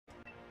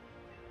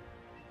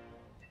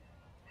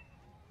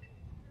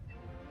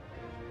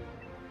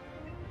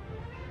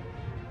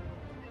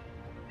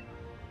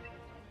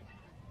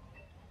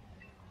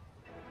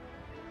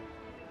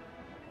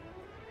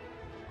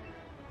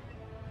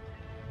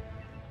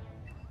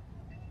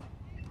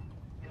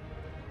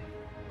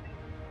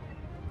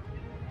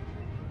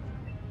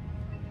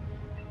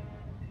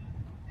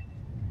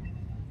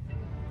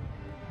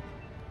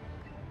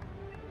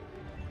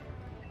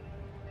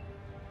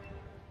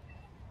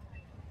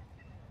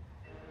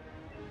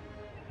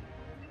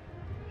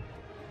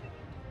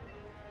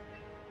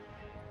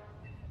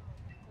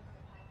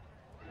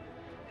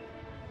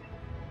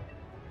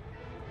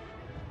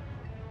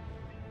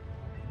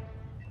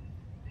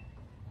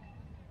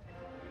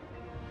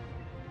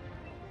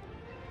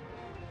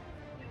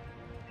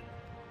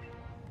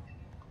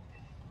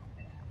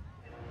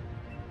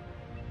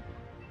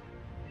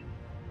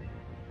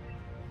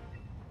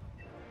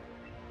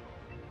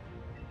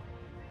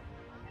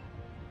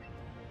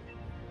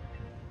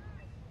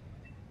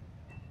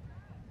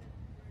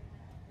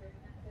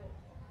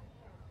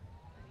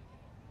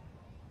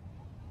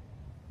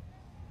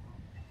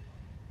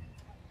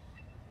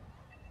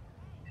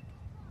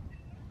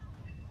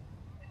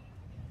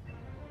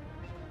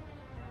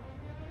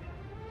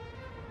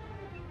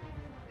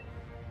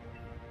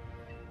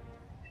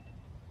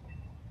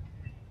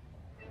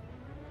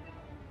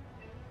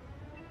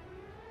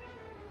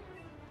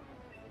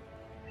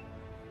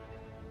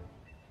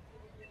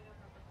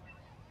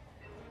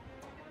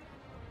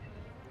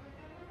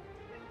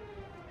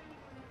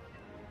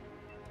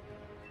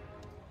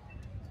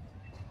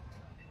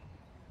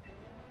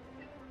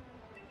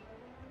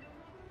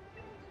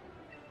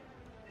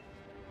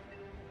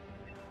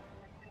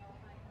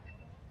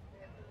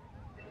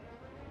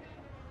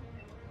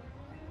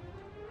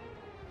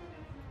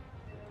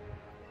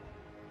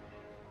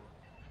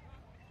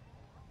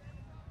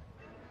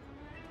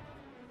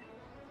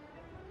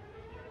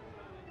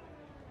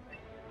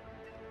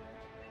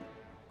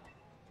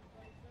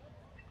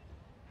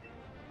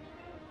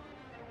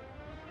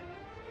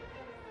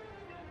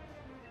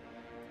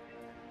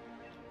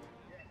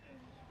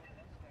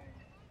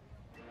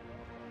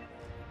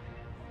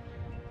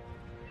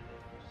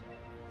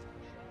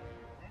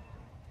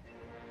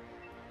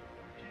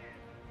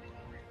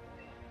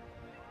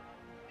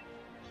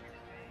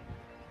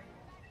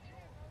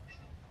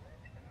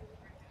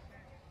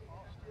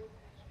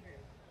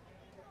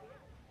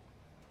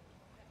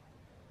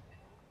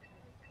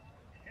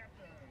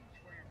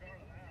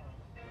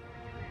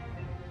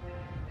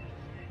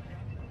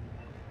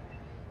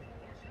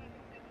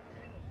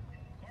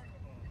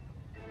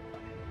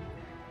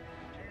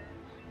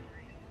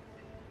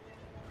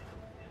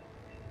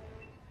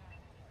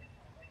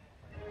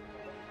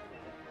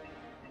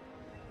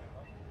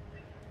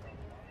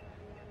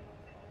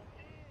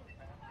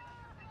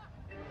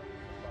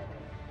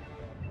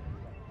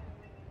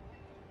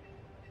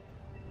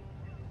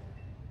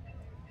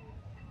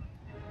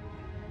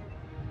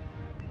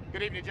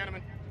Good evening,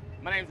 gentlemen.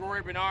 My name is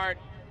Rory Bernard.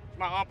 It's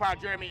my umpire,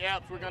 Jeremy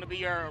Epps. We're going to be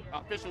your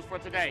officials for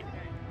today.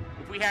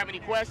 If we have any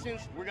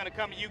questions, we're going to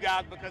come to you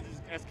guys because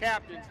as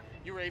captains,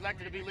 you were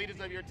elected to be leaders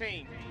of your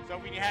team. So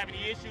if we have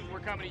any issues,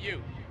 we're coming to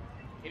you.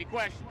 Any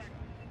questions?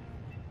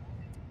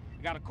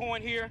 We got a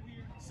coin here.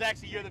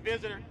 Sachse, you're the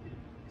visitor.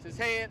 This is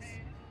heads.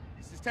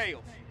 This is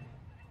tails.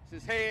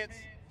 This is heads.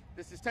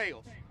 This is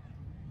tails.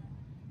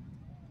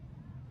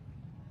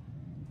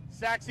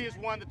 Sachse has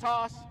won the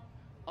toss,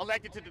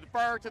 elected to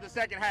defer to the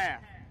second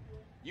half.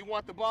 You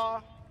want the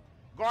ball?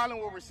 Garland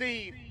will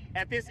receive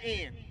at this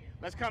end.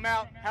 Let's come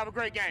out, have a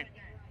great game.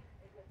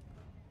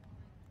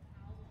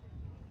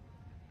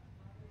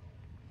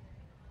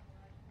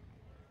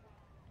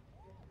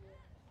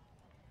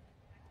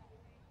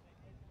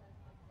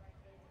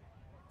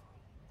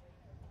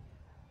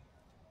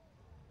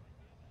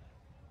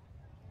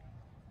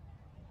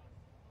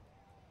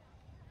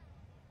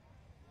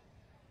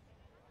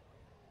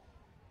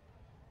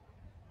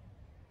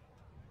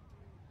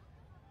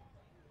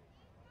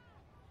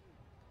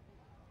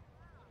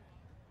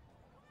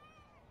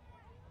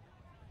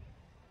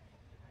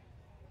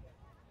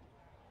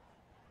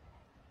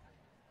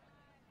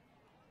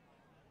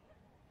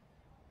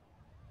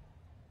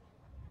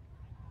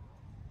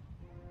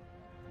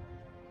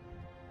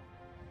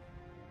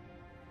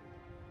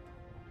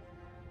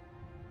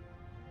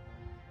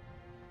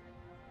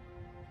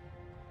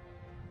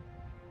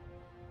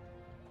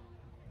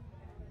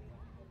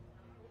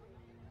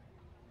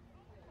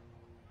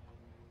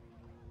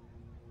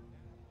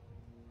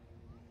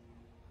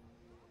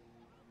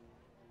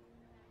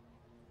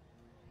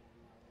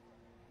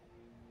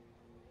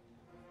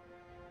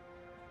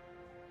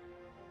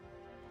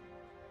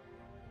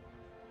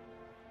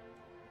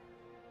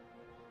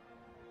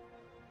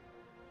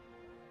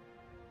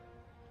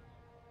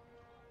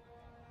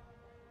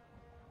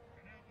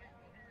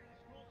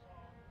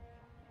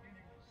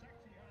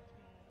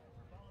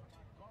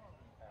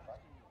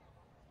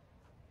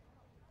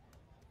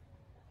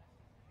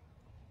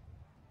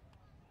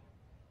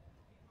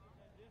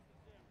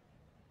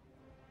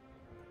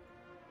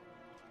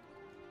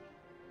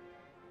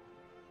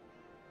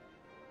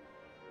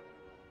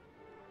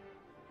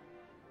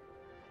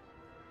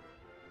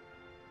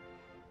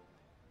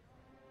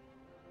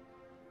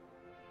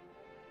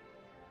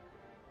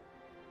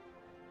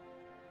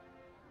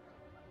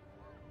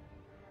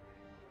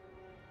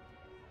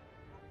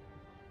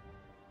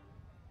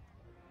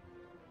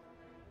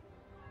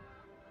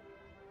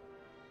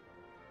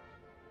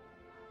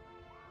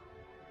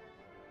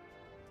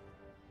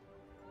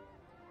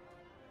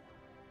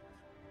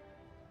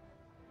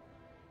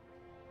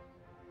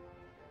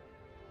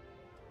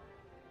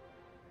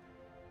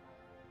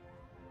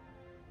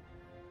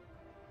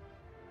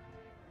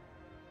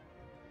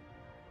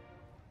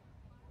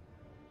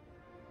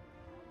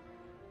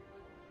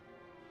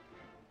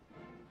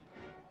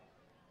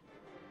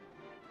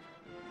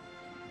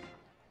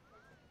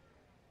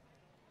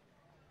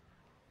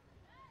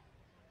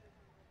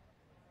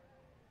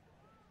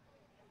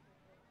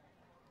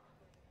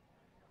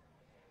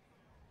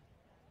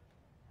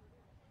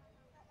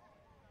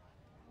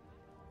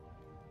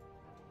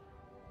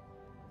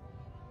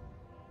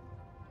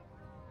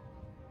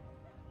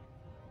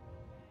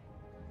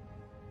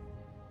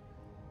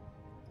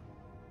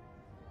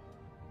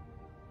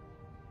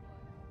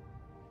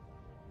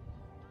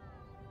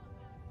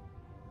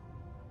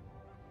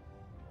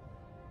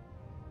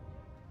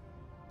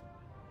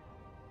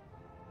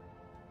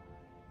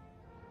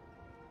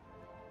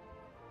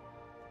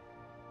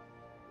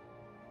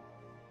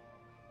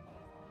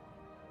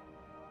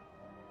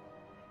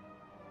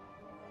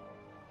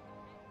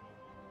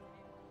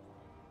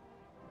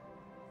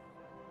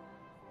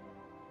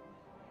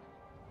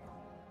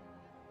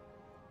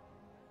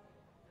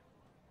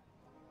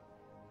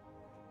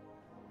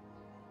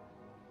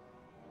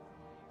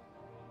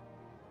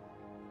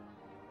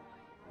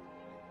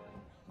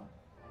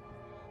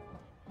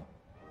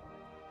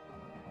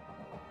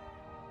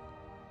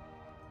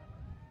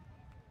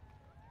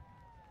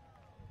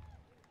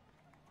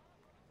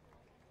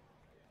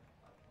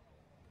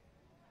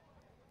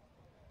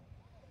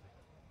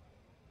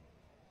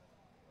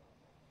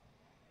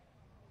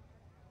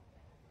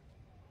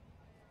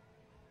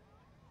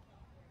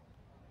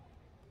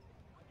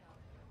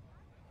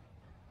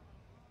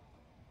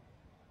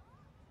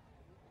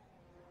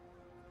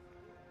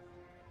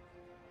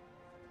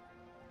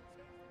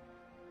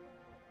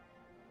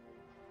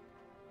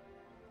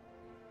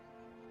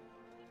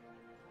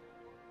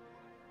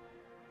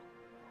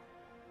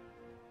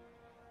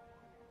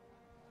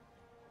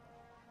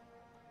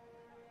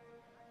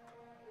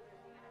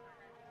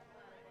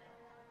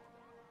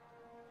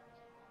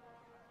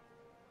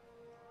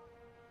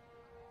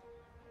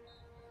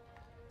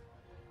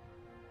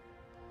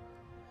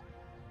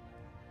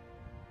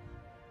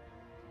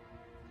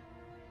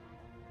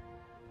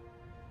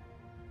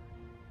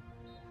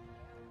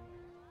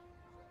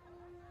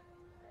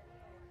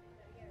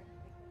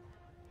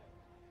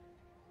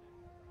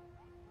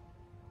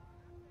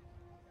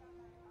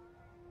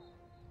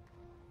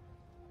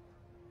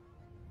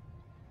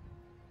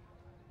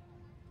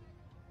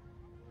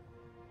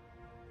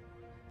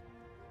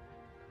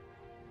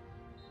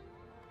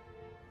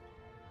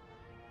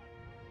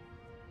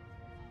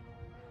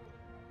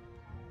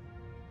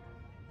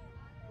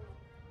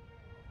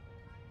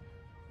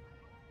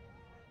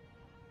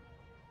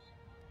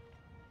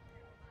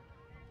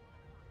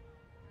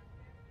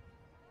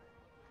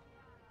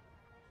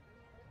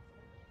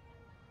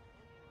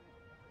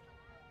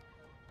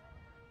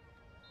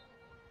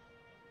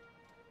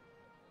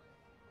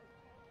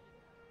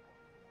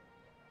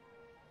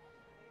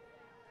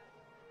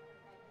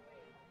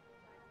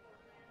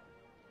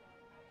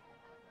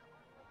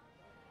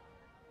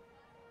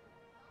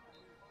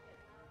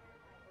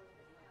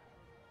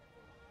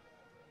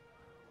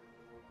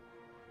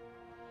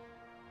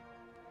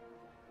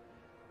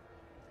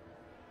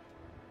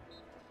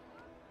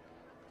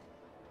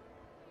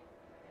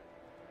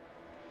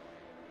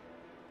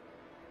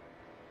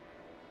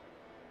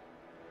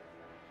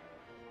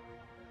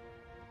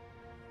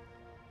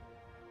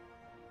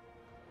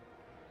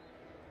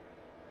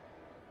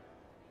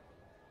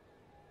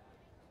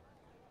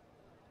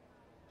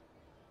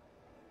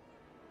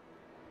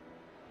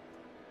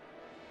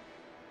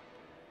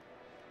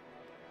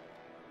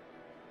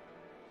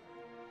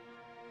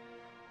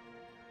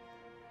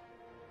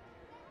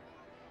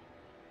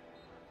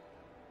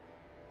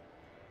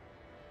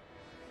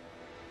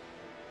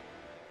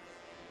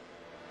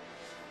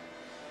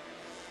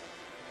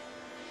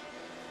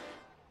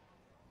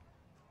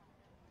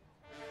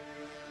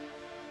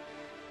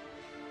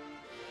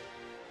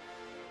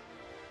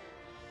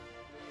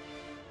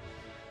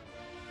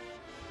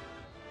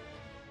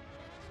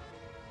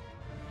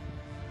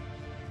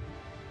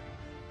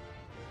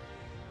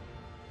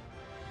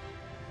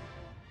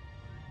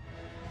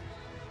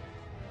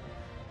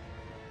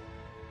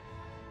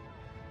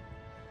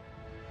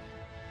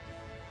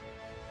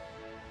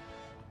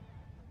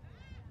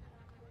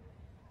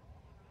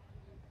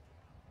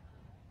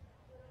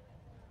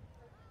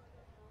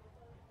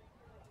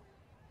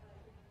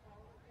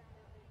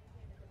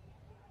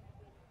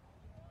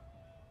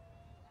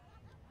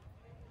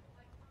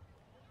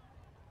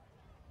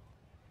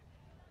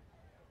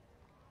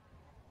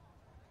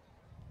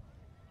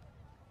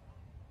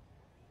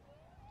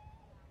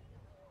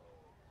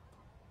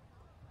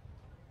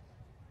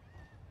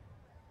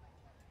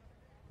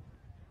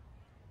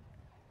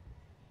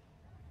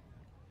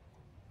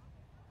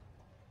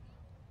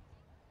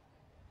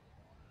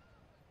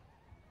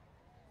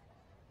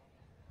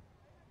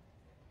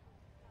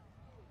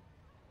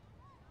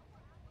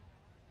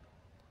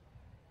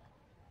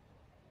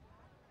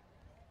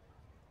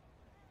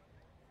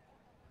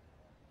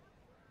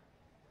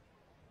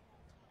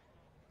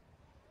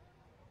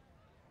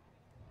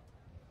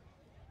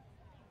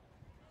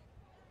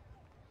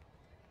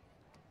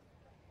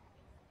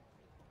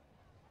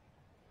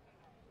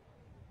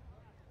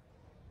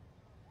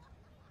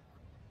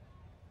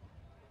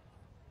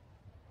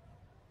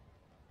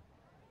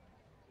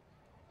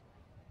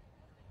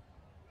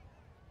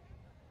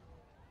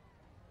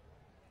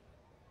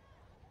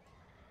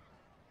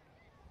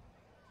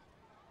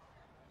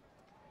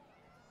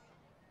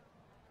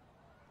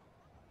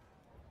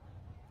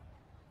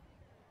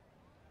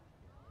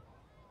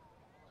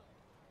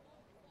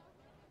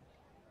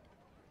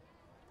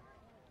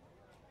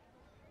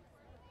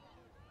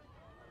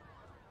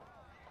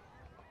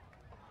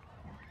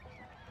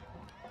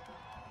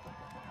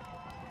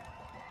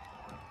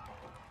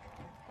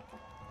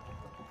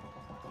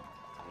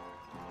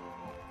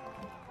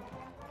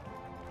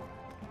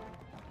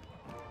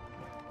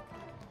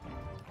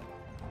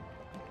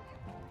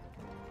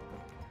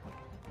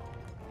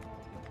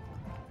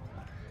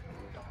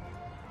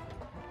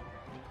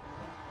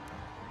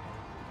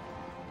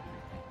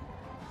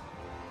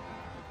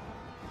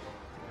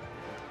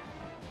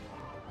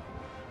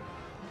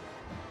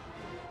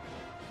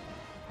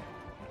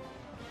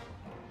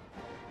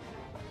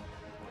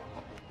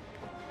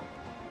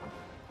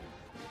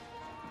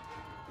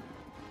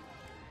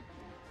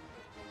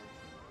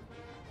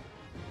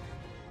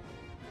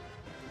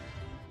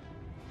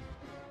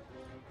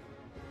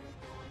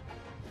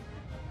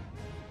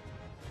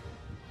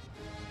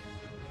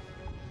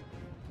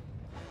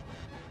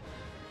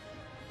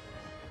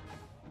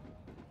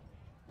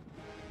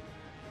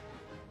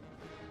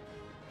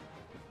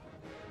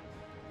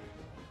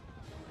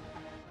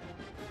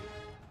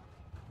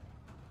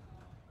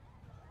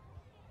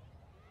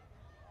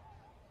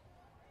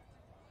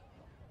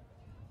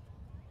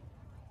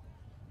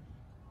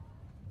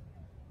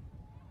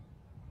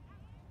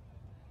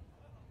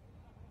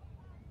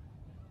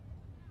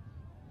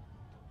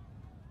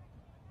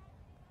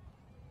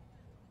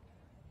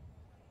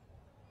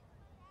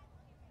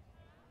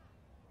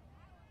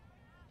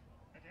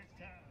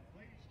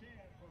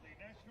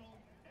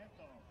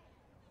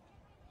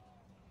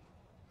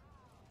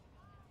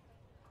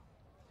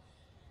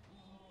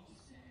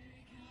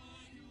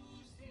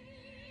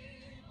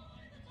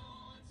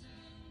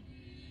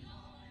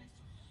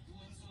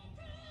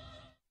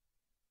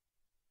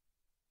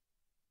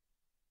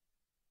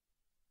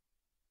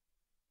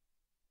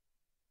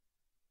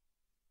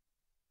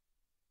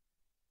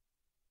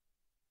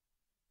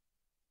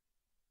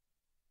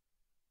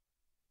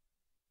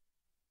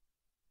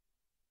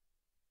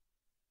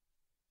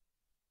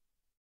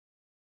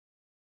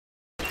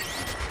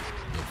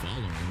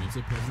 is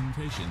a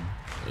presentation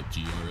of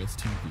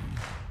GRS-TV.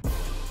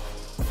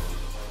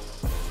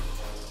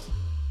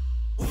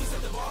 We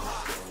set the bar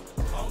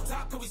high. On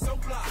top, 'cause we so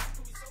fly.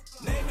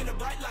 Name in the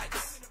bright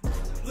lights.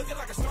 Looking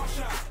like a star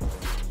shot.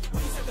 We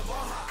set the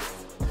bar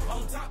high.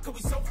 On top, 'cause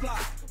we so fly.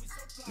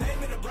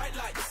 Name in the bright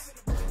lights.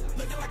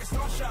 Looking like a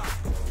star shot.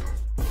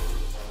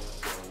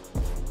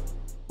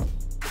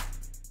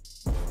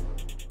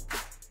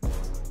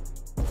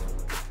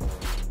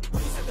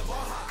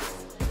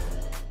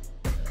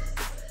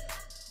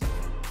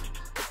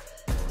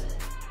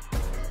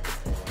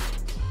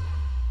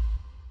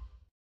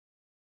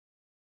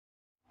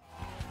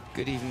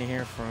 Good evening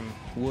here from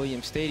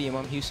Williams Stadium.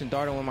 I'm Houston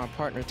Darden with my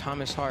partner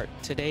Thomas Hart.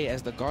 Today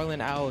as the Garland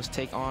Owls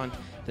take on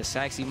the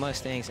Sachse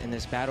Mustangs in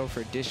this battle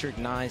for District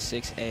 9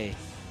 6A.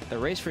 The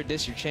race for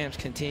district champs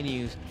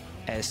continues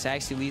as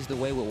Sachse leads the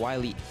way with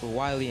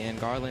Wiley and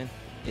Garland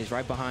is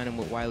right behind him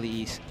with Wiley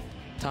East.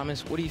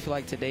 Thomas, what do you feel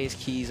like today's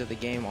keys of the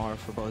game are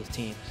for both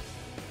teams?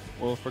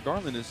 Well, for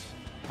Garland is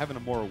having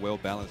a more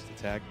well-balanced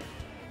attack.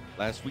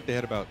 Last week they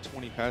had about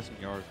 20 passing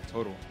yards in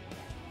total.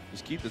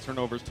 Just keep the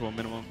turnovers to a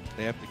minimum.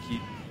 They have to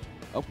keep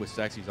up with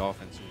Sachse's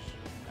offense, which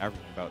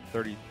averaging about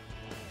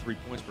 33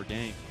 points per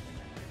game.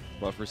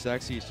 But for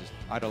Sachse, it's just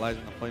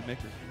idolizing the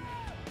playmakers.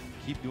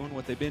 Keep doing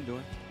what they've been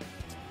doing.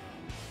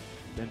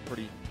 Been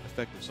pretty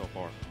effective so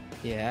far.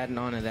 Yeah, adding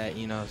on to that,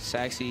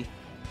 Sachse,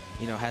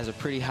 has a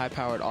pretty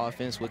high-powered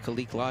offense with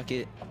Khalik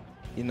Lockett,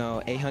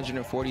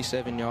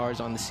 847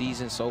 yards on the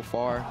season so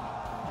far.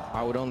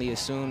 I would only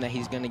assume that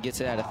he's going to get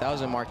to that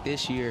 1,000 mark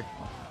this year.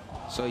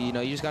 So, you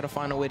just got to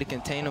find a way to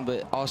contain him,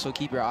 but also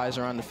keep your eyes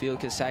around the field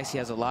because Sachse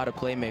has a lot of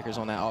playmakers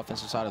on that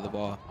offensive side of the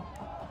ball.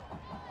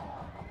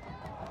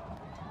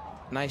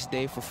 Nice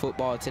day for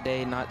football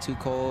today. Not too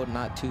cold,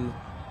 not too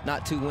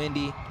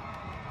windy.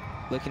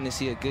 Looking to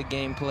see a good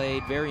game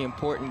played. Very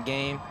important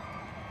game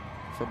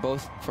for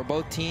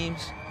both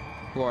teams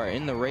who are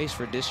in the race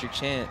for district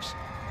champs.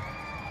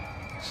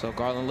 So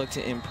Garland looked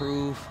to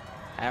improve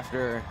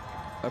after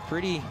a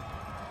pretty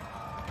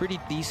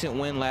decent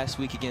win last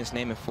week against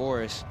Naaman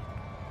Forest,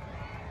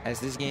 as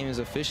this game is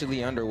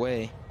officially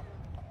underway.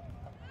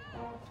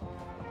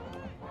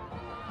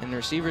 And the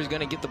receiver is going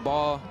to get the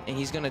ball, and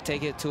he's going to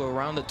take it to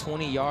around the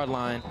 20-yard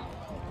line.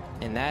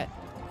 And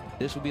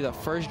this will be the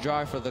first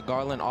drive for the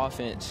Garland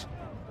offense,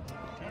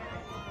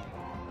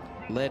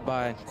 led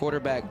by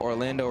quarterback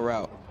Orlando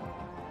Rout.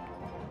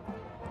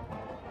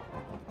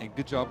 And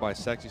good job by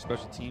Sachse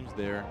special teams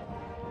there.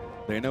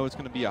 They know it's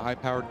going to be a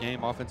high-powered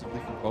game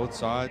offensively from both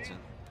sides, and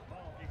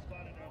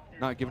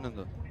not giving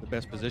them the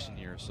best position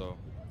here, so.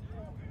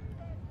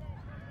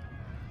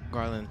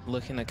 Garland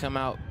looking to come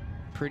out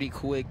pretty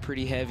quick,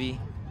 pretty heavy,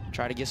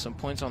 try to get some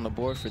points on the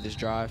board for this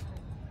drive.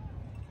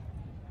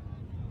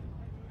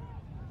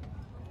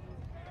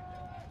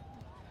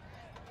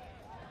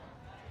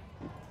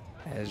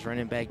 As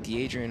running back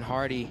D'Adrian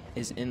Hardy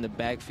is in the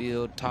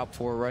backfield, top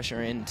 4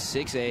 rusher in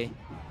 6A.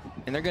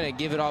 And they're going to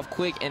give it off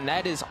quick, and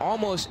that is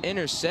almost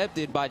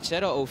intercepted by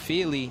Cheta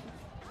Ofili.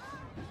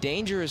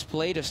 Dangerous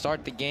play to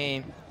start the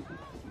game.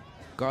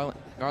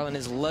 Garland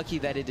is lucky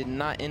that it did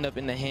not end up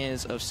in the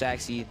hands of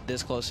Sachse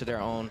this close to their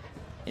own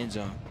end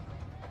zone.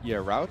 Yeah,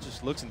 Rout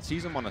just looks and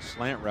sees him on a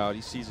slant route.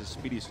 He sees a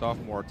speedy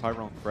sophomore,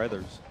 Tyrone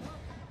Crothers.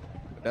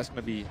 But that's going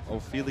to be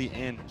Ofili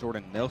and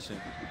Jordan Nelson.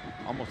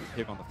 Almost a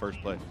pick on the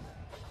first play.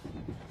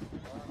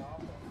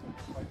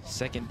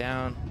 Second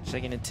down,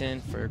 2nd and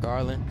 10 for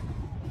Garland.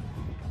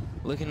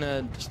 Looking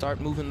to start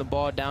moving the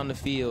ball down the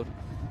field.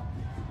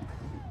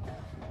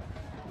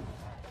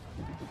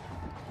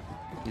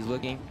 He's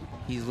looking,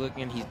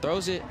 he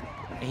throws it,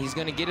 and he's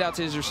gonna get it out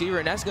to his receiver,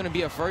 and that's gonna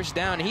be a first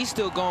down, and he's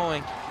still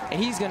going, and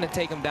he's gonna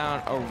take him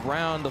down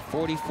around the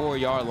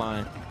 44-yard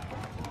line.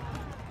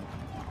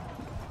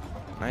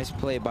 Nice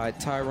play by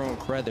Tyrone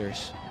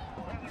Crothers.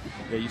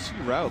 Yeah, you see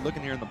Rout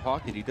looking here in the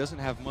pocket. He doesn't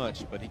have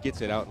much, but he gets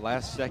it out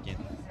last second.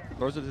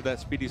 Throws it to that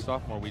speedy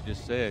sophomore we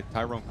just said,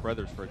 Tyrone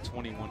Crothers, for a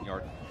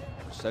 21-yard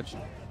reception.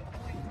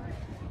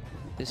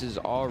 This is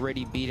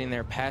already beating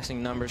their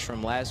passing numbers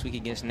from last week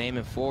against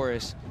Naaman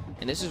Forest.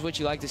 And this is what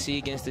you like to see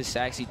against this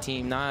Sachse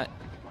team, not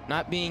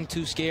being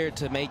too scared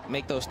to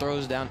make those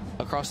throws down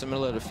across the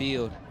middle of the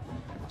field.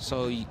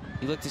 So you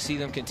look to see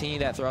them continue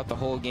that throughout the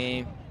whole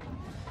game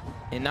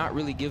and not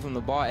really give him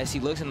the ball. As he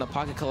looks in the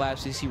pocket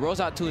collapses, he rolls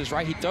out to his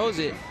right, he throws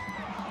it,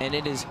 and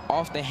it is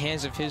off the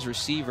hands of his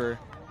receiver.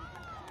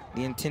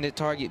 The intended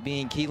target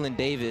being Keelan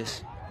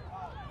Davis,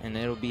 and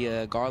it'll be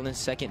a Garland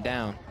 2nd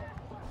down.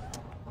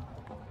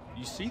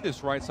 You see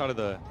this right side of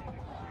the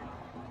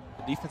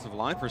defensive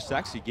line for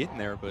Sachse getting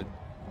there, but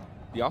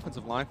the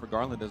offensive line for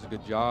Garland does a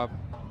good job.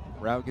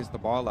 Rout gets the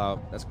ball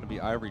out. That's going to be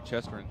Ivory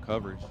Chester in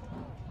coverage.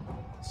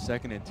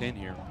 2nd and 10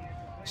 here.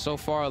 So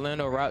far,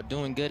 Orlando Rout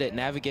doing good at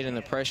navigating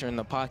the pressure in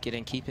the pocket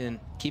and keeping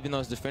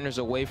those defenders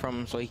away from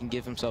him so he can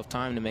give himself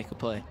time to make a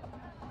play.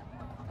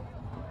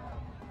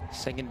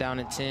 2nd down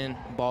and 10,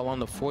 ball on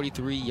the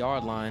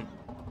 43-yard line.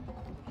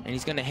 And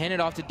he's going to hand it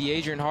off to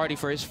D'Adrian Hardy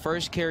for his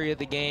first carry of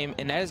the game,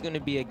 and that is going to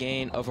be a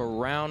gain of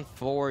around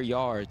 4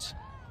 yards.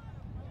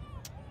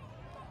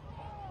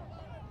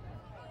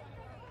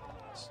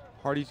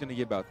 Hardy's going to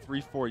get about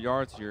 3-4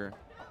 yards here.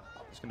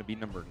 It's going to be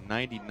number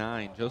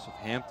 99, Joseph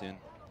Hampton,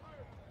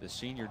 the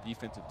senior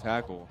defensive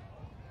tackle.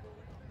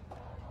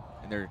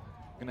 And they're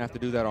going to have to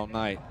do that all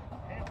night.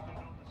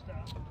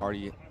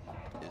 Hardy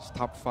is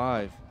top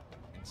 5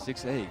 in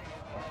 6A in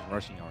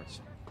rushing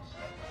yards.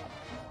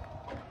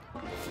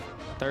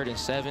 3rd and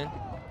 7.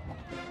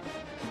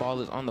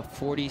 Ball is on the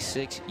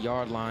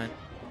 46-yard line.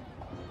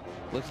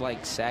 Looks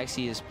like Sachse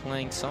is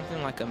playing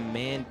something like a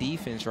man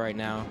defense right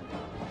now.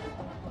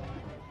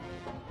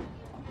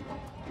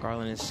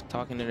 Garland is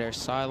talking to their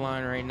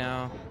sideline right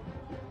now.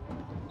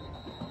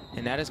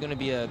 And that is going to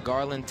be a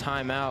Garland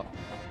timeout.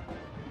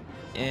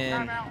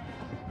 And Timeout,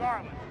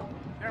 Garland.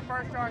 Their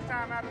first charge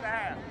timeout of the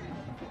half.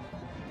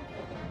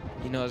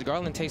 you know, as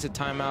Garland takes a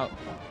timeout,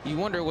 you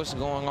wonder what's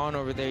going on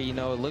over there. You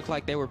know, it looked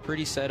like they were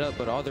pretty set up,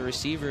 but all the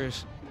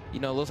receivers, you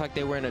know, it looked like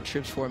they were in a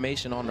trips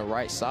formation on the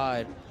right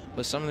side.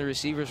 But some of the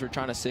receivers were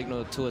trying to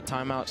signal to a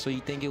timeout. So you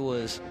think it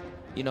was,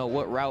 you know,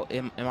 what route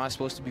am I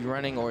supposed to be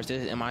running, or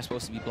am I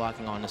supposed to be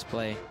blocking on this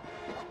play?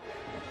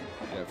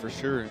 Yeah, for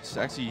sure.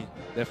 Sachse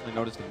definitely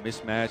noticed a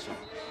mismatch.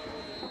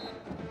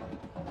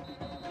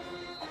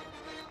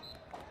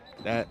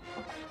 That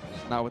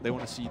is not what they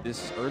want to see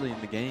this early in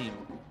the game.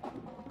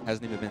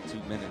 Hasn't even been 2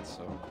 minutes,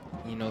 so.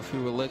 You know, if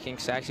you were looking,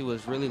 Sachse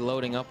was really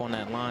loading up on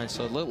that line.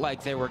 So it looked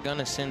like they were going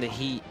to send the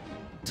heat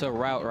to a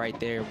route right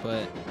there.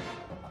 But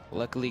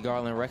luckily,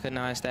 Garland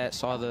recognized that,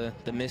 saw the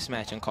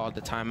mismatch, and called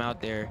the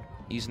timeout there,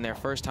 using their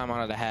first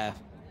timeout of the half.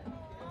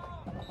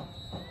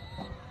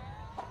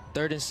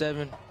 3rd and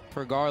 7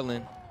 for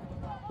Garland,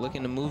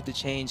 looking to move the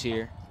change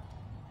here.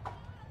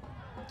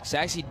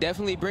 Sachse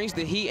definitely brings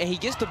the heat, and he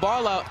gets the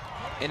ball out,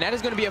 and that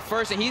is going to be a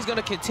first, and he's going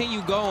to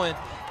continue going,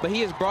 but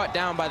he is brought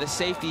down by the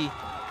safety,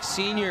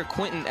 senior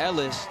Quentin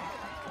Ellis,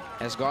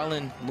 as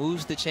Garland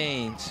moves the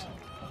chains.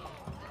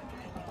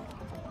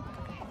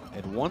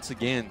 And once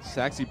again,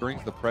 Sachse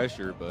brings the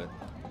pressure, but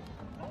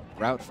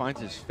Route finds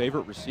his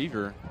favorite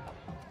receiver.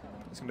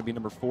 It's going to be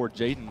number 4,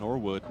 Jaden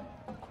Norwood,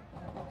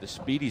 the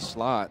speedy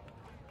slot.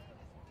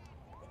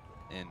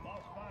 And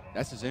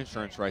that's his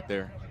insurance right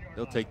there.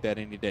 They'll take that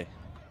any day.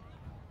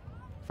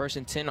 1st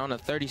and 10 on a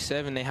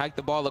 37. They hike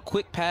the ball, a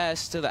quick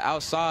pass to the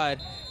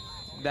outside.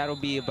 That'll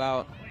be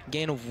about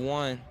gain of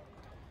 1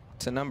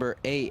 to number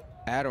 8,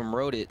 Adam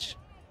Rodich.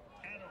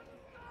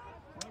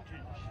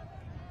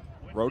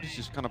 Rodich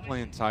is kind of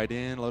playing tight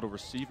end, little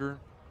receiver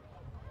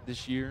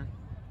this year.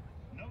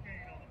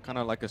 Kind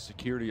of like a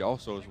security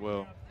also as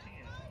well.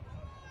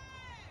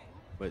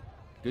 But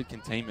good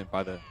containment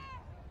by the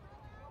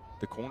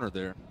corner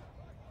there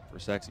for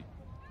Sachse.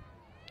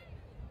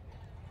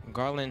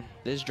 Garland,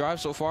 this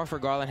drive so far for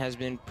Garland has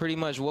been pretty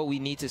much what we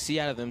need to see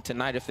out of them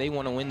tonight if they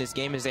want to win this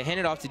game, as they hand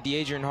it off to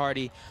D'Adrian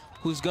Hardy,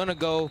 who's going to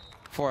go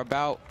for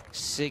about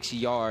 6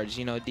 yards.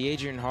 You know,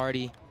 D'Adrian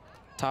Hardy,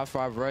 top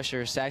 5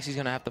 rusher. Sachse's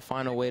going to have to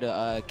find a way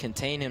to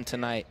contain him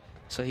tonight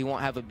so he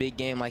won't have a big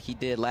game like he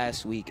did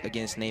last week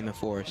against Naaman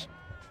Forest.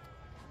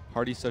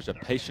 Hardy's such a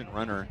patient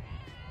runner.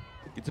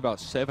 Gets about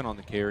 7 on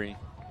the carry.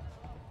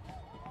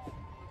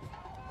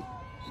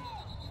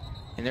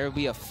 And there will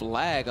be a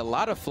flag, a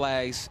lot of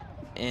flags,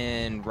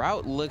 and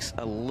Route looks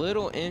a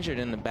little injured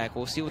in the back.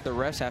 We'll see what the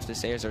refs have to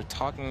say as they're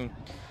talking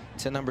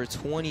to number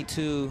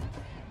 22,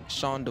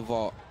 Sean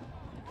DeVault.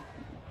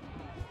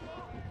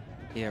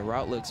 Yeah,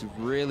 Route looks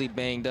really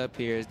banged up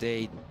here as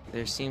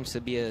there seems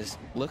to be a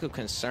look of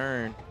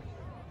concern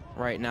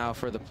right now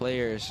for the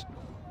players.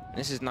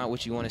 This is not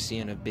what you want to see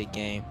in a big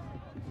game.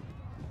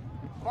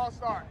 False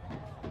start.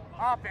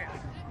 Offense.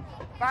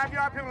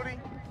 5-yard penalty.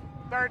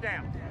 3rd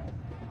down.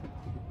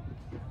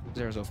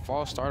 There's a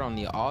false start on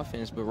the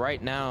offense, but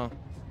right now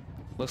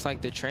looks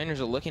like the trainers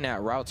are looking at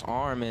Route's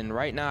arm, and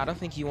right now I don't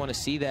think you want to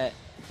see that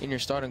in your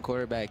starting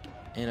quarterback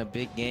in a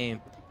big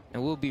game.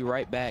 And we'll be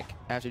right back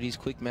after these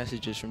quick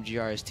messages from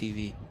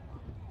GRS-TV.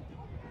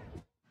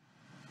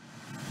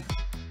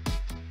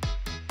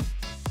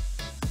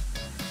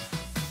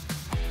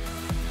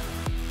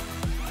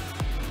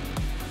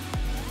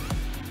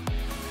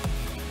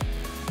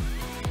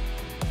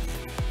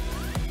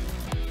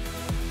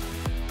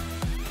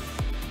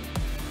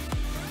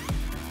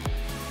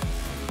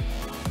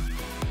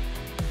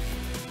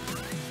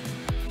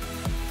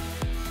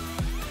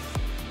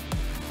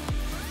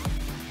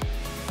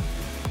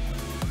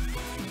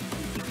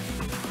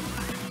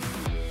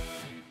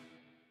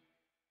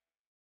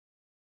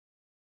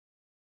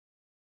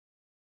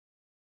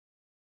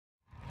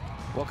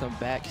 Welcome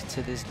back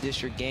to this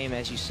district game.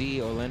 As you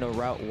see, Orlando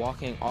Route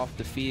walking off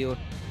the field.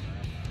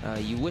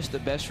 You wish the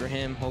best for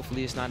him.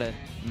 Hopefully it's not a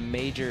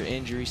major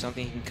injury,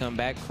 something he can come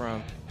back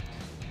from.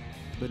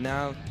 But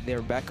now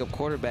their backup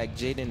quarterback,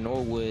 Jaden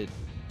Norwood,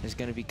 is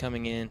going to be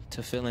coming in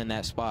to fill in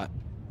that spot.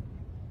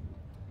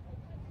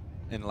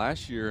 And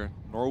last year,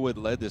 Norwood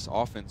led this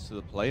offense to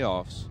the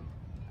playoffs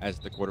as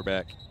the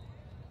quarterback.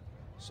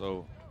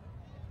 So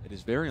it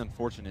is very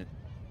unfortunate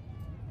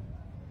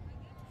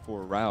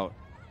for Route,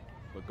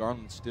 but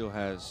Garland still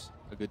has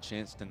a good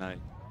chance tonight.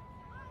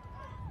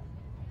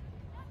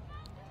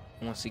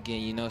 Once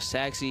again, you know,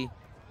 Sachse,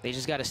 they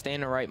just got to stay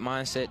in the right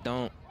mindset.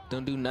 Don't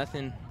Don't do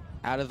nothing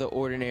out of the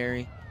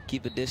ordinary.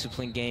 Keep a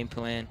disciplined game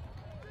plan,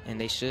 and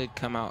they should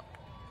come out.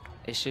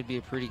 It should be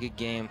a pretty good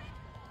game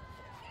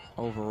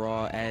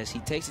overall. As he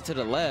takes it to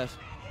the left,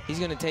 he's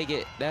going to take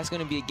it. That's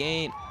going to be a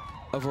gain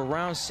of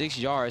around 6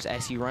 yards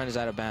as he runs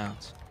out of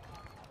bounds.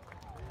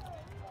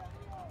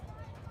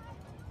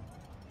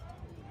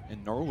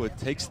 And Norwood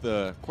takes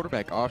the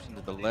quarterback option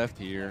to the left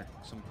here.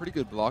 Some pretty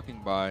good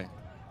blocking by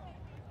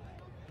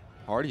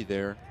Hardy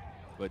there,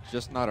 but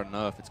just not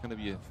enough. It's going to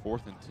be a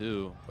 4th and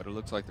 2, but it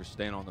looks like they're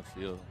staying on the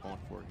field, going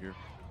for it here.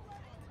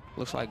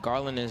 Looks like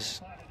Garland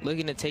is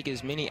looking to take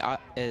as many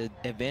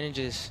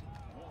advantages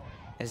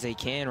as they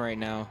can right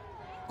now.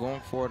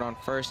 Going for it on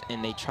first,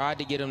 and they tried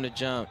to get him to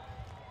jump,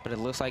 but it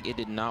looks like it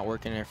did not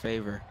work in their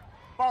favor.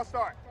 Ball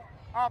start.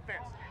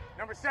 Offense.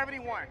 Number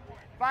 71.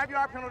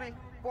 5-yard penalty,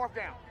 4th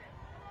down.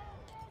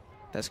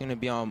 That's going to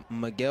be on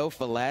Miguel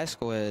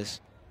Velasquez,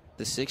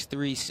 the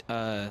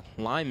 6'3"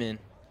 lineman,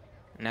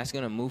 and that's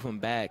going to move him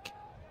back.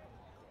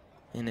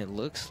 And it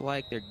looks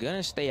like they're going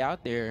to stay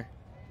out there,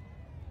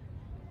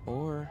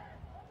 or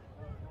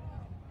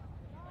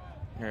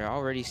there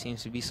already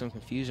seems to be some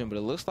confusion, but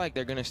it looks like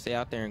they're going to stay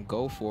out there and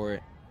go for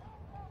it.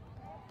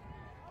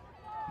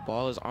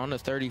 Ball is on the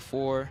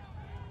 34.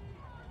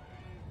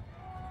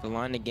 The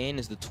line to gain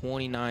is the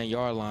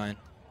 29-yard line.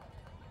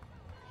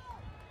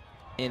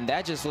 And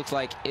that just looks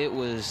like it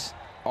was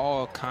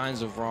all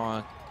kinds of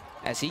wrong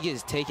as he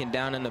gets taken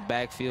down in the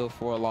backfield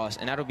for a loss.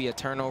 And that'll be a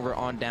turnover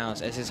on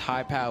downs as his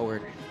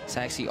high-powered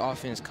Sachse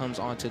offense comes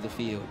onto the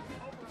field.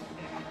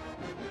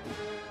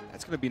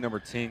 That's going to be number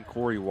 10,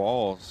 Corey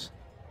Walls,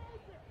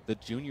 the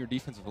junior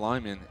defensive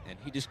lineman, and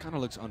he just kind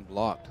of looks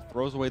unblocked.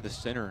 Throws away the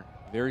center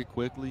very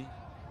quickly,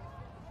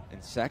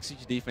 and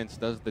Sachse's defense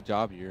does the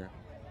job here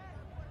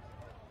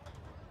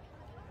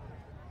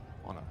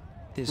on a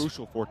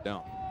crucial 4th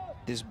down.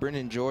 This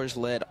Brendan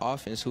George-led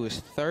offense, who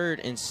is 3rd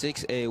in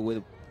 6A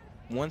with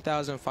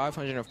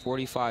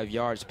 1,545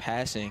 yards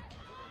passing.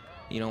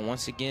 You know,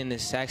 once again,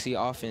 this Sachse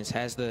offense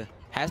has the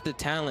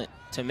talent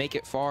to make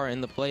it far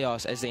in the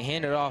playoffs as they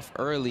hand it off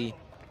early,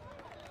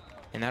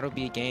 and that'll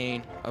be a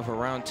gain of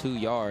around 2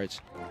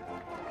 yards.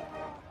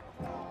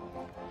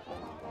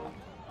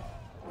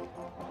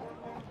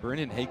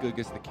 Brennan Haygood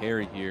gets the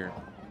carry here.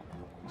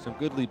 Some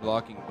good lead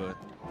blocking, but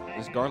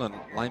this Garland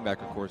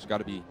linebacker, of course, got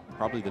to be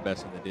probably the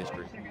best in the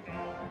district.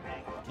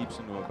 Keeps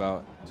him to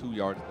about 2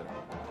 yards there.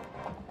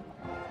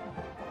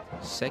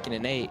 2nd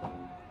and 8.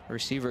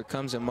 Receiver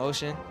comes in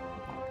motion,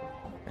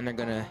 and they're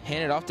going to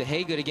hand it off to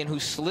Haygood again, who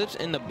slips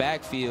in the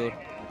backfield,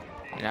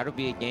 and that'll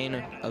be a gain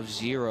of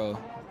 0.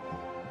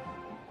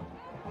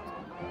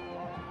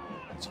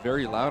 It's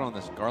very loud on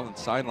this Garland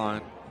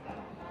sideline.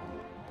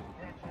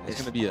 It's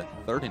going to be a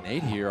 3rd and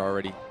 8 here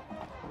already.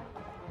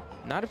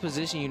 Not a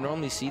position you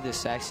normally see the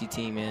Sachse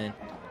team in.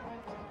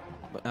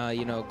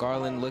 You know,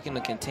 Garland looking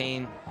to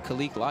contain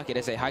Khalik Lockett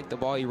as they hike the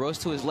ball. He rolls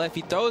to his left,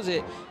 he throws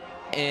it,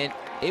 and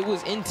it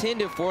was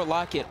intended for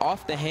Lockett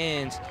off the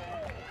hands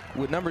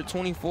with number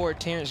 24,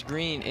 Terrence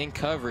Green, in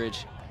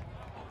coverage.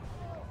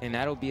 And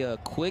that'll be a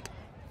quick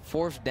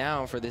 4th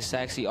down for this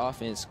Sachse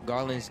offense.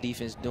 Garland's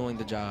defense doing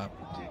the job.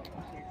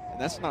 And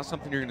that's not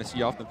something you're going to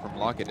see often from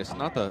Lockett. It's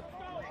not the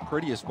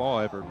prettiest ball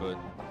ever, but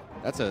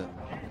that's a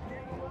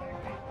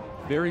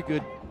very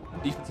good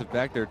defensive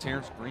back there.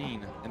 Terrence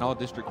Green, an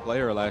all-district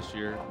player last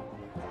year,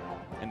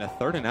 and a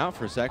 3rd and out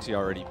for Sachse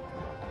already.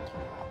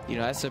 You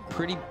know, that's a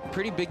pretty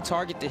big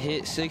target to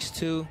hit,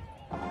 6'2".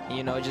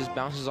 You know, it just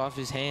bounces off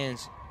his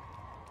hands,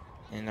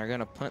 and they're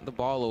gonna punt the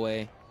ball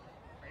away.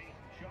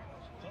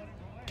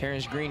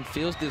 Terrence Green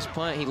feels this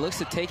punt. He looks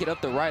to take it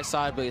up the right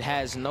side, but it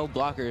has no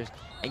blockers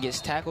and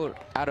gets tackled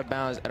out of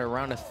bounds at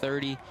around the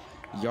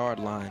 30-yard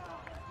line.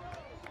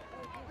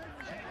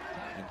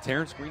 And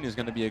Terrence Green is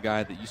going to be a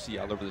guy that you see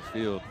all over the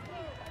field.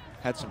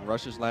 Had some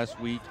rushes last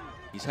week.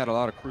 He's had a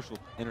lot of crucial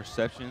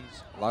interceptions,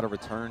 a lot of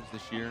returns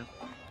this year.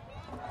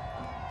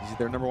 He's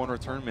their number 1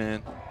 return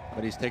man,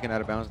 but he's taken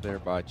out of bounds there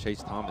by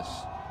Chase Thomas.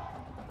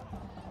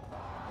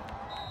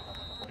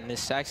 And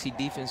this Sachse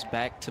defense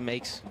back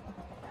to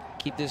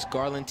keep this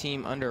Garland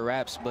team under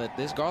wraps, but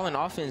this Garland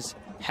offense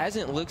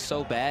hasn't looked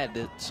so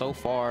bad so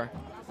far.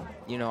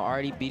 You know,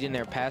 already beating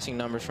their passing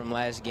numbers from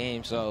last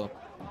game, so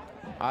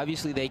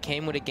obviously they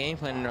came with a game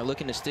plan and are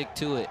looking to stick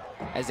to it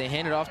as they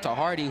hand it off to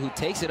Hardy, who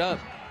takes it up.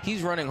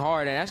 He's running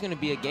hard, and that's going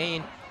to be a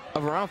gain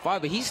of around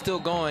 5, but he's still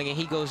going, and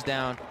he goes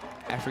down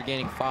after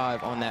gaining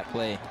 5 on that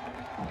play.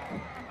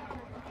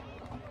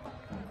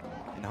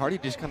 And Hardy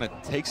just kind of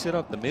takes it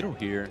up the middle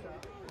here.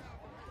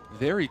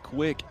 Very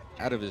quick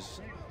out of his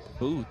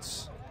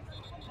boots.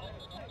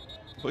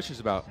 Pushes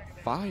about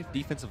 5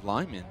 defensive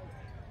linemen.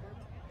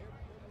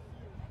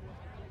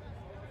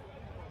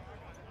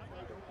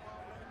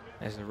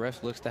 As the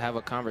ref looks to have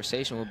a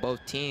conversation with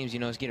both teams, you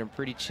know, it's getting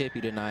pretty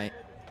chippy tonight,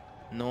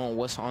 knowing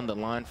what's on the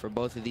line for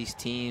both of these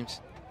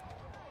teams.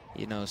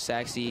 You know,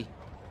 Sachse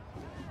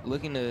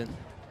looking to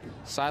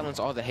silence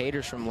all the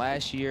haters from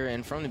last year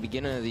and from the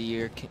beginning of the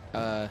year.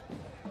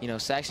 You know,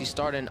 Sachse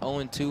started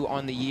 0-2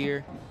 on the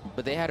year,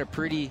 but they had a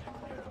pretty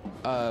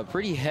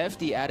pretty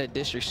hefty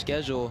out-of-district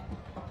schedule,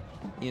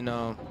 you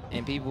know,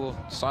 and people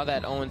saw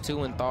that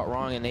 0-2 and thought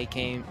wrong, and they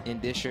came in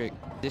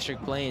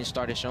district play and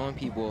started showing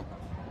people,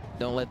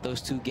 don't let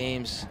those 2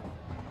 games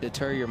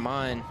deter your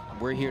mind.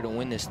 We're here to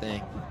win this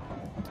thing.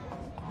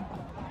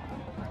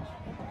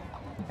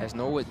 As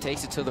Norwood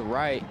takes it to the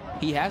right,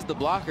 he has the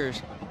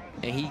blockers,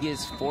 and he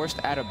gets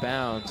forced out of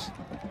bounds.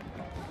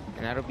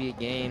 And that'll be a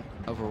gain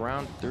of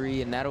around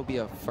 3, and that'll be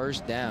a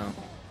first down.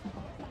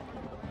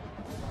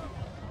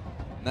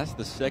 And that's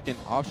the second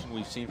option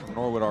we've seen from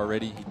Norwood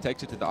already. He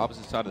takes it to the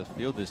opposite side of the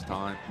field this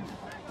time.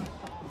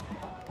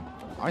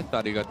 I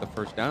thought he got the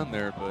first down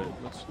there, but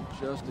it looks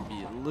just to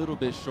be a little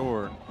bit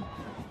short.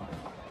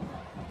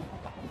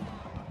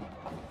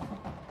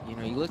 You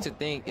know, you look to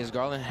think, does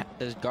Garland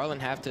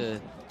have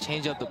to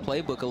change up the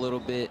playbook a little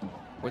bit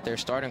with their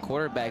starting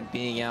quarterback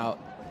being out?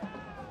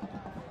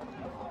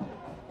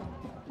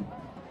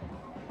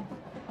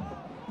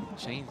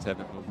 Chains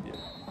haven't moved yet.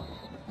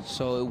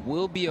 So it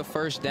will be a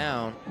first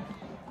down.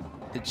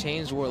 The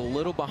chains were a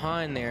little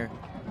behind there,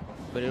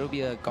 but it'll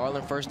be a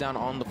Garland first down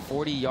on the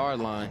 40-yard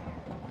line.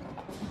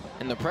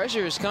 And the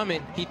pressure is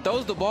coming. He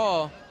throws the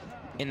ball,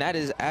 and that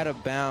is out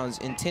of bounds,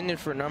 intended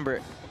for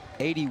number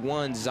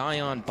 81,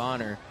 Zion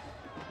Bonner.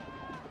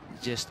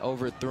 Just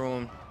overthrew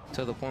him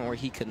to the point where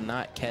he could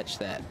not catch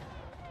that.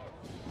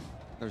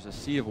 There's a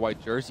sea of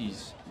white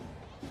jerseys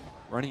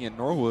running in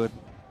Norwood,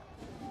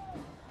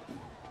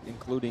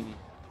 including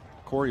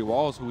Corey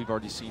Walls, who we've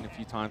already seen a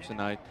few times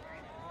tonight.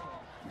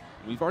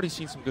 We've already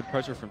seen some good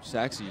pressure from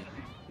Sachse.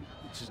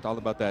 It's just all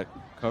about that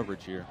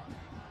coverage here.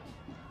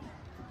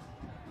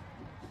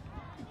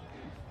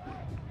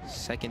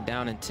 Second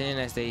down and 10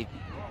 as they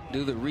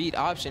do the read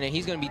option, and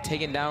he's going to be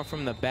taken down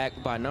from the back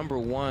by number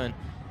 1,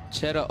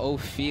 Chetta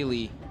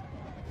O'Feely.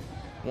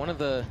 One of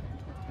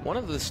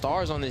the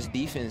stars on this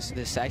defense,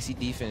 this Sachse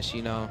defense,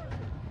 you know,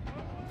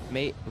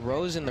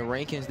 rose in the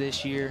rankings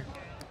this year,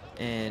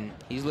 and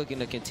he's looking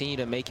to continue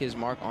to make his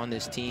mark on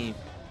this team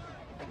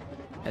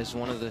as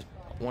one of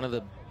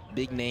the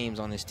big names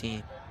on this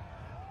team.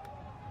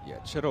 Yeah,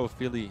 Chetta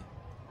O'Feely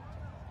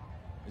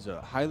is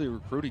a highly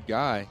recruited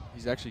guy.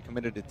 He's actually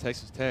committed to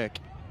Texas Tech.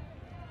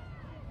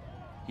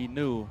 He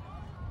knew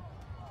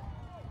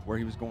where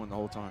he was going the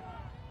whole time.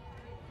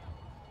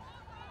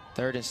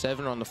 3rd and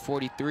 7 on the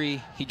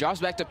 43. He drops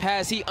back to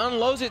pass. He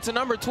unloads it to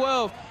number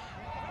 12,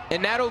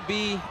 and that'll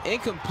be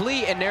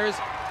incomplete. And there's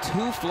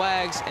 2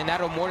 flags, and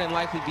that'll more than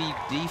likely be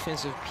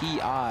defensive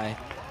PI.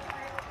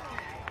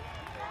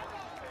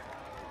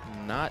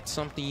 Not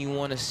something you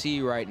want to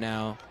see right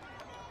now.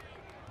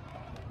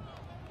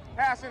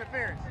 Pass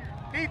interference.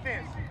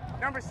 Defense,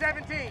 number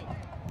 17.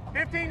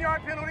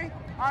 15-yard penalty,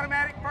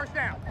 automatic first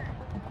down.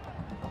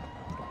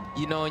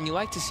 You know, and you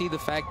like to see the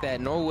fact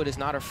that Norwood is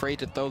not afraid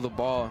to throw the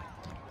ball.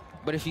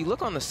 But if you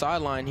look on the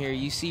sideline here,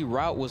 you see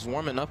Route was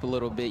warming up a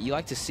little bit. You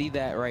like to see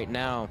that right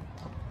now.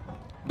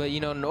 But, you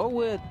know,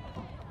 Norwood,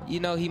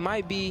 you know, he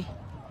might be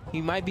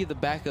the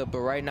backup, but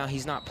right now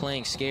he's not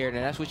playing scared,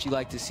 and that's what you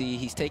like to see.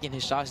 He's taking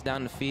his shots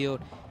down the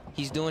field.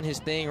 He's doing his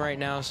thing right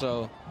now,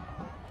 so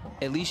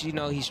at least you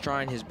know he's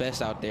trying his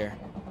best out there.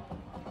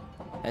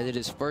 As it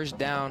is first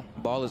down,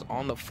 ball is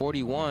on the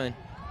 41.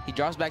 He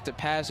drops back to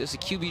pass. It's a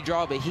QB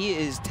draw, but he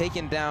is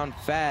taken down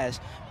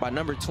fast by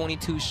number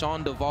 22,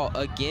 Sean Duvall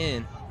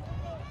again.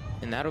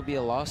 And that'll be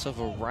a loss of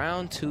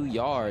around 2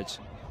 yards.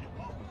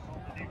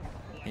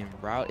 And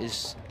Route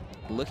is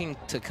looking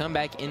to come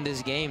back in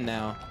this game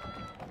now.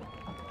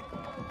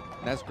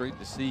 That's great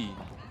to see.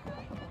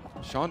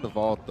 Sean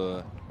Duvall,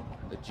 the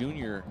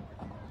junior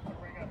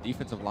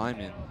defensive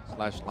lineman /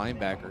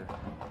 linebacker,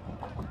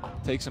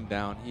 takes him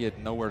down. He had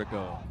nowhere to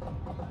go.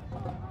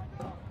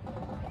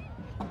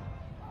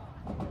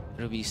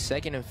 It'll be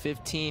 2nd and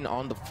 15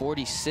 on the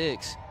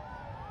 46.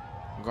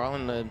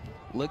 Garland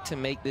look to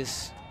make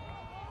this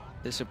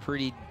a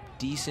pretty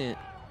decent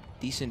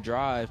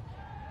drive.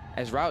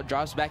 As Route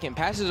drops back and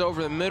passes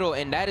over the middle,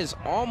 and that is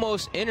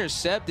almost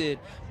intercepted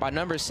by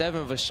number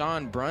 7,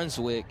 Vashawn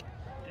Brunswick.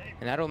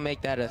 And that'll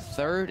make that a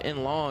 3rd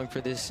and long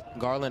for this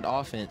Garland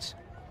offense.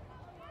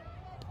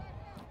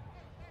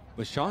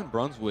 Vashawn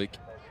Brunswick,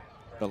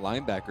 the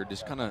linebacker,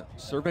 just kind of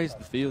surveys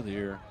the field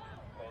here,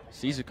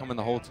 sees it coming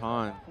the whole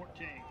time.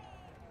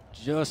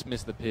 Just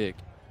missed the pick,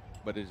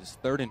 but it is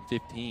 3rd and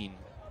 15.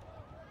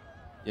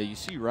 Yeah, you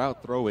see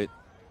Route throw it,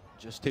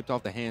 just tipped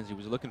off the hands. He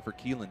was looking for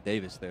Keelan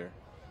Davis there.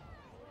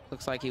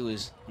 Looks like he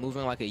was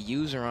moving like a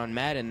user on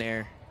Madden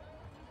there.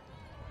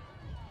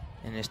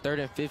 And it's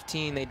 3rd and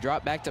 15. They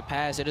drop back to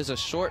pass. It is a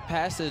short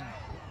pass to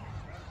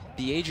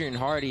Adrian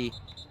Hardy,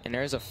 and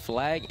there's a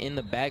flag in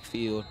the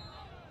backfield.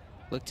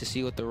 Look to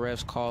see what the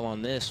refs call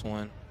on this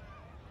one.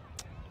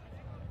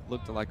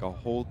 Looked like a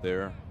hold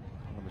there,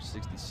 number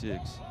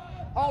 66.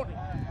 Holding.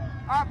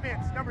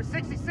 Offense, number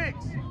 66.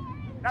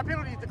 That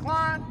penalty is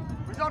declined.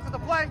 Result of the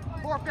play,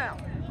 4th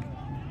down.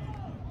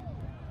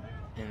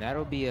 And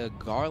that'll be a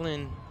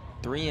Garland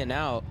 3 and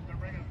out.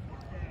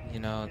 You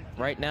know,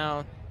 right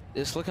now,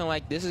 it's looking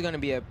like this is going to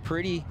be a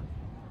pretty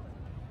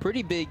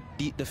big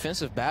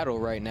defensive battle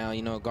right now.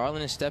 You know,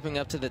 Garland is stepping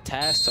up to the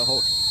task to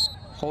hold.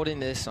 holding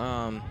this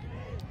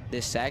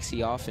this Sachse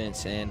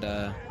offense, and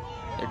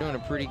they're doing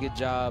a pretty good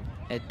job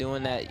at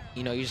doing that.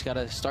 You know, you just got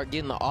to start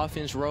getting the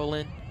offense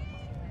rolling,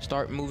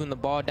 start moving the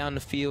ball down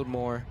the field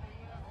more.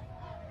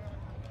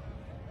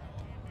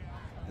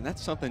 And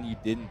that's something you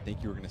didn't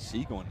think you were going to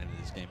see going into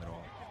this game at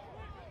all.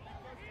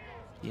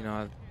 You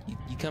know,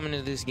 you come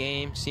into this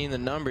game, seeing the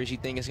numbers, you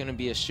think it's going to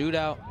be a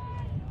shootout,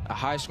 a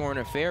high-scoring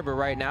affair, but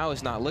right now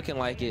it's not looking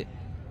like it,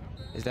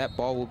 as that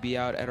ball will be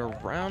out at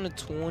around the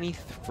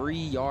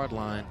 23-yard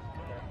line.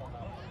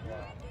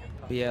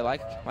 But yeah,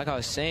 like I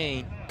was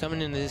saying,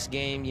 coming into this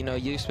game, you know,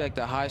 you expect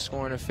a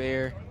high-scoring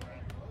affair,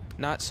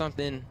 not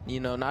something, you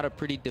know, not a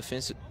pretty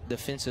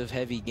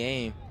defensive-heavy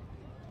game,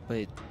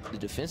 but the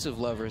defense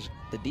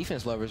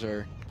lovers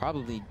are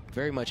probably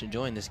very much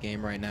enjoying this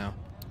game right now.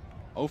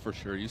 Oh, for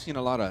sure. You've seen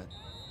a lot of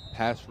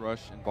pass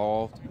rush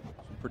involved,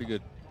 some pretty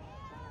good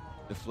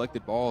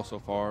deflected balls so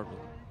far, but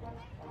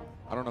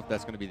I don't know if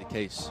that's going to be the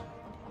case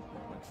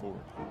going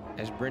forward.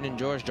 As Brendan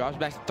George drops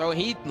back to throw,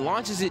 he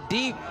launches it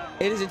deep.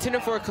 It is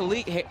intended for a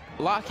Khalid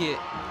Lockett,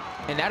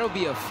 and that'll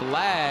be a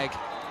flag.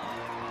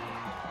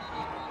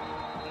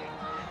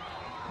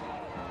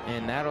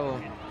 And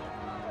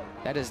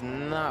that is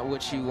not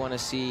what you want to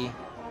see.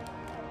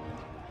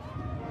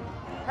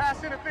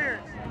 Pass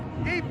interference,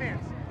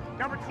 defense,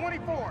 number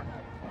 24,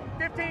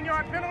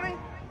 15-yard penalty,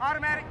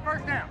 automatic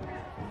first down.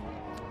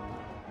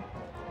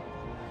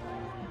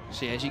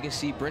 So as you can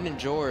see, Brendan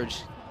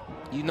George,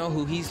 you know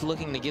who he's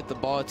looking to get the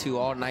ball to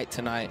all night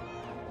tonight.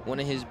 One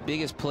of his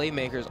biggest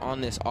playmakers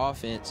on this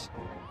offense.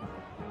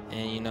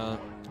 And, you know,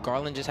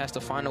 Garland just has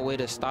to find a way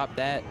to stop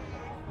that.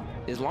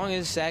 As long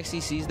as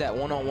Sachse sees that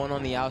one-on-one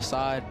on the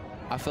outside,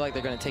 I feel like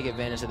they're going to take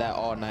advantage of that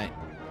all night.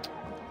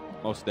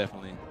 Most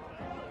definitely.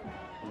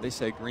 They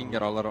say Green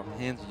got a lot of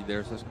hands you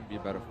there, so that's going to be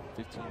about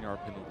a 15-yard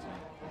penalty.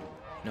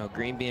 You know,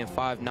 Green being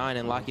 5'9"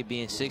 and Lockett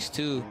being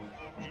 6'2".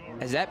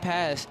 As that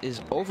pass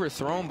is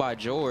overthrown by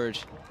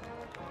George,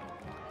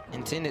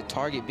 intended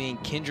target being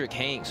Kendrick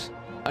Hanks,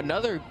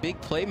 another big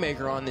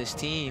playmaker on this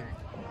team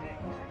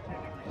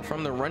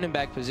from the running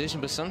back position,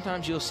 but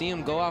sometimes you'll see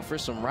him go out for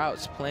some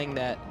routes playing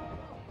that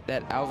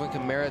Alvin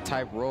Kamara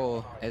type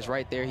role, as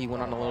right there he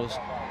went on a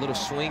little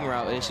swing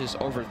route. It's just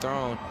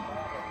overthrown.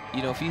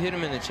 You know, if you hit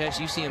him in the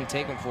chest, you see him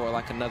take him for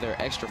like another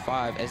extra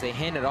 5 as they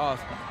hand it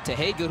off to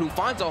Haygood, who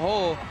finds a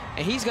hole,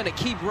 and he's going to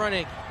keep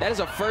running. That is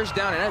a first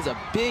down, and that is a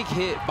big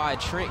hit by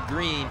Trent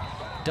Green.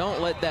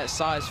 Don't let that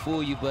size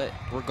fool you, but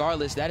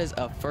regardless, that is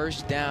a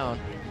first down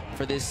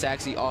for this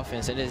Sachse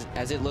offense, and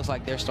as it looks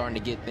like they're starting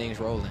to get things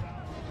rolling.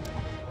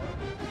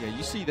 Yeah,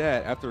 you see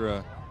that after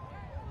a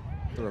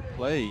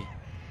play,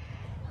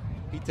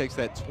 he takes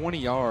that 20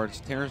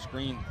 yards. Terrence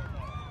Green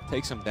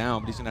takes him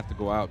down, but he's going to have to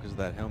go out because of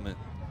that helmet.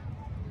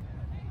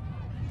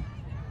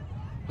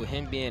 With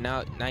him being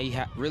out, now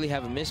you really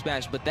have a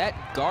mismatch, but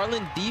that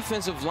Garland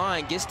defensive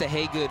line gets to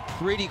Haygood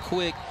pretty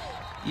quick.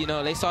 You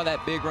know, they saw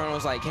that big run and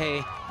was like,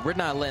 hey, we're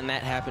not letting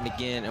that happen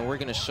again, and we're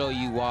going to show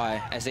you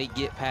why as they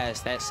get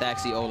past that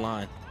Sachse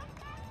O-line.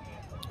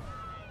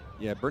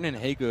 Yeah, Brendan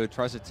Haygood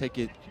tries to take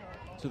it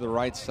to the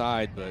right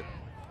side, but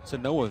to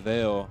no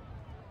avail.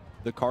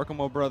 The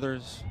Carcamo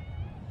brothers,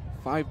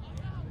 5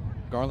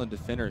 Garland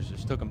defenders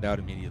just took him down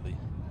immediately.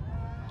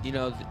 You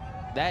know,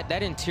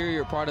 that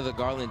interior part of the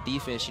Garland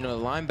defense, you know,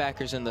 the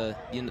linebackers and the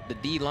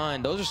D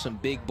line, those are some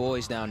big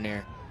boys down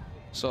there.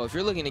 So if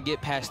you're looking to get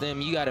past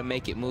them, you got to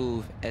make it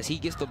move. As he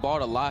gets the ball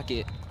to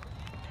Lockett,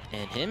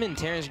 and him and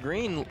Terrence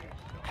Green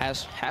have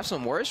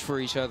some words for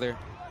each other.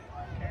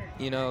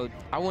 You know,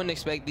 I wouldn't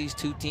expect these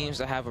two teams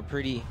to have a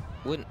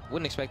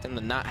wouldn't expect them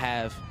to not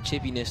have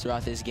chippiness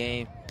throughout this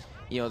game.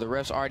 You know, the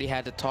refs already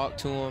had to talk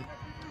to him.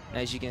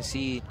 As you can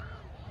see,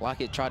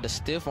 Lockett tried to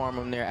stiff arm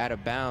him there out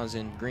of bounds,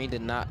 and Green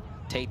did not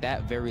take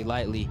that very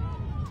lightly.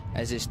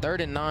 As it's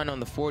 3rd and 9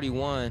 on the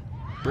 41,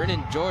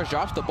 Brendan George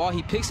drops the ball.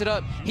 He picks it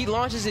up. He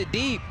launches it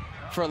deep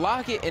for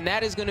Lockett, and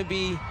that is going to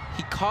be,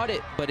 he caught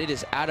it, but it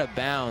is out of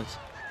bounds.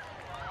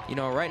 You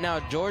know, right now,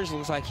 George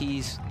looks like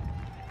he's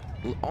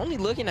only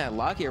looking at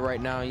Lockett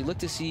right now. You look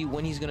to see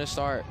when he's going to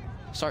start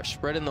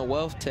spreading the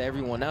wealth to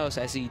everyone else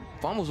as he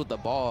fumbles with the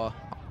ball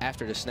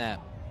after the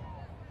snap.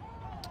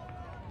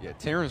 Yeah,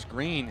 Terrence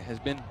Green has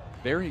been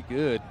very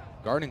good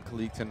guarding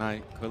Khalid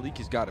tonight. Khalid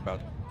has got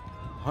about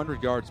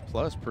 100 yards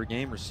plus per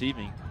game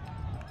receiving.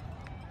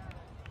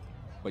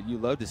 But you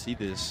love to see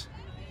this.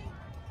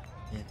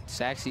 And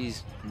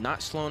Sachse's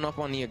not slowing up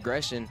on the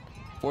aggression.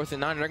 4th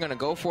and 9, they're going to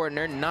go for it, and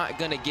they're not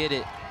going to get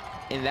it.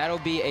 And that'll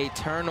be a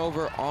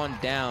turnover on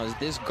downs.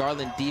 This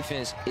Garland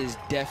defense is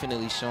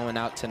definitely showing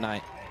out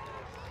tonight.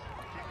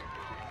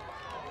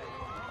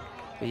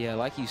 But yeah,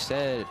 like you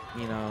said,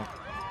 you know,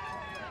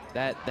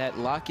 that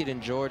Lockett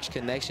and George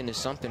connection is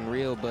something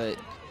real, but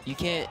you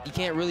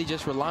can't really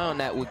just rely on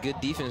that with good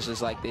defenses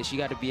like this. You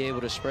got to be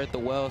able to spread the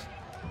wealth.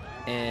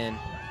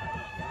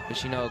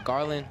 But you know,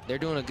 Garland, they're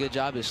doing a good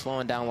job of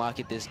slowing down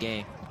Lockett this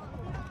game.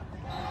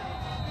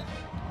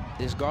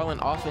 This Garland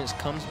offense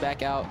comes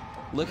back out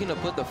looking to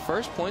put the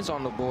first points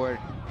on the board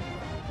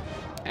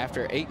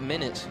after 8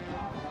 minutes.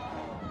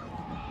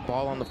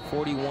 Ball on the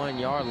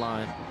 41-yard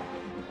line.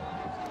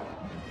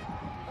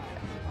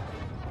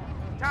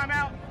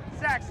 Timeout,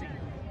 Sachse.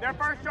 Their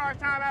first charge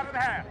timeout of the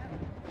half.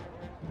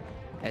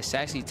 As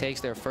Sachse takes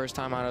their first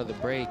time out of the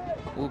break,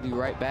 we'll be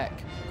right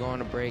back. Going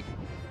to break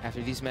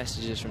after these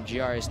messages from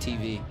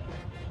GRS-TV.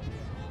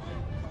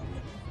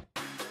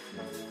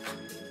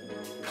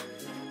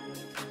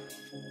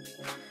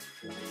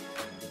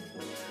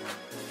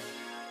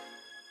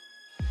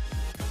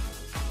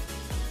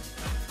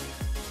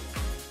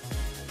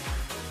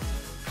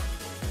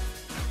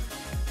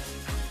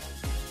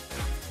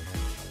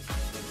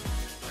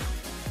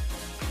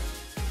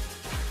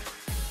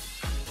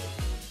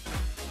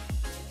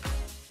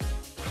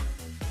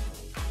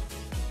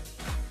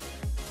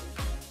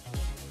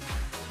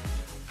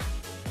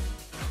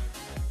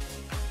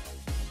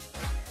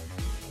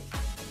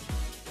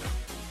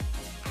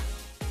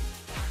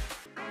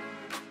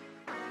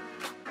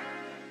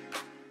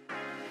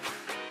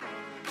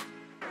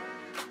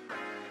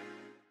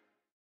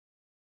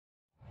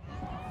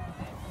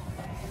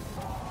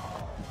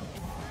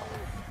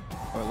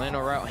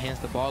 Orlando Route hands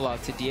the ball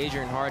off to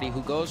D'Adrian Hardy,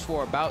 who goes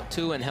for about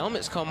 2, and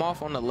helmets come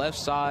off on the left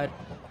side.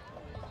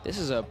 This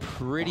is a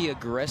pretty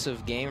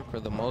aggressive game for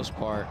the most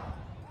part.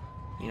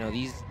 You know,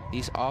 these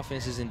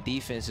offenses and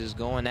defenses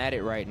going at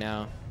it right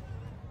now.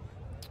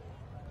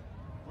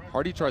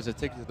 Hardy tries to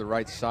take it to the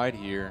right side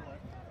here.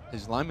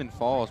 His lineman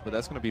falls, but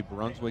that's going to be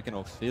Brunswick and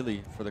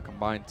O'Philly for the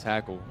combined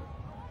tackle.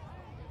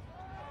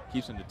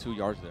 Keeps him to 2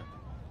 yards there.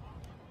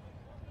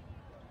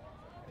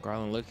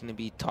 Garland looking to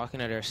be talking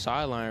at their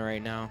sideline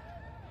right now.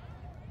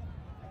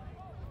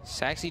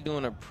 Sachse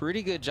doing a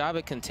pretty good job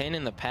at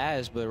containing the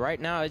pass, but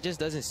right now it just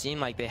doesn't seem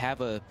like they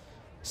have a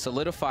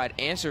solidified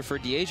answer for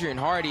D'Adrian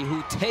Hardy,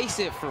 who takes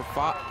it for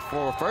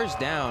a first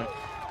down.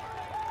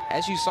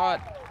 As you saw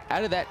it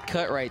out of that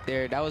cut right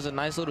there, that was a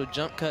nice little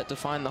jump cut to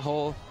find the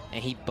hole,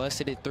 and he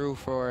busted it through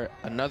for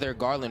another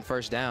Garland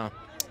first down.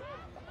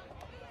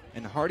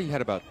 And Hardy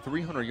had about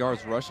 300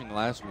 yards rushing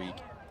last week.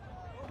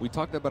 We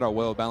talked about our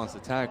well-balanced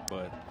attack,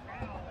 but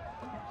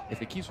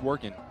if it keeps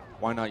working,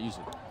 why not use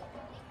it?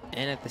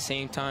 And at the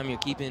same time, you're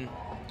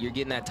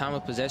getting that time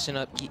of possession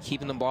up,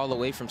 keeping the ball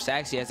away from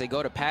Sachse as they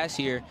go to pass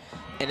here.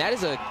 And that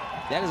is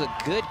a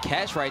good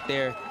catch right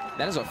there.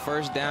 That is a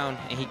first down,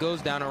 and he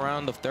goes down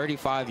around the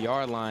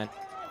 35-yard line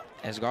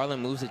as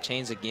Garland moves the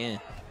chains again.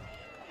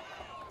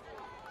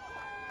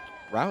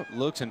 Route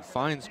looks and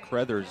finds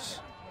Crothers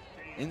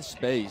in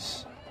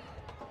space.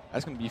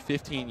 That's going to be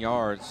 15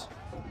 yards.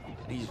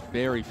 And he's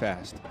very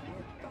fast.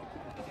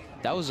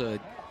 That was a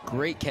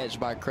great catch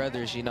by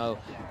Crothers, you know,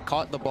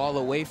 caught the ball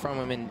away from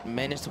him and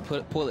managed to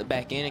pull it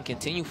back in and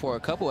continue for a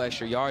couple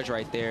extra yards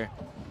right there,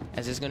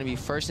 as it's going to be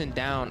first and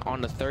down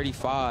on the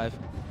 35.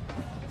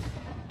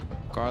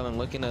 Garland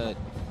looking to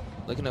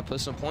put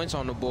some points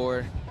on the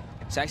board.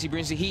 Sachse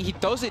brings the heat. He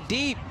throws it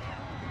deep,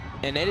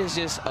 and it is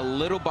just a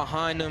little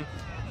behind him.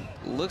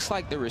 Looks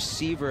like the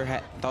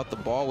receiver thought the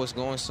ball was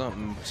going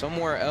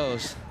somewhere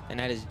else, and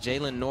that is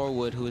Jalen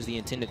Norwood, who is the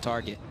intended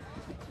target.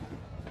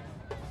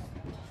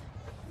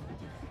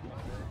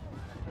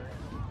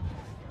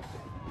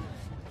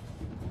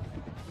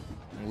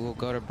 We'll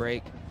go to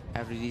break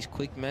after these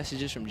quick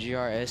messages from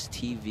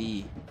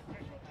GRS-TV.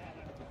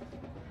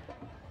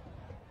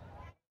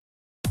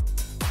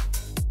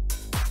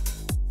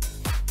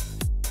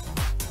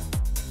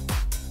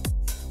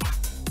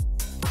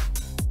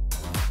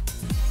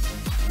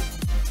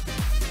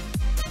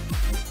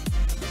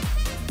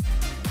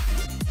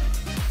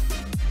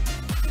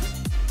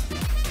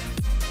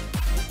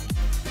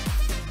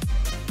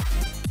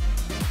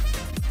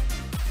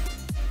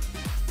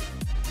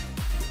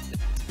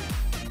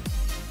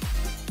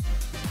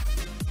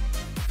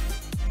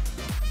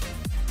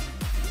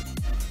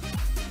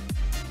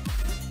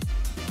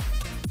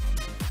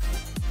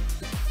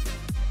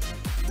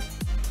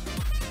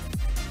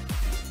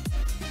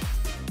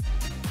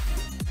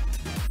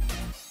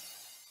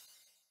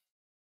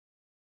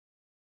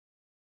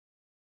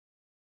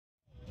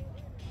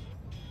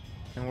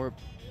 And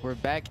we're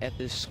back at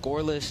this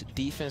scoreless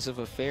defensive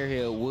affair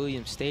here at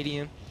Williams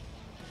Stadium.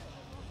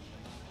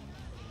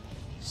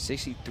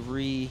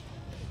 63.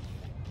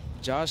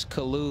 Josh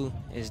Kalu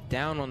is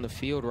down on the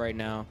field right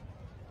now.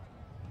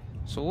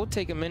 So we'll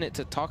take a minute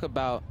to talk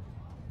about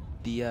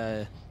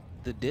the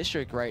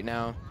district right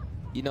now.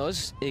 You know,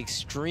 it's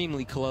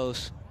extremely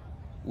close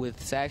with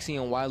Sachse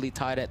and Wiley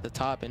tied at the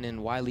top, and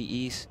then Wiley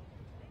East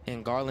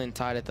and Garland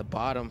tied at the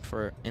bottom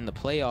in the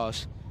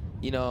playoffs.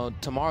 You know,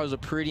 tomorrow's a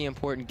pretty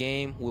important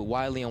game with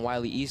Wiley and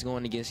Wiley East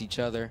going against each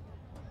other.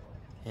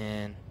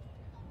 And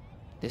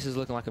this is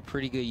looking like a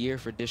pretty good year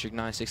for District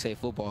 9 6A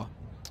football.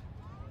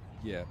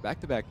 Yeah,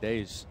 back-to-back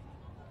days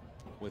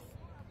with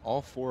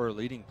all 4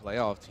 leading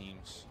playoff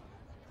teams.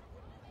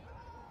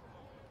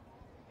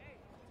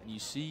 And you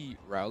see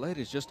Rowlett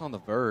is just on the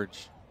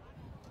verge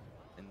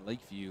in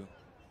Lakeview.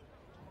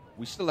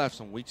 We still have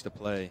some weeks to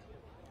play,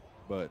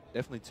 but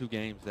definitely 2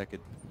 games that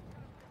could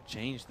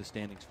change the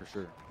standings for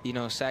sure. You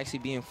know, Sachse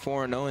being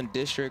 4-0 in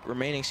district,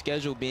 remaining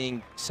schedule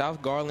being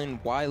South Garland,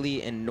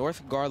 Wiley, and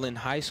North Garland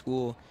High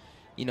School.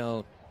 you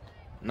know,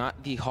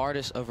 not the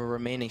hardest of a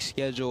remaining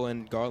schedule,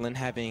 and Garland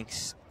having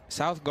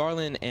South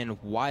Garland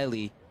and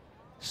Wiley.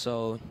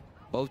 So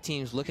both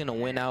teams looking to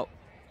win out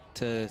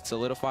to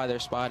solidify their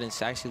spot, and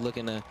Sachse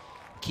looking to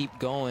keep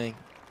going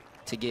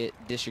to get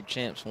district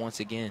champs once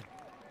again.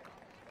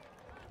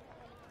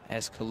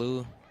 As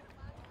Kalu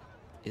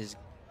is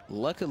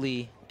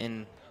luckily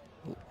and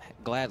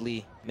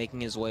gladly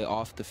making his way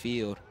off the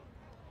field.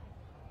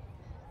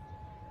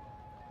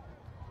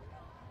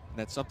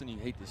 That's something you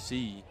hate to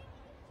see,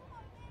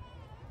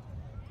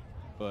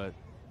 but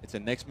it's a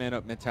next man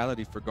up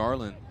mentality for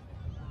Garland.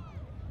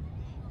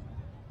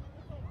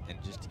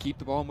 And just to keep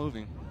the ball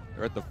moving,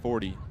 they're at the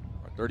 40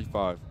 or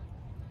 35.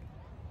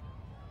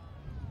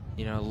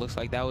 You know, it looks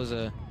like that was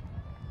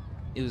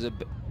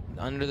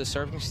under the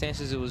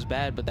circumstances, it was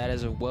bad, but that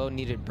is a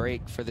well-needed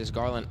break for this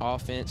Garland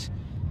offense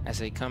as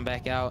they come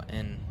back out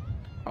and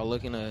are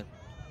looking to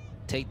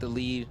take the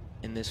lead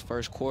in this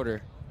first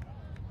quarter.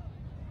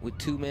 With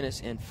 2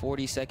 minutes and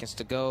 40 seconds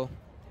to go,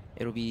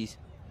 it'll be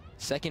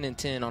 2nd and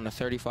 10 on the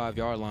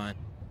 35-yard line.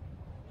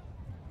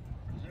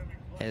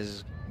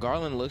 As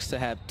Garland looks to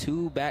have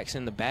 2 backs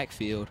in the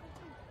backfield.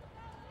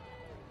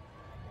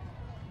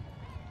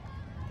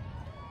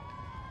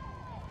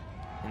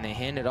 And they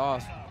hand it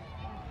off,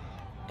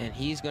 and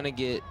he's gonna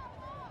get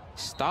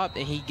stopped,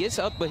 and he gets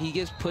up, but he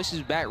gets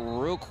pushes back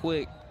real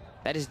quick.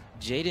 That is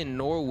Jaden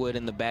Norwood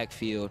in the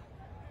backfield.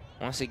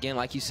 Once again,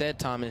 like you said,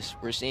 Thomas,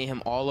 we're seeing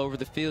him all over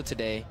the field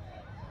today.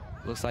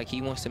 Looks like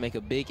he wants to make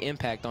a big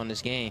impact on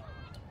this game.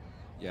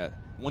 Yeah,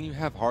 when you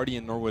have Hardy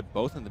and Norwood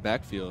both in the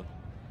backfield,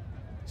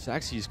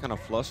 Sachse is kind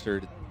of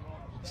flustered.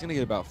 He's going to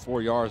get about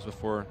 4 yards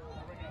before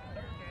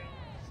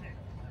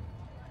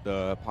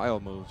the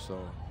pile moves, so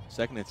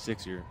 2nd and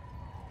 6 here.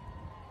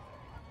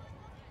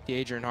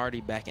 Adrian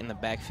Hardy back in the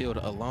backfield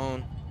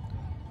alone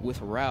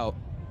with route.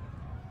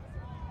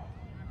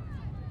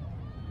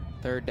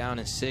 3rd down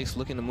and 6,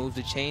 looking to move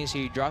the chains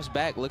here. He drops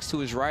back, looks to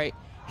his right.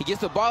 He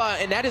gets the ball out,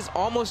 and that is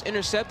almost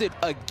intercepted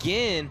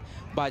again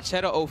by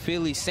Cheddar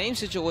O'Philly. Same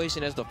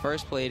situation as the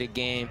first play of the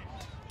game.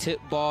 Tip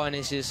ball, and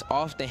it's just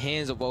off the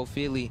hands of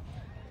O'Philly.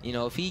 You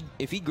know, if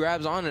he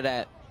grabs onto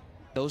that,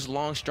 those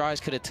long strides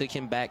could have took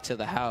him back to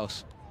the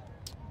house.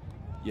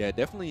 Yeah,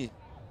 definitely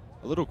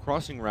a little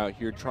crossing route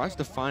here. Tries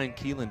to find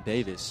Keelan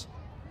Davis.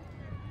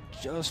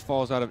 Just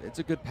falls out of it. It's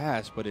a good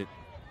pass, but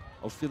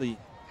O'Philly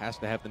has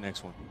to have the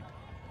next one.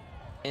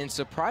 And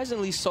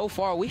surprisingly, so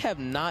far, we have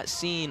not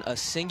seen a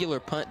singular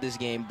punt this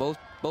game.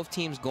 Both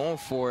teams going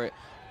for it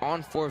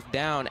on 4th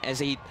down as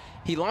he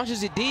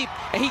launches it deep,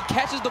 and he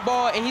catches the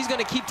ball, and he's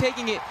going to keep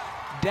taking it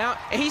down.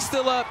 And he's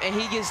still up, and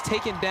he gets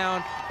taken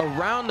down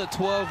around the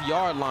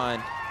 12-yard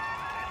line.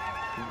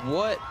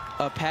 What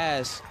a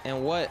pass,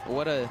 and what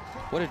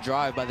a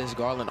drive by this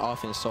Garland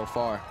offense so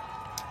far.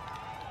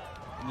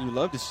 And you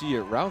love to see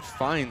it. Route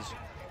finds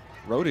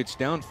Rodich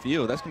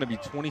downfield. That's going to be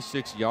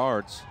 26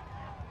 yards.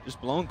 Just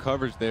blown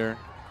coverage there,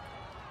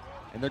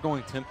 and they're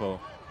going tempo.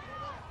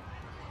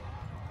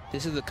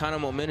 This is the kind of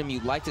momentum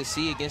you'd like to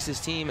see against this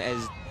team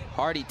as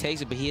Hardy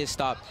takes it, but he is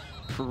stopped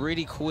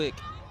pretty quick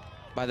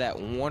by that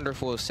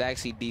wonderful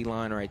Sachse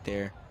D-line right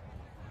there.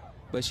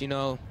 But, you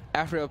know,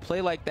 after a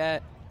play like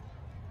that,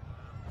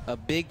 a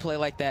big play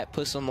like that,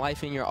 put some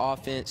life in your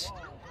offense,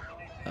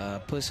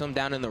 put some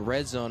down in the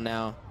red zone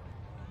now.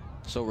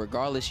 So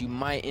regardless, you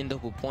might end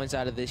up with points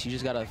out of this. You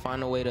just got to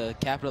find a way to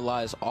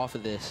capitalize off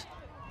of this.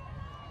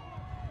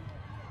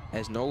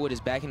 As Norwood is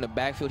back in the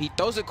backfield, he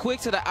throws it quick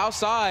to the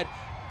outside,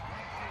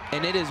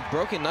 and it is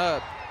broken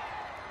up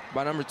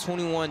by number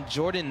 21,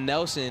 Jordan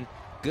Nelson.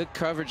 Good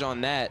coverage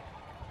on that.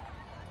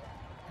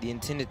 The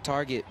intended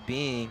target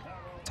being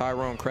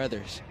Tyrone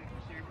Crothers.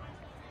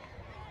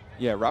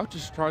 Yeah, route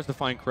just tries to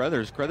find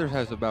Crothers. Crothers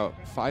has about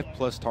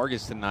 5+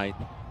 targets tonight.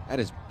 That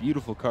is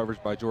beautiful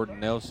coverage by Jordan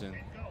Nelson.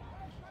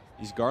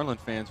 These Garland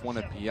fans want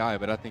a PI,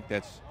 but I think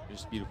that's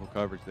just beautiful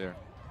coverage there.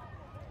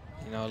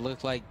 You know, it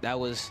looked like that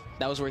was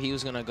where he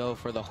was going to go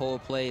for the whole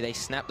play. They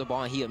snapped the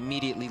ball, and he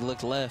immediately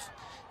looked left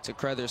to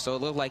Crothers. So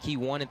it looked like he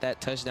wanted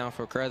that touchdown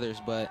for Crothers,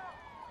 but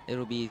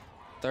it'll be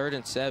 3rd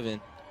and 7.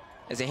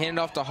 As they hand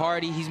it off to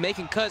Hardy, he's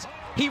making cuts.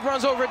 He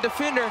runs over a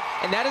defender,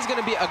 and that is going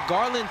to be a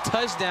Garland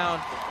touchdown,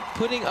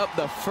 putting up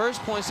the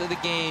first points of the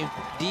game,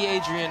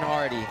 Adrian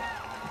Hardy.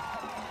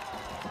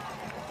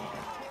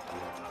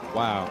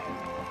 Wow.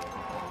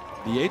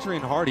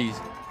 Adrian Hardy's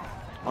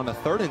on a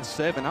 3rd and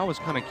 7. I was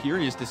kind of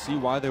curious to see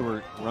why they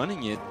were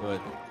running it, but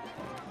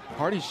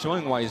Hardy's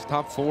showing why he's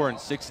top 4 in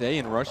 6A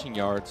in rushing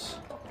yards.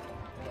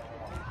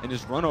 And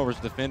just run overs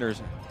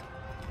defenders.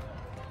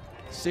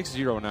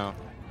 6-0 now.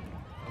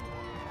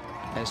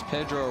 As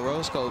Pedro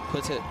Orozco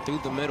puts it through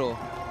the middle,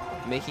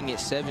 making it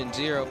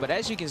 7-0. But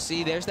as you can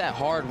see, there's that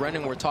hard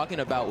running we're talking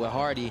about with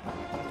Hardy.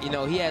 You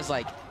know, he has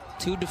like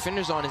 2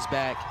 defenders on his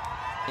back,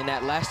 and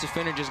that last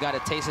defender just got a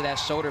taste of that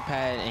shoulder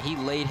pad, and he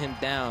laid him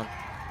down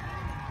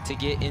to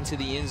get into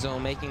the end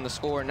zone, making the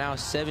score now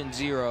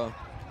 7-0.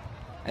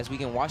 As we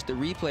can watch the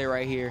replay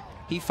right here,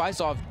 he fights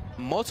off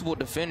multiple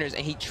defenders,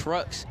 and he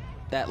trucks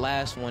that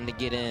last one to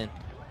get in.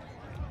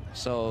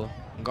 So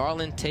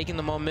Garland taking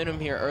the momentum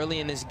here early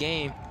in this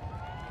game.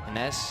 And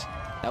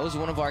that was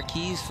one of our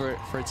keys for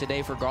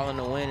today for Garland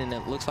to win. And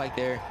it looks like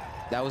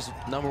that was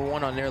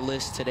 #1 on their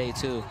list today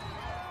too.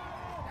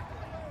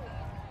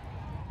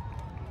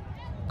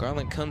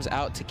 Garland comes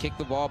out to kick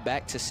the ball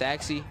back to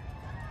Sachse.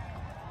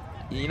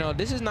 You know,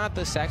 this is not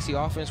the Sachse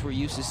offense we're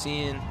used to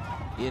seeing.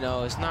 You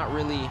know, it's not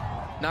really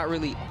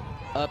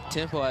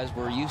up-tempo as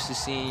we're used to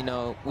seeing. You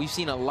know, we've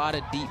seen a lot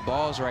of deep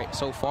balls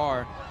so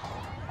far.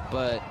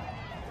 But,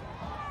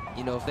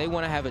 you know, if they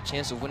want to have a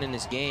chance of winning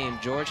this game,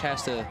 George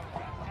has to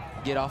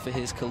get off of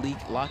his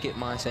Khalik Lockett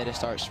mindset and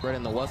start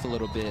spreading the wealth a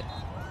little bit.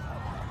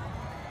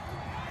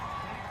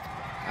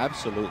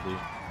 Absolutely.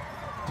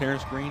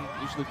 Terrence Green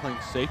usually playing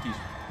safeties,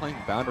 playing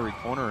boundary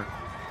corner,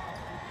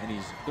 and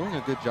he's doing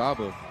a good job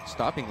of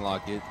stopping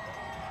Lockett.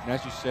 And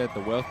as you said,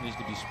 the wealth needs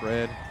to be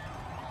spread,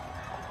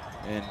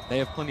 and they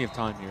have plenty of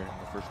time here in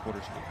the first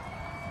quarter still.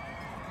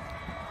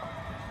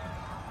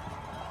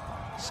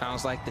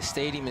 Sounds like the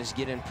stadium is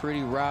getting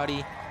pretty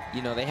rowdy.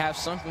 You know, they have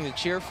something to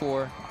cheer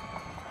for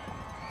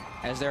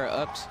as they're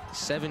up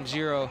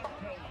 7-0,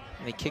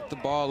 and they kick the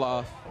ball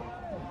off.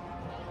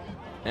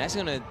 And that's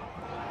gonna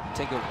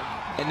take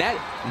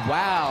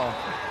wow.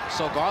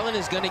 So Garland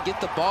is gonna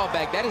get the ball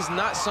back. That is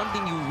not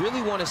something you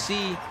really wanna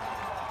see.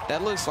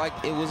 That looks like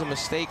it was a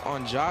mistake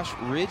on Josh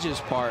Ridge's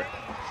part.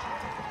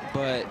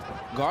 But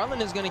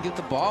Garland is gonna get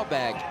the ball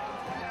back.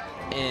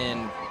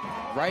 And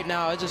right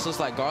now, it just looks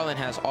like Garland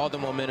has all the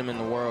momentum in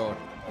the world.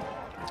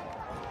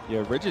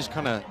 Yeah, Ridges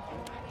kind of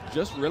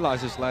just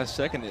realized this last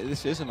second,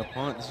 this isn't a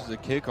punt, this is a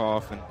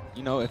kickoff. And,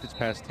 you know, if it's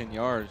past 10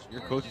 yards,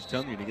 your coach is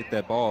telling you to get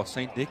that ball.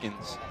 St.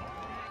 Dickens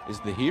is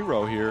the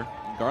hero here.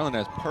 And Garland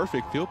has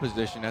perfect field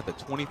position at the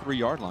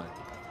 23-yard line.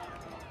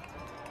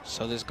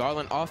 So this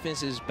Garland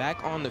offense is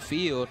back on the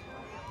field.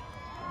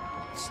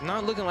 It's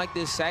not looking like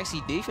this Sachse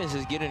defense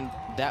is getting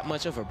that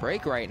much of a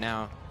break right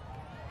now.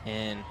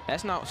 And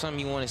that's not something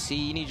you want to see.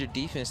 You need your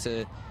defense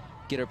to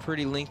get a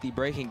pretty lengthy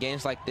break in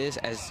games like this,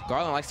 as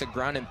Garland likes to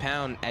ground and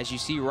pound, as you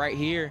see right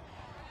here,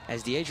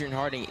 as DeAdrian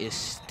Harding is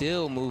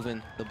still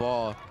moving the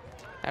ball.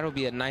 That'll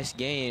be a nice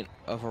gain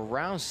of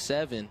around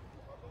 7.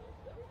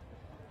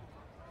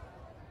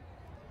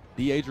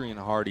 DeAdrian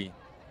Harding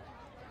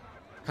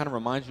kind of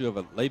reminds you of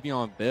a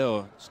Le'Veon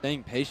Bell,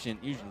 staying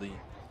patient usually,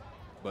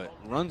 but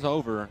runs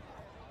over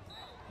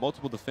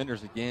multiple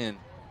defenders again,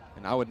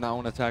 and I would not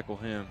want to tackle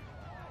him.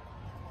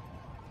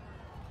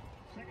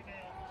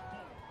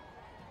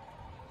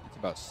 It's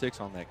about 6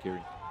 on that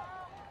carry.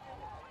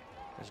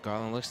 As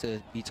Garland looks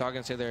to be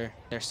talking to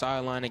their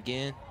sideline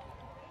again.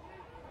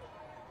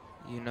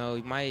 You know,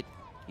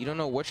 you don't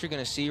know what you're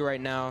going to see right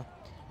now.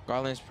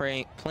 Garland's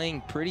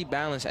playing pretty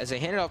balanced as they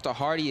hand it off to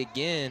Hardy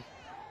again,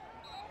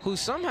 who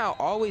somehow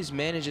always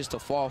manages to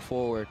fall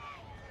forward.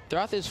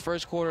 Throughout this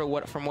first quarter,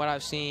 from what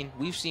I've seen,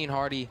 we've seen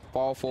Hardy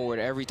fall forward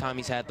every time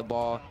he's had the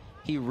ball.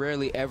 He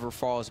rarely ever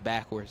falls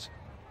backwards.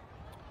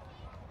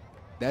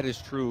 That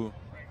is true.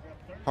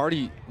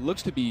 Hardy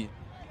looks to be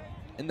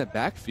in the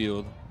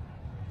backfield.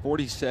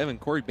 47,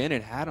 Corey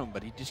Bennett had him,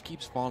 but he just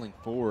keeps falling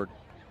forward.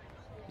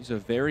 He's a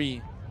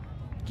very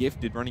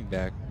gifted running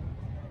back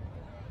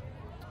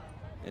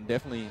and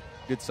definitely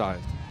good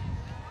sized.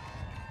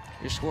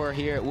 Your score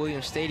here at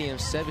Williams Stadium,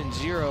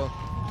 7-0,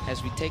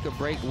 as we take a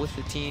break with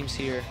the teams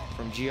here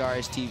from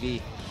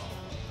GRS-TV.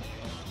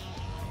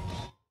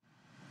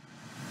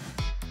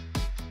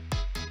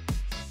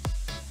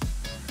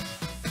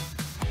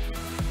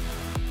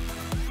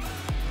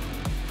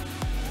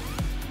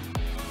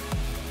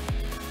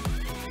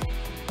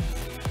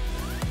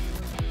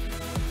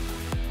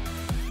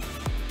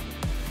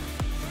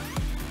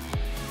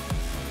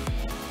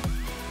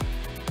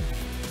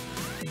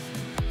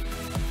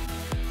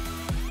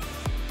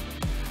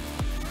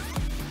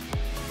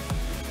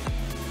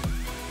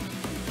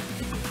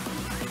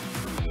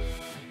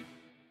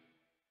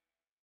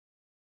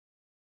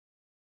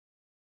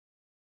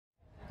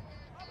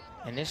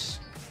 And this,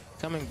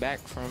 coming back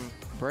from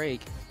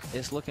break,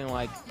 it's looking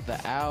like the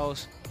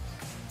Owls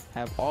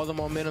have all the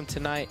momentum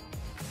tonight.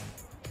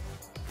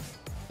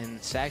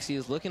 And Sachse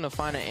is looking to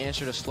find an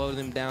answer to slow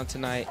them down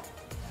tonight.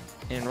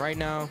 And right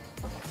now,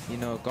 you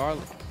know,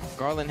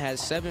 Garland has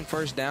 7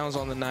 first downs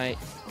on the night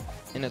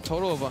and a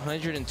total of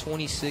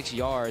 126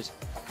 yards.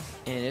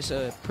 And it's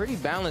a pretty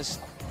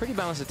balanced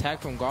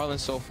attack from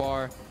Garland so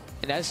far.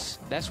 And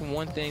that's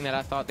one thing that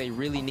I thought they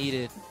really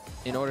needed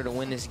in order to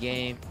win this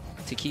game,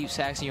 to keep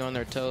Sachse on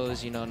their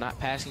toes, you know, not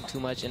passing too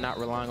much and not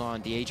relying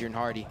on DeAdrian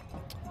Hardy.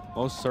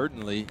 Most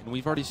certainly. And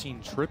we've already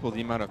seen triple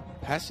the amount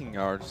of passing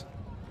yards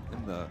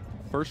in the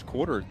first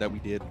quarter that we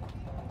did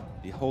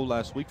the whole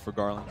last week for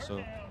Garland.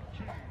 So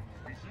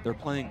they're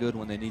playing good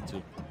when they need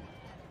to.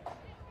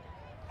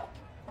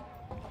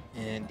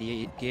 And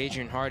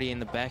DeAdrian Hardy in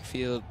the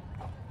backfield,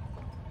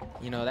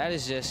 you know, that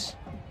is just,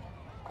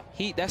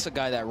 that's a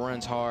guy that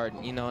runs hard.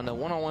 You know, in a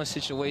one-on-one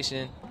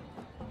situation,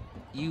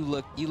 you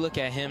look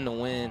at him to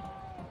win.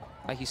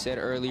 Like you said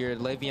earlier,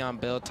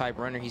 Le'Veon Bell type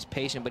runner. He's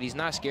patient, but he's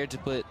not scared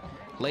to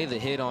lay the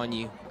hit on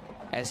you,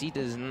 as he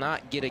does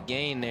not get a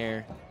gain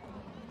there.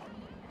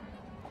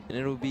 and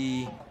it'll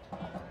be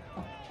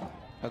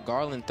a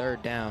Garland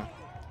 3rd down.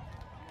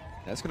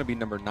 That's going to be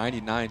number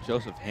 99,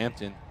 Joseph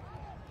Hampton.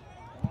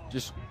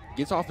 Just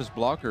gets off his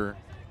blocker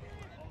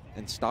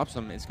and stops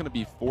him. It's going to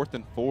be 4th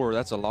and 4.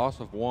 That's a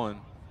loss of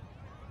 1.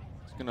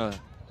 It's going to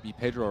be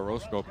Pedro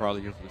Orozco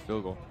probably here for the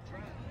field goal.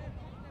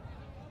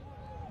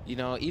 You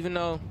know, even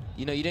though,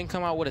 you know, you didn't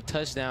come out with a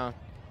touchdown,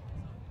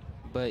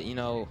 but, you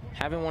know,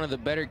 having one of the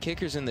better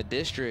kickers in the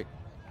district,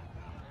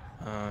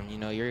 you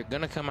know, you're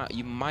going to come out,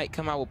 you might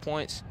come out with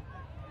points,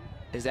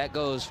 as that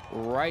goes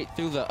right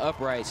through the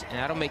uprights, and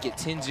that'll make it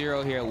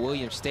 10-0 here at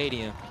Williams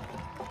Stadium.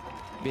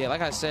 But yeah,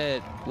 like I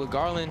said, with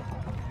Garland,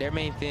 their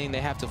main thing,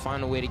 they have to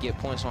find a way to get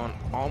points on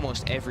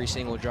almost every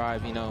single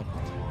drive. You know,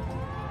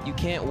 you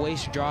can't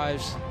waste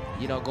drives,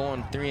 you know,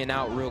 going 3 and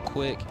out real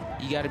quick.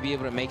 You got to be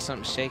able to make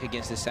something shake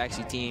against the Sachse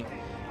team,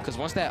 because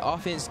once that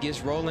offense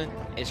gets rolling,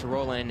 it's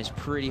rolling, and it's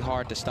pretty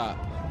hard to stop.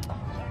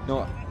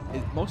 No,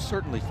 it most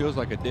certainly feels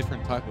like a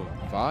different type of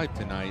vibe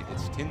tonight.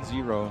 It's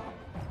 10-0.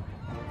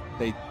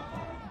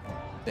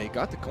 They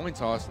got the coin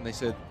toss, and they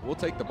said, we'll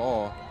take the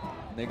ball.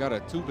 And they got a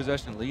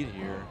 2-possession lead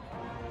here.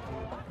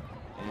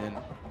 And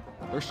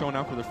they're showing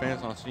out for their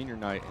fans on senior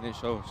night, and it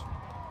shows.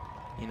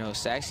 You know,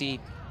 Sachse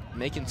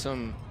making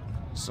some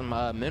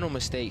mental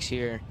mistakes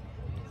here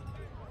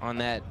on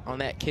that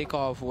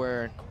kickoff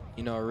where,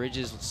 you know,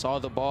 Ridges saw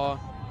the ball.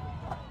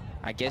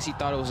 I guess he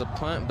thought it was a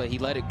punt, but he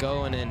let it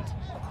go, and then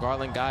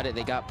Garland got it.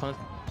 They got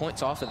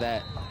points off of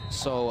that.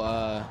 So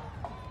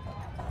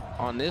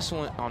on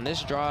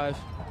this drive,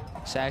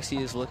 Sachse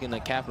is looking to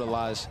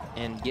capitalize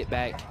and get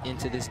back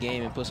into this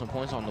game and put some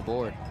points on the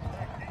board.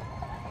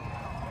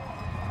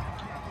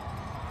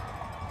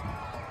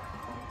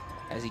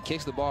 As he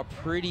kicks the ball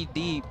pretty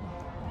deep,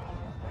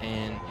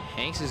 and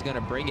Hanks is going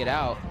to bring it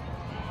out.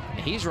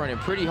 And he's running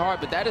pretty hard,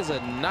 but that is a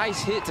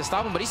nice hit to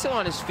stop him, but he's still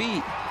on his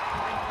feet.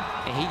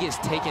 And he gets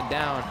taken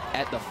down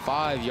at the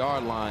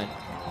 5-yard line.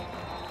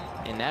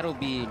 And that'll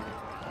be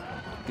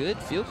good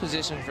field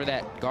position for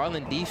that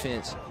Garland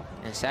defense.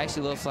 And Sachse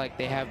looks like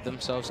they have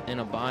themselves in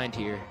a bind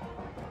here.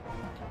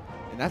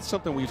 And that's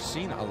something we've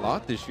seen a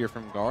lot this year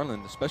from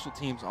Garland. The special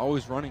teams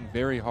always running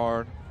very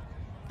hard.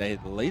 They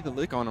lay the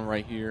lick on them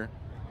right here.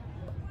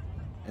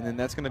 And then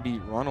that's going to be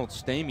Ronald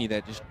Stamey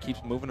that just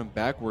keeps moving him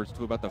backwards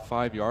to about the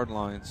 5-yard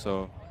line.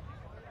 So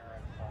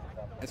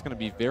that's going to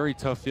be very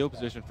tough field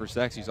position for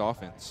Sachse's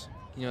offense.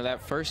 You know,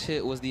 that first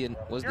hit was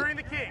during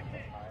the kick,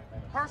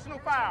 personal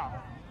foul,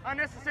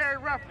 unnecessary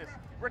roughness,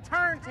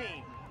 return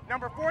team,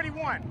 number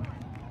 41.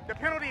 The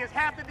penalty is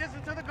half the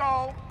distance to the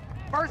goal.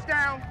 First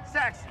down,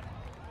 Sachse.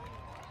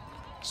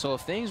 So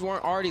if things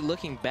weren't already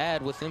looking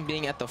bad with them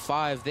being at the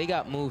 5, they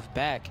got moved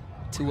back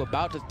to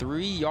about the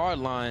 3-yard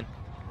line.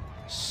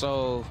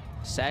 So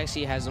Sachse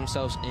has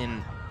themselves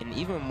in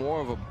even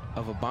more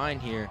of a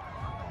bind here.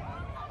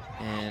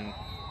 And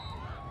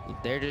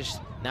they're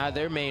just, now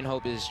their main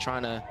hope is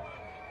trying to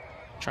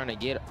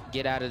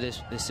get out of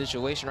this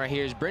situation right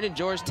here. As Brendan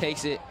George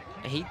takes it,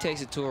 and he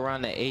takes it to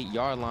around the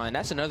 8-yard line.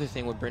 That's another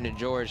thing with Brendan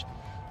George.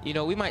 You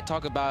know, we might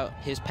talk about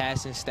his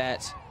passing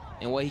stats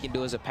and what he can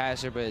do as a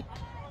passer, but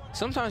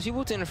sometimes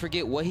people tend to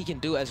forget what he can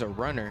do as a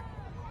runner.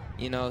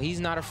 You know, he's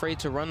not afraid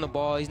to run the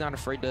ball. He's not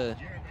afraid to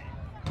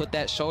put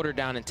that shoulder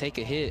down and take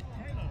a hit.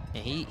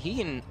 And he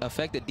can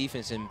affect the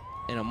defense in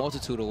a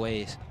multitude of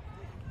ways.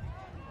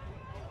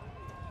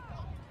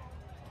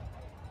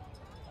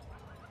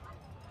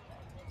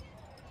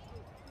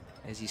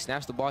 As he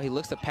snaps the ball, he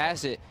looks to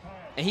pass it,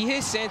 and he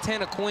hits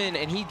Santana Quinn,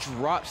 and he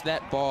drops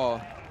that ball.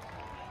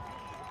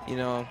 You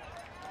know,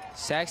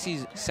 Sachse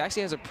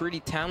has a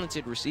pretty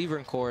talented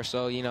receiving core,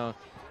 so, you know,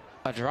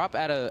 a drop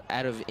out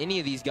of any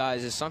of these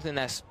guys is something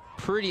that's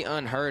pretty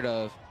unheard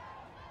of.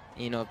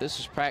 You know, if this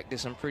was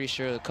practice, I'm pretty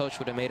sure the coach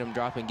would have made him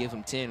drop and give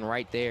him 10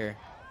 right there.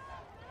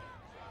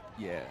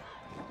 Yeah.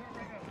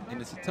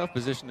 And it's a tough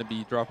position to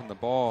be dropping the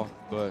ball,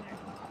 but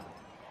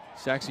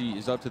Sachse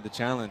is up to the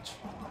challenge.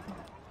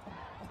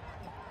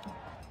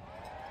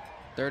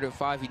 3rd and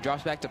 5, he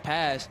drops back to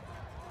pass,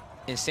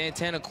 and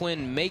Santana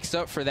Quinn makes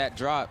up for that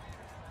drop,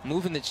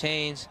 moving the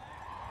chains,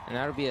 and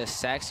that'll be a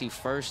Sachse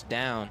first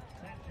down.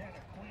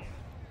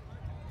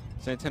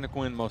 Santana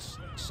Quinn most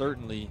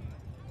certainly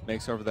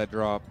makes over that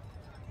drop,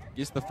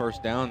 gets the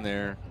first down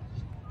there,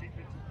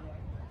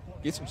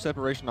 gets some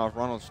separation off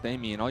Ronald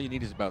Stamey, and all you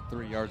need is about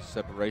 3 yards of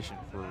separation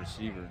for a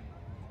receiver.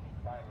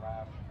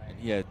 And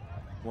he had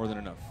more than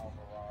enough.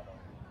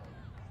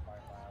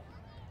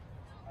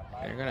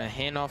 They're gonna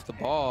hand off the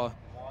ball.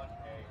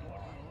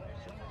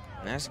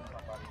 And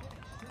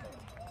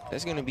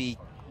that's gonna be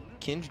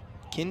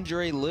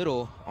Kendra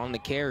Little on the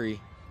carry.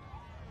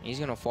 He's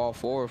gonna fall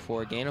forward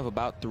for a gain of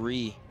about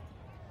 3.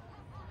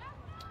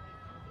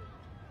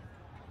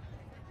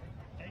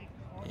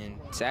 And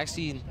Sachse,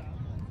 you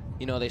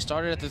know, they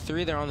started at the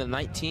 3, they're on the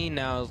 19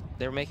 now.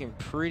 They're making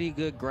pretty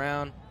good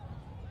ground.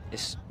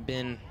 It's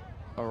been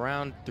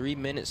around 3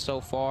 minutes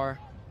so far.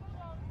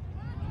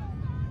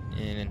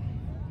 And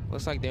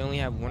looks like they only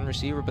have 1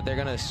 receiver, but they're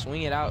gonna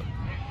swing it out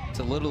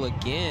to Little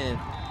again,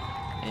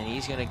 and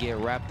he's gonna get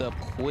wrapped up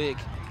quick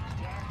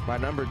by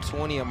number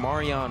 20,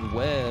 Amarion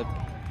Webb.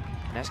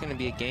 And that's going to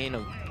be a gain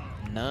of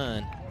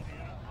none.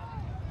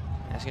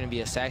 That's going to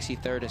be a Sachse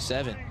 3rd and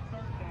 7.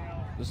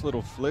 This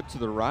little flip to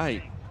the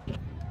right,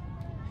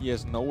 he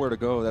has nowhere to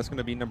go. That's going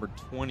to be number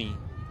 20,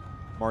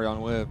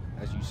 Amarion Webb,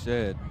 as you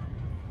said.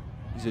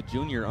 He's a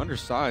junior,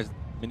 undersized,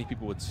 many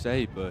people would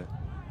say, but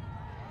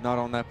not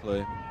on that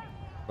play.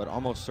 But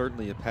almost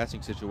certainly a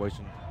passing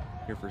situation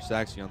here for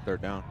Sachse on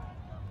 3rd down.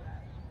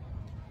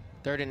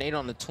 3rd and 8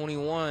 on the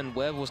 21.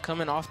 Webb was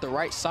coming off the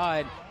right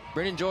side.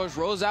 Brendan George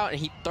rolls out and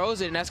he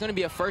throws it, and that's going to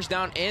be a 1st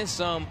down and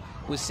some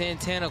with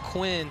Santana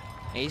Quinn.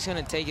 And he's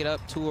going to take it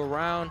up to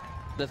around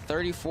the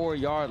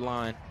 34-yard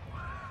line.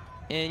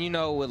 And, you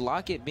know, with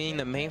Lockett being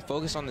the main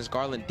focus on this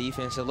Garland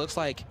defense, it looks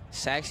like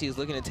Sachse is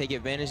looking to take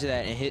advantage of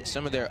that and hit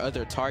some of their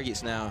other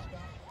targets now.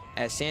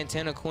 As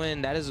Santana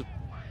Quinn, that is,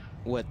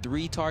 what,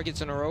 3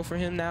 targets in a row for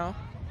him now?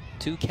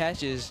 2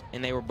 catches,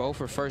 and they were both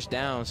for 1st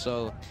down.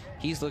 So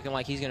he's looking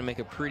like he's going to make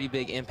a pretty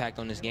big impact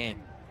on this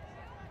game.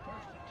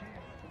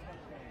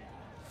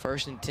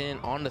 1st and 10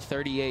 on the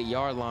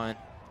 38-yard line.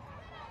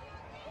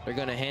 They're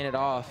going to hand it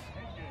off,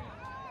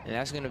 and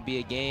that's going to be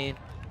a gain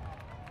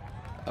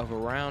of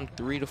around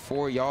 3 to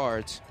 4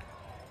 yards.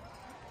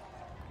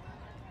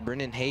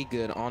 Brendan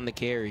Haygood on the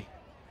carry.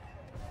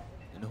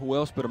 And who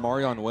else but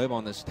Amarion Webb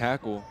on this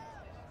tackle?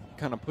 He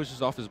kind of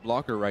pushes off his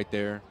blocker right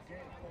there.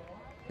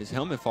 His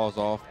helmet falls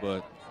off,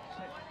 but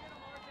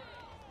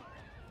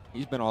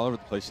he's been all over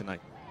the place tonight.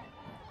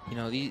 You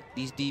know, these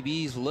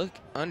DBs look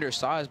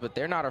undersized, but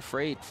they're not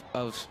afraid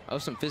of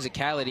some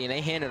physicality, and they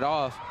hand it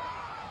off.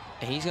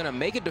 And he's going to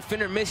make a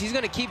defender miss. He's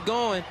going to keep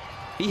going.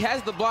 He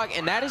has the block,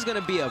 and that is going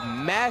to be a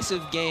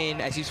massive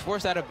gain as he's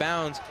forced out of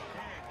bounds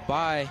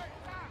by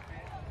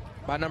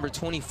number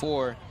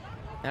 24.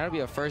 That'll be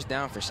a 1st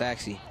down for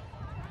Sachse.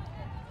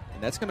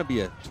 And that's going to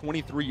be a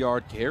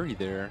 23-yard carry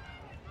there.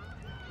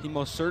 He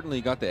most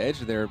certainly got the edge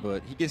there,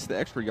 but he gets the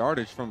extra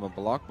yardage from a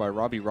block by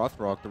Robbie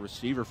Rothrock, the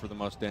receiver for the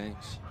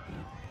Mustangs.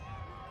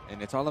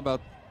 And it's all about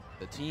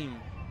the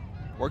team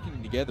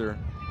working together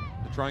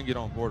to try and get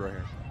on board right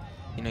here.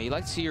 You know, you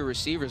like to see your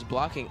receivers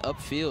blocking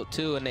upfield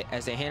too, and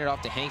as they hand it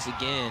off to Hanks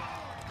again,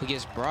 who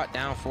gets brought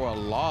down for a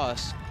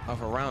loss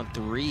of around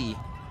 3.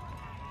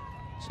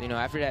 So, you know,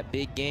 after that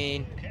big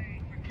gain,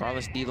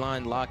 Garland's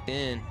D-line locked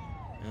in,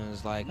 and it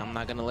was like, I'm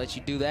not going to let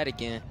you do that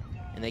again.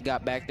 And they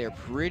got back there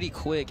pretty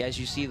quick. As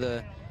you see,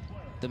 the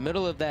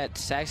middle of that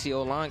Sachse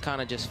O-line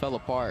kind of just fell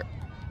apart.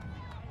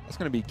 That's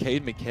going to be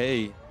Cade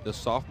McKay, the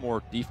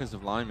sophomore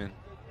defensive lineman.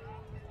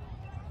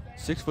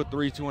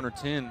 6'3",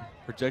 210,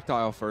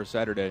 projectile for a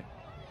Saturday.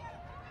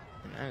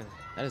 And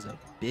that is a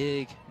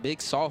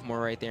big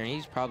sophomore right there, and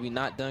he's probably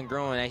not done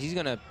growing. And he's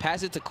going to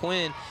pass it to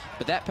Quinn,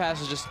 but that pass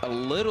was just a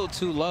little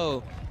too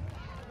low.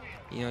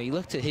 You know, you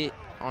look to hit,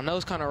 on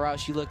those kind of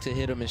routes, you look to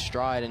hit them in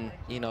stride and,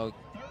 you know,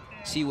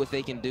 see what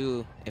they can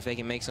do, if they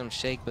can make some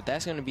shake. But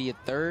that's going to be a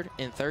 3rd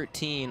and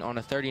 13 on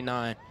a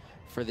 39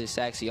 for this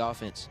Sachse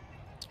offense.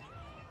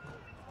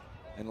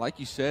 And like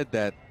you said,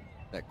 that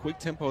quick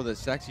tempo that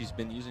Sachse's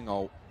been using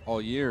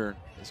all year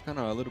is kind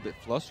of a little bit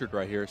flustered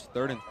right here. It's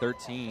 3rd and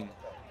 13.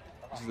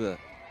 This is the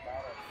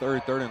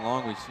third and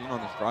long we've seen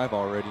on this drive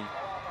already.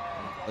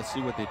 Let's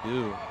see what they do.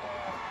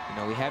 You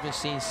know, we haven't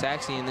seen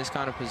Sachse in this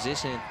kind of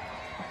position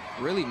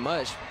really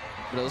much.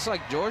 But it looks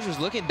like George was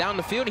looking down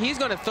the field, and he's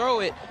going to throw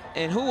it.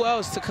 And who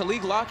else? To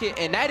Khalid Lockett.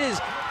 And that is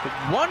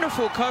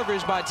wonderful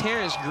coverage by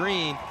Terrence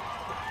Green.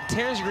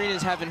 Terrence Green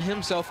is having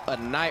himself a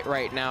night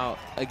right now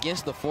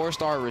against the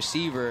 4-star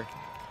receiver.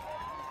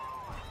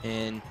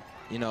 And,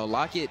 you know,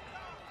 Lockett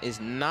is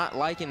not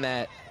liking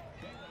that.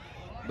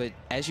 But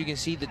as you can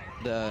see,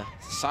 the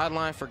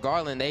sideline for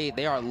Garland,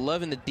 they are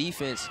loving the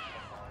defense.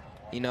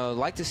 You know,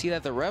 like to see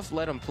that the ref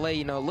let him play.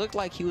 You know, looked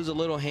like he was a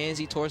little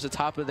handsy towards the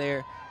top of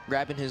there,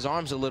 grabbing his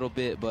arms a little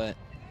bit. But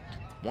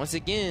once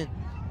again,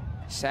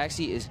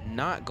 Sachse is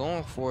not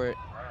going for it.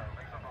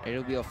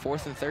 It'll be a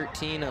 4th and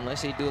 13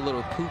 unless they do a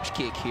little pooch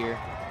kick here.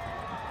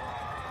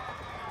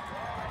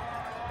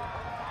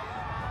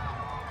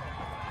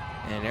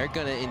 And they're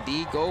going to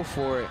indeed go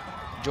for it.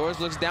 George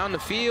looks down the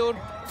field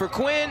for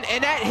Quinn,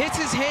 and that hits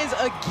his hands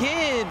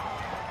again.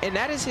 And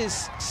that is his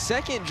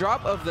 2nd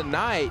drop of the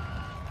night.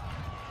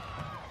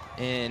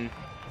 And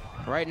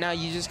right now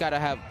you just got to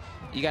have,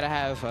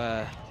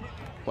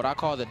 what I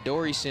call the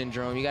Dory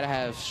syndrome. You got to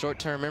have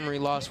short-term memory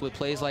loss with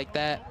plays like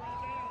that.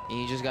 And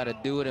you just got to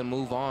do it and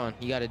move on.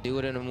 You got to do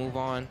it and move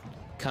on.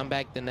 Come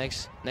back the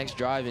next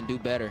drive and do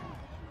better.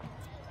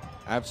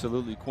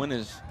 Absolutely. Quinn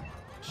has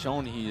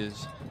shown he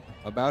is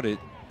about it.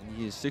 And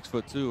he is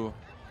 6'2",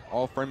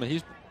 all frame.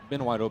 He's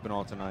been wide open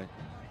all tonight.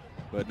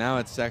 But now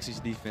it's Sachse's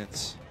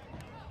defense.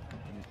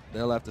 And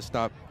they'll have to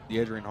stop the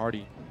Adrian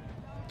Hardy,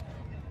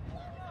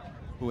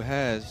 who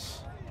has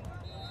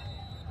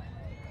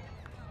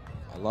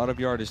a lot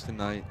of yardage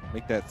tonight.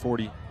 Make that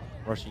 40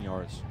 rushing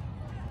yards.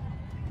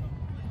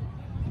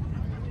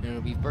 And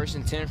it'll be 1st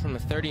and 10 from the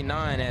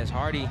 39 as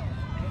Hardy,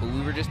 who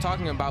we were just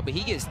talking about, but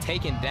he gets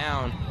taken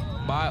down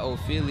by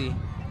O'Philly.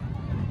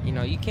 you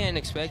know, you can't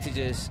expect to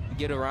just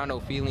get around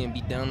Ophelia and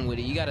be done with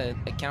it. You got to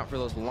account for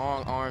those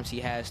long arms he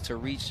has to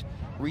reach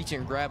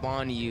and grab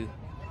onto you.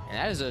 And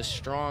that is a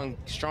strong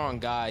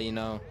guy, you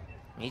know.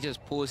 He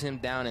just pulls him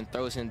down and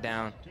throws him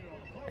down.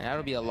 And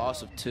that'll be a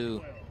loss of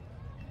 2.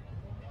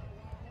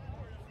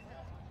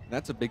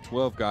 That's a Big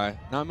 12 guy.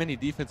 Not many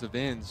defensive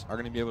ends are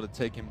going to be able to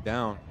take him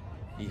down.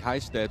 He high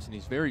steps, and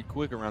he's very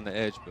quick around the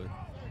edge, but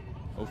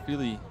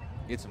Ophelia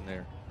gets him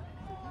there.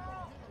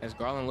 As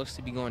Garland looks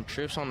to be going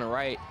trips on the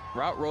right.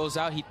 Route rolls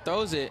out, he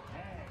throws it,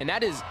 and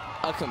that is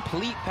a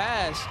complete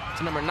pass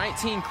to number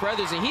 19,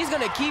 Crothers, and he's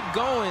going to keep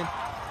going.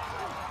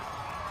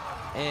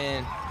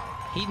 And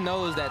he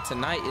knows that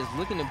tonight is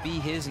looking to be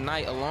his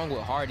night along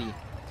with Hardy.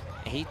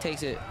 And he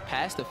takes it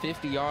past the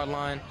 50-yard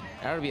line.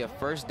 That'll be a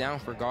first down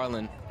for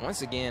Garland.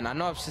 Once again, I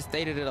know I've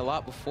stated it a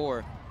lot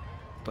before,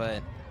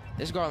 but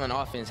this Garland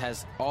offense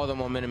has all the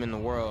momentum in the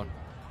world.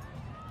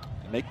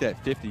 And make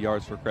that 50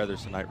 yards for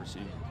Crothers tonight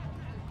receiving.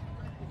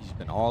 He's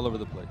been all over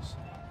the place.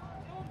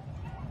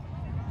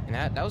 And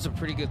that was a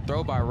pretty good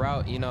throw by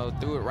Route. You know,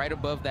 threw it right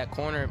above that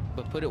corner,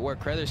 but put it where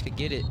Crothers could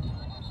get it.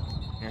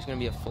 And there's going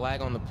to be a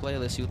flag on the play.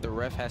 Let's see what the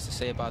ref has to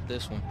say about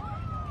this one.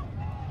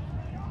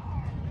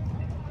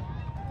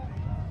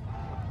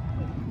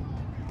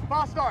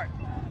 Ball start.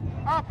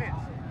 Offense.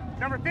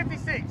 Number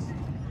 56.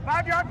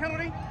 5-yard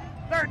penalty.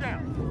 3rd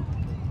down.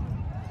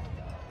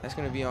 That's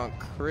going to be on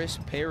Chris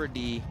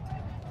Parody.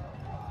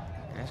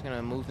 That's going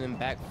to move them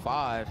back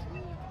 5.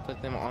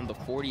 Put them on the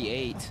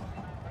 48.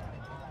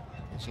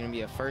 It's going to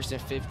be a 1st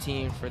and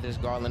 15 for this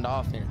Garland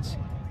offense.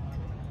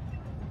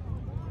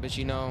 But,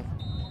 you know,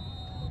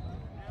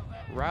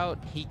 Route,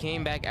 he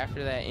came back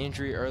after that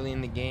injury early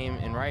in the game,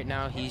 and right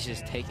now he's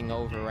just taking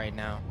over right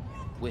now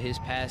with his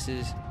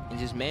passes and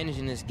just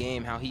managing this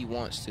game how he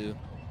wants to.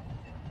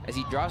 As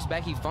he drops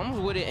back, he fumbles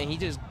with it, and he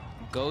just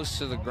goes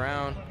to the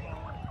ground,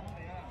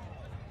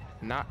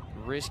 not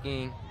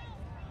risking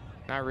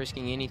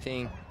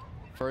anything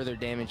further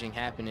damaging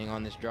happening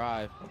on this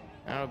drive.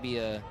 That'll be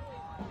a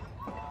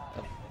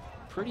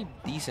pretty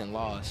decent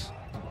loss.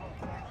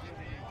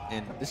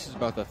 And this is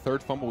about the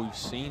 3rd fumble we've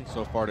seen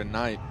so far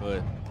tonight,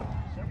 but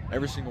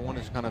every single one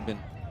has kind of been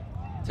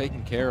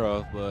taken care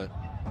of, but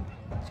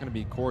it's going to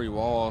be Corey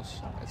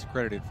Walls that's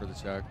credited for the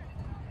sack.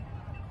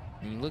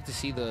 And you look to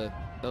see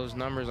those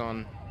numbers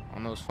on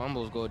those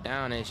fumbles go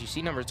down. As you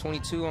see number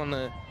 22 on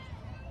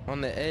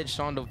the edge,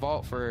 Sean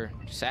DeVault for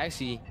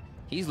Sachse,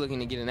 he's looking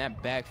to get in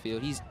that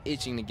backfield. He's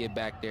itching to get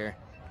back there.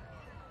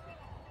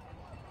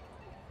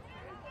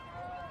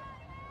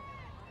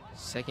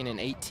 2nd and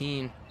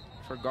 18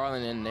 for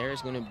Garland, and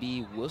there's going to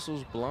be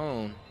whistles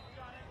blown.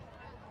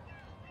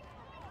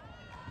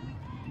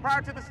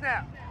 Prior to the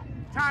snap,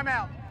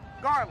 timeout,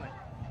 Garland.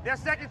 Their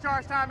 2nd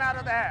charge timeout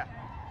of the half.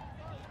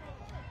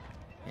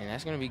 And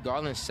that's going to be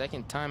Garland's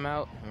 2nd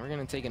timeout. And we're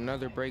going to take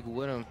another break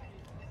with him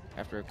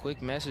after a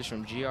quick message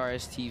from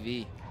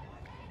GRS-TV.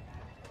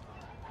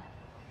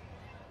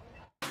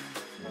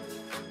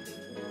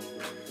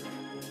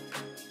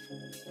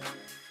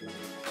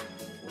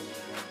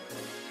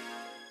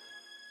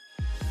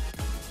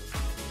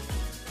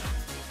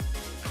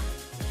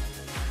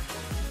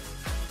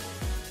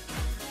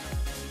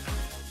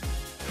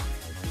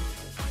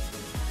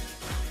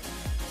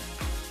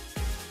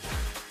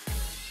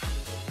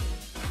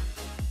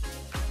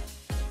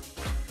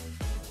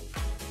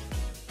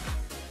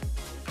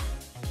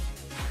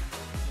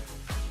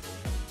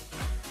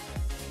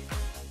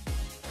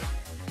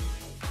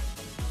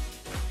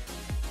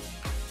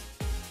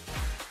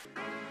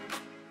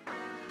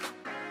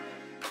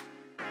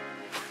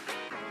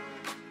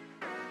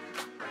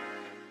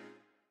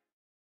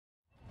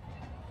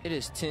 It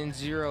is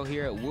 10-0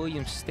 here at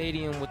Williams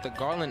Stadium with the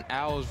Garland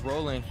Owls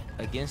rolling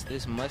against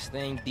this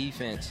Mustang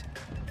defense.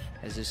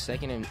 As it's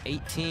 2nd and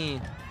 18,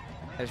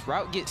 as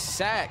Route gets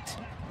sacked.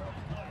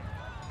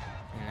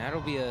 And that'll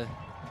be a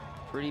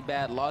pretty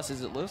bad loss,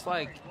 as it looks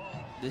like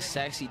this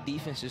Sachse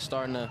defense is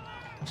starting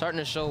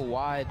to show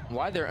why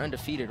they're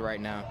undefeated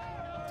right now.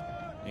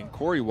 And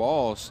Corey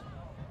Walls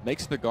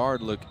makes the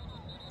guard look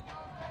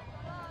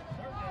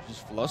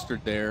just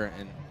flustered there,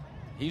 and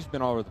he's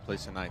been all over the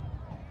place tonight.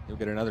 He'll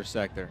get another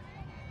sack there.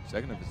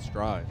 2nd of his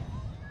drive.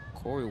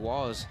 Corey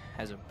Walls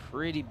has a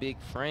pretty big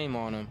frame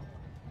on him.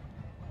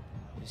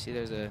 You see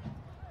there's a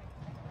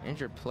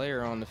injured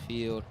player on the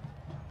field.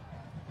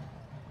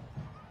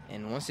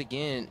 And once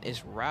again,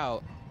 it's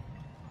Route.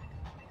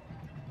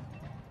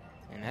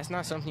 And that's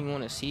not something you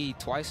want to see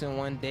twice in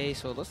one day.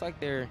 So it looks like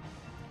they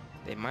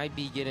might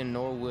be getting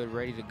Norwood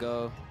ready to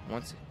go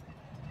once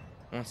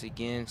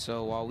again.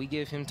 So while we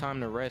give him time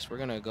to rest, we're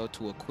going to go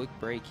to a quick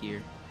break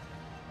here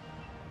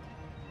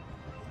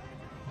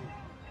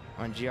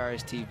on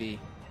GRS-TV.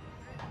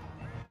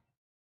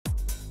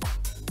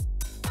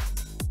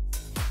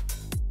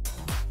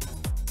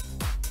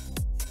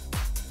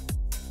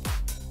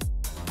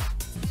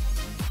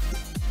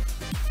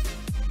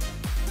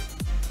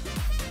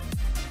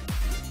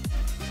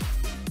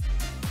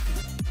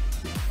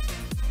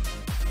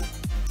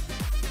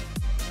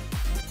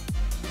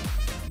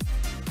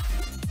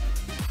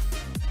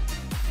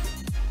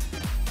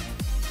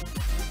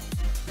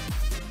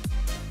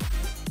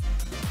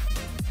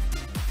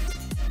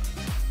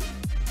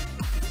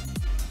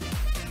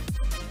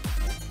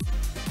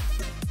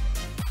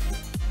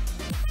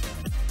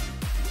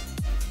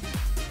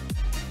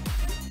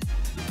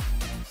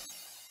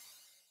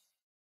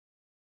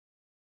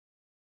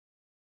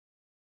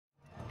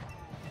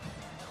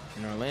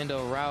 And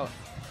Orlando Rout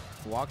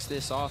walks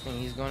this off, and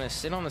he's going to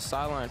sit on the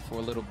sideline for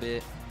a little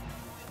bit.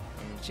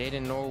 And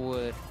Jaden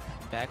Norwood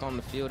back on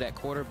the field at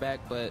quarterback,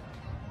 but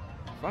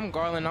if I'm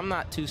Garland, I'm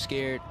not too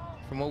scared.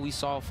 From what we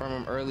saw from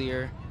him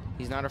earlier,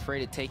 he's not afraid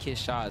to take his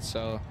shots,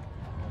 so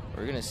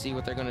we're going to see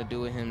what they're going to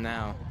do with him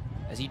now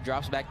as he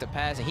drops back to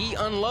pass, and he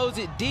unloads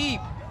it deep.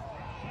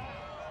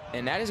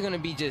 And that is going to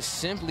be just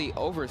simply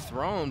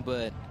overthrown,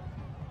 but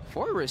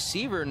for a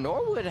receiver,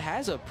 Norwood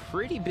has a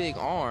pretty big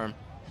arm.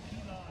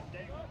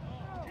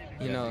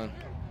 You know,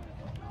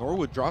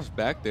 Norwood drops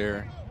back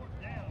there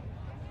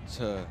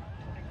to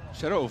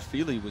Shadow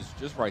Ofili was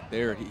just right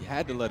there. He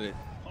had to let it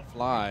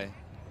fly.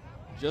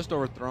 Just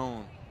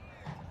overthrown.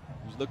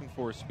 He was looking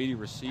for a speedy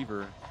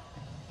receiver,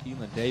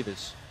 Keelan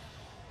Davis.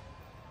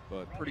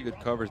 But pretty good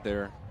coverage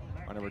there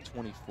by number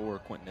 24,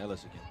 Quentin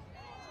Ellis again.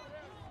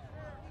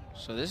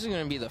 So this is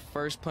going to be the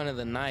first punt of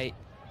the night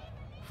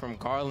from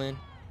Garland.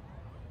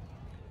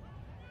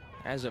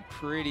 Has a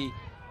pretty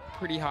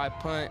high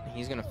punt.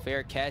 He's going to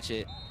fair catch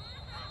it.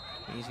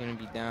 He's going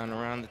to be down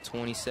around the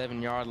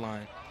 27-yard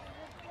line.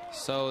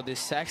 So this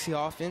Sachse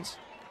offense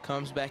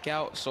comes back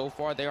out. So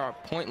far they are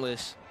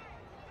pointless,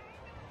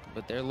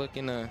 but they're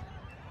looking to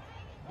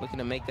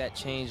make that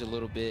change a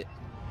little bit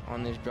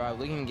on this drive.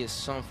 Looking to get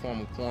some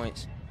form of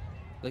points.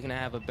 Looking to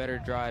have a better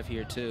drive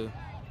here too.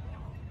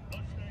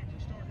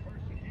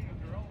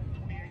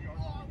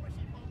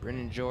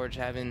 Brendan George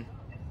having,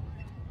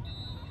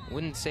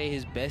 wouldn't say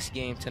his best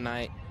game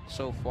tonight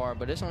so far,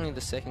 but it's only the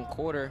second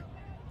quarter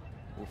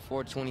with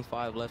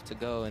 4:25 left to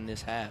go in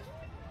this half.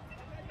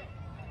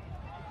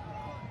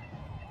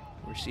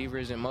 Receiver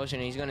is in motion,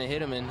 and he's going to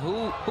hit him, and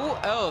who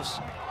else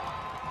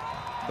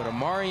but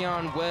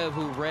Amarion Webb,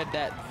 who read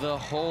that the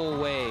whole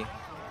way.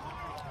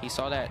 He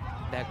saw that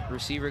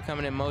receiver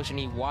coming in motion,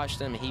 he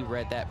watched him, and he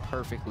read that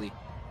perfectly.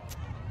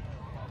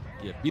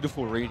 Yeah,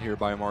 beautiful read here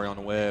by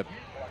Amarion Webb.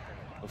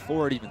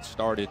 Before it even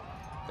started,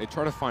 they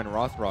try to find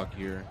Rothrock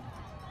here,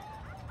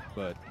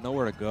 but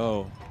nowhere to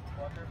go.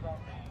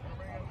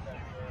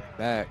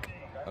 Back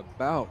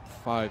about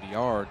 5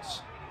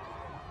 yards.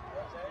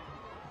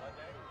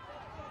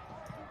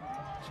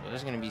 So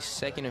there's going to be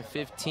 2nd and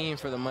 15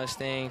 for the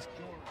Mustangs,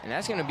 and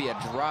that's going to be a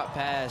drop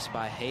pass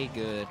by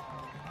Haygood.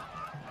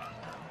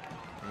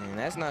 And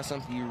that's not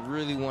something you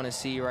really want to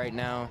see right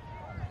now.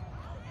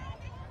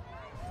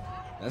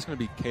 That's going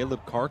to be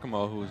Caleb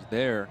Carcamo who is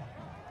there.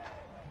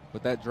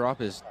 But that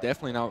drop is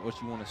definitely not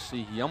what you want to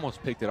see. He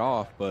almost picked it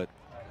off, but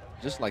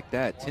just like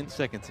that, 10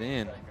 seconds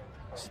in,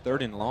 it's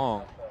 3rd and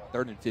long,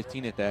 3rd and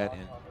 15 at that,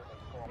 and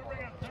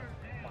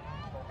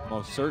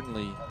most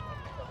certainly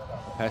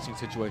a passing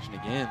situation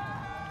again.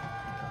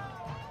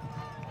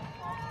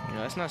 You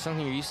know, that's not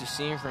something you're used to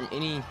seeing from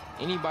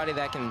anybody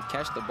that can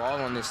catch the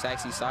ball on this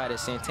Sachse side,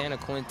 as Santana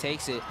Quinn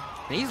takes it.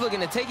 And he's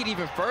looking to take it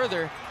even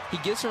further. He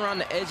gets around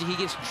the edge and he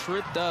gets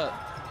tripped up.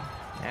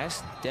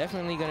 That's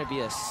definitely going to be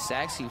a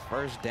Sachse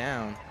first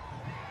down.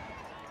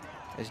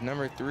 As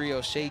number 3,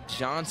 O'Shea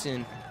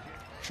Johnson,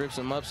 trips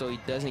him up so he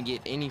doesn't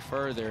get any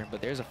further,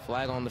 but there's a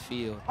flag on the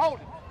field. Hold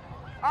it.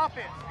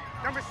 Offense,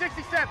 number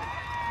 67.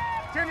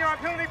 10-yard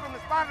penalty from the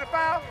spot of the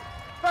foul.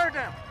 3rd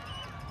down.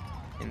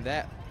 And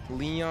that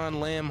Leon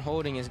Lamb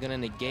holding is going to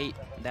negate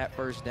that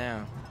first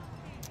down.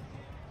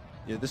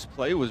 Yeah, this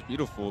play was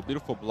beautiful.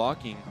 Beautiful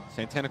blocking.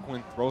 Santana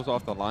Quinn throws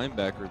off the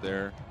linebacker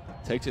there.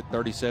 Takes it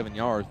 37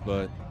 yards,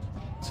 but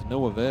to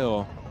no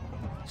avail.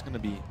 It's going to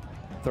be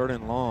 3rd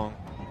and long.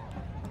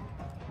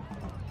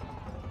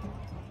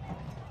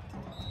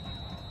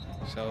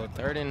 So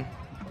 3rd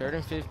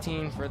and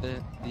 15 for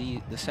the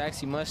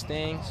Sachse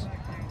Mustangs.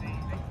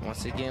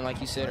 Once again, like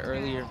you said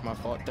earlier, my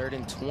fault, 3rd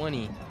and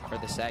 20 for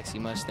the Sachse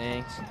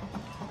Mustangs.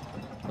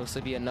 Looks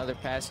to be another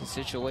passing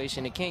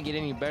situation. It can't get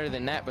any better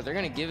than that, but they're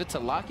going to give it to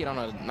Lockett on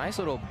a nice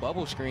little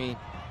bubble screen.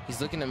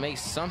 He's looking to make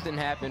something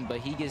happen,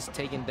 but he gets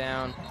taken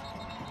down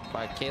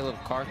by Caleb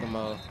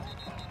Carcamo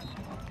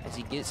as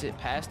he gets it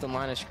past the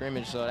line of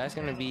scrimmage. So that's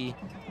going to be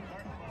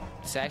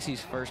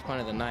Sachse's first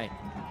punt of the night.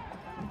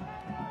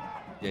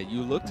 Yeah,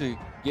 you look to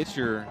get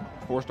your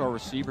 4-star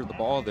receiver the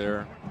ball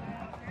there.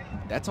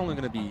 That's only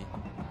going to be,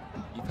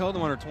 you've held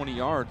him under 20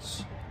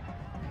 yards,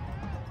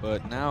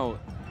 but now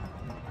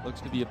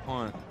looks to be a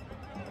punt.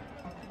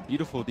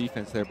 Beautiful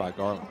defense there by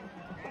Garland.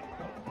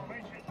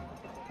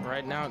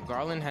 Right now,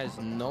 Garland has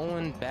no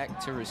one back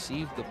to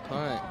receive the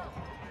punt.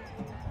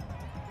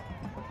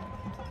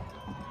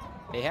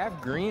 They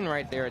have Green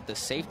right there at the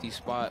safety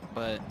spot,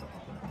 but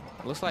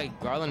looks like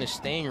Garland is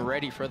staying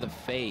ready for the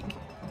fake.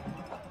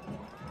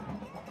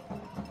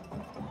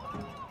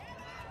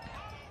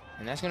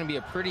 And that's going to be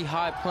a pretty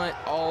high punt.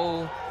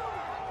 Oh,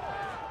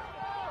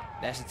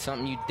 that's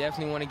something you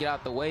definitely want to get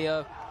out the way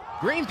of.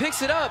 Green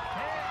picks it up,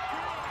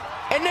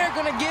 and they're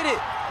going to get it.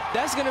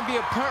 That's going to be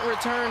a punt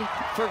return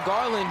for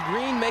Garland.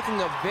 Green making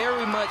a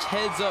very much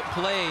heads-up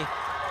play,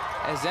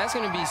 as that's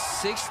going to be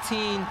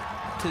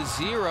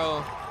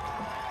 16-0.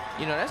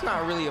 You know, that's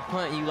not really a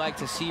punt you like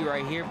to see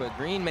right here, but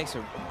Green makes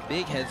a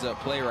big heads-up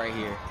play right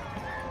here.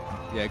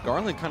 Yeah,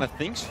 Garland kind of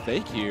thinks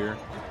fake here.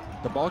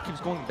 the ball keeps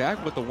going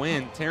back with the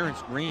wind.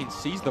 Terrence Green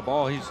sees the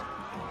ball. He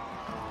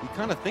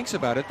kind of thinks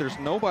about it. There's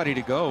nobody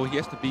to go. He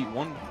has to beat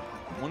one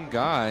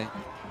guy.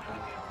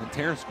 And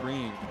Terrence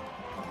Green,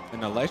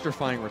 an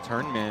electrifying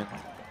return man,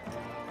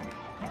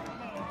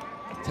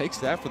 takes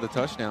that for the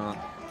touchdown.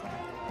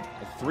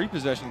 A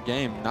 3-possession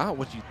game, not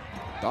what you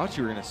thought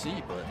you were going to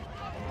see, but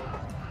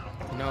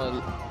you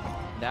know,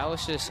 that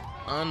was just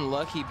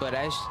unlucky, but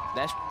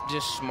that's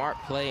just smart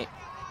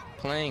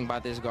playing by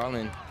this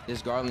Garland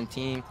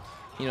team.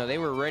 You know, they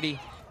were ready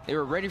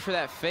for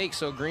that fake,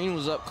 so Green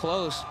was up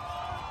close,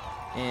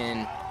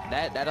 and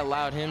that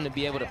allowed him to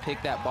be able to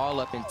pick that ball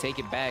up and take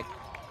it back.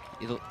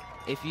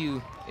 If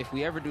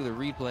we ever do the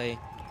replay,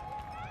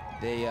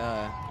 they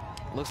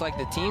looks like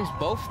the teams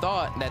both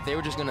thought that they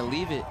were just going to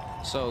leave it.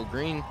 So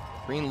Green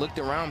looked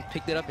around,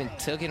 picked it up, and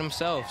took it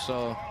himself.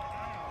 So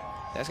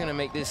that's going to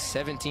make this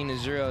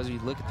 17-0 as we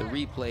look at the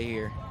replay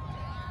here.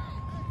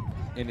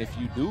 And if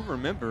you do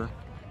remember,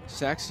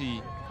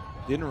 Sachse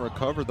didn't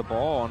recover the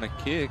ball on a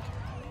kick.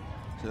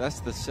 So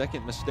that's the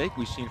second mistake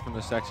we've seen from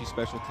the Sachse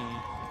special team.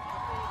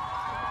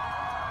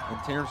 And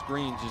Terrence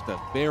Green, just a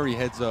very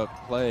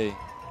heads-up play.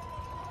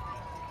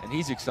 And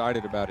he's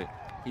excited about it.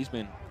 He's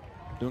been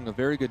doing a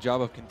very good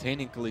job of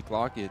containing Khalid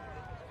Lockett,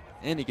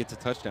 and he gets a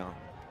touchdown.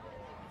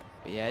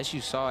 But yeah, as you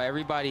saw,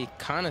 everybody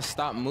kind of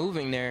stopped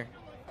moving there,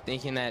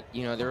 thinking that,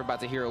 you know, they were about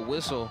to hear a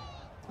whistle,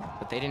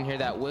 but they didn't hear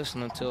that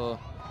whistle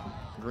until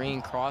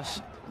Green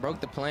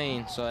broke the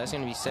plane. So that's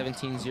going to be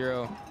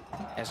 17-0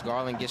 as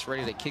Garland gets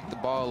ready to kick the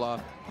ball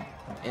off.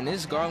 And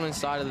this Garland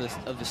side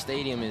of the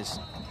stadium is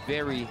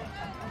very,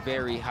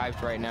 very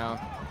hyped right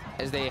now,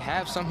 as they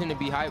have something to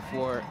be hyped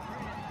for.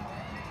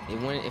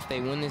 If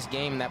they win this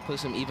game, that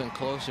puts them even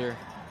closer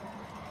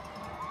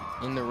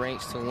in the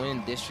ranks to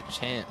win district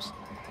champs.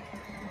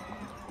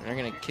 And they're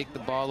going to kick the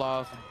ball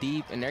off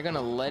deep, and they're going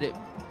to let it.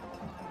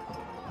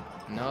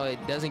 No, it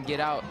doesn't get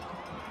out.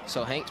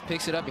 So Hanks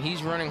picks it up, and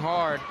he's running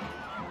hard.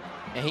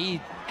 And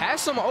he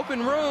has some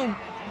open room.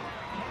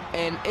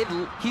 And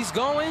he's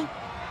going.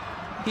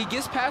 He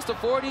gets past the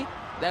 40.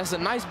 That's a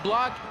nice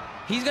block.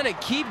 He's going to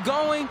keep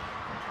going.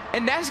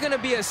 And that's going to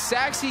be a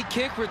Sachse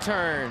kick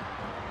return.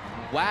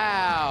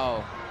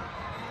 Wow.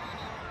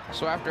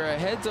 So after a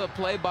heads-up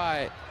play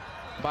by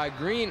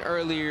Green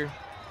earlier,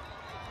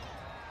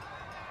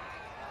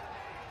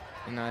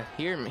 and I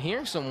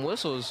hearing some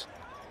whistles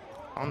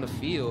on the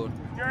field.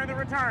 During the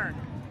return,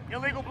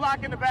 illegal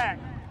block in the back.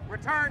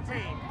 Return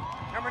team,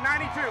 number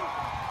 92.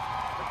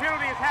 The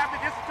penalty is half the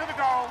distance to the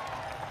goal.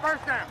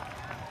 First down.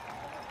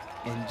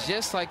 And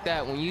just like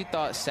that, when you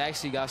thought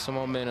Sachse got some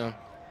momentum,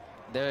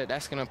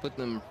 that's going to put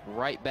them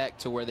right back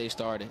to where they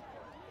started.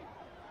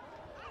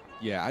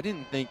 Yeah, I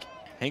didn't think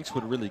Hanks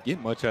would really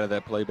get much out of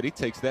that play, but he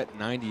takes that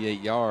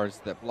 98 yards.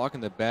 That block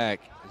in the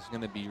back is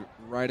going to be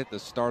right at the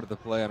start of the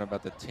play on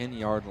about the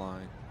 10-yard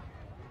line.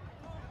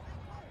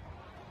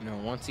 You know,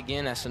 once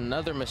again, that's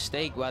another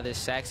mistake by the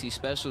Sachse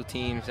special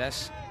teams.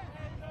 That's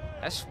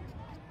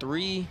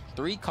three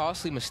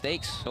costly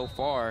mistakes so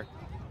far,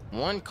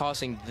 one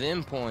costing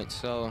them points.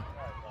 So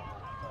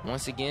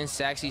once again,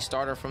 Sachse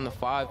started from the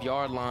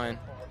 5-yard line.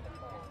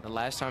 The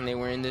last time they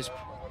were in this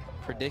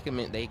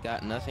predicament, they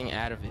got nothing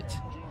out of it.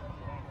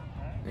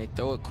 They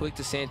throw it quick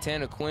to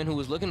Santana Quinn, who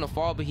was looking to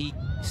fall, but he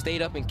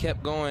stayed up and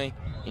kept going,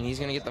 and he's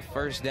going to get the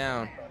first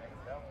down.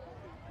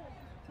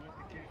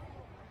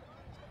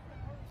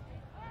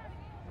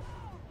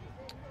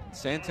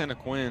 Santana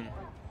Quinn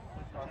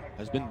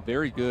has been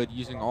very good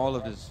using all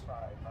of his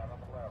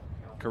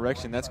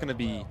correction. That's going to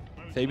be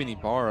Fabian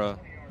Ibarra.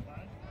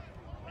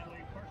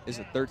 Is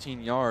a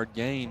 13-yard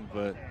gain,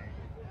 but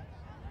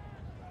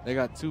they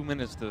got 2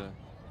 minutes to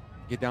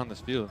get down this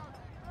field.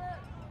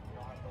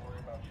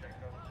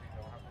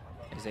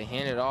 As they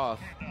hand it off,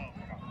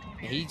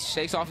 and he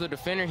shakes off the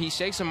defender. He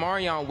shakes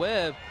Amarion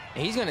Webb,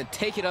 and he's going to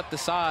take it up the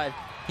side.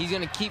 He's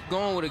going to keep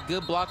going with a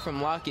good block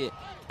from Lockett,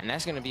 and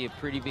that's going to be a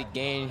pretty big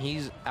gain.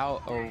 He's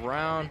out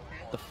around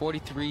the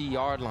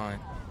 43-yard line.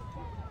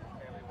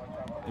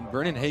 And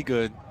Brennan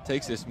Haygood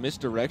takes this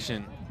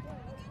misdirection,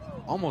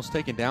 almost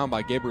taken down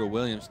by Gabriel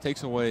Williams,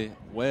 takes away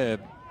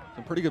Webb.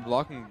 Some pretty good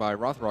blocking by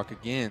Rothrock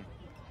again,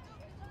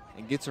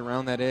 and gets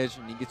around that edge,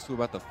 and he gets to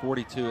about the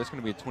 42. That's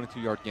going to be a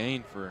 22-yard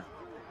gain for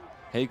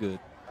Haygood.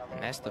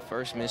 And that's the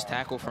first missed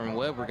tackle from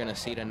Webb we're going to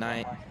see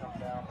tonight.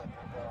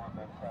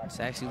 It's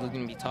actually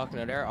looking to be talking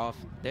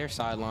to their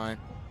sideline.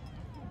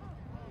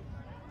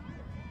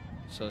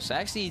 So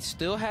Sachse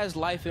still has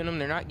life in them.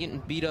 They're not getting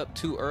beat up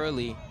too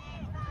early.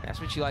 That's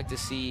what you like to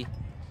see.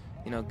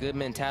 You know, good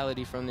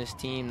mentality from this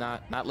team,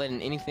 not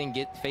letting anything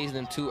phase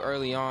them too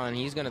early on.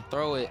 He's going to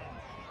throw it.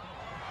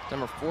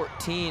 Number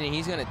 14, and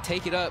he's going to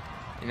take it up.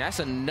 And that's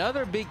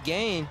another big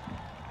gain.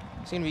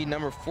 It's going to be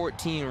number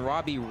 14,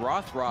 Robbie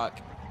Rothrock.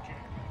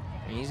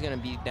 And he's going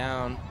to be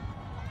down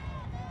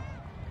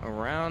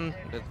around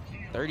the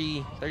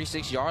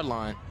 36-yard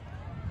line.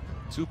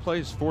 2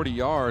 plays, 40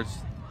 yards.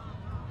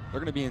 They're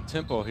going to be in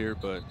tempo here,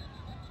 but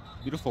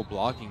beautiful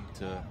blocking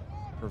to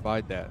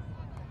provide that.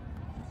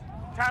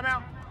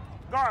 Timeout,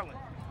 Garland.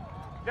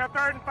 Their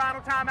third and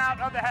final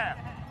timeout of the half.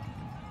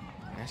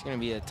 That's going to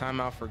be a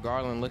timeout for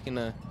Garland, looking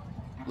to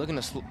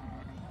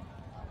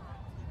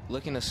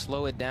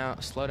slow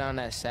down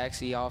that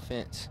Sachse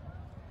offense.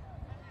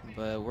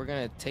 But we're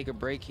going to take a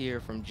break here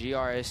from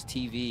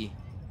GRS-TV.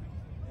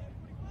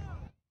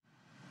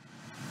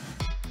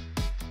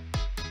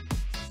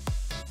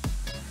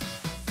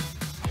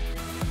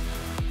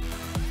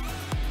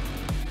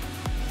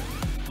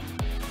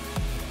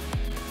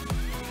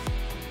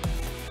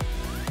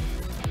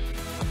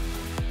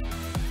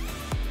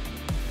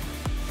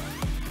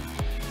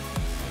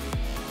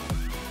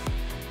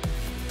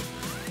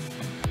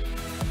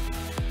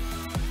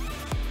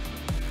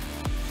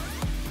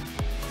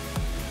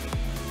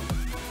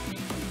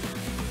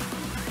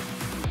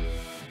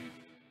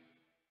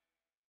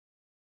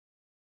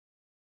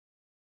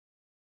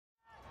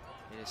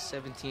 It's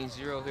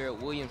 17-0 here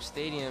at Williams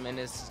Stadium, and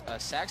it's a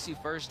Sachse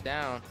first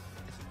down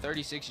at the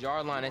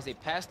 36-yard line as they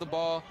pass the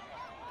ball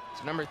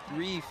to number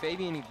 3,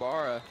 Fabian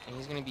Ibarra, and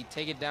he's going to be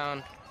taken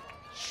down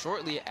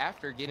shortly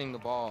after getting the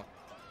ball.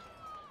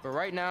 But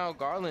right now,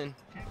 Garland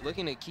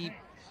looking to keep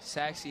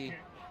Sachse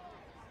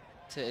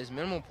to as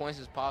minimal points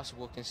as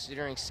possible,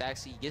 considering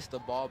Sachse gets the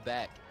ball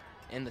back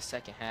in the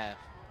second half.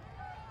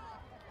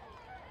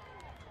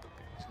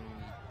 It's going to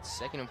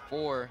be 2nd and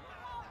 4.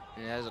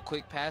 And has a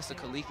quick pass to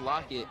Khalik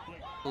Lockett,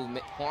 who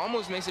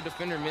almost makes a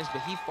defender miss,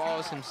 but he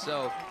falls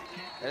himself.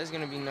 That is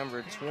going to be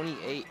number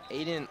 28,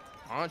 Aiden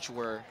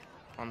Onchwer,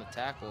 on the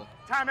tackle.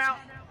 Timeout,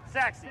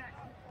 Sachse.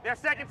 Their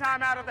second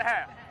timeout of the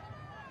half.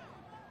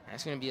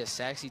 That's going to be a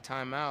Sachse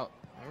timeout.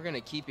 We're going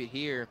to keep it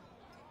here.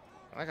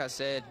 Like I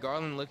said,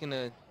 Garland looking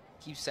to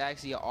keep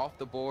Sachse off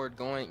the board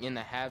going into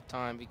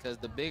halftime, because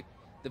the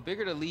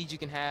bigger the lead you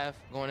can have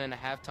going into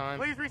halftime.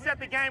 Please reset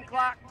the game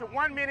clock to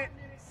 1 minute,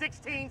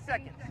 16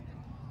 seconds.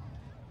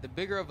 The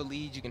bigger of a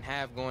lead you can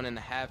have going into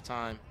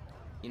halftime,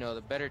 you know,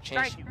 the better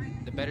chance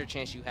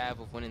you have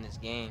of winning this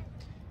game.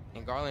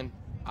 And Garland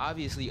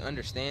obviously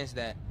understands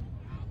that,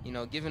 you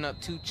know, giving up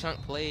 2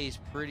 chunk plays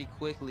pretty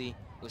quickly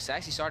with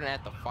Sachse starting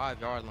at the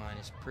 5-yard line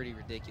is pretty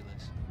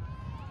ridiculous.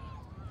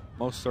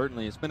 Most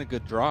certainly. It's been a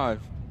good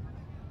drive.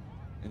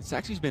 And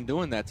Sachse's been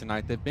doing that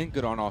tonight. They've been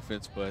good on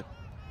offense, but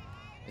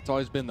it's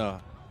always been the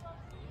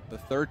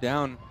third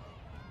down.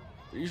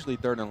 They're usually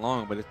 3rd and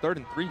long, but it's 3rd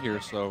and 3 here,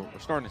 so we're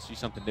starting to see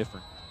something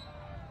different.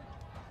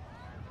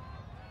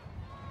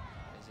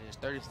 It's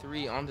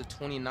 33 on the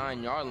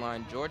 29-yard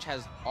line. George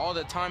has all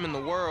the time in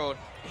the world.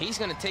 He's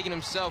going to take it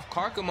himself.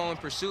 Carcamo in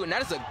pursuit, and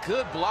that is a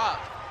good block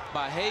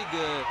by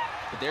Haygood,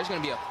 but there's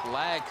going to be a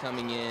flag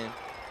coming in.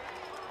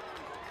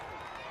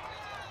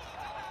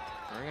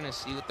 We're going to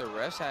see what the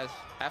refs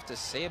have to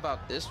say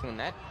about this one.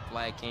 That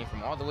flag came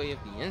from all the way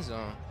up the end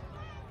zone.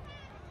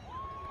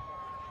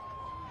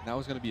 That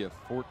was going to be a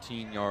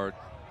 14-yard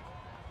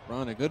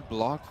run. A good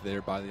block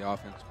there by the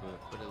offense.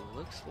 But it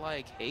looks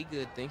like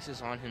Haygood thinks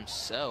it's on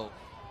himself.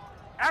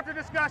 After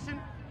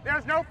discussion,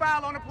 there's no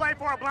foul on the play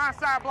for a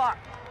blindside block.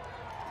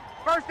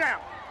 First down.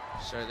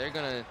 So they're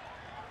going to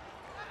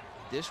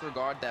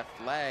disregard that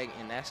flag,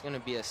 and that's going to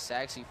be a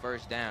Sachse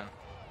first down.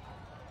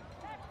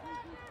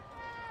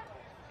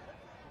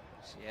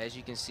 See, as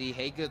you can see,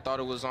 Haygood thought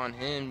it was on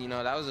him. You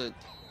know, that was a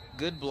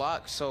good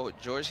block so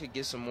George could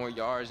get some more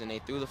yards, and they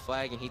threw the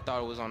flag, and he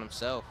thought it was on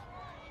himself.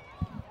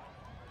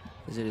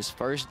 Is it his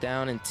first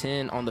down and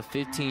 10 on the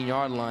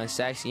 15-yard line?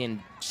 Sachse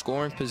in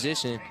scoring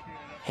position.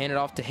 Hand it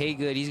off to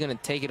Haygood. He's going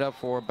to take it up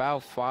for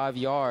about 5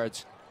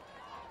 yards.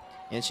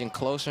 Inching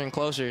closer and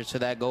closer to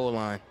that goal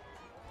line.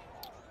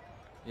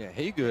 Yeah,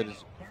 Haygood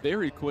is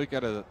very quick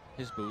out of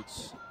his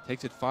boots.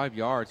 Takes it 5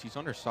 yards. He's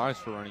undersized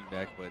for running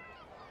back, but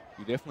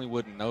you definitely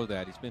wouldn't know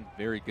that. He's been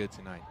very good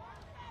tonight.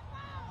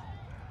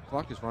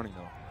 Clock is running,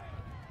 though.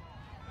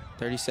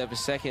 37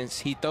 seconds.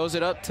 He throws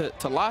it up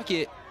to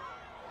Lockett.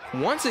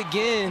 Once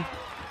again,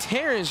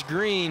 Terrence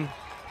Green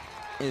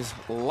is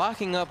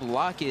locking up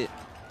Lockett.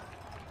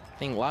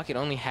 I think Lockett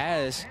only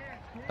has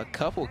a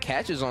couple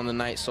catches on the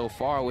night so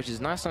far, which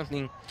is not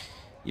something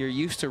you're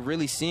used to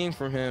really seeing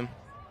from him.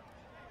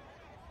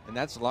 And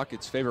that's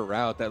Lockett's favorite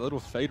route, that little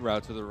fade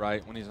route to the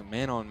right when he's a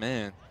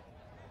man-on-man.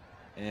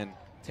 And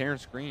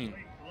Terrence Green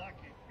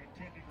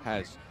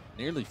has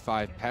nearly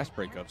 5 pass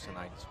breakups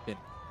tonight. It's been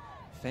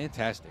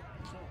fantastic.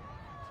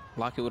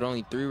 Lockett with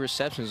only 3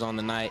 receptions on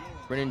the night.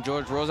 Brendan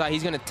George rolls out.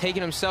 He's going to take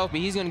it himself, but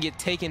he's going to get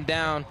taken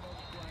down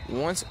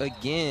once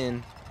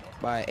again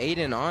by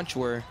Aiden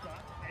Onchwer.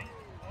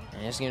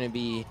 And it's going to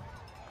be,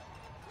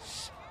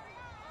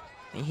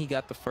 I think he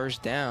got the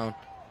first down.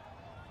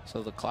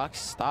 So the clock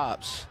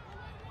stops.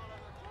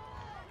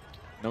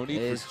 No need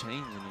for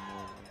change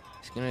anymore.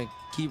 He's going to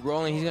keep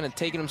rolling. He's going to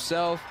take it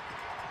himself.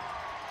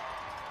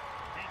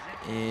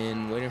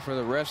 And waiting for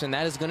the refs. And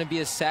that is going to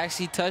be a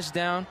Sachse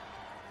touchdown,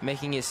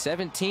 making it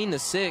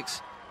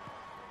 17-6.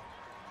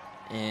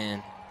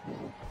 And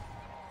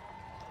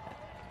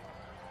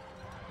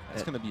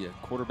that's going to be a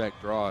quarterback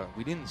draw.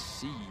 We didn't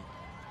see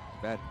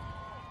bad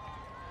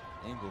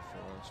angle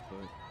for us,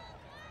 but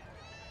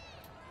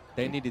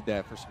they needed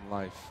that for some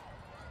life.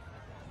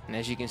 And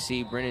as you can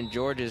see, Brendan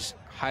George is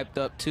hyped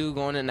up too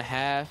going into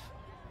half.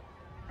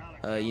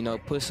 you know,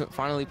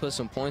 finally put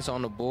some points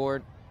on the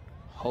board.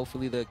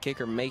 Hopefully the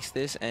kicker makes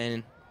this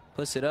and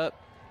puts it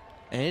up.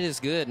 And it is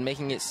good,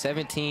 making it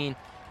 17-7.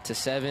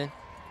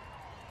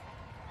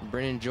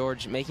 Brennan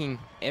George making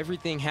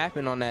everything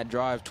happen on that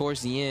drive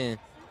towards the end.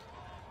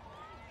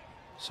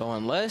 So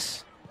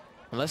unless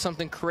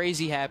something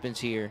crazy happens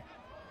here,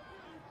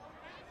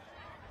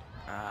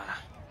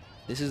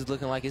 this is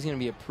looking like it's going to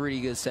be a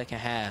pretty good second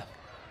half.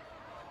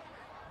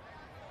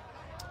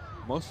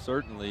 Most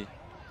certainly.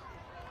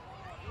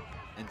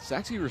 And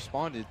Sachse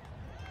responded,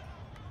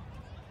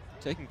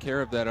 taking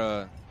care of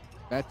that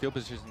bad field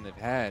position they've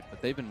had,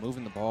 but they've been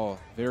moving the ball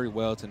very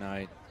well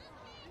tonight.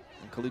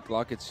 And Khalid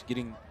Lockett's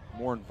getting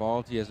more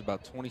involved. He has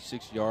about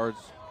 26 yards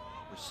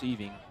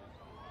receiving.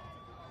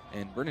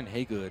 And Brennan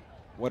Haygood,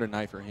 what a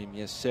night for him. He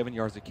has 7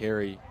 yards to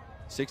carry,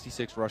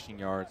 66 rushing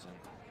yards, and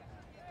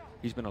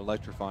he's been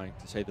electrifying,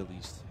 to say the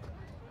least.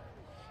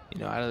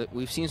 You know,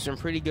 we've seen some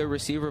pretty good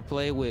receiver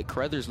play with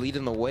Crothers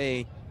leading the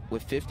way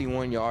with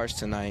 51 yards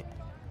tonight.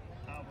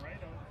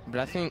 But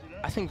I think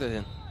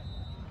the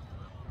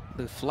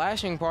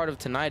flashing part of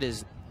tonight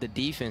is the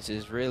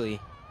defenses, really,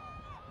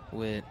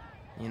 with,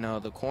 you know,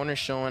 the corners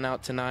showing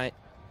out tonight,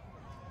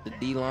 the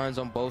D-lines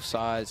on both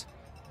sides,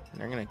 and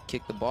they're going to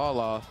kick the ball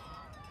off.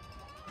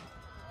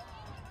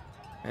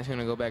 That's going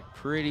to go back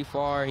pretty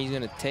far. He's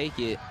going to take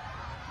it.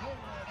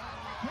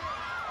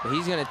 But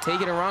he's going to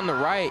take it around the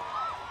right.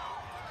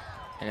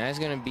 And that's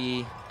going to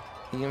be,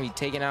 he's going to be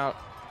taken out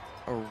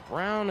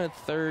around the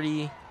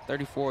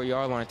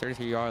 34-yard line,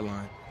 33-yard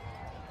line.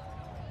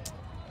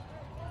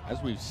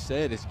 As we've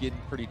said, it's getting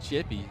pretty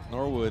chippy.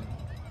 Norwood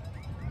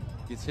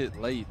gets hit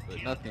late,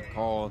 but nothing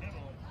called.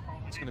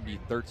 It's going to be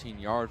 13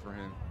 yards for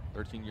him,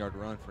 13-yard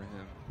run for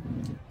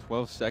him.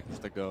 12 seconds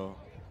to go.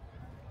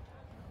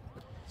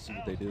 Let's see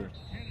what they do.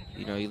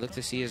 You know, you look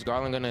to see, is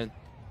Garland going to,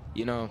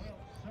 you know,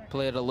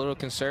 play it a little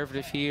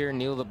conservative here,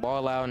 kneel the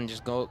ball out, and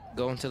just go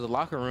into the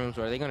locker rooms,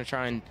 or are they going to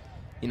try and,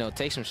 you know,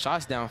 take some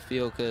shots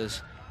downfield?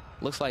 Because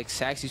looks like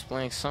Sachse's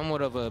playing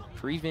somewhat of a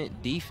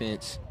prevent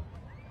defense.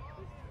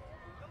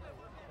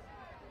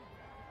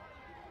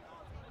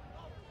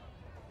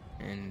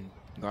 And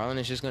Garland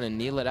is just going to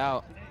kneel it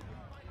out.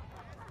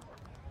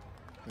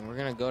 And we're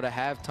going to go to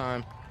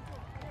halftime.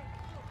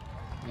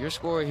 Your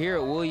score here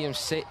at Williams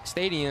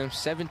Stadium,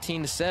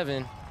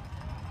 17-7.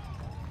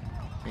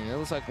 And it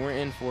looks like we're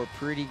in for a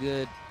pretty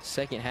good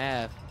second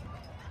half,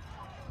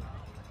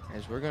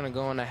 as we're going to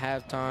go into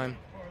halftime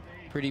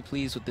pretty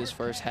pleased with this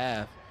first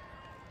half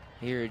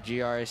here at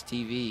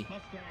GRS-TV.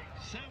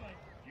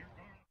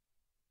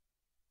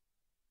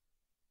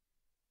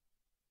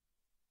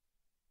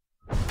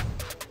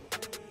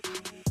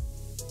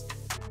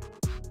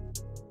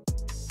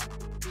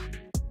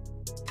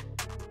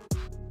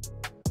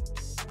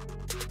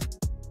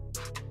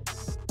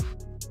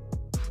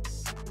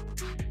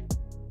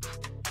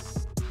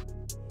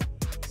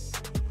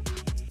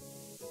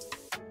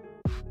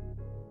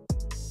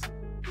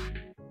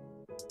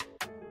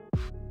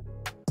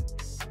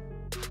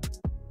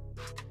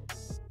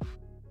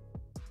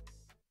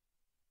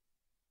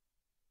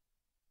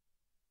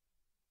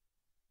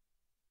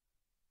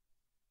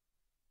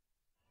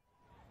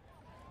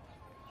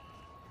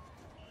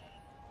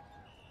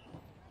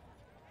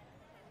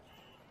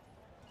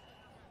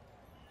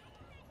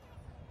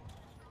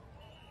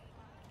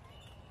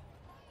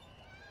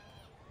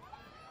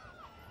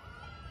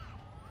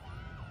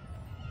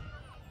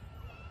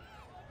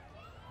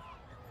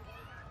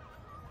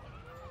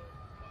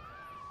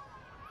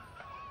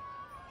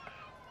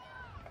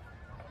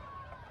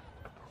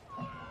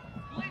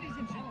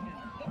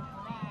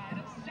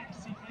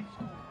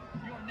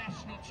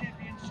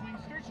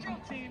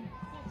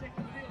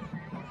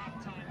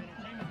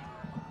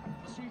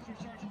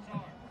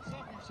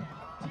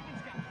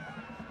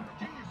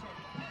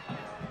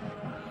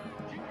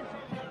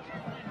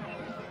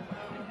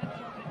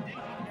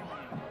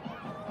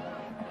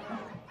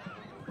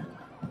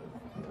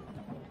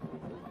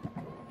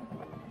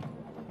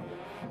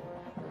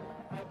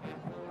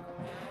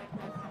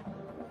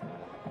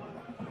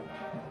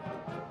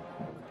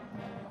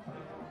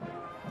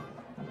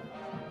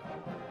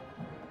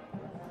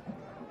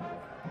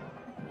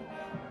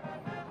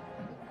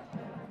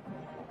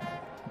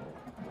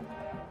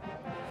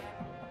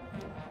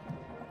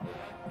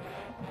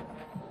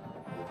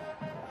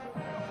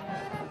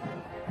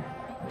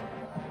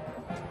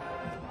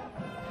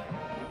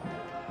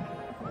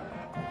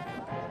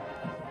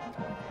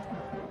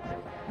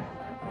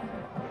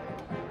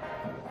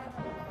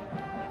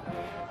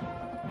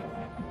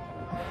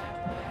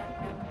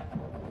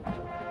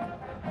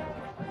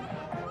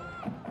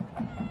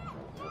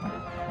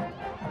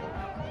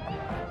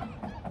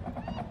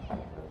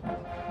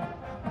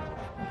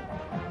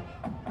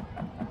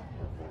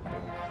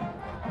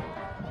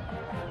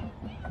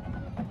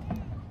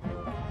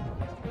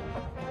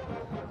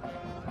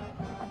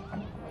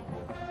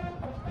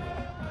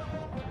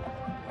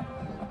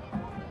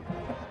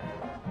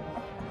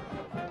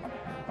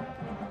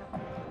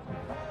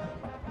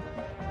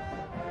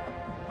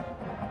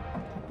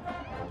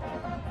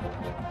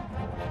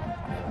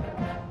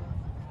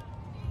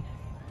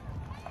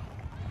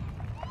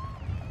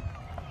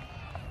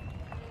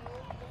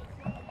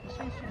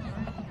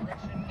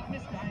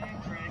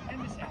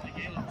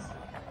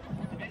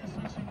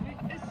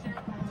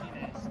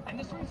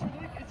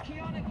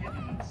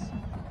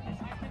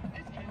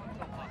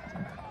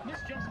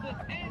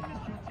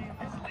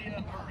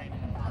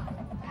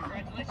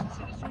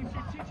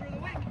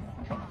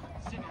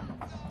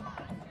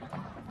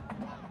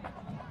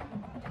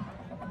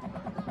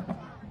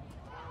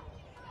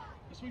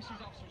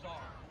 Research officers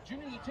are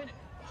Junior Lieutenant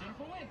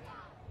Jennifer Wynn,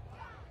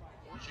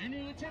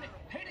 Junior Lieutenant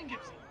Hayden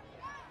Gibson,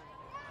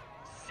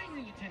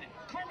 Senior Lieutenant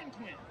Carmen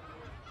Quinn,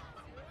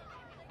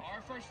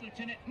 our First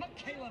Lieutenant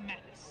Michaela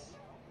Mathis,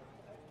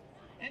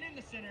 and in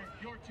the center,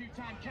 your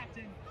two-time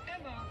captain,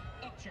 Emma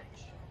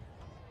Upchurch.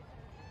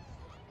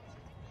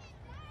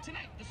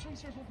 Tonight, the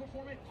swingsters will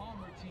perform a palm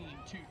routine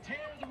to tear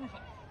the roof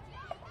off.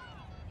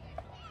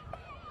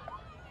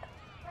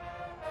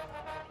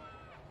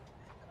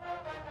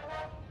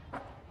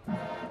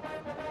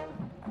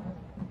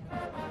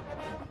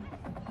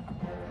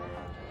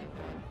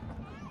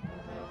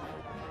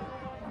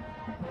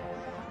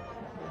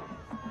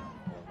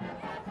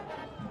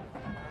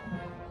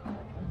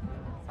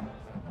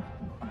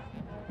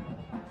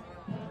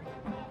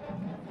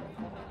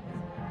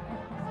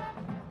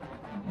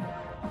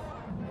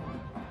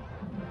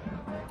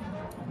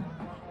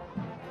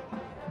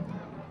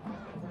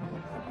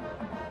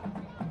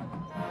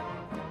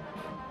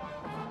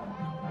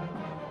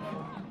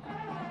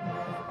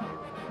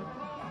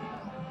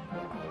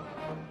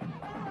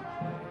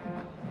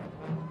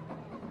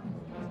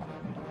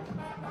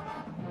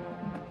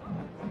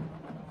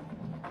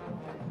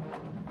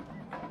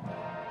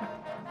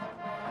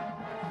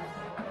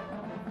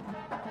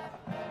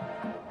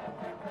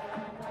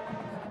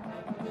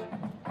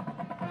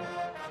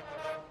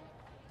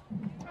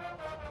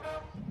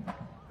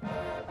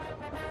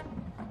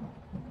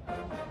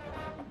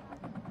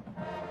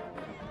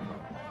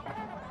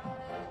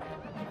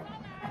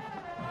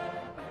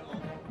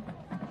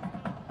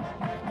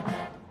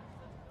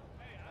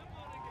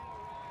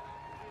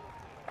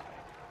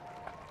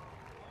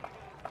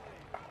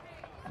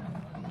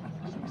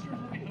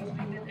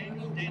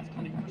 Dance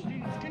clinic for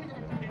students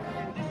kindergarten through 8th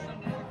grade this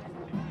Sunday,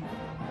 October 15th.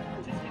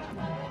 Participants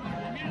will perform at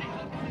community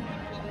homecoming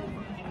dinner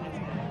on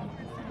Independence Day.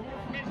 For more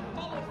information,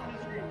 follow us on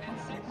Instagram and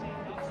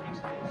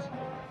Sachse.swingsters.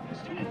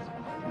 Students,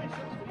 performance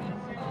shows will be on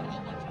sale at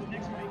all lunches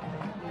next week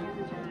when we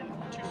return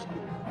to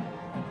school.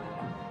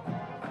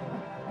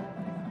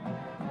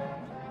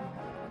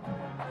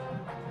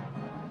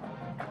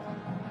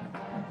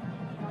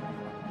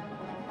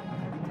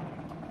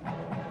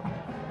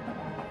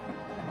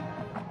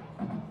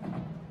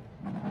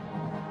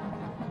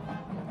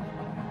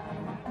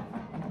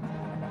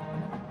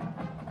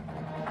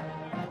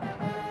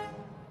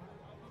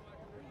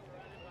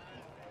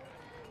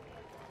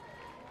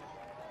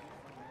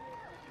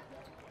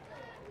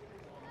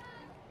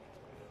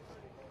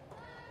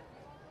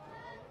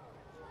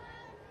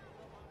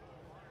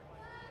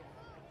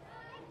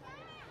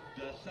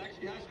 The Sachse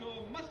High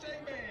School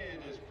Mustang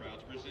Band is proud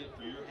to present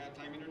for your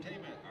halftime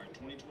entertainment our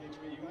 2023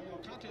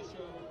 UIL contest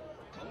show,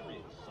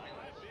 Coloring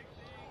Silence.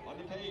 On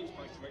the page,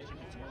 punctuation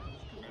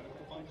performs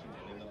grammatical function,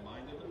 and in the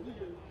mind of the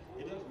reader,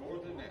 it does more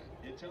than that.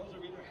 It tells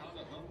the reader how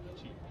to hum the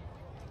tune.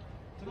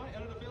 Tonight,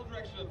 under the field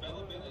direction of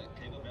Bella Bennett,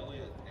 Caleb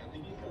Elliott,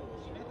 Anthony Nico,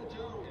 Samantha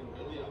Joe, and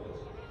Billy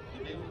Ellis,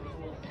 the band will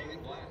perform Kate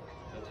Black,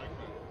 The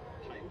Typewriter,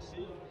 Titan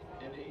C,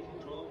 and the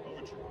 1812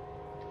 Overture.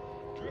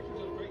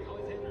 Directors are Greg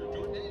Alexander,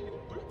 Jordan Haig,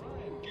 Brett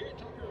Ryan, Garrett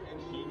Tucker, and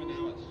Susan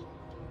Ellis.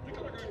 The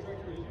color guard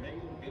director is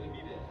Megan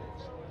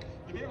Benavidez.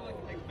 The band would like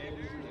to thank the band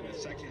leaders in the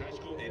Sachse High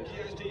School and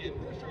GISD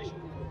administration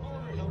for all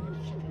their help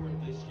and support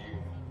this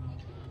year.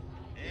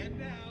 And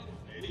now,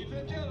 ladies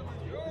and gentlemen,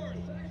 your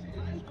Sachse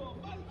High School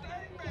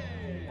Mustang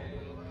Band.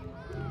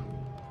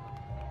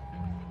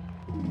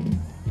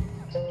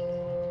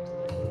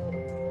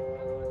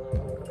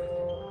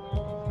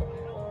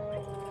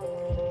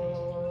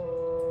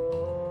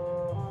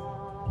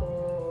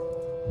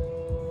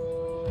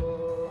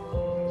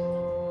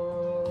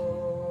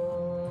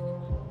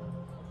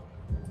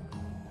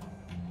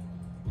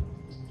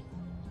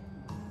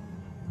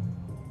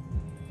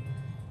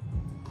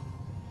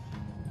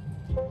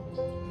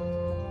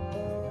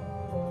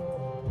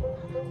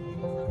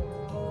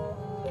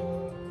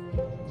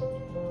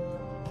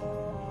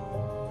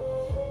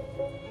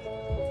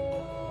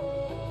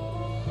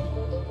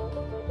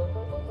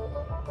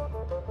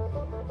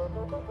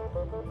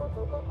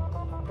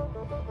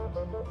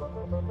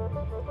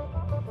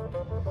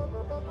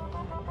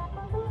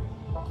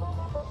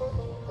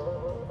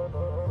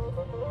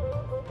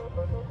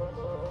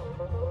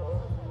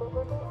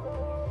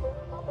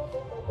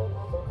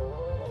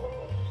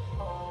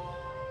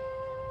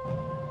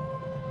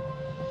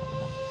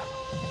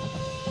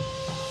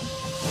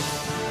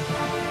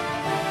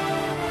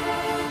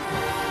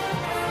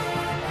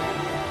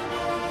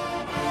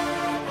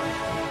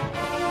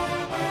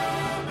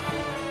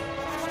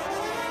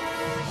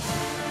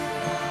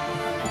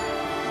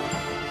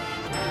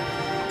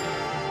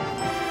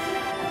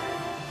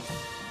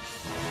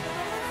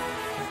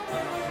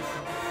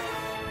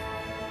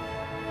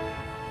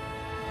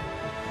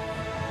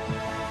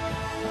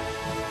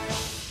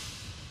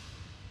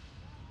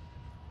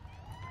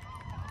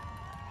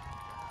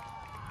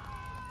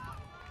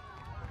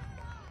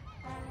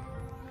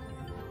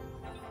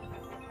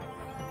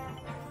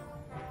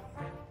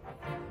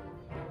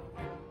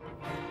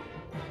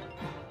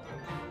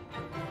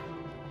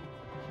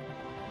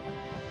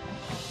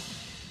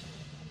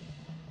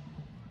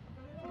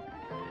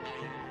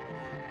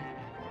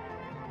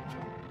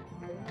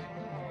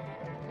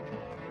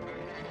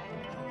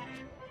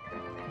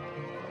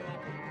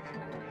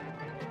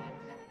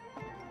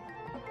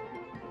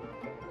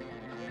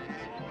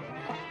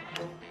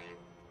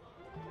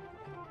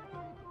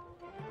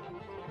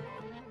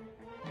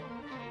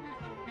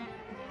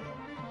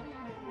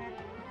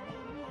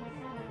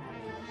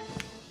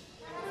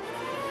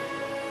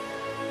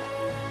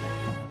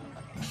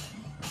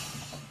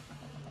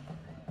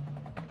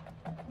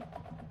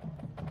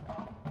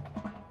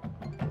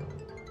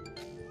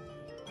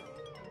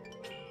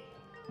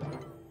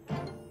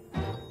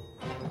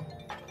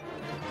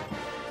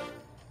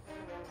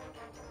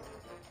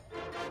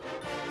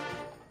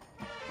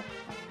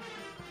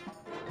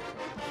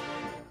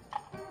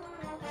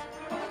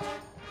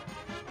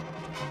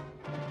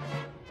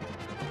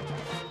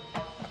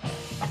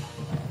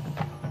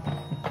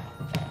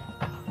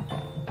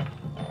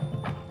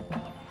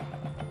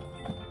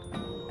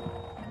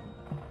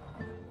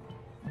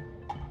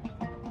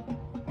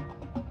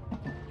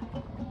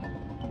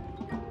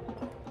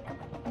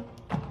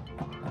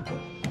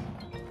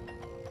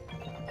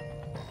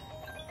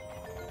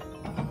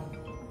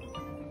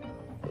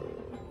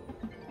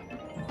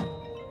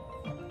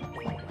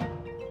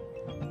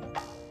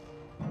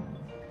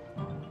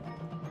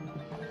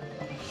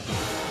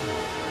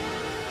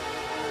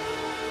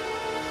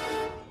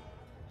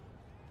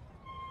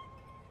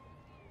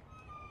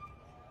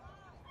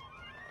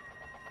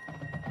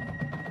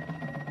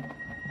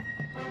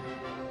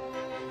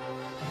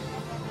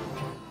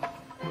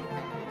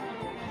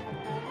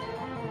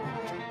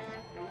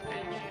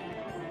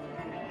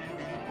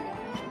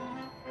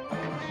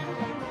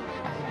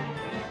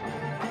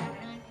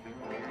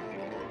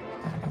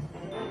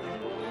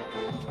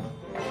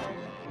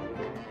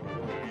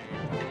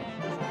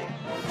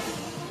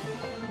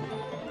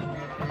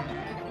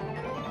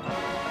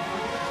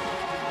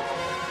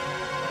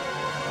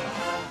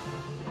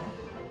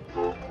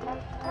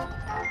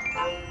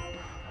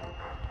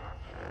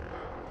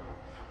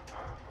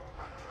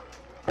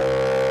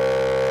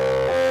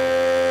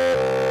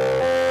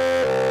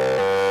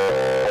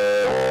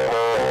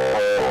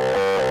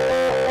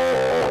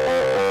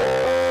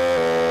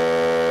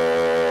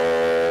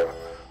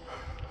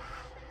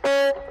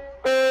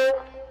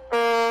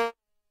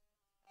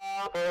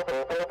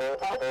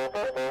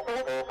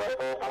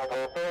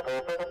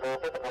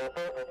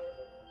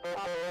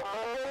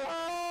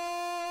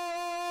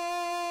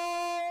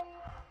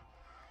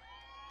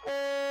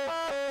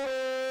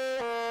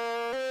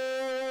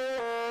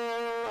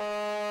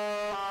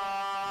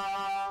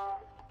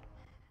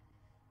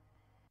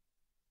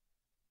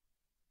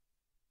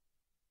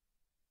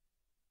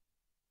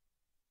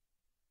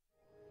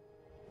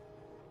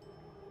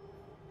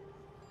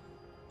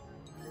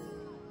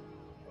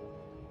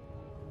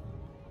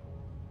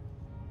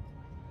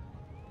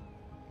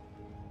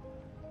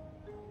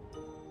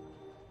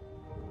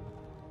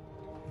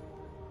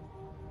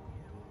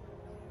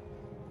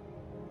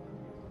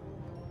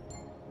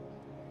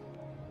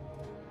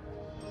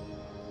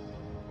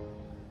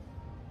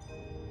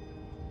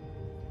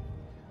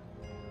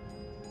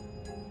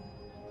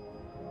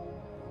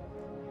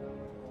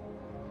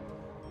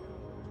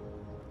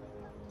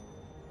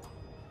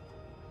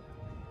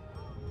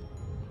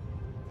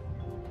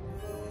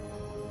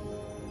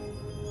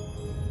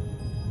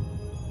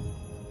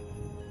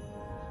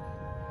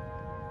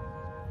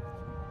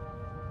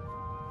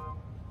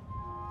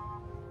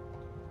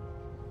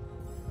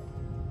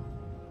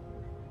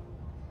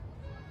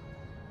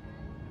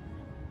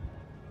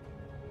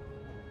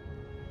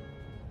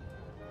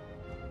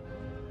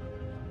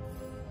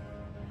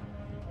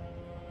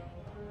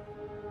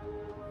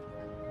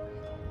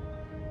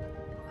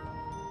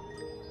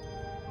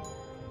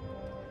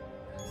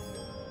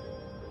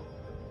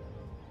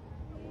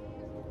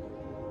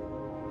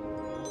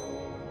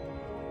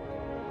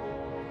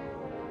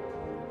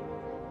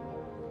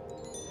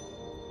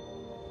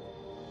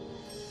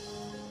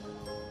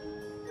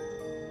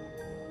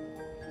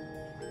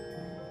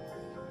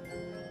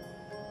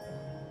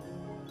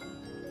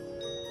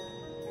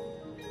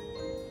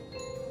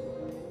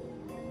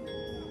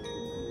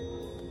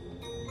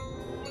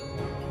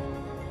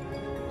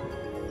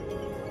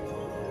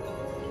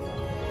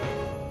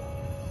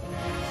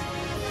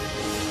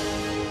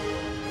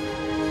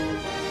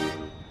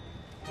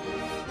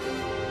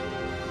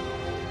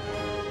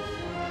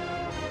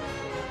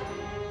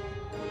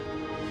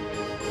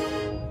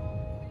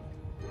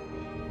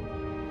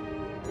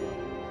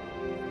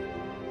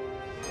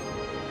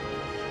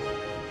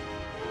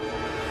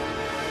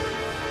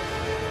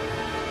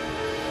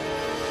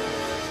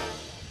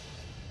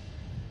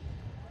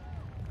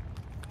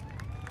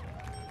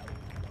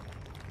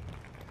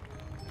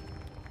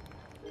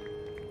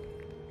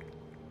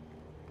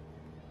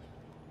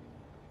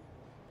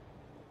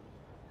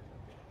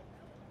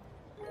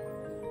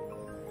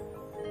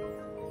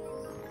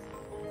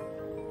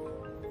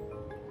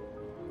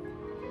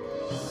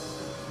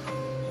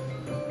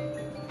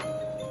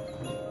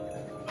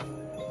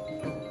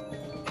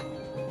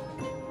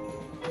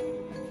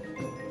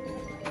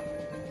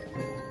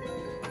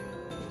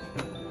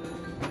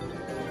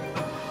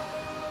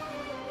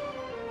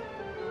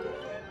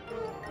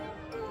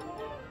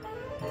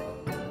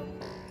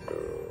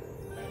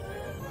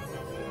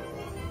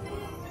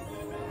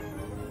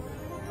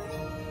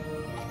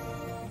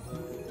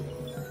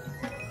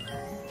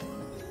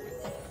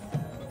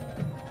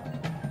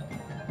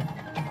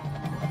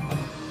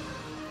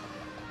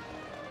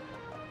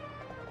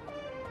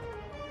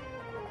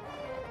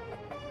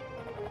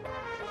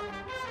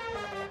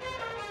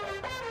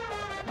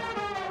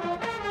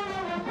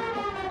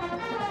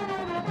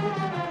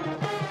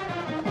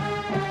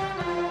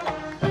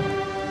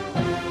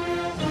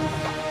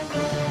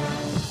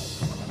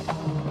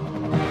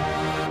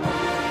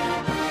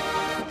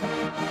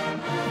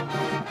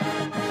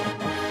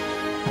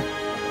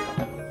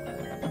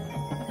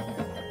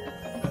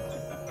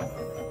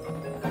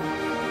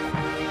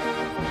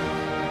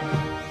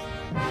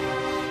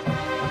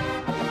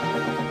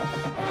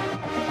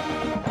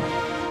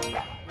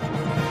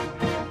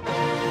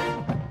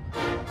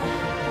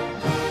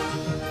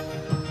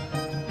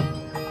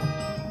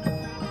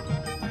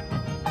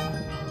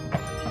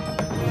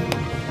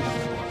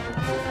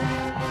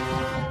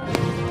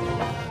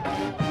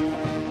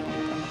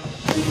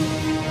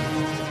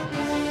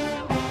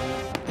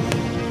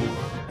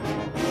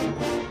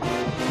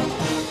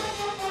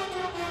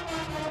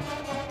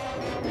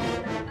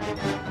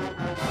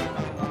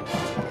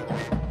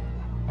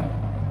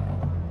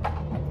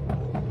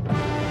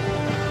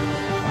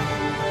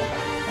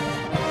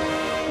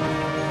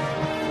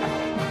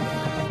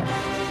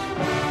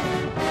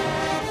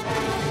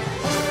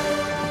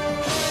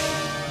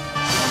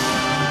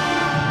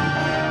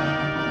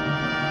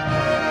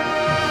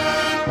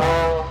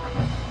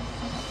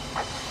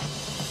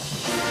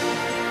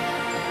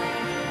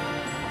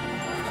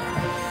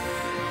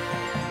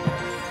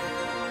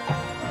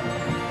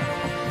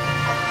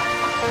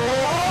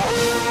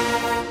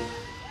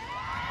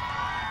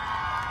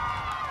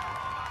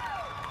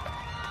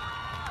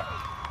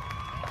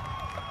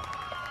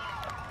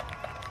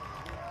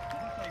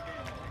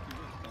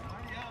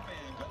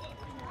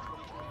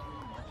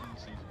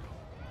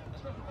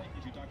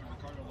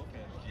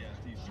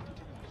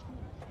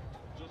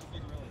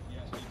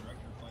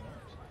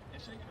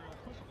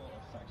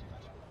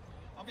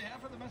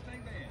 behalf of the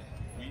Mustang Band,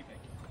 we thank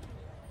you.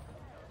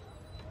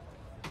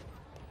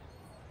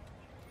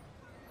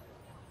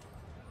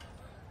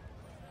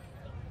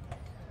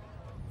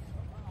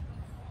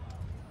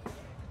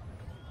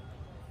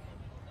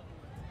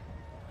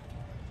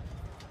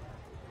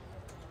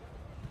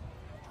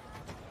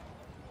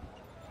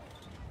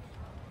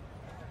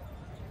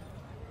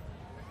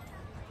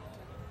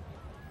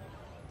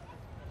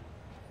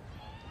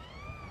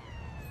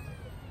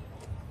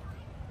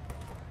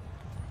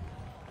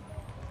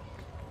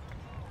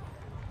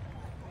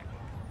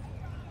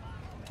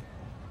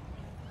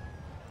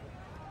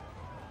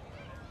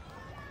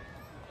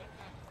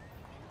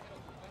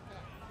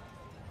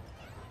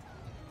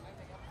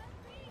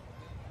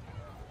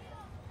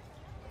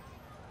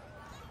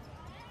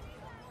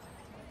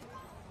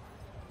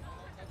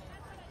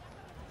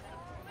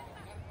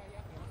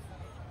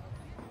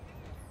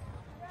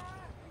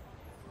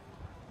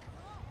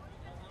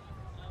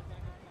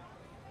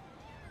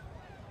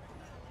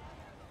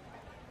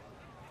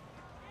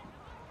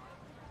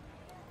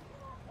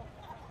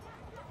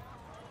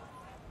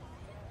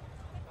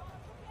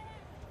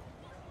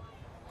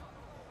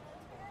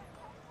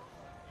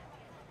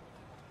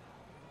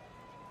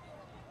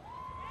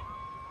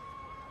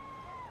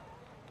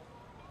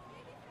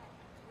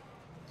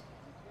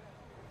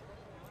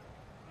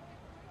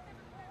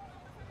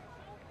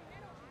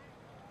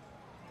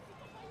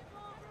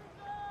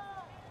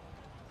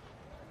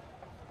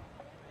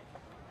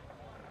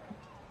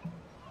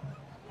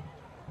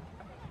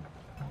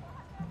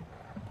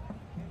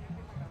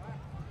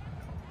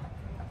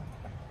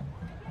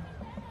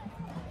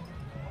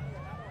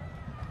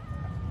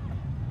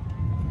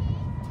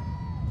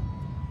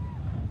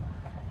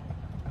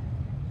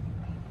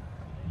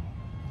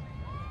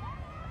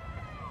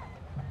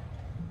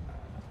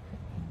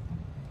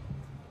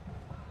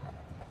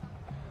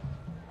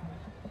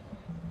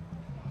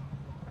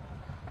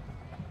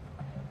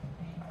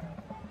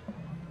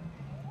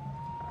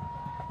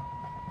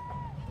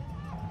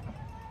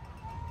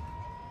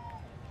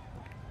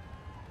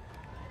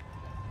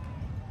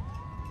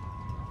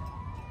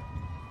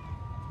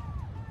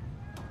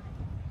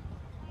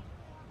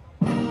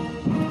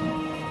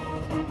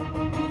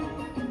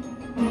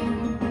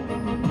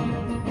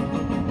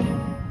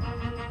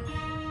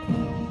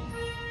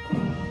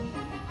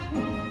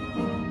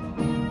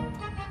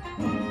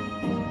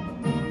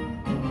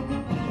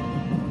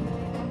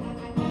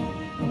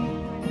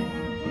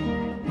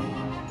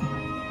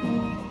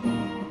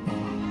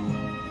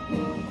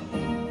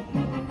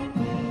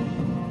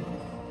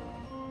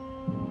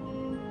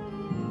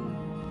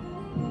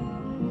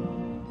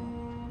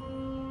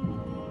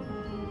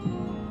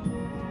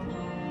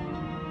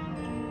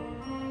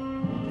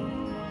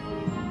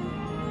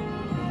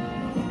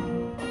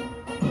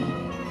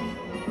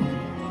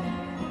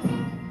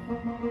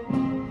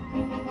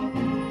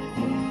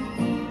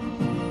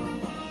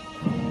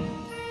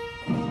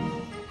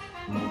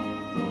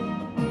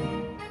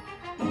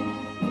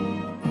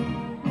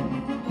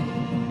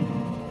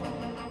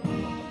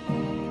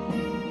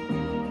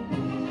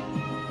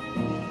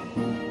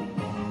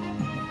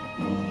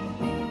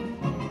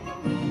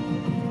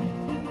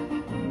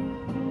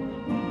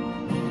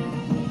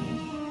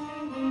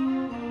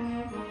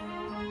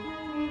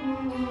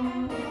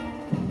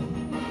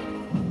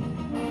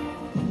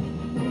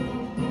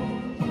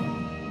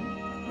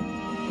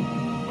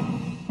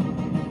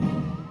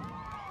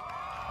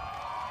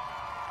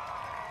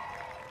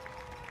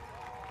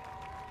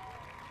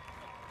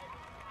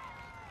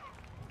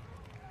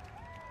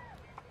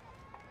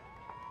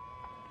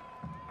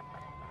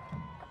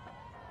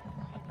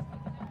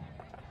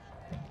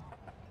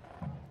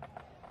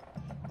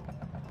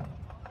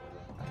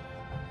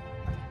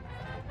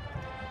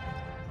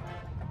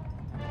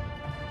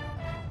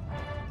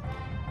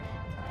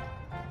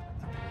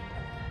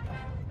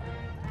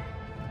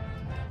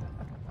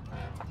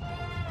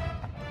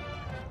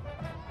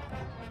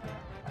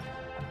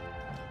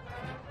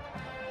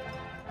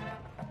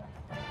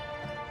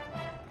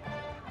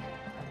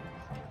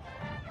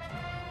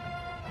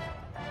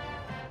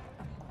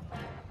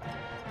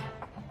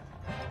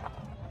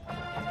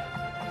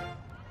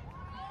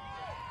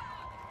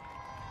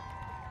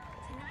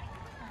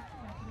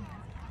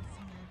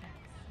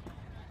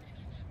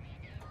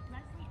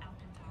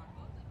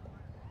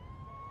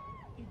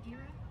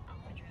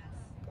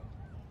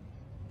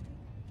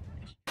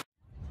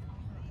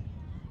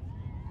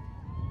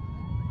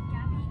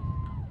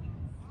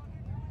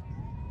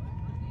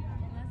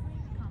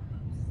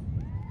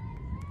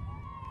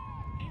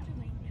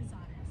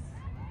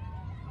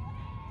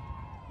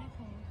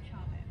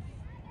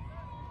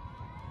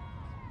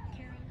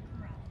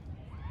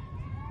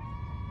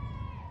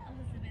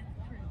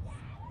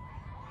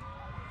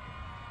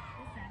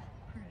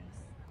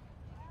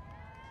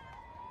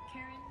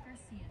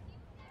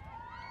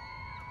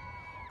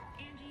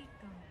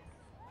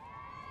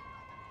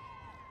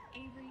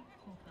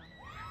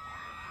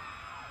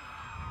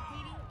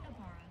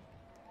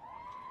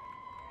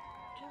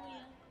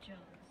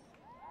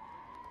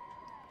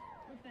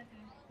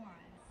 Rebecca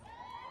Juarez,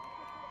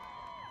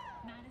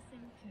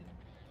 Madison Koo,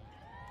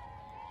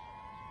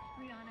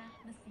 Brianna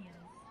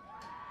Macias,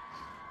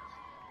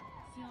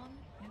 Sion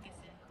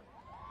Nugese,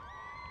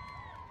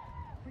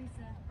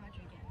 Brisa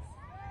Rodriguez,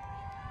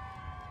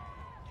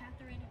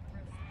 Catherine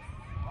Rosas,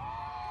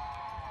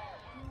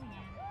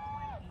 Julianne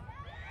Whitey.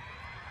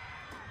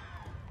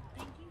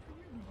 Thank you for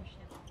your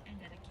leadership and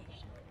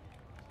dedication.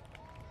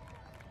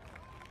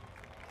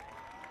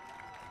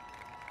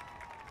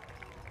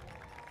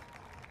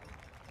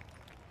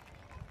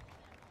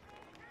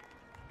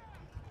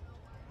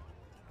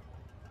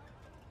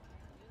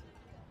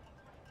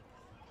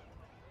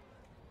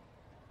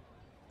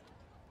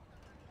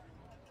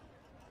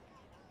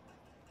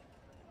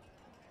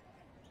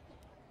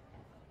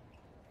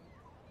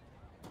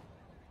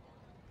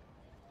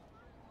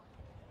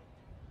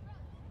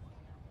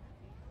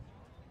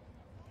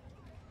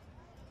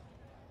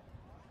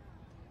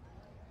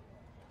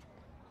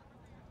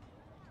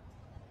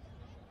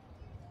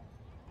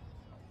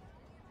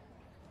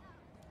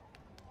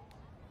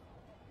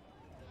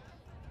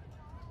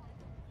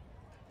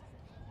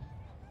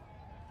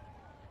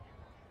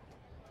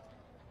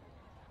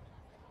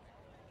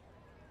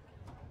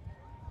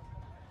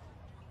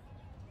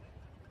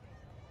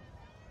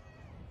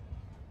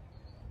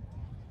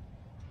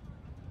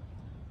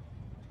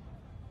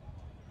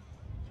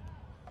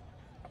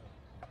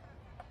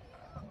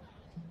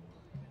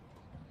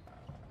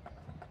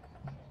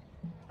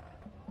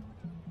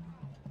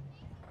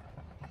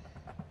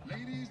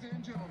 Ladies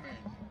and gentlemen,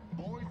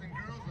 boys and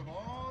girls of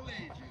all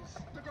ages,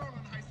 the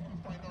Garland High School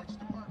Fine Arts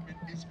Department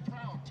is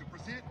proud to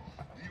present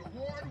the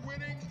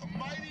award-winning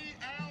Mighty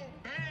Owl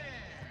Band.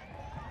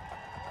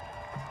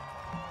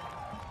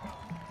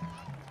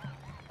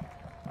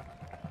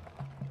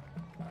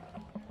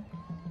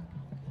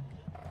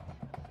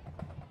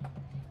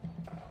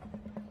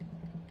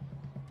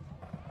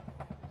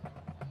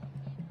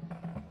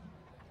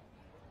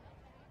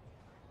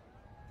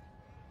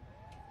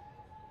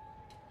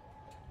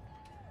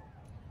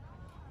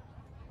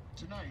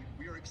 Tonight,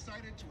 we are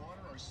excited to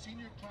honor our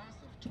senior class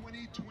of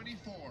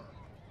 2024.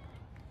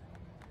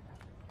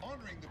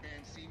 Honoring the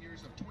band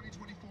seniors of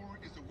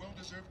 2024 is a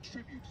well-deserved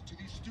tribute to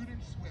these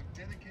students who have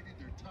dedicated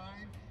their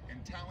time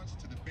and talents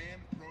to the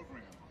band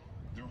program.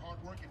 Their hard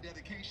work and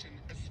dedication,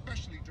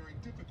 especially during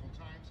difficult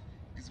times,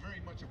 is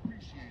very much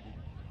appreciated.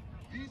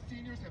 These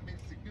seniors have made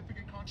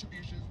significant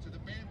contributions to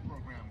the band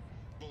program,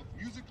 both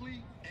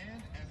musically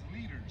and as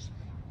leaders.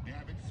 They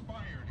have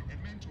inspired and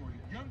mentored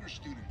younger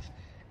students,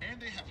 and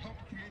they have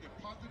helped create a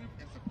positive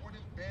and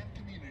supportive band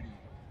community.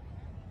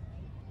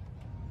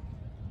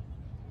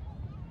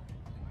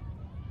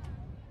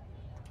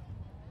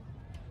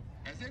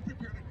 As they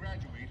prepare to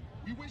graduate,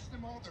 we wish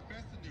them all their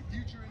best in their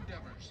future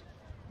endeavors.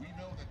 We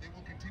know that they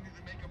will continue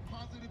to make a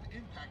positive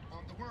impact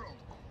on the world,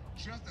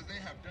 just as they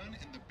have done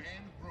in the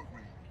band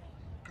program.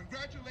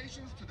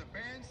 Congratulations to the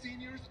band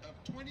seniors of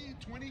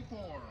 2024.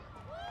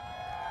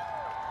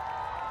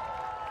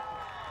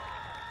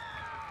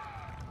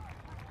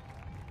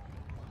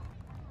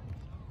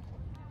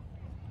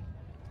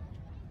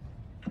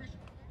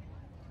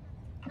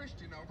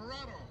 Christian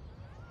Alvarado,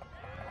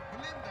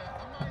 Belinda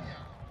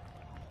Amaya,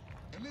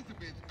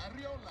 Elizabeth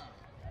Arriola,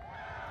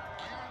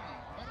 Ayani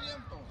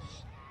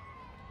Barrientos,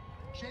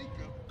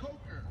 Jacob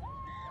Coker,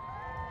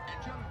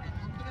 Angelica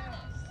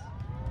Contreras,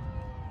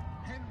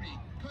 Henry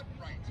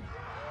Cutright,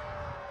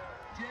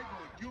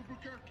 Diego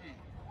Gilbuquerque,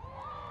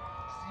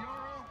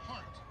 Ciara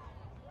Hart,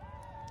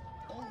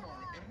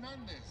 Omar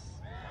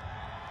Hernandez,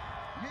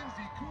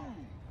 Lindsay Koo,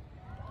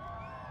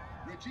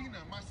 Regina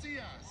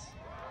Macias,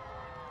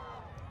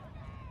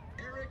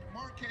 Eric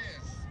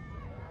Marquez,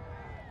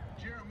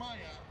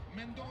 Jeremiah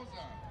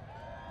Mendoza,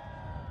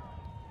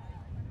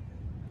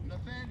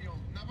 Nathaniel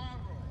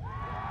Navarro,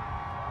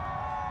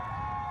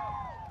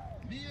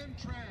 Nian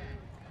Tran,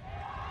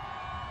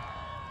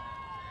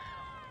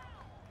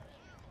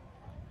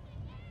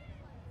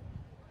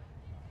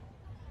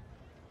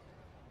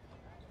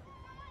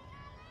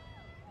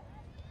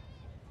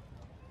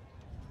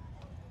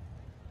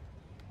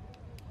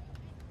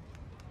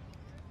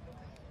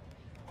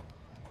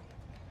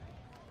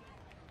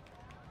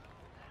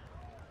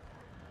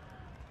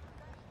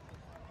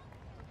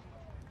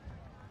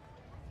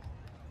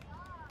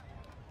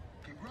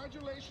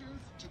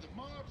 Congratulations to the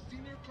Mob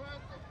Senior Class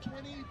of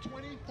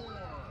 2024.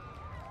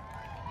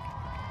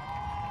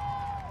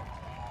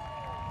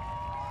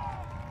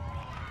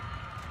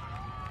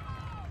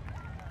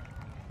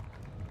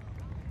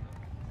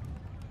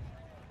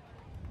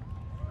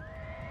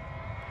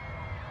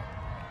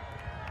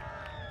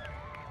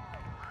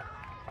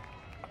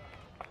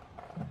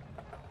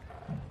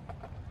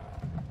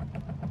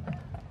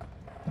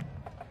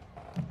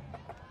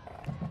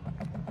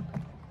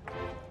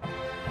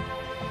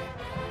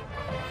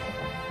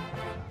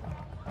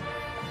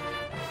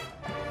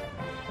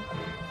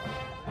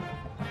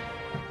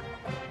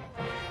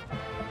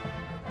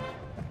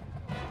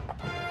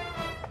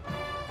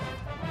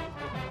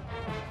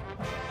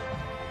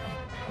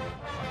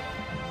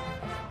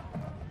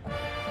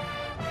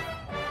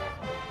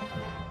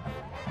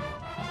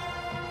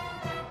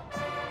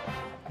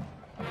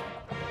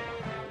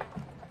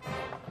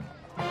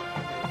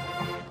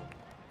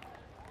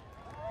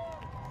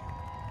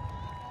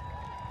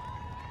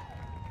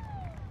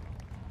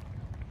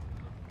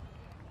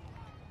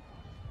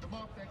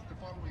 mob thanks to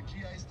following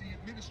GISD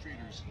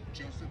administrators: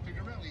 Joseph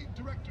Figarelli,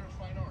 Director of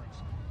Fine Arts;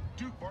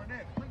 Duke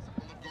Barnett,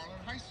 Principal of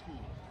Garland High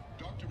School;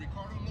 Dr.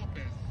 Ricardo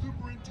Lopez,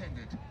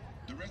 Superintendent;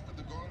 the rest of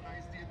the Garland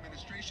ISD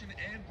administration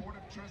and Board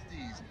of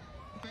Trustees.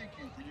 Thank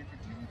you for your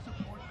continued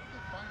support of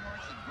the fine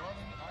arts at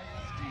Garland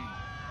ISD.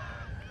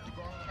 The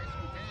Garland High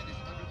School band is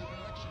under the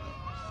direction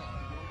of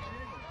Salvador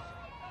Gallegos,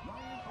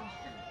 Ryan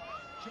Oster,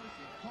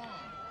 Joseph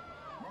Kahn,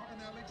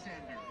 Robin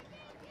Alexander.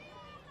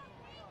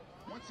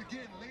 Once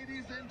again,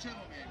 ladies and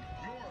gentlemen,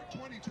 your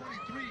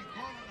 2023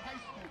 Garland High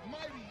School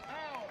Mighty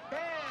Owl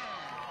Band.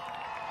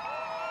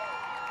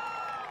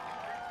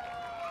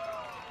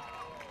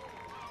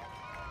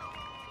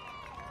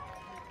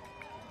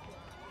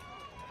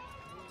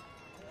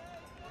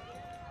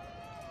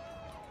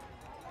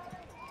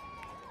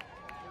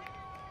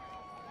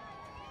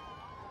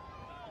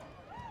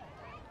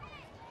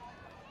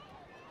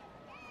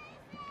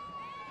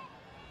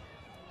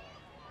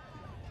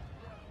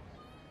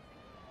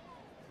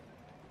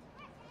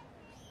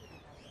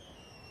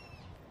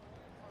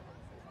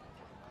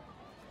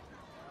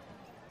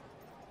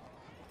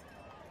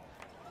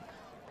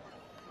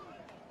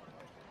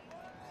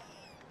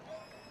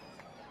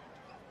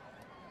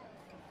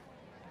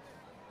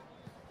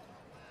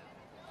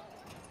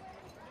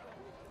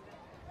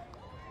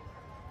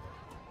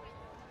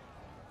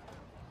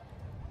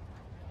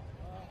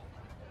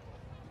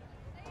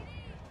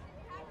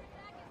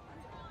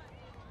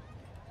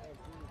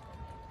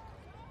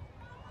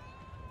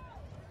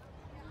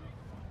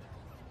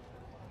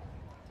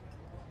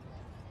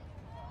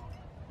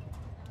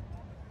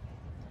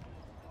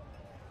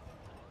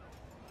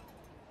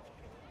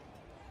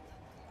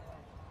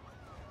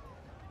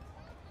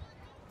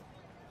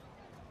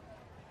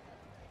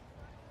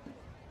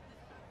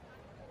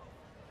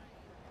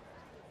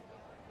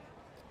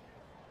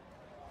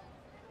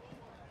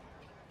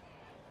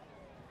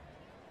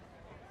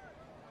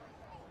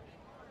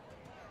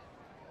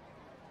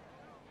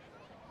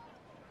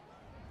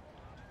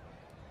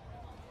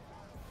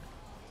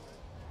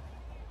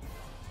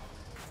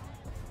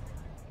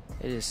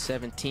 It is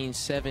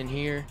 17-7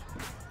 here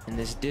in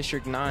this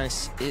District 9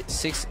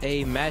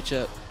 6A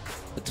matchup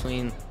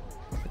between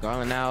the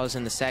Garland Owls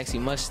and the Sachse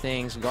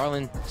Mustangs.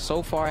 Garland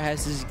so far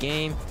has this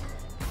game,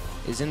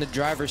 is in the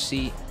driver's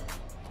seat,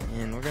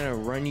 and we're gonna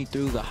run you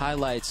through the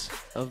highlights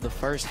of the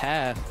first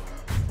half.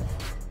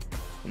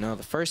 You know,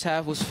 the first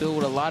half was filled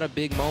with a lot of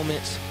big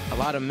moments, a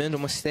lot of mental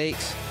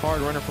mistakes, hard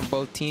running from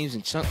both teams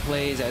and chunk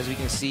plays. As we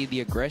can see,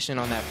 the aggression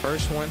on that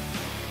first one.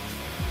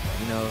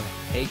 You know,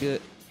 Haga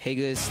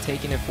is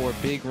taking it for a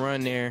big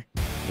run there.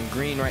 And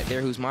Green right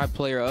there, who's my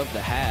player of the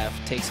half,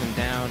 takes him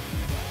down.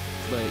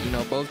 But, you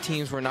know, both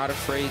teams were not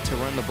afraid to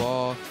run the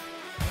ball.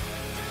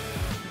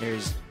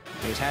 There's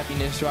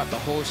happiness throughout the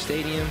whole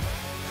stadium.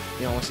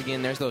 You know, once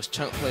again, there's those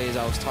chunk plays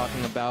I was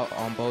talking about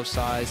on both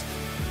sides.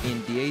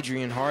 And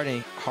DeAdrian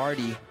Hardy,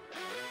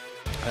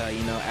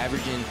 you know,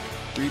 averaging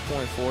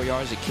 3.4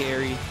 yards a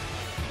carry,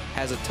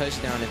 has a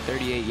touchdown at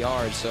 38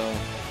 yards. So,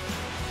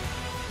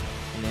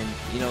 and then,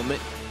 you know,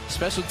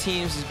 special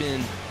teams has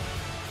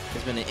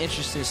been an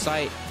interesting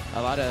sight.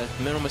 A lot of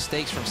mental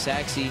mistakes from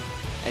Sachse,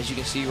 as you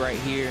can see right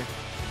here.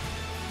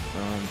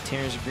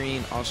 Terrence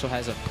Green also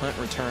has a punt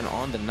return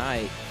on the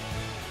night.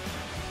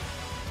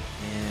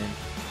 And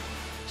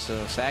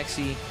so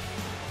Sachse,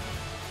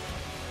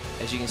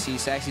 as you can see,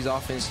 Sachse's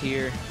offense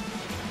here,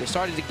 they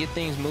started to get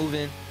things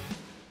moving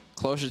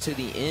closer to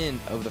the end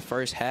of the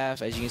first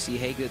half. As you can see,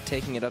 Haga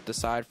taking it up the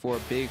side for a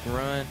big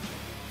run.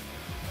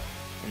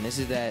 And this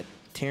is that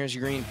Terrence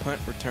Green punt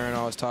return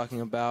I was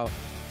talking about.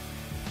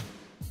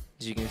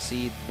 As you can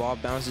see, the ball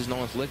bounces, no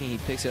one's looking, he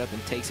picks it up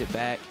and takes it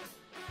back.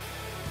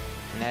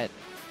 And that,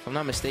 if I'm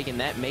not mistaken,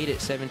 that made it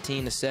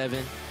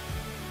 17-7.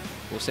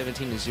 Well,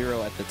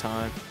 17-0 at the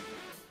time.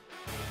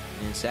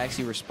 And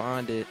Sachse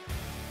responded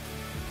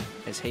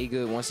as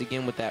Haga, once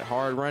again, with that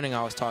hard running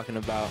I was talking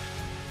about.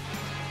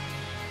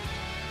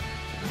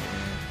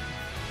 And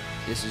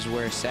this is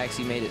where Sachse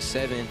made it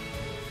 7.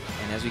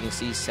 And as we can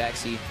see,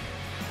 Sachse's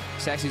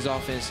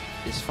offense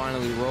is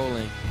finally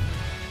rolling.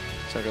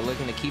 So they're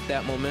looking to keep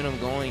that momentum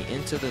going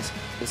into the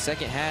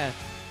second half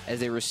as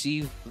they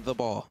receive the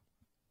ball.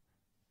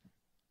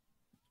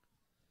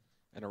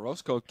 And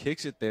Orozco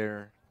kicks it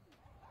there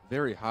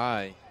very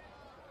high.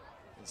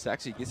 And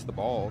Sachse gets the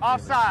ball.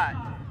 Offside.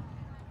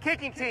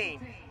 Kicking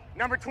team,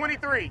 number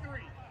 23.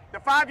 The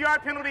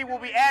 5-yard penalty will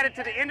be added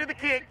to the end of the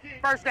kick.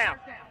 First down.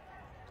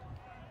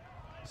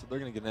 So they're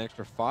going to get an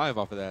extra 5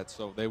 off of that.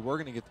 So they were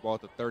going to get the ball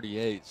at the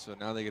 38. So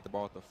now they get the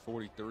ball at the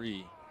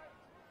 43.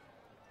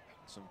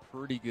 Some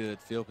pretty good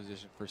field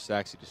position for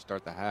Sachse to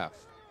start the half.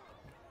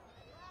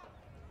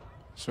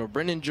 So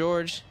Brendan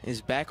George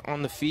is back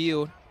on the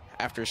field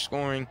after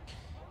scoring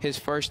his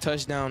first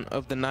touchdown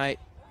of the night.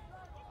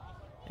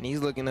 And he's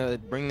looking to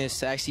bring this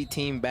Sachse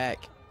team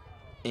back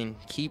and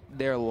keep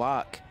their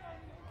lock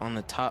on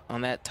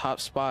that top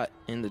spot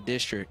in the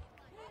district.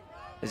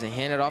 As they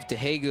hand it off to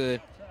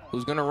Haygood,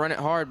 who's going to run it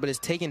hard, but is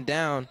taken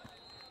down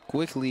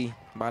quickly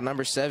by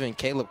number 7,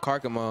 Caleb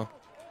Carcamo.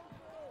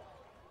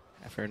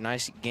 after a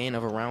nice gain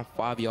of around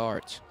 5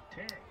 yards.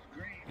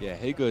 Yeah,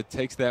 Haygood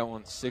takes that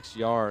one 6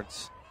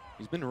 yards.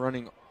 He's been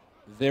running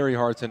very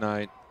hard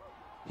tonight.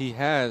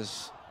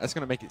 That's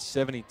going to make it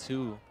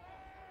 72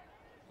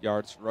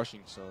 yards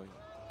rushing. So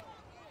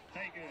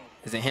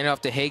as they hand it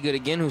off to Haygood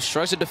again, who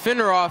shrugs the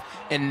defender off,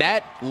 and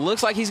that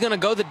looks like he's going to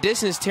go the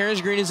distance.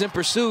 Terrence Green is in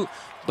pursuit,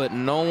 but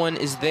no one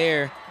is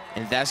there,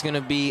 and that's going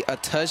to be a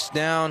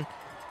touchdown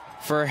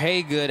for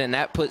Haygood, and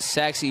that puts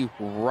Sachse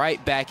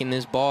right back in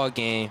this ball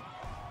game.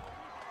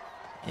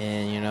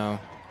 And, you know,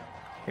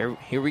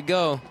 here we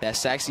go. That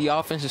Sachse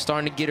offense is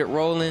starting to get it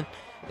rolling.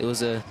 It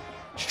was a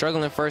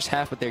struggling first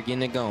half, but they're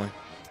getting it going.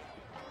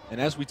 And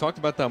as we talked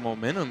about that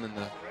momentum in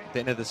the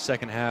end of the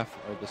second half,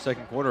 or the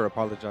second quarter, I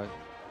apologize.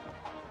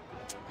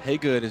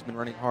 Haygood has been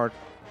running hard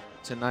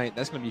tonight.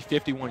 That's going to be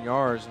 51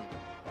 yards and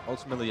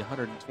ultimately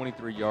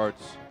 123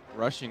 yards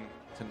rushing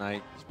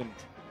tonight. He's been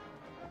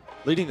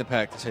leading the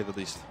pack, to say the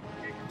least.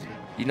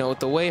 You know, with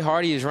the way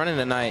Hardy is running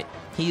tonight,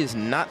 he is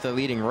not the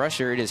leading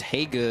rusher. It is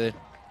Haygood,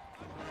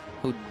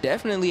 who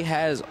definitely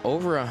has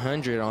over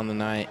 100 on the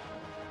night.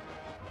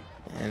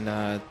 And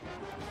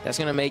that's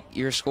going to make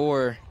your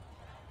score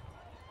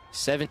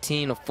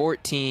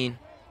 17-14.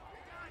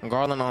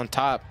 Garland on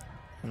top.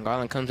 And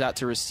Garland comes out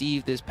to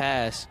receive this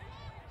pass.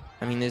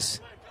 I mean, this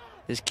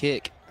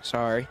kick,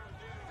 sorry.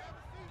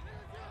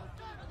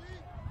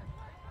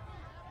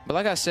 But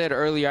like I said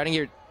earlier, I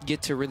didn't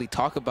get to really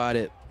talk about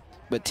it.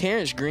 But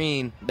Terrence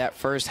Green, that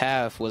first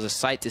half, was a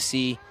sight to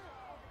see.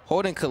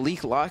 Holding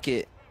Khalik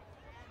Lockett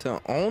to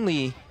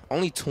only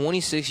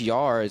 26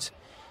 yards.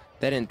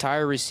 That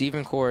entire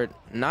receiving corps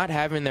not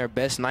having their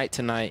best night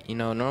tonight. You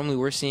know, normally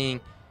we're seeing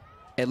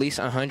at least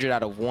 100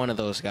 out of one of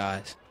those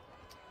guys.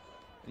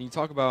 And you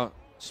talk about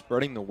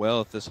spreading the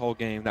wealth this whole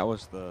game. That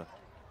was the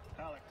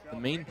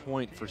main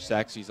point for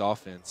Sachse's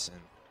offense.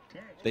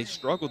 And they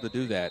struggled to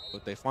do that,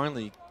 but they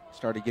finally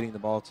started getting the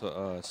ball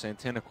to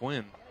Santana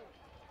Quinn.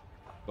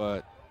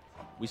 But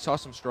we saw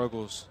some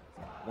struggles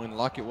when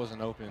Lockett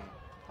wasn't open,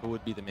 who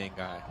would be the main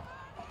guy.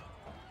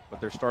 But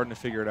they're starting to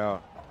figure it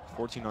out.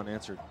 14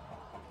 unanswered.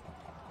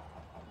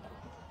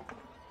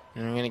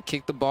 And they're going to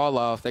kick the ball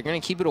off. They're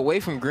going to keep it away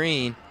from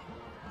Green.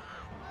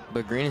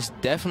 But Green is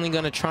definitely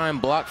going to try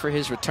and block for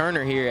his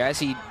returner here. As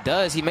he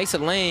does, he makes a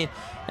lane.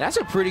 And that's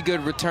a pretty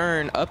good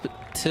return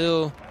up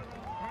till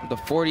the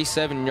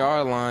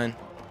 47-yard line.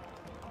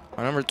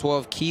 Our number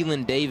 12,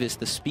 Keelan Davis,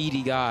 the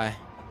speedy guy.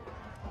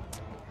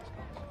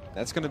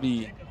 That's going to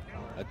be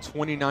a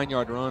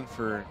 29-yard run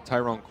for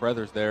Tyrone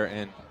Crothers there.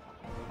 And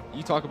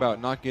you talk about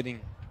not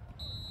giving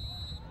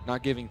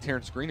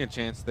Terrence Green a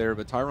chance there,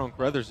 but Tyrone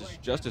Crothers is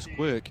just as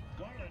quick.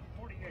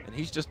 And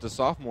he's just a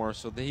sophomore,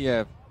 so they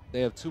have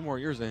 2 more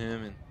years of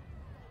him, and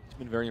he's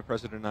been very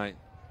impressive tonight.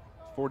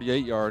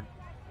 48-yard,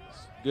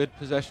 good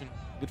possession,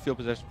 good field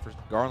possession for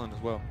Garland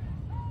as well.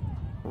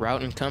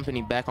 Route and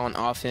company back on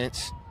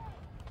offense.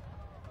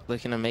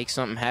 Looking to make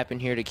something happen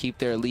here to keep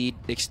their lead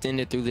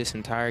extended through this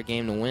entire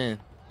game to win.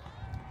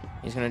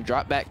 He's going to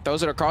drop back,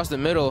 throws it across the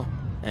middle,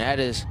 and that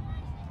is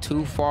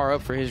too far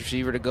up for his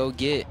receiver to go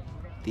get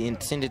the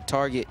intended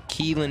target,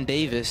 Keelan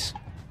Davis.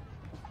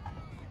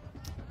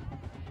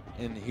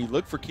 And he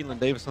looked for Keelan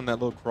Davis on that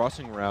little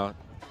crossing route,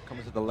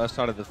 coming to the left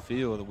side of the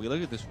field. We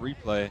look at this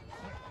replay.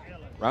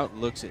 Route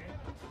looks at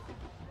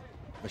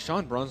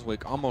Bashawn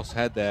Brunswick, almost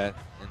had that,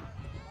 and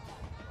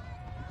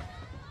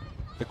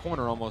the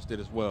corner almost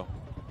did as well.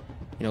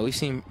 You know, we've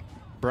seen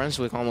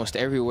Brunswick almost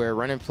everywhere,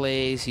 running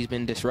plays. He's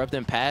been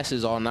disrupting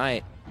passes all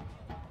night.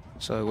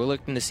 So we're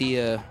looking to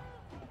see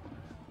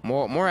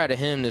more out of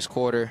him this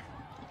quarter.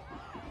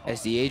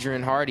 As the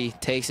Adrian Hardy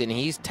takes it, and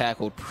he's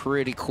tackled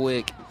pretty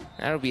quick.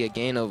 That'll be a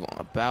gain of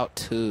about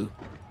 2.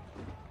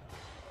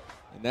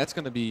 And that's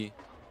going to be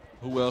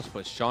who else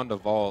but Sean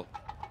DeVault,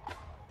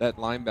 that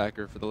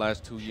linebacker for the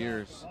last 2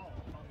 years,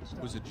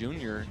 who's a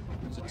junior,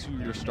 who's a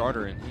 2-year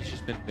starter, and he's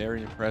just been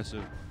very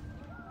impressive.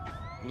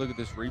 Look at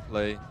this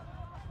replay.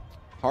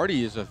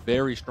 Hardy is a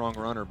very strong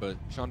runner, but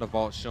Sean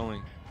DeVault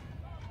showing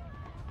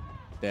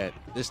that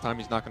this time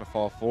he's not going to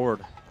fall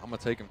forward. I'm going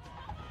to take him.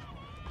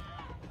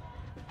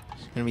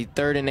 Going to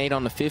be 3rd and 8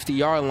 on the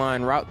 50-yard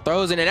line. Route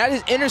throws it, and that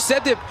is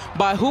intercepted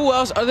by who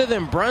else other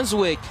than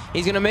Brunswick.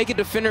 He's going to make a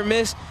defender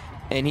miss,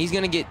 and he's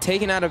going to get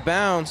taken out of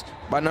bounds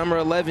by number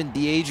 11,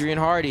 Adrian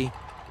Hardy.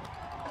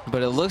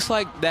 But it looks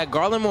like that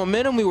Garland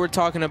momentum we were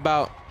talking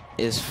about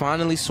is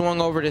finally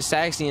swung over to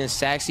Sachse, and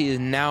Sachse is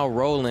now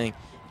rolling,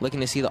 looking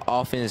to see the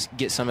offense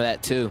get some of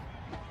that too.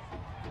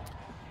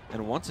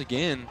 And once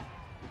again,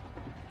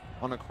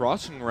 on a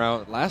crossing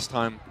route, last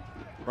time,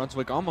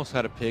 Brunswick almost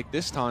had a pick.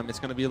 This time it's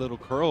going to be a little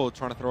curl,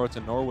 trying to throw it to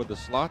Norwood, the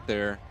slot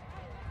there.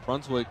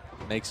 Brunswick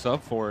makes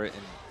up for it,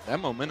 and that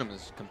momentum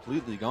is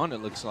completely gone,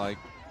 it looks like.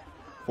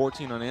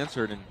 14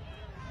 unanswered, and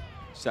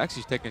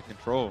Sachse's taking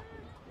control.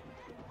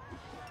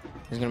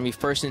 It's going to be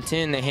 1st and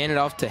 10. They hand it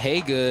off to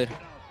Haygood.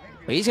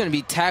 But he's going to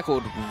be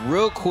tackled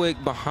real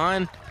quick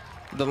behind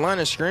the line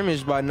of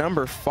scrimmage by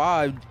number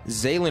 5,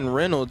 Zaylon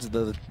Reynolds,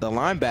 the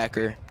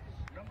linebacker.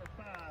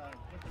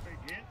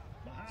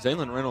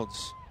 Zaylon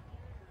Reynolds,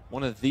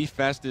 one of the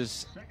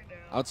fastest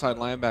outside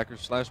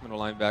linebackers / middle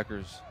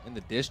linebackers in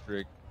the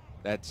district,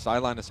 that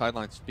sideline to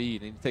sideline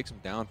speed, and he takes him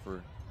down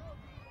for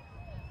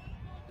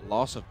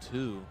loss of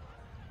 2.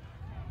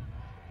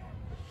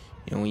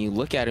 And when you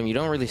look at him, you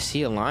don't really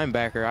see a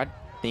linebacker. I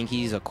think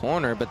he's a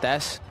corner, but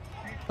that's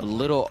a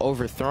little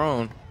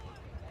overthrown.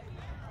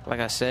 Like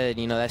I said,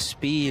 you know, that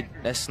speed,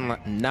 that's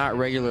not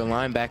regular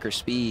linebacker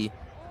speed.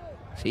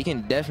 So he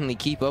can definitely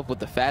keep up with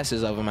the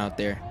fastest of them out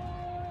there.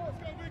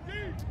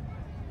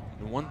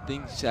 The one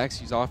thing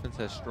Sachse's offense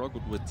has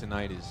struggled with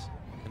tonight is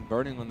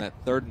converting on that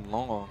 3rd and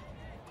long.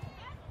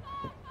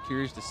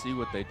 Curious to see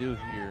what they do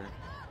here.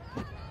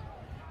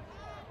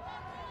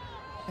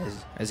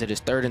 As it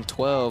is 3rd and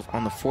 12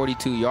 on the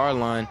 42-yard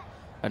line.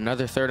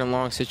 Another 3rd and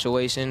long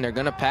situation. They're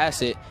going to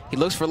pass it. He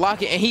looks for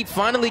Lockett, and he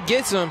finally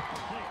gets him.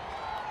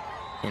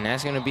 And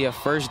that's going to be a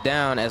first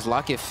down as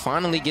Lockett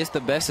finally gets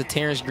the best of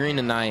Terrence Green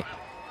tonight,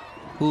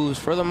 who's,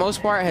 for the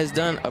most part, has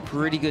done a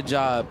pretty good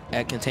job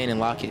at containing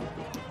Lockett.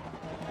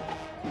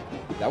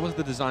 That was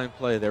the design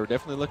play. They were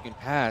definitely looking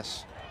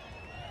pass.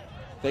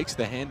 Fakes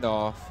the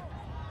handoff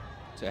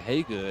to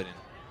Haygood. And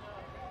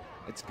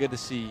it's good to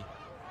see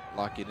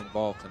Lockett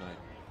involved tonight.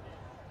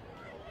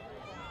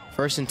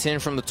 1st and 10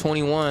 from the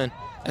 21.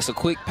 That's a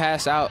quick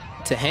pass out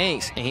to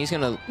Hanks, and he's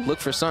going to look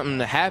for something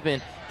to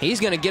happen. He's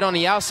going to get on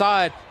the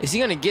outside. Is he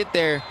going to get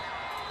there?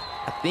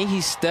 I think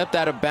he stepped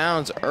out of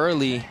bounds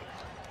early.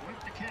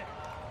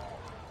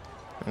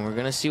 And we're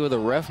going to see where the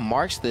ref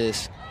marks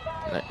this.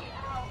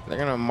 They're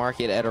going to mark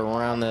it at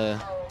around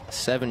the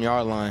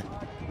 7-yard line.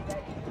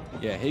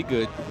 Yeah,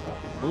 Haygood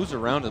moves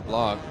around the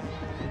block.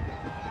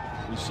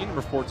 We've seen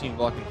number 14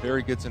 blocking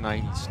very good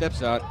tonight. He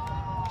steps out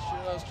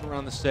just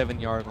around the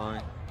 7-yard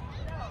line.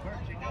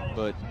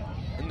 But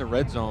in the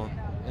red zone,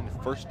 in the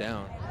first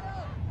down.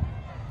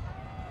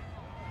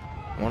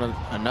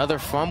 Another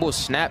fumble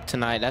snap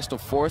tonight. That's the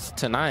 4th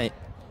tonight.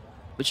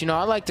 But, you know,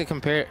 I like to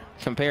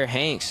compare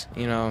Hanks.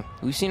 You know,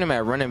 we've seen him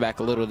at running back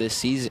a little this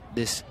season.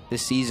 This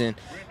season,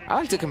 I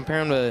like to compare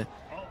him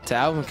to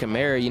Alvin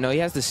Kamara. You know, he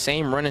has the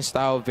same running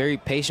style, very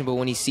patient, but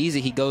when he sees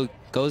it, he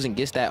goes and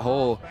gets that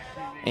hole.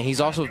 And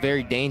he's also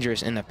very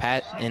dangerous in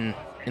the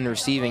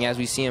receiving, as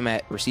we see him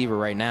at receiver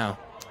right now.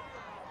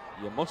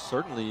 Yeah, most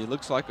certainly. He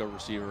looks like a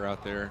receiver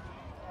out there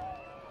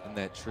in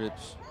that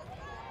trips.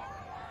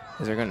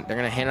 They're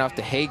gonna hand it off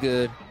to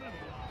Haygood,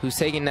 who's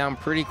taken down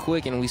pretty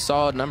quick, and we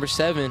saw number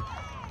 7,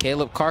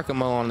 Caleb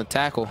Carcamo, on the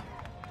tackle.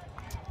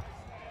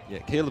 Yeah,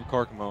 Caleb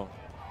Carcamo,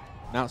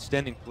 an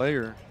outstanding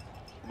player,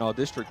 an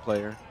all-district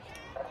player.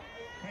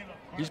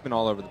 He's been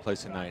all over the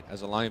place tonight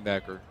as a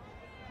linebacker.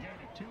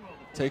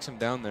 Takes him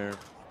down there,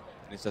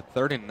 and it's a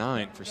 3rd and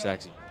 9 for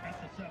Sachse.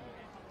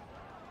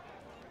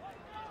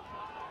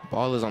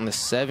 Ball is on the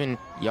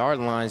 7-yard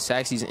line.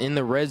 Sachse's in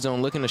the red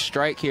zone looking to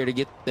strike here to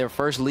get their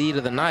first lead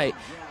of the night.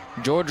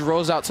 George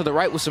rolls out to the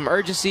right with some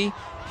urgency.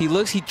 He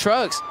looks, he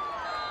trucks.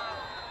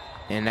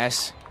 And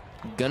that's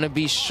going to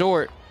be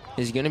short.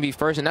 He's going to be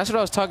first. And that's what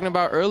I was talking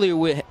about earlier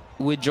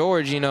with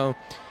George. You know,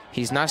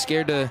 he's not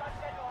scared to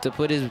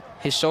put his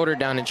shoulder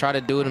down and try to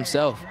do it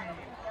himself.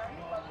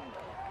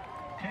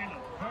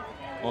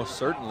 Most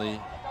certainly.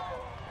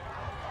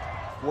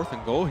 4th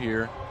and goal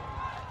here.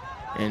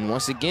 And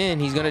once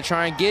again, he's going to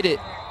try and get it.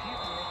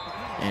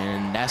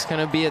 And that's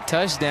going to be a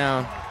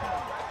touchdown.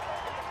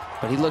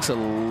 But he looks he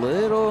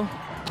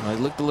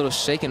looked a little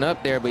shaken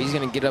up there, but he's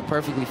going to get up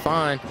perfectly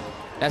fine.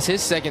 That's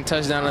his 2nd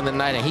touchdown of the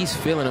night, and he's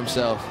feeling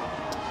himself.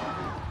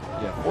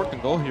 Yeah, 4th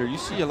and goal here. You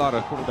see a lot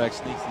of quarterback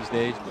sneaks these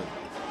days, but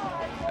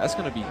that's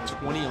going to be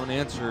 20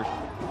 unanswered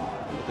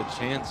with a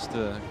chance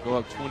to go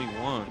up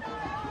 21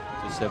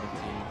 to 17.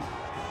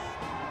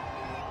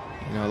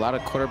 You know, a lot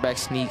of quarterback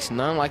sneaks,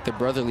 none like the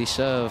brotherly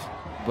shove,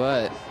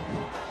 but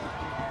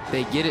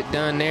they get it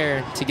done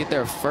there to get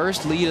their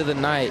first lead of the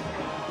night.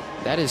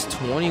 That is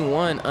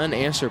 21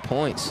 unanswered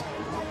points.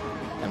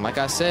 And like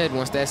I said,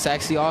 once that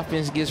Sachse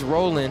offense gets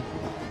rolling,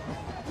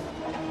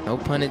 no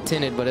pun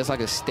intended, but it's like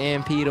a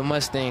stampede of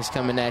Mustangs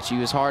coming at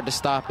you. It's hard to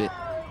stop it.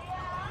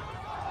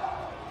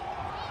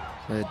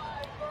 But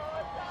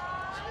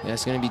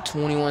that's going to be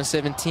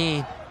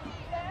 21-17.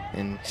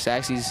 And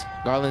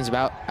Garland's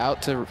about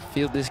out to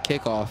field this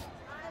kickoff.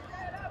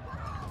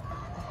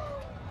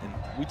 And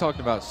we talked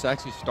about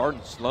Sachse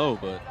starting slow,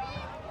 but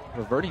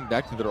reverting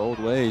back to their old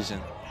ways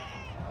and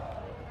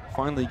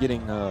finally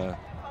getting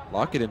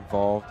Lockett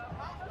involved.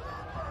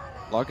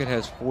 Lockett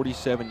has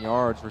 47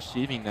 yards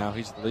receiving now.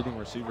 He's the leading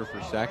receiver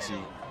for Sachse.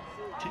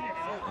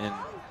 And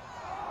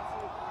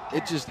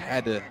it just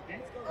had to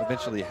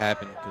eventually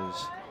happen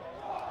because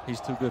he's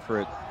too good for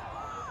it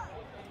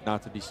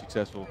not to be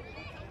successful.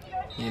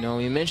 You know,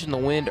 we mentioned the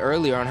wind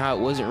earlier on how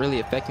it wasn't really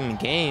affecting the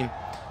game.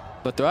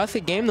 But throughout the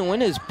game, the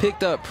wind has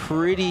picked up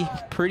pretty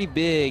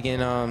big.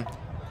 And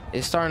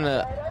it's starting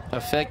to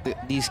affect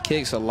these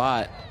kicks a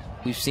lot.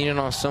 We've seen it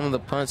on some of the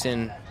punts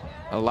and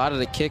a lot of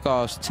the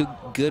kickoffs. 2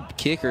 good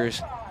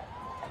kickers.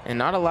 And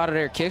not a lot of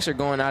their kicks are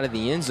going out of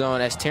the end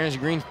zone as Terrence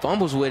Green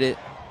fumbles with it.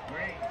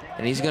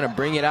 And he's going to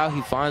bring it out.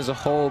 He finds a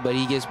hole, but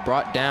he gets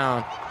brought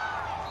down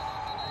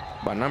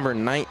by number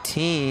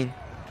 19.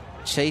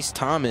 Chase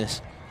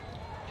Thomas.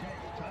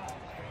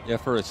 Yeah,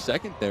 for a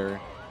second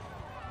there,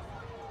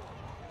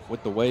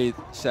 with the way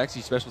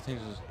Sachse special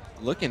teams was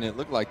looking, it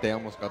looked like they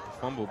almost got the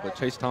fumble, but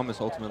Chase Thomas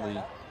ultimately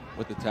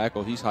with the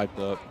tackle, he's hyped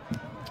up.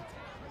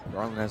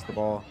 Garland has the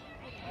ball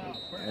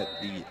at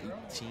the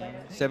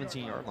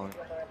 17-yard line.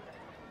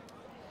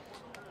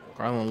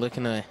 Garland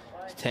looking to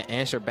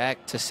answer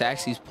back to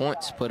Sachse's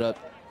points put up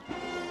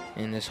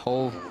in this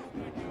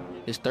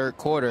third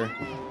quarter.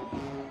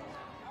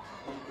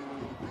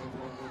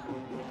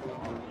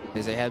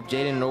 As they have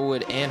Jaden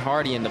Norwood and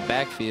Hardy in the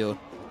backfield.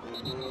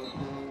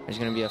 There's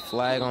going to be a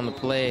flag on the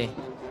play.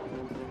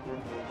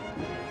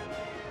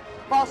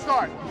 Ball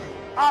start.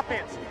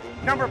 Offense.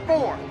 Number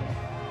 4.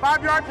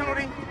 5-yard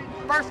penalty.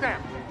 First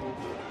down.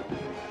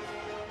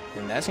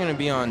 And that's going to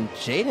be on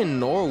Jaden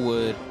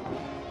Norwood.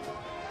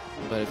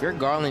 But if you're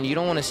Garland, you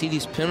don't want to see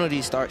these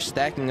penalties start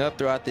stacking up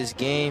throughout this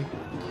game.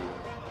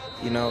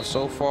 You know,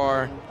 so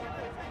far,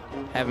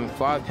 having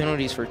 5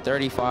 penalties for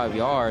 35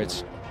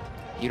 yards,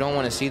 you don't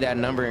want to see that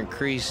number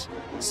increase.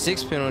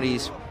 6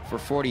 penalties for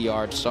 40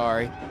 yards,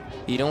 sorry.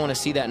 You don't want to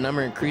see that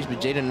number increase,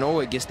 but Jaden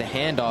Norwood gets the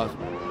handoff.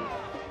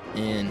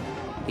 And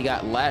he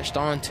got latched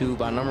onto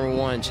by number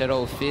 1,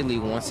 Cheto Philly,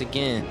 once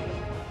again.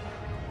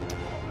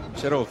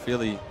 Cheto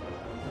Philly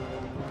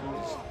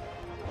is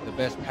the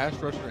best pass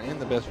rusher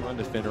and the best run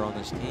defender on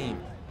this team.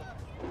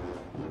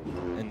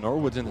 And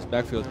Norwood's in this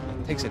backfield,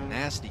 takes a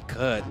nasty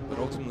cut, but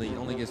ultimately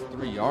only gets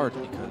 3 yards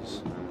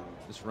because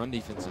this run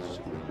defense has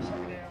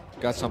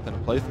got something to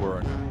play for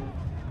right now.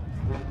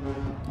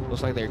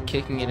 Looks like they're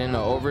kicking it into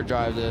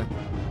overdrive to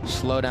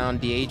slow down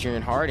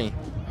DeAdrian Hardy.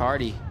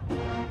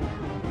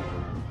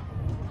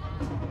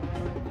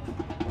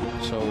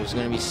 So it's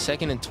going to be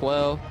 2nd and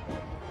 12.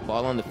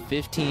 Ball on the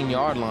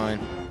 15-yard line.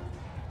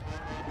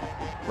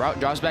 Route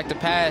drops back to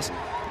pass.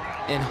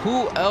 And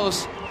who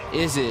else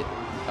is it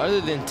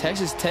other than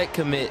Texas Tech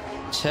commit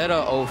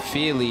Cheto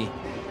O'Feely?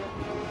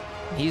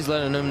 He's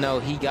letting them know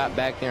he got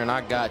back there and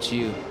I got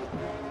you.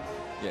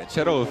 Yeah,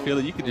 Cheto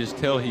O'Feely, you could just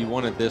tell he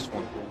wanted this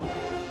one.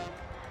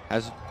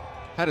 Has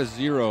had a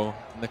 0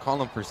 in the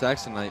column for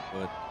Sachse tonight,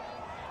 but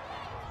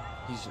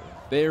he's a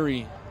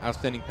very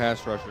outstanding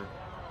pass rusher.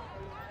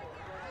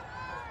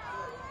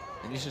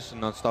 And he's just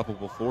an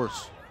unstoppable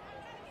force.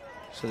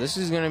 So this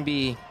is going to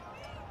be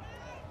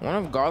one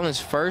of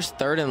Garland's first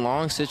 3rd and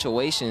long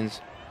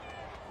situations.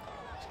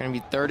 It's going to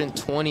be 3rd and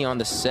 20 on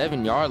the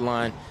 7-yard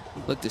line.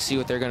 Look to see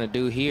what they're going to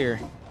do here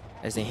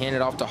as they hand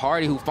it off to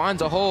Hardy, who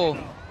finds a hole,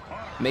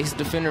 makes the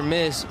defender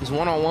miss. He's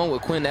one-on-one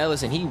with Quinn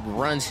Ellis, and he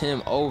runs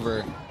him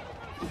over.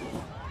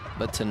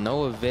 But to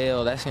no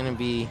avail. That's going to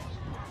be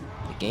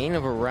a gain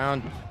of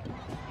around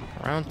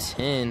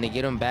 10 to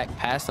get him back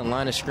past the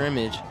line of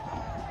scrimmage.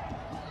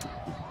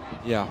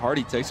 Yeah,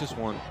 Hardy takes this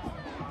one,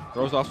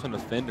 throws off some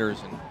defenders,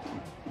 and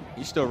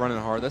he's still running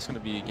hard. That's going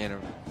to be a gain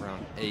of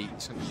around 8.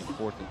 It's going to be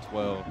 4th and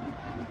 12.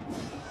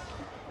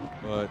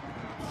 But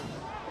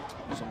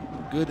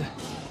some good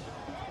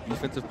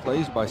defensive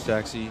plays by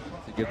Sachse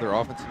to give their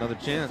offense another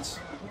chance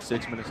with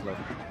 6 minutes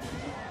left.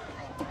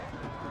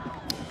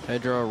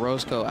 Pedro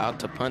Orozco out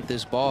to punt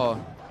this ball.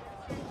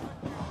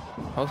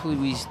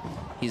 Hopefully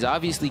he's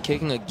obviously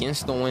kicking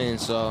against the wind,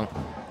 so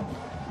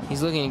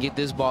he's looking to get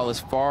this ball as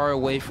far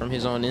away from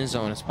his own end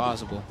zone as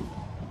possible.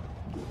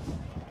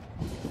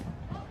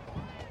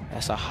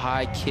 That's a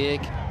high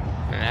kick,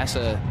 and that's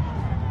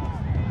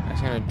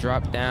gonna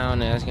drop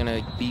down, and that's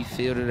gonna be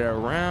fielded at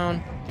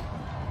around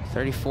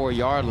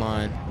 34-yard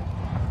line.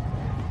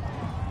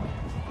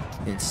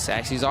 And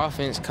Sachse's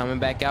offense coming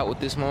back out with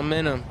this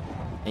momentum,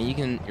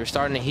 and you're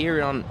starting to hear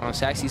it on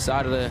Sachse's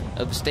side of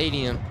the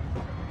stadium.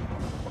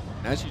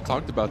 As you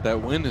talked about, that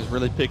wind is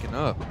really picking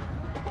up,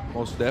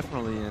 most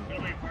definitely, and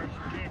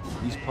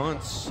these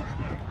punts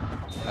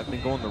have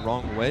been going the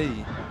wrong way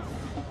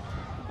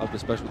of the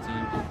special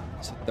team.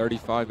 It's a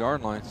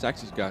 35-yard line.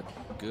 Sachse's got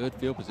good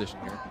field position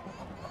here.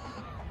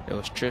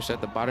 Those trips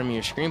at the bottom of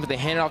your screen, but they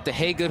hand it off to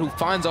Haygood, who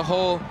finds a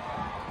hole,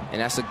 and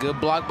that's a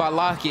good block by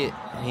Lockett,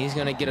 and he's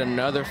gonna get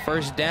another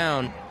first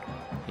down.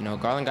 You know,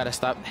 Garland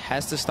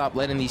has to stop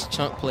letting these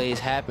chunk plays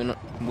happen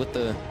with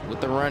the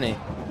running.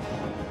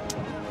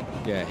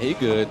 Yeah,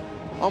 Haygood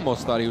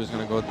almost thought he was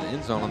going to go to the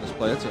end zone on this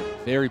play. That's a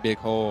very big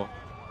hole.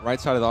 Right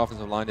side of the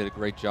offensive line did a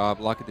great job.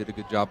 Lockett did a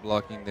good job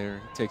blocking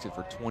there. He takes it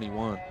for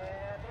 21.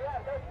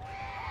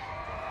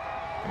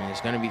 And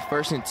it's going to be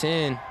 1st and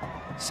 10.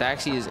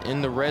 Sachse is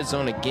in the red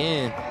zone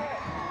again.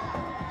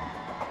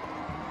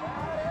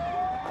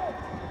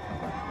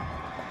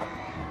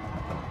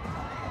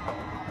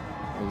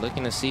 We're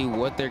looking to see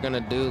what they're going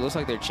to do. Looks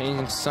like they're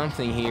changing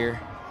something here.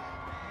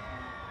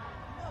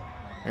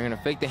 They're going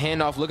to fake the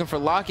handoff, looking for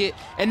Lockett.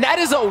 And that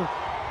is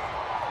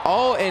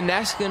and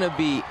that's going to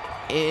be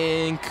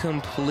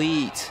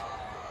incomplete.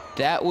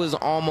 That was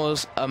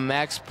almost a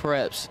Max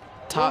Preps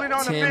top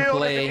 10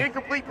 play.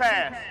 Incomplete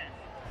pass.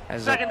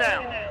 Second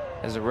down.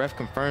 As the ref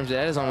confirms,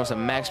 that is almost a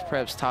Max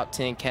Preps top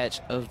 10 catch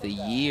of the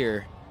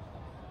year.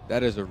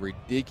 That is a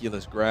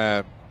ridiculous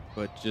grab,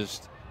 but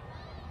just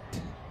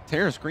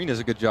Terrence Green does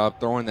a good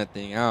job throwing that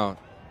thing out.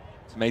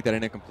 to make that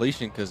an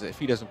incompletion, because if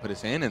he doesn't put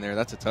his hand in there,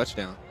 that's a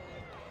touchdown.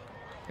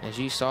 As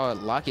you saw,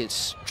 Lockett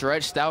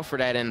stretched out for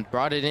that and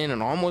brought it in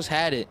and almost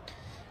had it.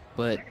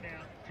 But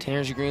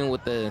Terrence Green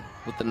with the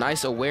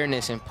nice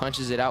awareness and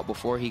punches it out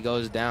before he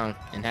goes down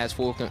and has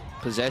full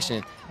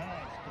possession.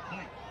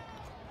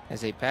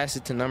 As they pass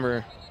it to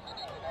number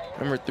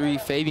 3,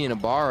 Fabian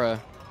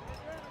Ibarra,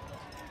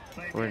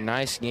 for a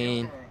nice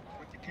gain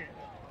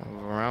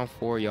of around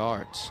 4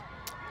 yards.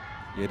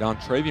 Yeah, Don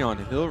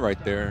Travion Hill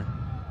right there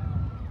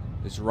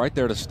is right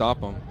there to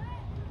stop him,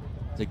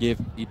 to give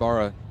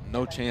Ibarra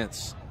no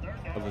chance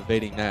of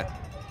evading that.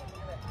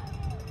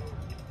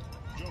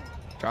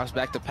 Drops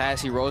back to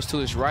pass. He rolls to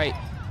his right.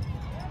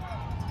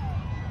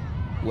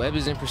 Webb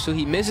is in pursuit.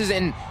 He misses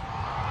and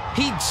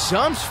he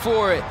jumps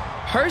for it.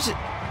 Hurts.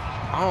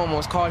 I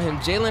almost called him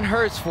Jalen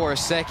Hurts for a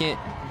second.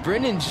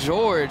 Brendan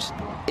George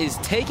is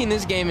taking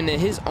this game into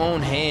his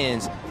own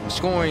hands,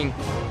 scoring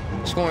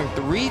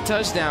 3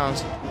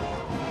 touchdowns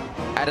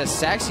out of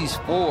Sachse's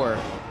 4.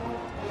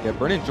 Yeah,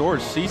 Brendan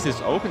George sees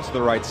this open to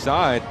the right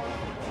side.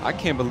 I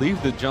can't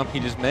believe the jump he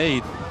just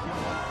made.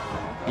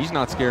 He's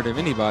not scared of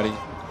anybody.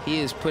 He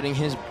is putting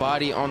his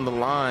body on the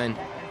line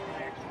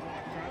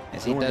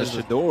as he does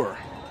the Shador.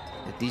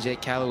 The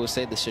DJ Khaled would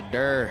say the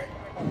Shador.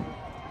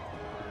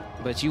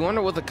 But you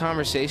wonder what the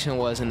conversation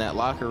was in that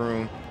locker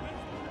room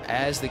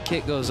as the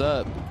kick goes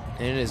up,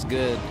 and it is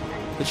good.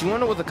 But you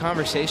wonder what the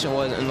conversation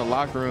was in the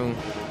locker room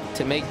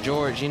to make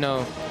George, you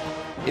know,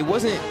 it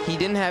wasn't, he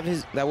didn't have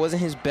his, that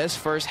wasn't his best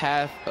first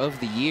half of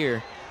the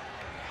year.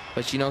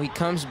 But, you know, he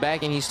comes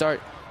back and he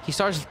starts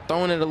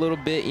throwing it a little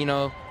bit, you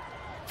know.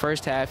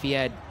 First half, he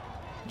had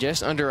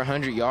just under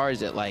 100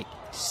 yards at like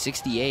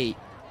 68.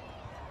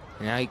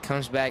 And now he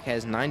comes back,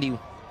 has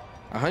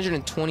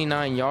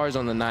 129 yards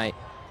on the night.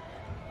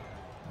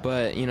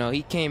 But, you know,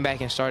 he came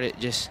back and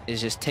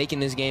is just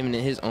taking this game into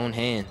his own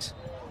hands.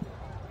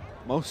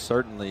 Most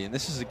certainly. And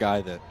this is a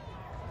guy that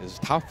is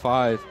top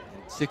 5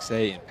 in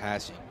 6A in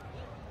passing.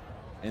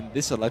 And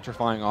this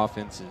electrifying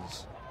offense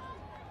is,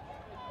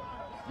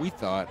 we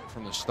thought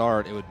from the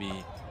start it would be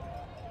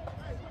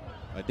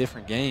a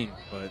different game,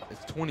 but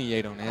it's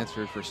 28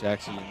 unanswered for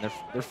Sachse, and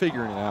they're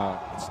figuring it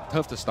out. It's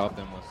tough to stop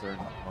them with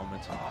certain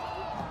moments.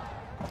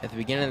 At the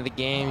beginning of the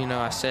game, you know,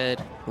 I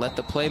said, let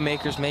the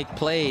playmakers make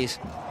plays.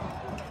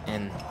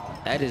 And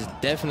that is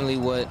definitely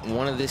what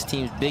one of this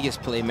team's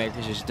biggest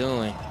playmakers is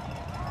doing.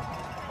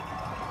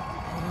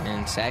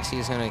 And Sachse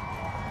is going to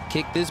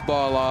kick this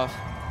ball off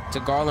to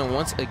Garland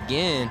once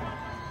again,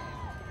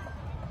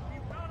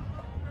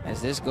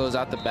 as this goes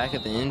out the back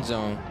of the end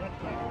zone.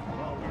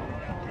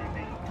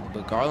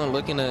 But Garland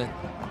looking to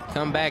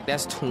come back.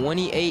 That's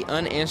 28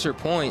 unanswered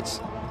points.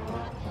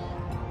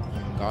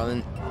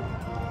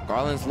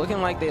 Garland's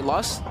looking like they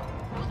lost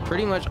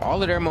pretty much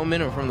all of their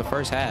momentum from the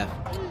first half.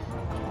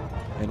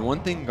 And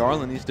one thing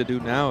Garland needs to do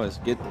now is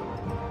get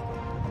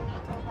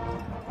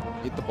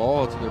the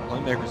ball to their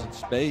playmakers in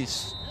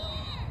space.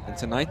 And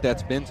tonight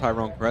that's been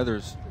Tyrone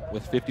Crothers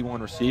with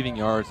 51 receiving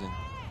yards. And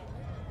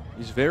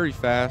he's very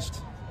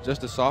fast,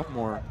 just a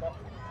sophomore.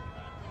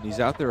 And he's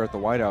out there at the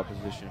wideout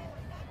position,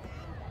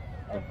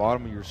 the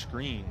bottom of your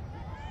screen.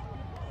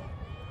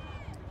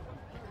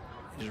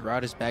 His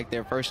route is back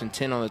there, 1st and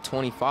 10 on the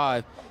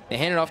 25. They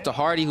hand it off to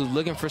Hardy, who's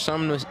looking for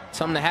something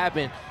to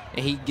happen,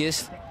 and he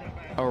gets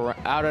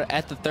out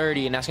at the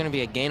 30, and that's going to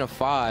be a gain of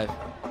 5.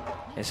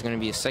 It's going to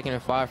be a 2nd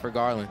and 5 for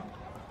Garland.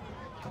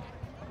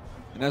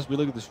 And as we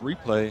look at this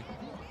replay,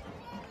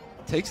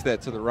 takes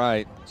that to the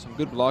right. Some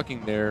good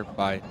blocking there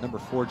by number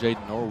 4,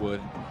 Jaden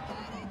Norwood.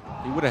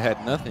 He would have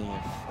had nothing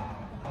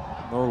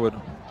if Norwood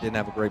didn't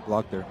have a great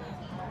block there.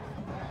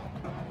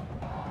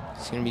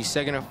 It's going to be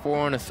 2nd and 4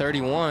 on the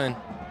 31.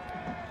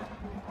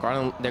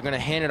 Garland, they're going to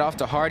hand it off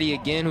to Hardy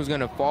again, who's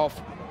going to fall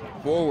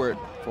forward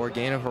for a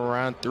gain of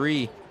around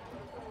 3.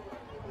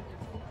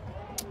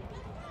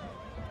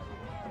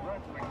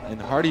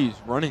 And Hardy's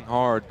running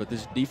hard, but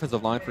this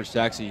defensive line for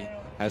Sachse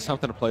has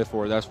something to play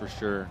for, that's for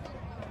sure.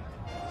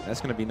 That's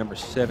going to be number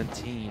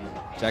 17,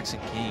 Jackson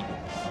King,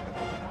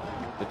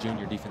 the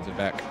junior defensive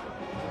back.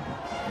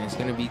 And it's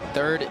going to be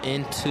 3rd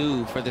and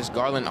 2 for this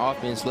Garland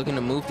offense, looking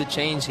to move the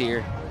chains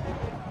here.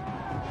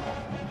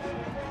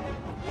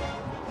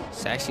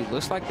 Sachse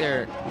looks like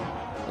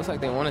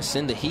they want to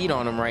send the heat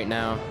on them right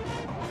now.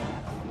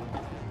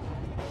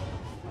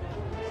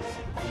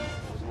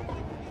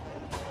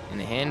 And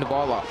they hand the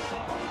ball off.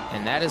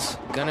 And that is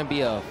going to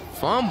be a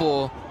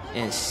fumble.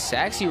 And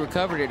Sachse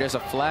recovered it. There's a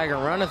flag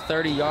around the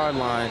 30-yard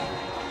line.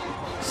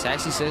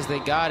 Sachse says they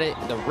got it.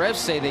 The refs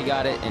say they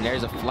got it, and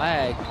there's a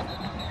flag.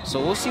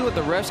 So we'll see what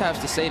the refs have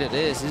to say to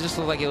this. It just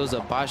looked like it was a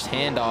botched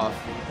handoff.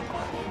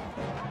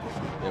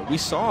 Yeah, we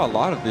saw a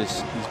lot of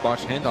these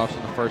botched handoffs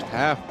in the first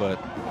half,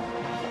 but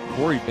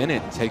Corey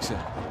Bennett takes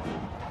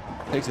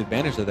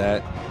advantage of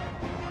that.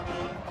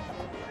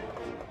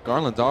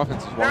 Garland's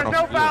offense is walking off the field.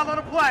 There's no foul on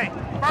the play.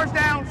 1st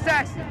down,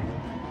 Sachse.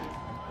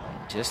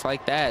 Just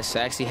like that,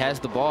 Sachse has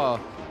the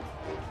ball.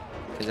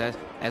 Because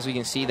as we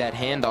can see, that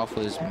handoff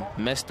was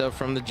messed up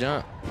from the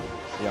jump.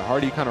 Yeah,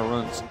 Hardy kind of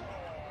runs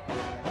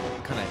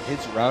kind of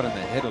hits Route in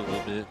the head a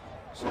little bit.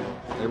 So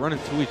they run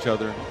into each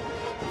other.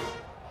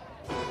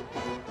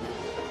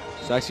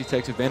 Sachse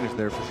takes advantage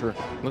there for sure.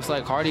 Looks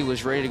like Hardy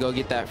was ready to go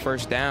get that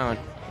first down,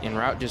 and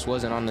Route just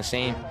wasn't on the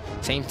same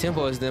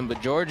tempo as them,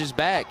 but George is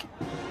back.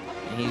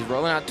 And he's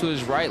rolling out to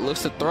his right,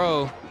 looks to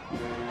throw.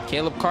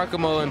 Caleb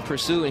Carcamo in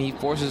pursuit, and he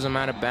forces him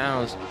out of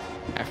bounds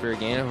after a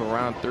gain of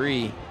around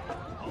 3.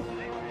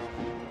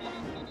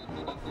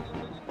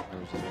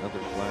 There's another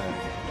flag.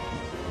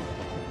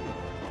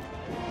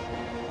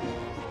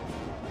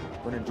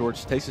 Brennan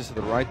George takes us to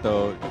the right,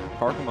 though.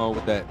 Carcamo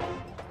with that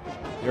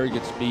very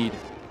good speed.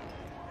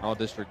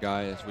 All-district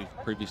guy, as we've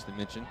previously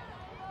mentioned.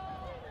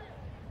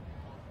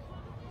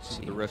 See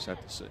what the refs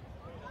have to say.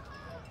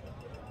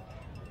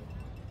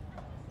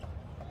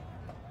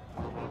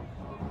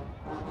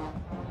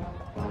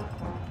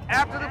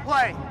 After the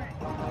play,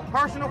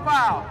 personal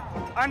foul,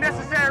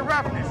 unnecessary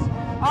roughness,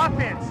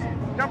 offense,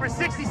 number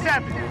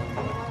 67,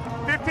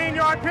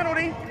 15-yard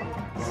penalty,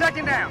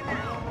 second down.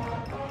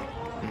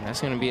 And that's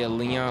going to be a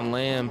Leon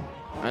Lamb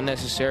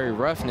unnecessary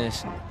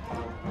roughness.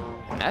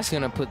 And that's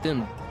going to put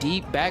them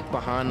deep back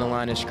behind the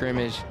line of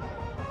scrimmage,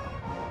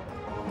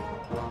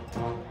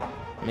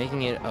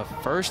 making it a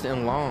 1st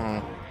and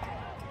long.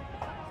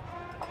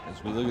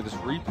 As we look at this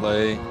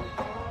replay,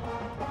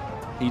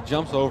 he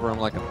jumps over him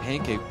like a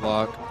pancake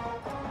block,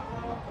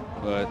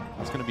 but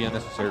it's going to be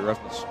unnecessary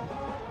roughness.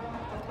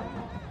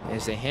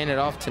 As they hand it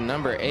off to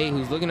number 8,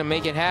 who's looking to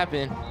make it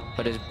happen,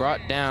 but is brought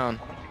down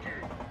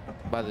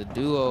by the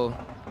duo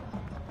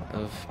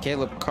of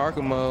Caleb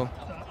Carcamo.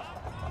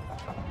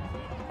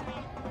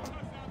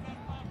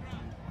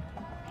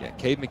 Yeah,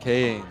 Cade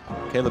McKay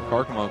and Caleb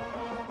Carcamo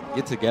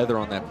get together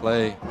on that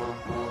play.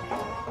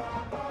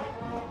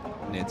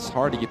 And it's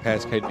hard to get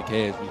past Cade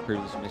McKay, as we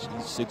previously mentioned.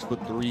 He's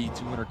 6'3",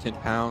 210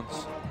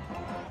 pounds.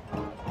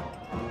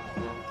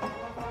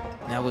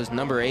 That was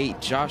number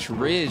 8, Josh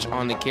Ridge,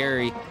 on the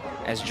carry.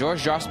 As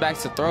George drops back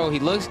to throw, he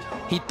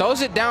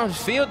throws it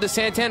downfield to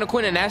Santana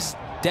Quinn, and that's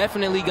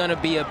definitely going to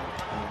be a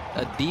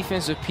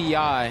defensive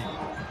PI.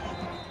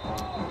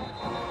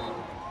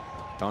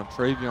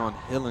 Dontravion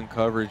Hill in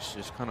coverage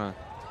just kind of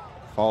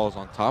falls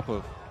on top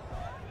of,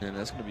 and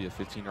that's going to be a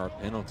 15-yard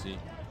penalty.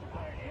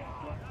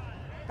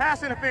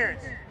 Pass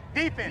interference,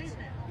 defense,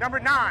 number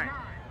 9.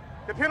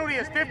 The penalty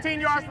is 15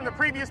 yards from the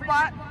previous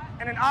spot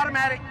and an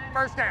automatic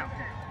first down.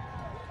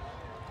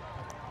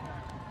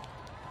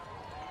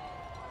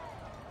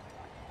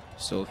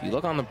 So if you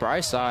look on the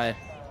bright side,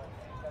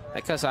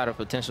 that cuts out a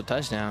potential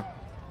touchdown.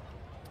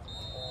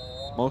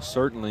 Most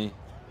certainly,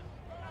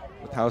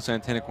 with how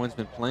Santana Quinn's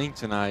been playing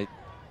tonight,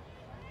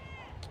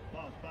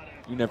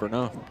 you never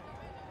know.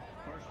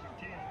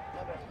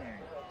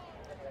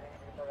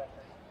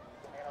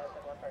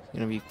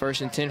 Going to be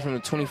 1st and 10 from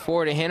the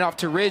 24. They hand off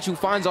to Ridge, who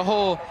finds a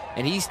hole,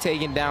 and he's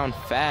taken down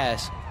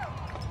fast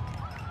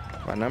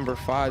by number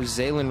 5,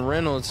 Zaylen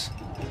Reynolds.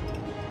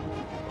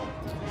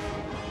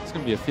 It's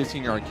going to be a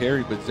 15-yard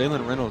carry, but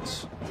Zaylen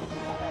Reynolds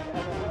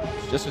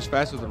is just as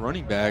fast as the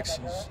running backs.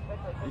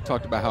 We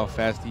talked about how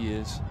fast he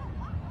is.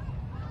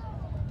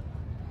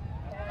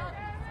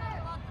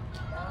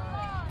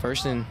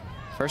 First and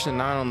 9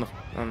 on the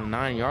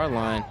 9-yard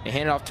line. They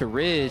hand it off to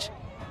Ridge,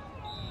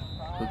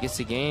 who gets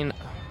a gain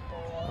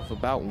of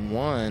about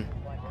 1.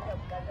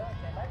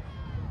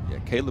 Yeah,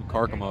 Caleb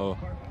Carcamo,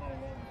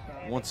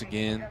 once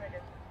again,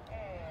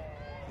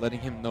 letting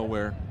him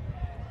nowhere.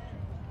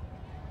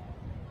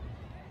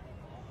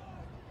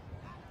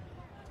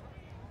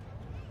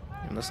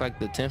 It looks like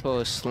the tempo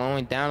is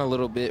slowing down a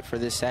little bit for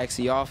this Sachse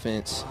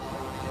offense.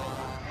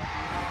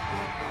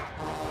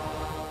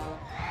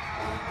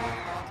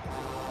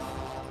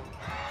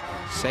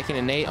 Second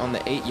and 8 on the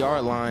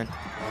 8-yard line.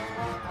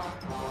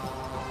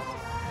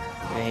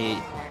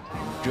 Hey,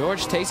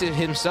 George takes it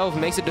himself,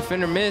 makes a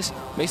defender miss,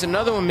 makes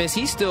another one miss.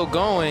 He's still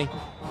going,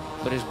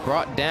 but is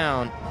brought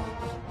down.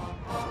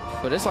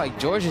 But it's like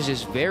George is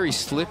just very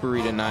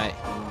slippery tonight.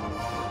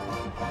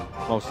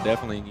 Most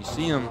definitely. And you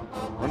see him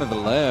run to the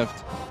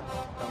left.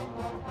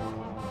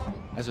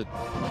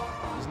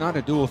 He's not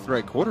a dual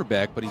threat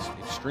quarterback, but he's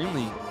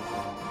extremely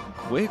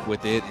quick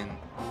with it and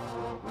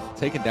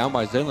taken down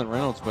by Zaylen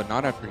Reynolds, but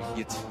not after he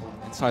gets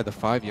inside the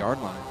 5-yard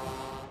line.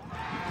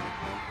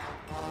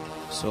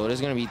 So it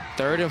is going to be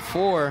 3rd and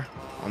 4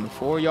 on the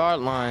 4-yard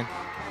line.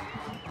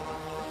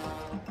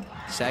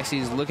 Sachse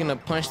is looking to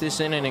punch this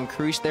in and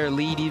increase their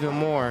lead even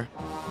more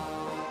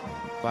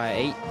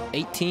by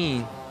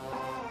 18.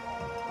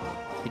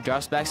 He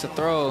drops back to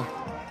throw.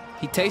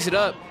 He takes it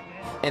up,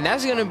 and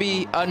that's going to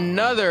be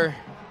another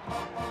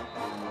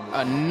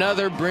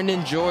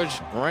Brendan George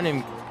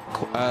running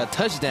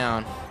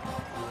touchdown.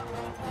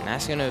 And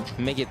that's going to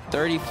make it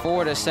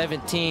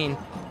 34-17.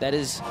 That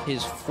is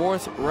his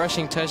 4th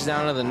rushing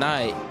touchdown of the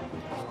night.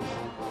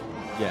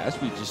 Yeah, as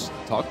we just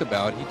talked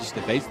about, he just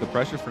evades the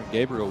pressure from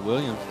Gabriel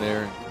Williams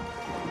there.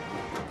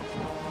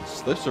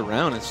 Slips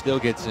around and still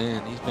gets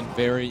in. He's been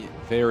very,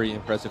 very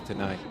impressive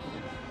tonight.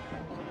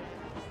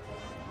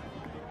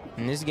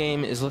 And this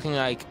game is looking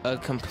like a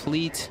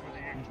complete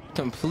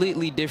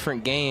completely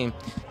different game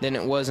than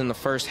it was in the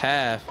first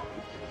half,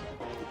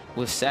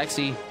 with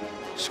Sachse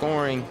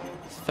scoring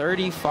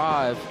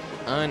 35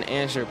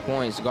 unanswered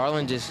points.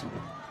 Garland just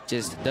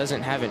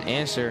doesn't have an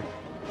answer,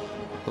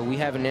 but we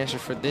have an answer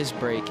for this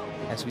break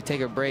as we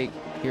take a break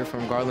here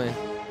from Garland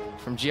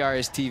from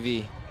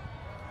GRS-TV.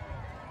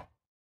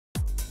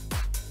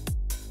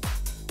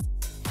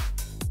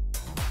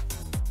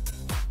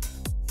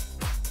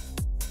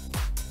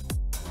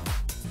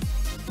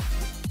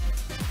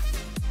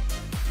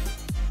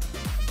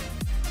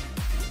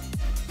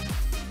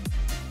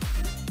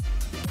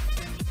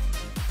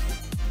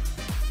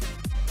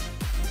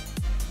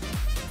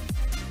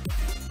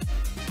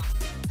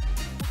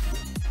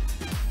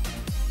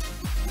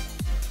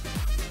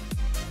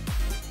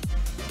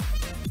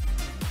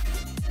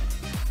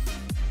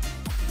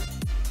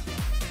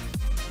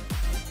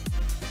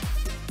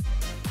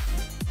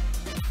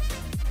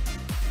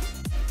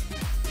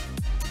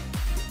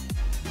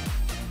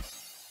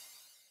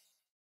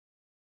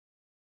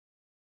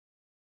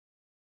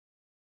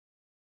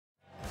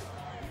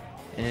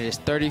 And it is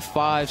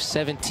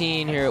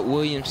 35-17 here at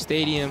Williams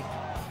Stadium.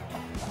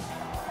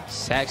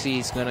 Sachse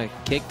is going to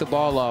kick the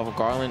ball off.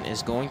 Garland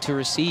is going to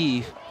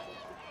receive.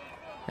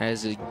 That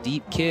is a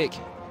deep kick.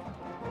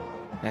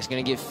 That's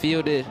going to get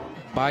fielded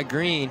by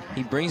Green.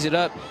 He brings it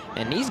up,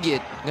 and he's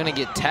going to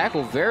get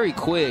tackled very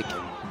quick.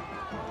 I'm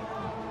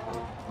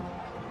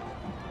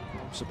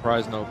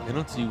surprised no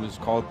penalty was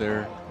called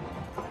there.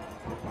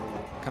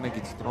 Kind of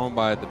gets thrown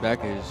by the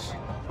back of his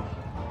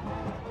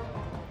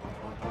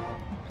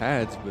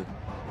pads, but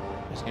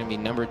it's going to be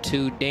number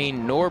 2,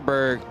 Dane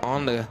Norberg,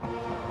 on the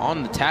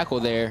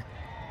tackle there.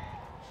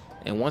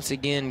 And once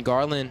again,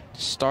 Garland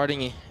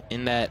starting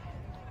in that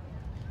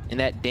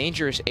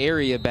dangerous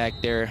area back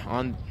there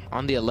on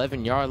the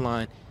 11-yard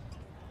line.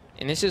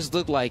 And this just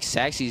looked like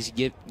Sachse's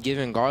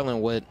giving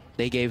Garland what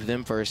they gave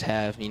them first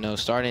half, you know,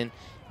 starting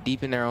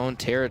deep in their own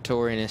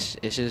territory, and it's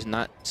just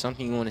not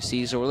something you want to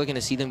see. So we're looking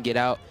to see them get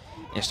out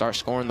and start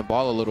scoring the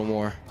ball a little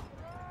more.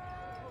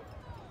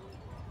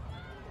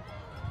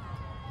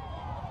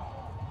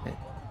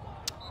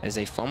 As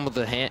they fumble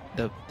the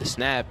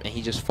snap, and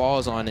he just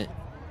falls on it.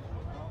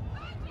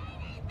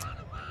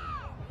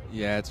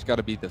 Yeah, it's got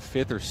to be the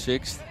 5th or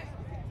 6th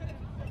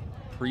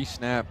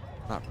pre-snap,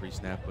 not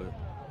pre-snap, but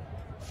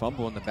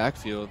fumble in the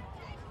backfield.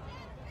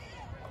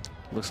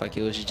 Looks like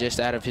it was just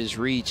out of his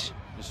reach.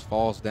 Just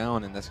falls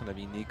down, and that's going to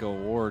be Nico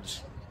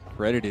Ward's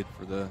credited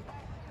for the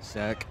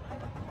sack.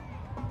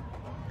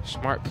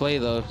 Smart play,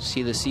 though.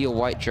 See the sea of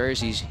white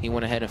jerseys. He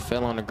went ahead and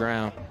fell on the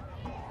ground.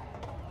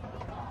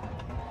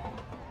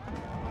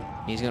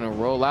 He's going to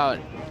roll out.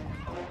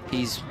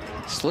 He's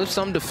slipped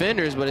some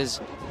defenders, but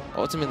is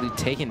ultimately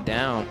taken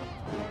down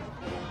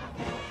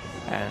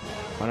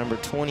by number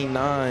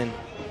 29,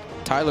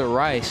 Tyler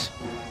Rice.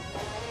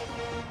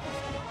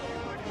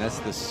 And that's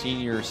the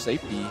senior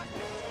safety.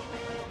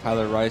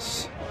 Tyler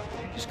Rice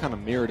just kind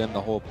of mirrored him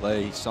the whole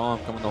play. He saw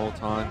him coming the whole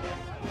time.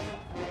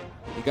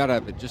 He got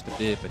up just a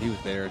bit, but he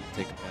was there to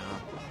take him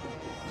down.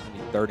 It's going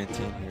to be 3rd and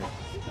 10 here.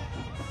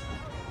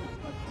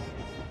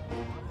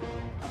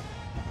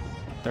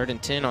 3rd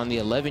and 10 on the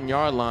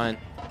 11-yard line.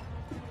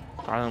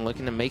 Garland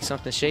looking to make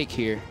something shake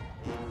here.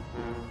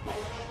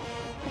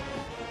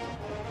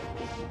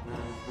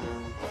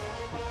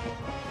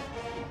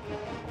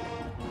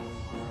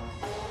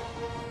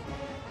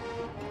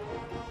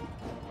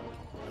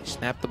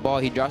 Snap the ball.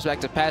 He drops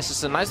back to pass.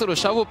 It's a nice little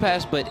shovel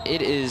pass, but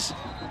it is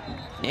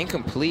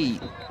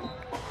incomplete.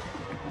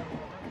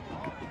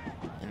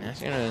 And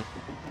that's going to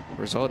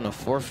result in a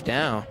 4th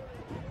down.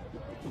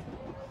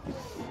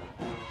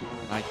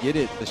 I get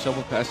it, the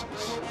shovel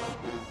passes.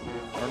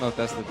 I don't know if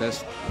that's the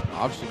best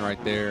option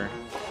right there.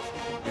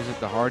 Gives it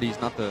to Hardy.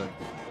 He's not the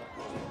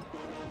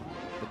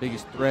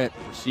biggest threat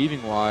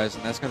receiving wise,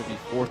 and that's going to be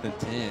 4th and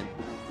 10.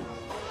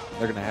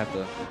 They're going to have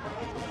to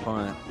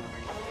punt.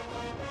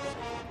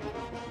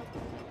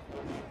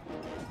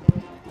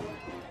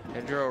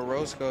 Pedro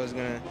Orozco is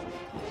going to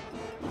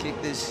kick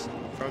this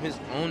from his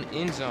own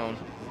end zone.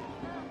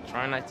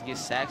 Trying not to get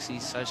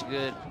Sachse such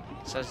good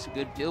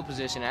field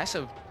position. That's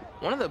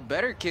one of the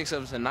better kicks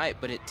of tonight,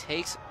 but it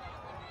takes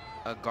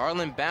a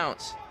Garland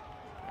bounce.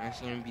 It's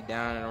going to be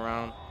down at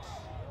around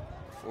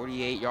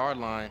 48-yard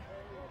line.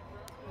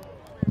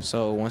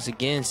 So once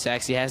again,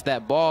 Sachse has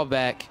that ball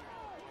back.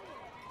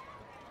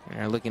 And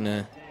they're looking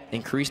to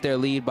increase their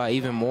lead by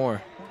even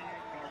more.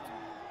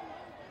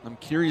 I'm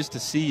curious to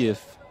see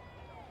if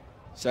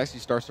Sachse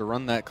starts to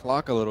run that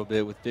clock a little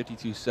bit with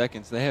 52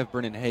 seconds. They have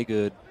Brennan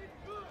Haygood,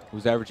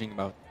 who's averaging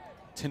about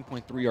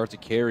 10.3 yards a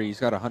carry. He's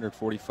got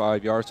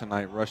 145 yards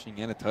tonight rushing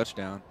and a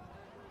touchdown.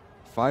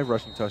 5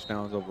 rushing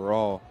touchdowns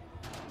overall.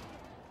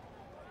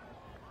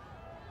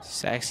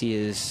 Sachse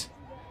is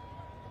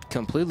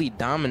completely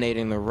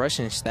dominating the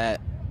rushing stat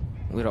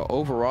with an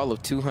overall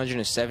of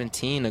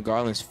 217 to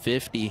Garland's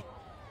 50.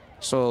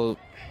 So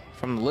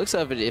from the looks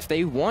of it, if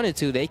they wanted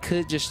to, they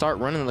could just start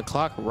running the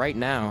clock right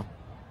now.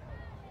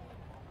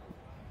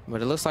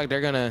 But it looks like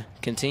they're going to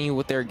continue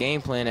with their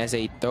game plan as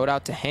they throw it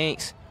out to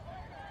Hanks.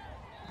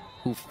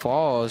 who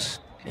falls,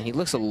 and he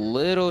looks a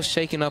little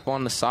shaken up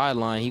on the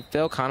sideline. He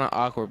felt kind of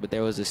awkward, but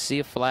there was a sea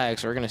of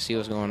flags, so we're going to see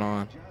what's going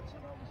on.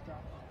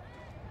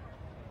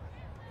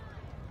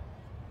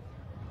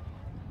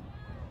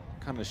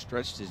 Kind of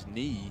stretched his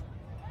knee.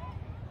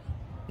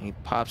 And he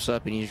pops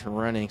up and he's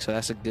running, so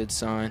that's a good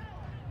sign.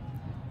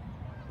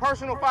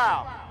 Personal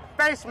foul,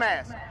 face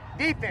mask,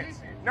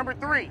 defense, number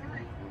 3.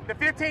 The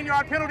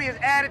 15-yard penalty is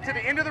added to the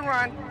end of the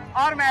run,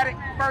 automatic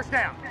first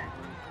down.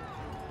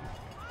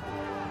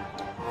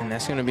 And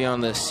that's going to be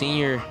on the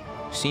senior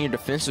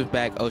defensive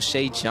back,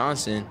 O'Shea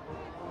Johnson.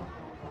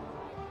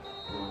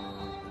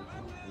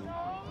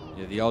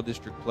 Yeah, the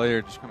all-district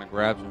player just kind of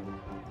grabs him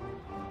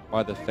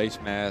by the face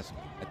mask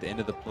at the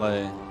end of the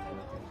play.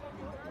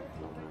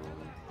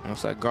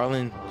 Looks like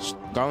Garland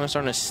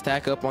starting to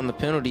stack up on the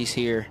penalties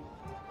here.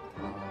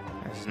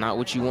 That's not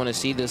what you want to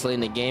see this late in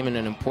the game in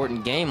an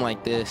important game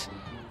like this.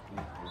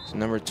 So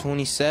number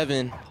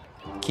 27,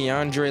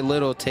 Keandre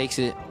Little takes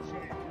it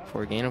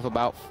for a gain of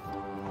about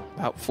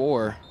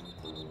 4.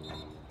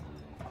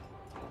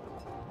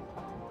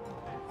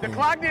 The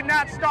clock did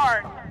not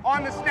start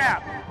on the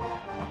snap.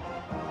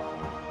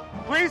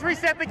 Please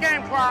reset the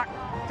game clock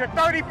to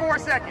 34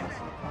 seconds.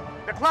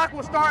 The clock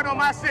will start on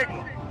my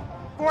signal.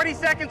 40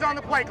 seconds on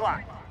the play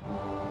clock.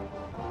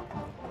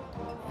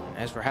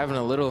 As we're having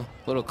a little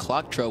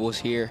clock troubles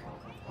here.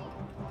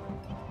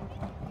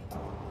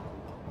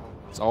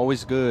 It's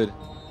always good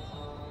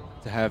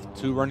to have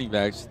 2 running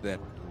backs that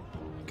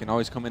can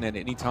always come in at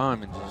any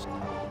time and just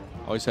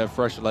always have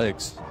fresh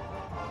legs.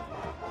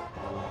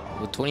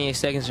 With 28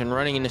 seconds and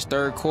running in this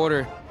third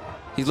quarter,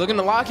 he's looking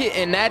to lock it,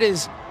 and that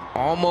is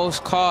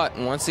almost caught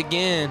once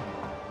again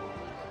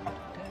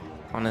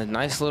on a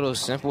nice little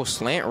simple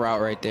slant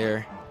route right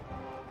there.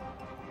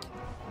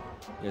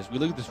 As we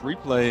look at this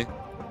replay,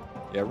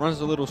 yeah, it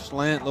runs a little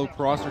slant, little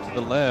crosser to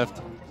the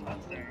left.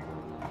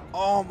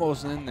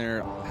 Almost in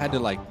there. Had to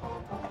like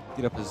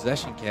get a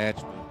possession catch,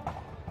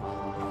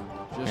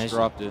 but just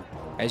dropped it.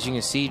 As you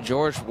can see,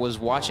 George was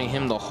watching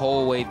him the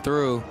whole way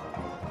through.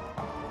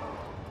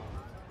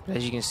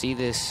 As you can see,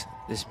 this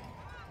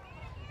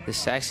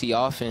Sachse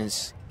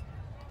offense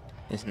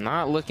is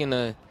not looking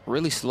to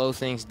really slow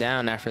things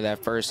down after that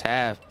first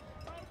half,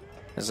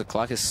 as the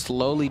clock is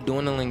slowly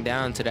dwindling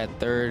down to that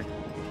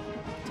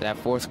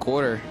fourth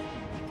quarter.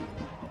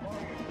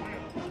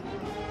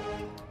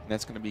 And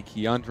that's going to be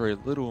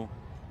Keandre Little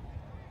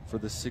for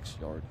the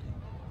 6-yard gain.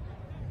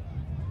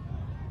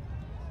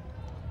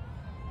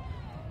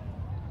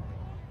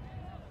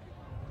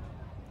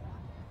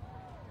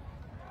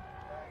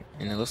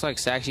 And it looks like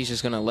Sachse's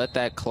just going to let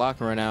that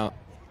clock run out.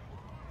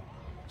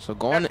 So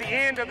That's the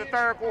end of the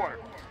third quarter.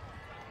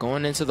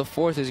 Going into the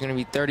fourth is going to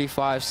be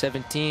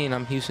 35-17.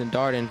 I'm Houston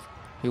Darden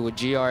here with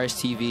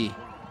GRS-TV.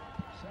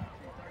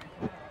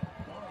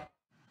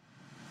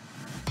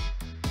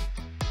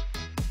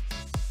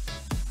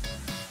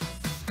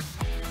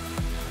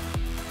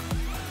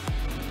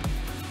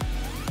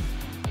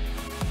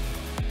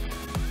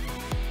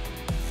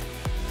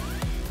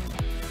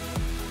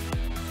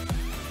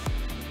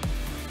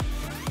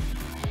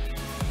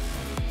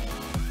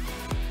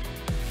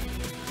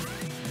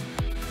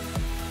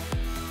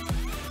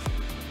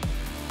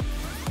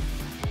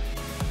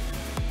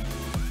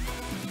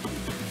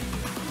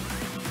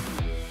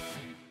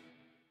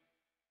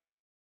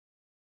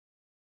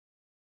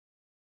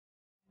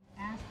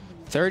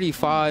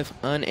 35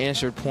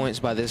 unanswered points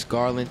by this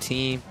Garland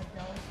team,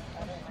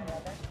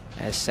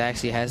 as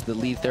Sachse has the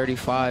lead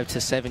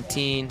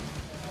 35-17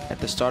 at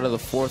the start of the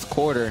fourth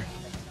quarter.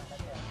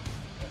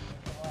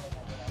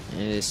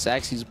 And it is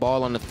Sachse's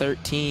ball on the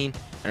 13, and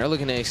they're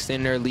looking to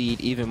extend their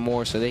lead even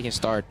more so they can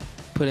start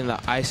putting the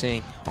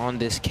icing on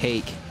this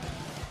cake.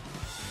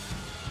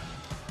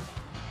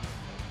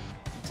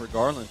 For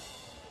Garland,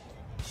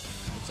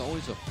 it's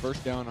always a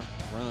first down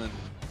run,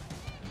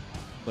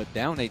 but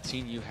down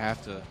 18, you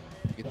have to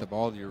get the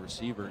ball to your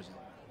receivers and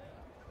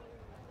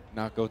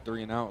not go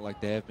 3 and out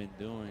like they have been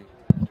doing.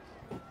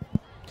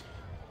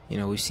 You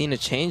know, we've seen a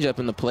change up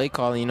in the play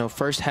calling. You know,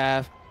 first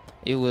half,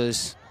 it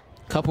was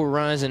a couple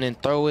runs and then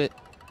throw it.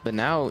 But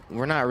now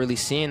we're not really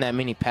seeing that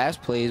many pass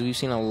plays. We've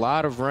seen a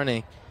lot of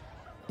running.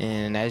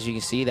 And as you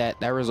can see, that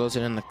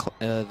resulted in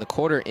the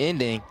quarter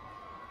ending.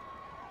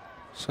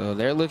 So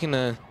they're looking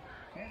to,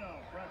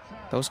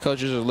 those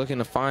coaches are looking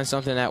to find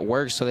something that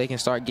works so they can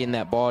start getting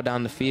that ball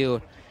down the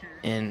field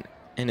and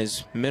in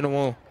as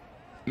minimal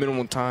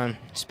time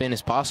spent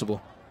as possible.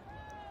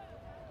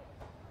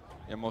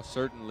 Yeah, most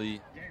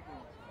certainly.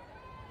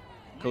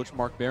 Coach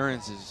Mark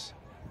Behrens is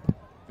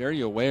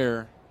very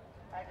aware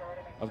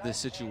of this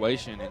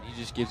situation, and he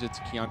just gives it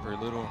to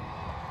Keandre Little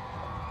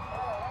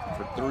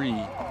for 3.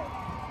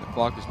 The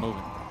clock is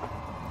moving.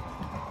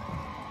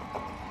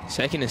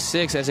 2nd and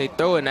 6 as they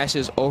throw it, and that's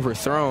just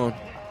overthrown.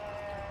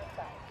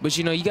 But,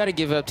 you know, you got to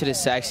give up to the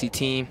Sachse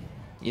team.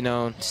 You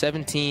know,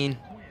 17,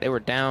 they were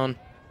down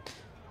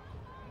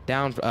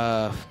 10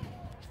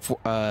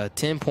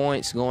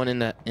 points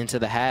going into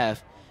the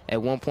half.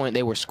 At one point,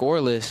 they were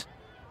scoreless.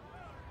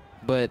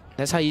 But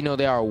that's how you know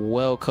they are a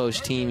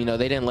well-coached team. You know,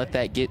 they didn't let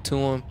that get to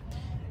them.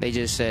 they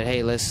just said,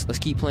 hey, let's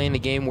keep playing the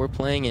game we're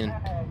playing, and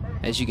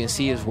as you can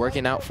see, it's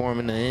working out for them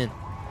in the end.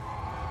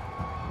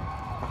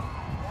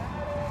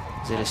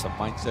 It's the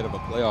mindset of a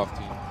playoff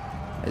team.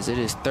 As it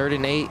is 3rd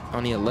and 8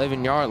 on the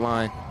 11-yard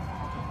line.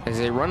 As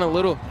they run a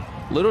little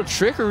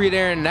trickery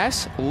there, and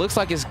that's looks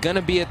like it's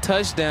gonna be a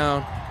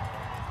touchdown.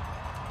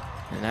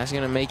 And that's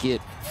gonna make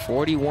it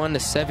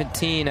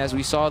 41-17, as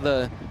we saw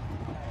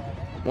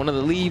one of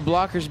the lead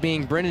blockers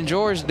being Brendan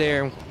George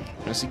there.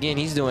 Once again,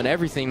 he's doing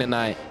everything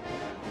tonight.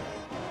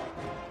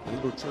 A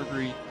little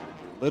trickery.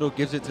 Little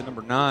gives it to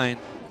number 9.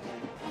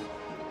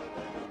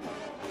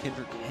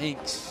 Kendrick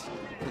Hanks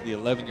for the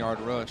 11-yard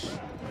rush.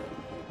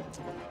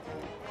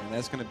 And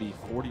that's going to be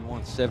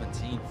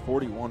 41-17,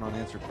 41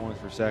 unanswered points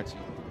for Sachse.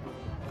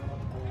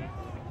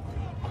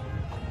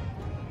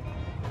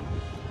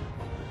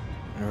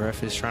 The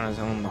ref is trying to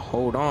tell him to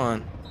hold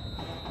on.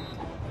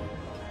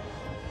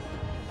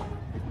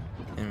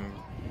 And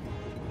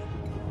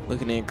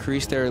looking to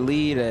increase their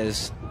lead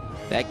as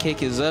that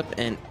kick is up,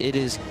 and it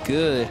is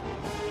good,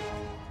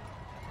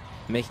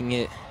 making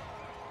it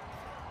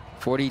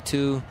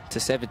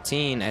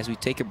 42-17 as we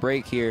take a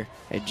break here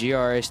at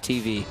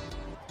GRS-TV.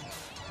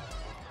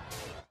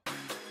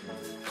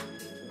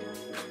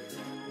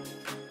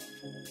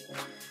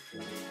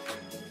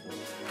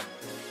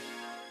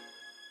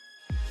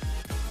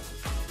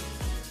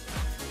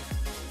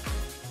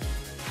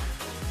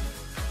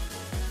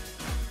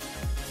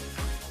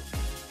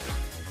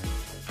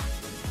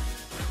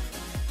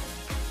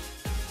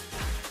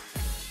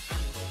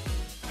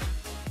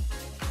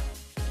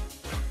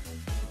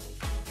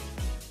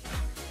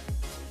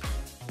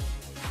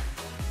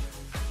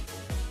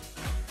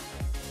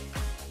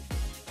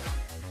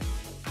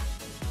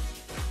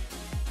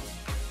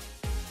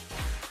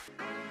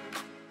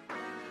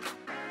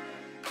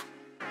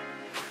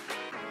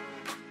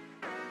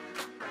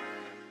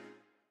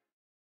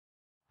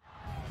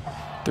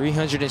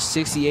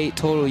 .368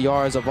 total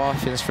yards of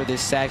offense for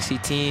this Sachse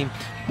team.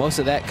 Most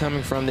of that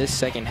coming from this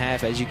second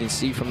half, as you can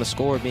see from the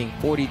score being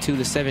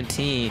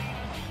 42-17.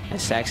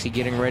 And Sachse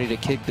getting ready to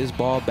kick this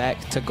ball back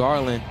to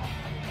Garland,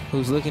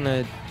 who's looking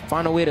to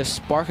find a way to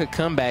spark a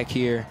comeback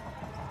here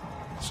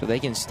so they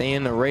can stay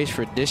in the race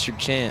for district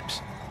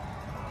champs.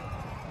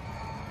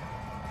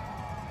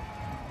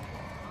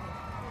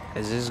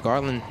 As this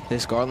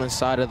Garland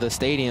side of the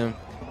stadium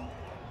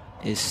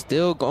is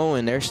still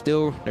going. They're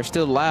still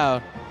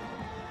loud.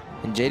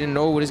 And Jaden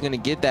Norwood is going to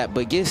get that,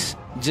 but gets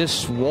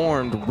just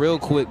swarmed real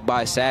quick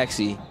by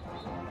Sachse.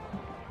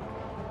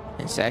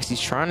 And Sachse's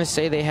trying to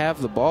say they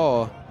have the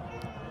ball,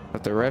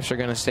 but the refs are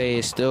going to say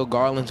it's still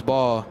Garland's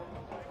ball.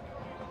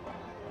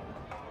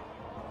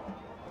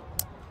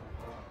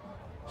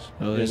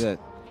 So yeah,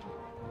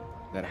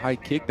 that high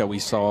kick that we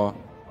saw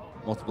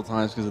multiple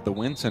times because of the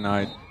wind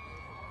tonight.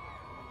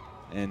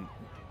 And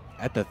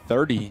at the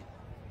 30,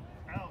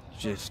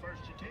 just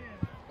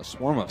a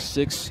swarm of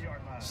 6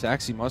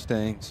 Sachse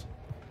Mustangs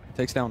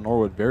takes down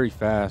Norwood very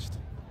fast.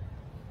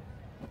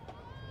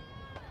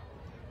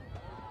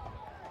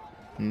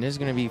 And this is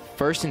going to be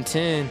 1st and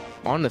 10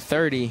 on the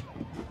 30.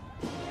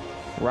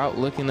 Route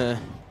looking to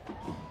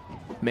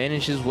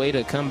manage his way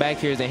to come back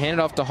here as they hand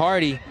it off to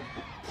Hardy,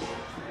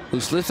 who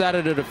slips out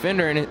of the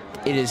defender, and it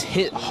is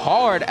hit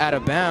hard out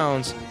of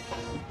bounds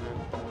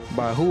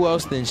by who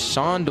else than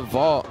Sean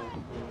DeVault.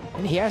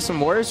 And he has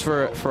some words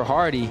for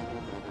Hardy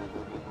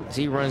as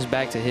he runs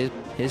back to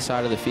his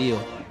side of the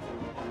field.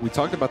 We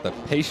talked about the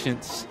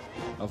patience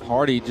of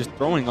Hardy just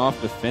throwing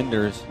off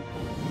defenders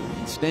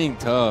and staying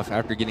tough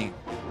after getting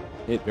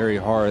hit very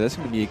hard. That's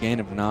going to be a gain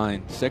of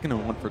 9. 2nd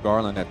and 1 for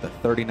Garland at the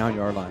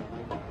 39-yard line.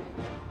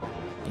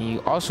 And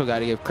you also got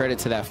to give credit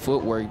to that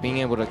footwork, being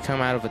able to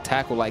come out of a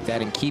tackle like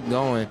that and keep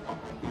going.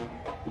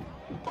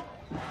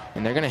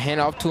 And they're going to hand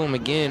off to him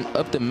again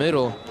up the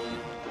middle.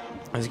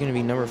 It's going to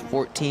be number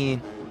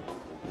 14.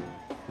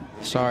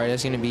 Sorry,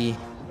 that's going to be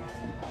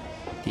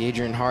the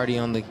Adrian Hardy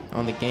on the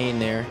gain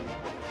there.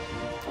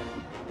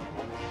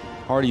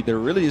 Hardy, there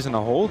really isn't a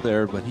hole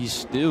there, but he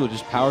still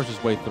just powers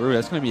his way through.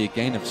 That's going to be a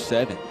gain of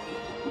 7.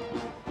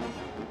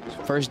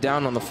 First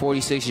down on the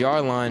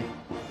 46-yard line.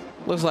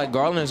 Looks like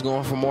Garland is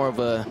going for more of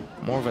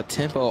a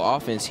tempo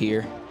offense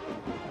here,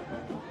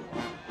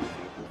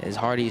 as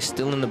Hardy is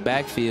still in the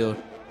backfield.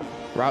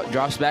 Route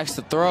drops back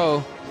to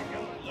throw,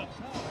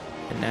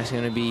 and that's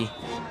going to be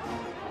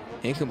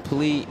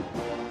incomplete.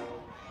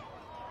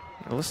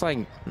 It looks like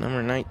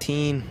number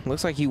 19,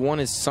 looks like he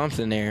wanted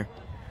something there.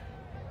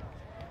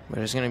 But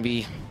it's going to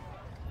be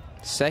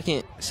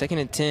second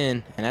and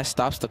 10, and that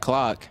stops the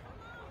clock.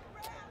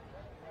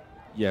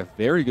 Yeah,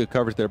 very good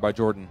coverage there by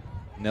Jordan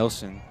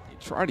Nelson. He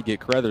tried to get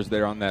Crothers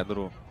there on that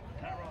little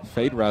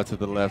fade route to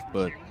the left,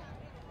 but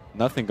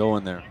nothing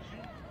going there.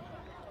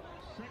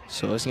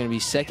 So it's going to be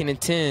 2nd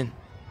and 10.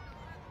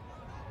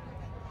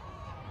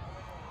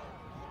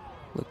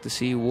 Look to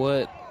see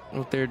what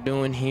they're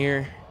doing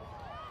here.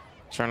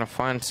 Trying to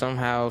find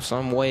somehow,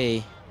 some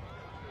way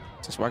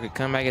to spark a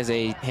comeback as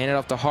they hand it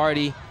off to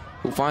Hardy,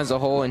 who finds the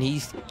hole, and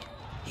he's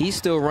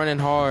still running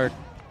hard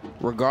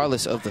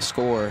regardless of the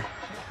score.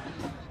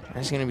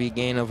 That's going to be a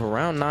gain of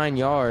around 9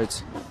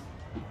 yards.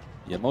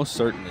 Yeah, most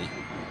certainly.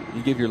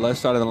 You give your left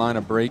side of the line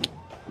a break.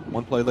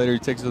 One play later, he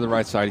takes it to the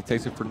right side. He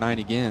takes it for 9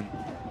 again.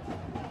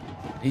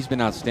 He's been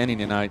outstanding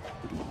tonight.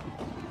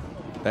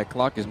 That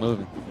clock is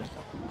moving.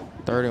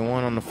 3rd and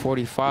 1 on the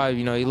 45.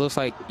 You know, he looks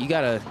like you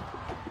gotta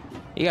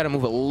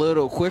move a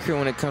little quicker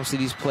when it comes to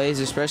these plays,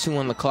 especially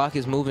when the clock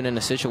is moving in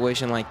a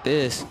situation like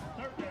this.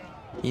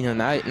 You know,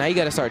 now you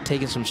got to start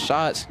taking some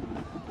shots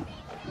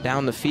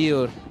down the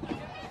field,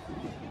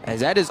 as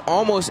that is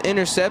almost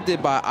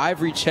intercepted by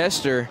Ivory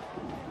Chester,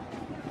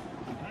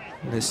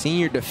 the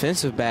senior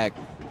defensive back,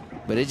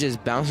 but it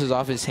just bounces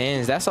off his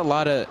hands. That's a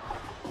lot of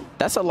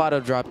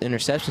dropped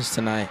interceptions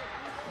tonight.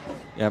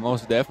 Yeah,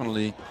 most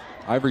definitely.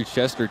 Ivory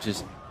Chester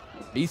just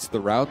beats the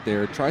route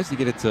there, tries to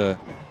get it to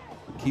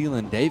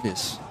Keelan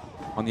Davis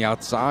on the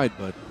outside,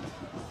 but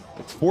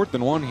it's 4th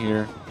and 1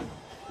 here.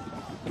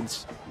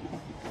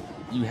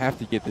 You have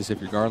to get this if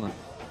you're Garland.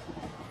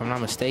 If I'm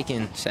not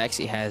mistaken, Sachse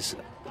has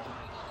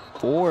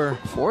four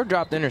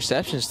dropped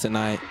interceptions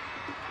tonight.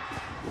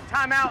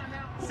 Timeout,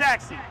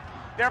 Sachse.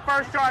 Their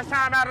first charge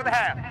timeout of the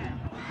half.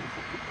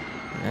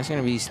 And that's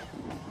going to be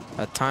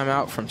a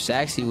timeout from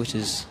Sachse, which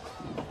is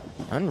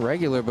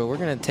unregular, but we're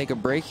going to take a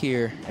break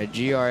here at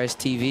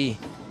GRS-TV.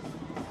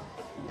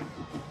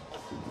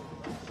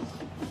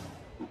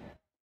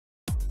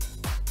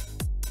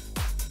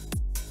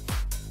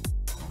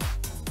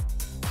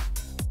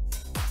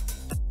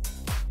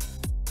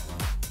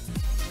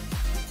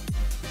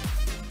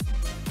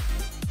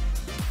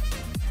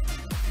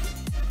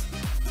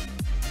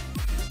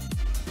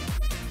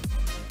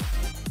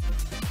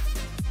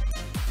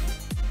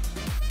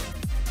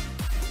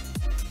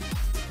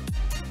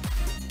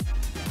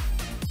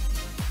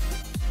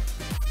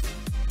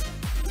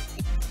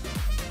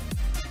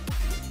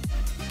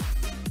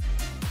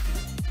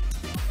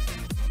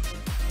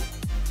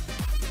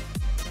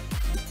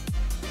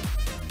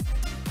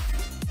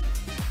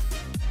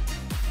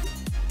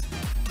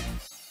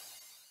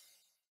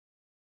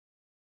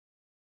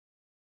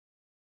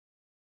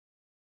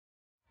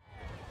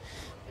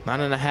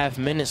 Nine and a half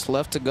minutes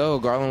left to go.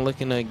 Garland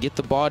looking to get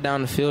the ball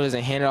down the field as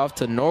they hand it off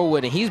to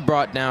Norwood, and he's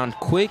brought down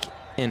quick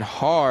and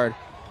hard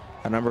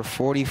by number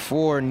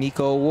 44,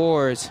 Nico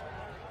Wards.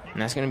 And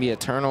that's going to be a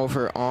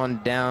turnover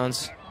on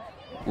downs,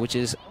 which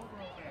is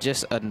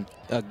just a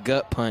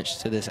gut punch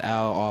to this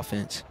Owl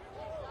offense.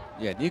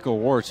 Yeah, Nico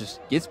Wards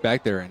just gets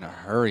back there in a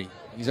hurry.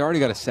 He's already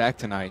got a sack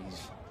tonight.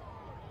 He's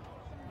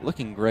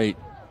looking great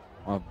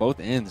on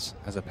both ends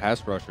as a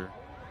pass rusher.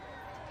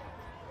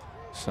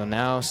 So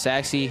now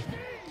Sachse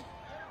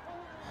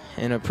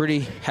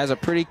has a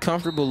pretty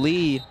comfortable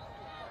lead.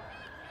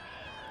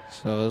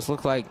 So it's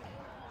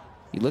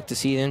you look to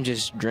see them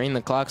just drain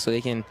the clock so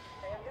they can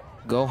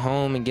go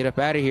home and get up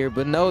out of here.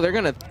 But no, they're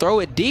gonna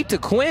throw it deep to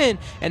Quinn,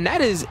 and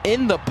that is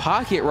in the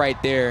pocket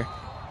right there.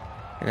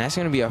 And that's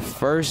gonna be a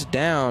first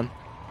down,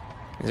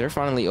 as they're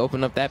finally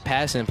opening up that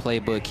passing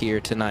playbook here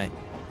tonight.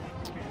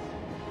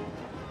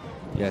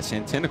 Yeah,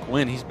 Santana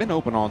Quinn, he's been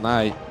open all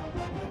night.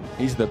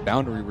 He's the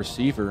boundary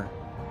receiver.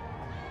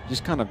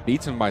 Just kind of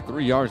beats him by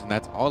 3 yards, and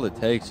that's all it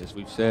takes, as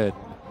we've said.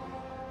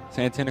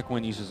 Santana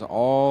Quinn uses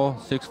all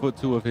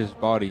 6'2" of his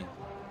body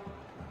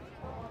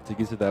to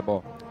get to that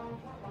ball.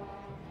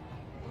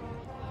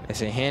 As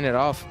they hand it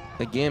off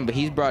again, but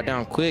he's brought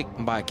down quick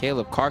by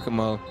Caleb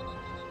Carcamo.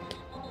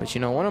 But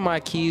you know, one of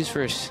my keys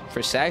for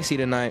Sachse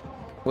tonight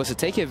was to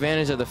take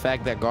advantage of the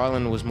fact that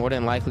Garland was more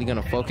than likely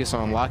going to focus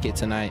on Lockett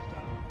tonight.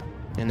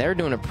 And they're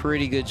doing a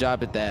pretty good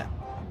job at that.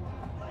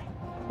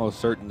 Most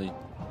certainly.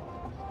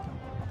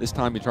 This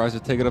time he tries to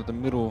take it up the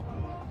middle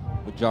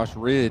with Josh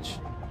Ridge,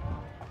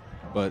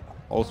 but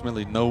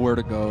ultimately nowhere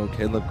to go.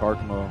 Caleb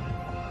Carcamo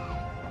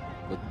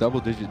with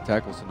double-digit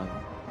tackles tonight.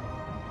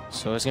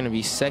 So it's going to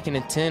be 2nd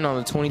and 10 on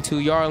the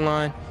 22-yard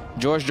line.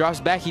 George drops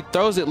back. He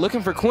throws it,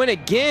 looking for Quinn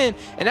again,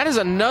 and that is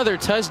another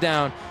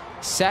touchdown.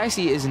 Sachse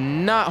is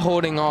not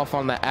holding off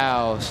on the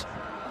Owls.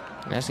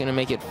 And that's going to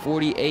make it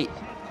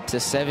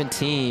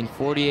 48-17,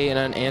 48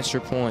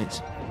 unanswered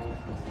points.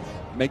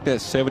 Make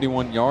that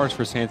 71 yards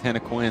for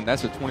Santana Quinn.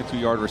 That's a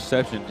 22-yard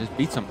reception. Just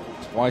beats him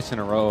twice in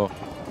a row.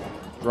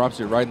 Drops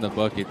it right in the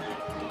bucket.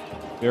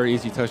 Very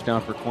easy touchdown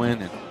for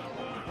Quinn, and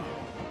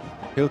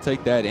he'll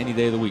take that any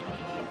day of the week.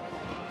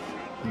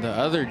 The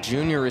other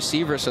junior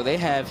receiver, so they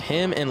have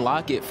him and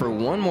Lockett for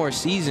one more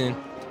season.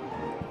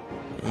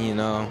 You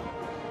know,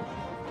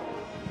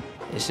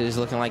 this is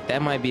looking like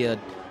that might be a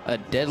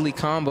deadly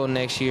combo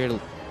next year.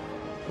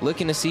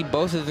 Looking to see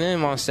both of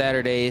them on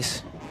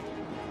Saturdays.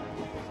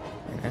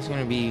 That's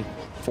going to be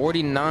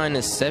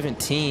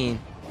 49-17,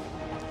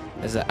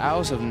 as the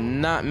Owls have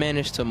not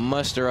managed to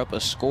muster up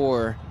a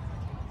score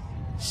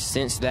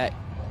since that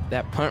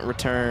punt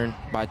return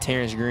by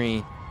Terrence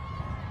Green.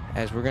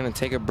 As we're going to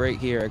take a break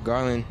here at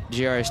Garland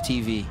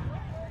GRS-TV.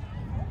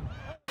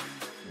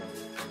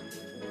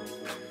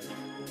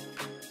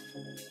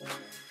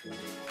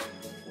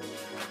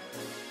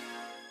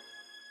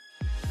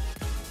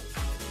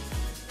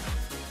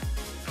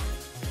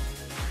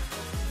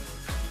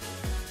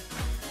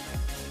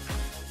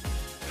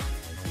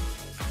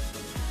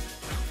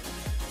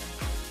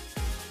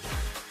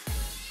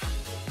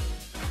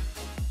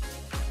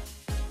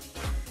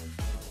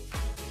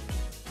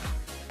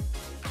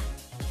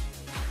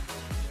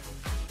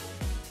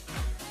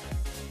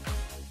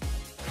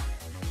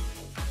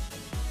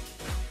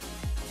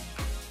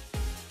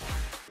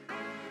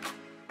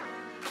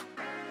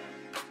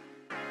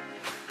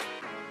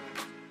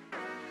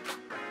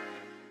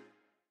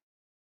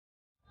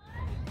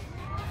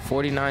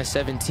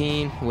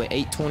 49-17 with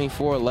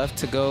 8:24 left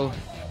to go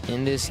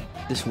in this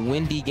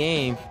windy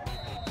game.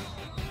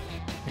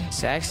 And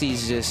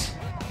Sachse's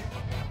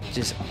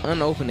just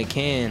unopened the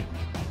can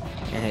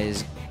and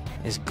has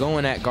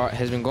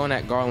been going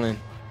at Garland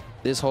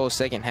this whole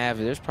second half.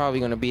 There's probably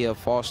going to be a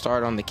false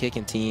start on the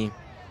kicking team.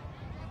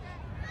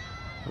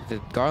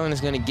 Garland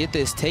is going to get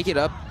this, take it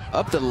up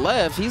the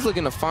left. He's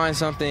looking to find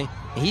something.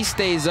 He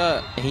stays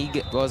up and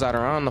he goes out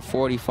around the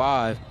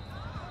 45.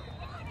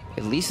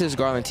 At least this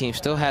Garland team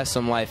still has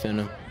some life in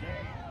them.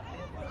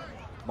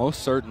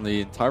 Most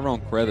certainly. And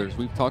Tyrone Crothers,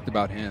 we've talked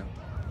about him.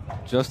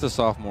 Just a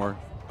sophomore.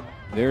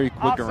 Very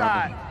quick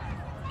around.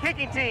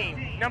 Kicking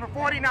team, number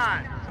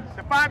 49.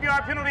 The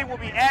 5-yard penalty will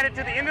be added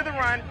to the end of the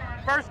run.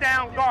 First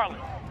down,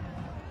 Garland.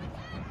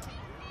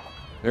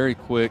 Very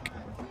quick.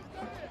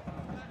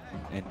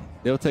 And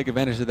they'll take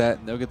advantage of that,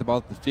 and they'll get the ball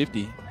at the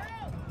 50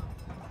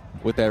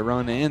 with that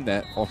run and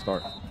that false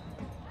start.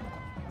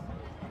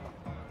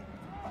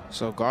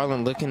 So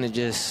Garland looking to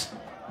just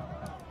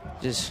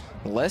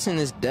lessen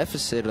this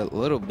deficit a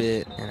little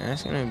bit, and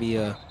that's going to be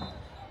a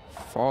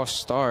false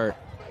start.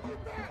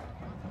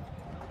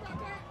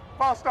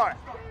 False start.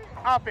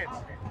 Offense,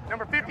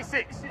 number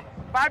 56.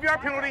 5-yard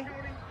penalty,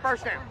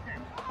 first down.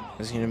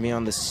 It's going to be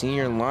on the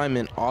senior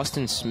lineman,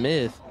 Austin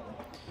Smith.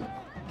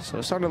 So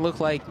it's starting to look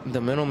like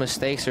the mental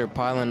mistakes are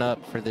piling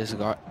up for this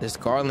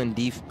Garland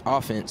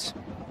offense.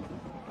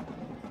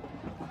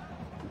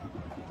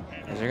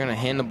 As they're going to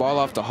hand the ball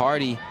off to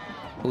Hardy,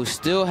 who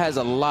still has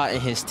a lot in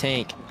his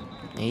tank.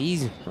 And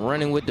he's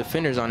running with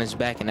defenders on his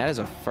back, and that is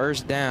a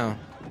first down.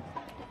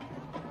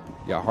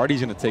 Yeah,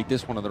 Hardy's going to take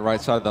this one on the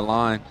right side of the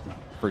line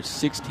for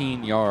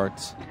 16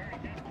 yards.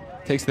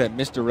 Takes that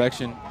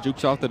misdirection,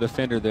 jukes off the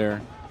defender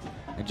there,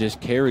 and just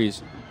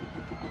carries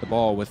the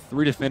ball with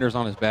 3 defenders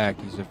on his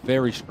back. He's a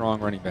very strong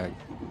running back.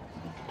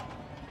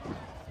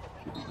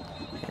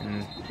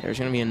 And there's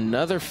going to be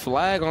another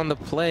flag on the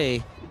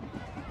play.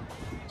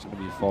 It's going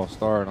to be a false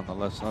start on the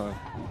left side.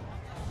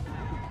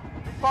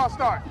 False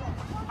start.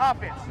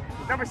 Offense,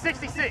 number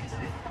 66.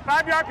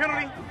 5-yard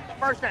penalty,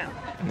 first down.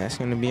 And that's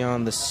going to be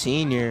on the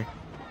senior,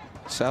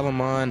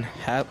 Salomon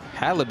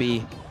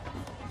Halaby.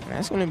 And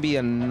that's going to be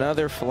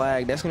another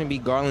flag. That's going to be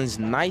Garland's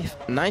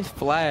ninth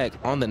flag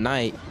on the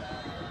night.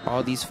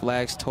 All these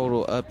flags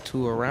total up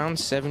to around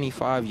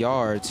 75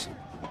 yards.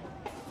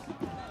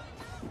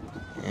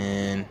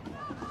 And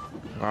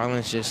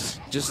Garland's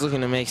just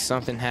looking to make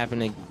something happen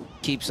to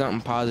keep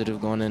something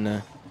positive going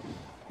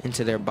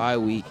into their bye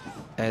week,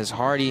 as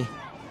Hardy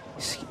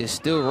is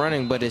still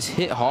running but is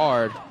hit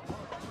hard.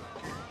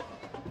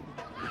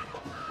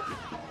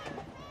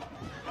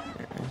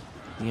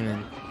 You're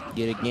gonna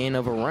get a gain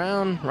of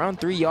around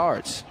 3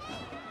 yards.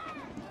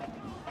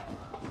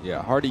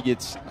 Yeah, Hardy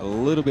gets a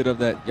little bit of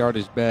that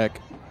yardage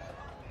back.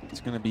 It's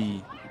going to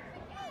be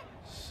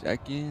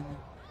second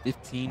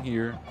 15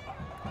 here.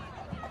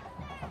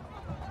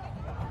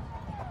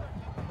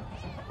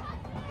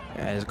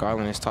 As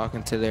Garland is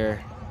talking to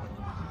their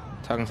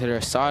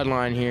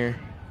sideline here.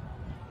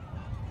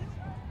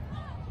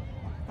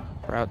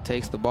 Route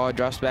takes the ball,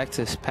 drops back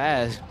to his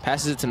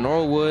passes it to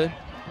Norwood,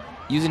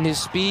 using his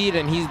speed,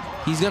 and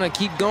he's gonna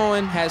keep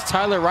going. Has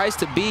Tyler Rice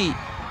to beat,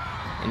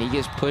 and he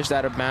gets pushed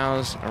out of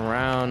bounds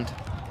around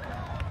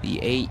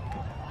the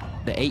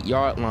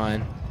 8-yard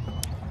line,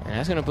 and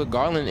that's gonna put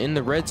Garland in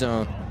the red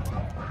zone.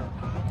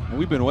 And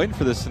we've been waiting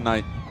for this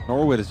tonight.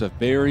 Norwood is a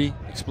very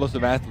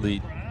explosive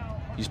athlete.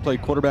 He's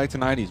played quarterback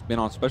tonight. He's been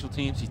on special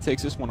teams. He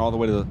takes this one all the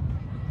way to the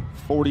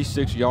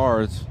 46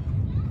 yards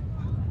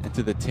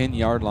into the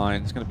 10-yard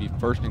line. It's going to be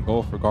first and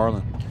goal for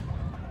Garland.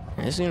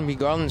 And it's going to be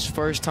Garland's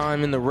first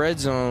time in the red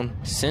zone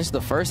since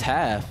the first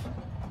half,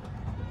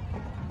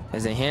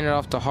 as they hand it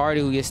off to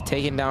Hardy, who gets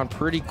taken down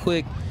pretty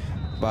quick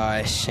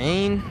by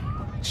Sean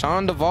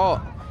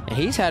DeVault. And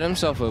he's had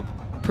himself a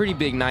pretty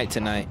big night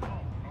tonight.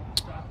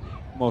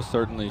 Most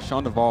certainly.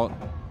 Sean DeVault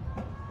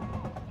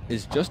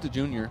is just a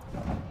junior.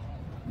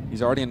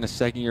 He's already in the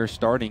second year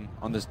starting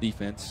on this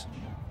defense.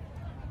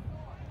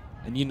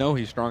 And you know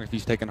he's strong if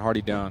he's taking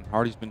Hardy down.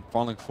 Hardy's been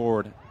falling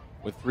forward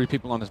with 3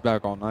 people on his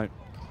back all night.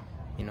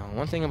 You know,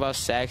 one thing about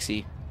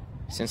Sachse,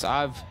 since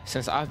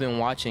I've been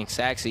watching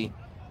Sachse,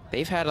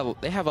 they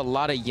have a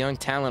lot of young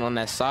talent on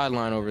that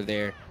sideline over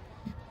there.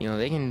 You know,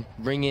 they can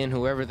bring in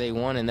whoever they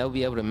want and they'll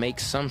be able to make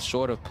some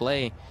sort of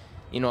play.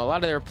 You know, a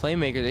lot of their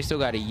playmakers, they still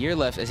got a year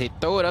left as they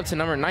throw it up to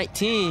number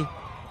 19,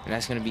 and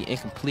that's going to be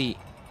incomplete.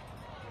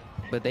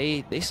 But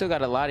they still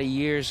got a lot of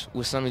years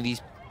with some of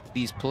these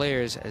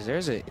players, as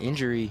there's an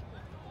injury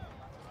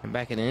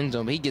back in the end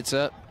zone. But he gets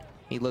up.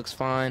 He looks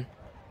fine.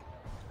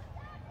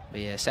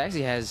 But, yeah, Sachse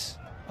has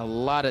a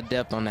lot of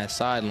depth on that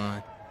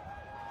sideline.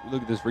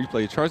 Look at this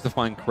replay. He tries to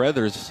find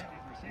Crothers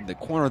in the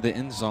corner of the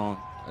end zone,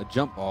 a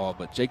jump ball,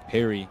 but Jake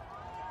Perry,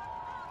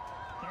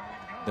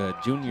 the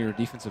junior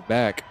defensive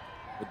back,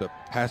 with the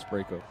pass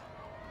breakup.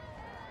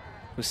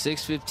 With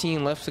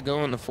 6:15 left to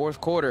go in the fourth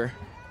quarter,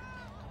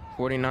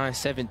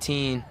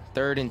 49-17,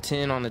 3rd and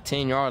 10 on the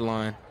 10-yard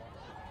line.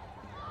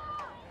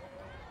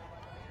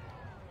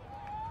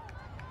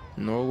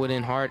 Norwood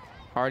and Hart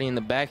Hardy in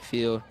the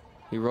backfield.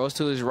 He rolls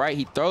to his right.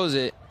 He throws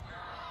it.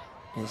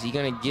 Is he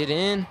going to get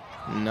in?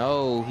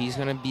 No, he's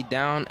going to be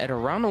down at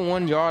around the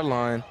 1 yard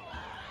line.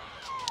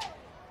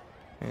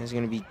 And it's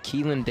going to be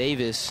Keelan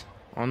Davis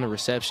on the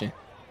reception.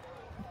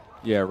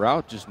 Yeah,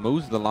 route just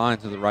moves the line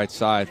to the right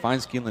side,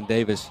 finds Keelan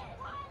Davis.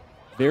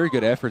 Very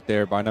good effort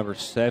there by number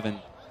 7,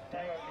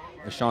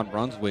 Rashawn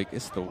Brunswick.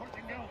 It's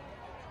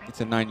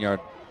a 9-yard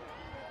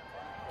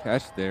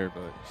catch there,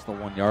 but it's the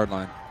 1 yard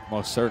line.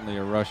 Most certainly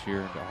a rush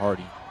here to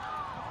Hardy.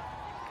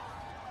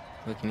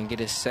 Looking to get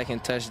his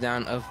second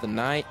touchdown of the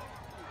night.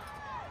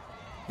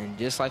 And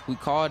just like we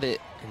called it,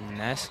 and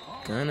that's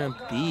gonna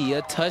be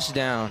a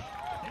touchdown.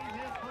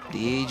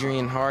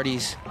 Adrian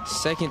Hardy's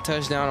second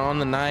touchdown on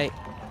the night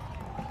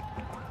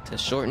to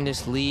shorten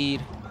this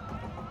lead.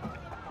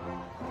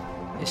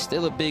 It's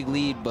still a big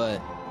lead,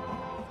 but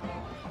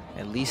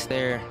at least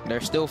they're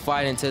still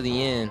fighting to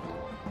the end,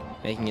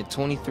 making it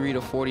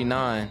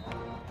 23-49.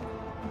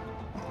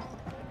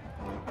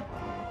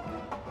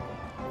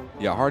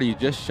 Yeah, Hardy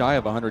just shy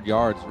of 100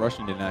 yards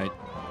rushing tonight.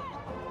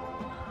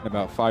 And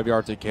about 5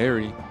 yards a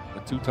carry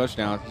with 2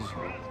 touchdowns.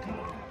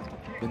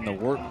 He's been the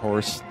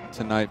workhorse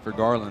tonight for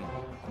Garland.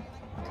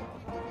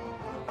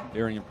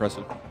 Very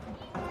impressive.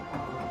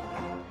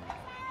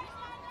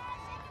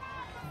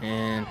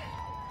 And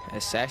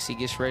as Sachse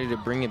gets ready to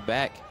bring it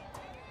back,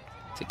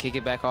 to kick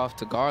it back off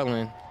to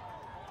Garland,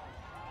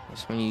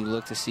 that's when you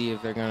look to see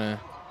if they're gonna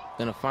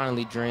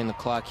finally drain the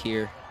clock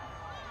here.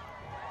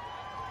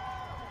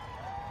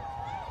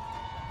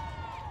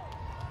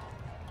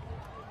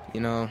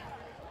 You know,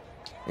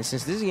 and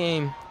since this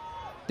game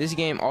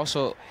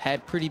also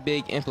had pretty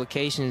big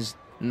implications,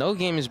 no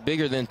game is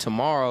bigger than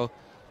tomorrow,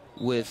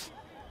 with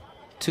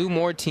 2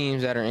 more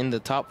teams that are in the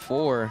top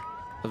 4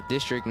 of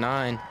District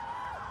 9,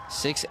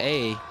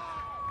 6A,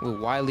 with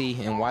Wiley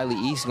and Wiley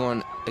East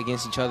going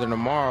against each other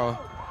tomorrow.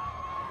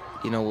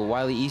 You know, with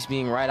Wiley East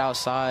being right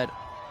outside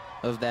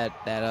of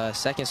that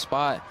second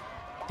spot,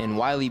 and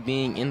Wiley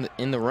being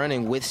in the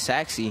running with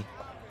Sachse.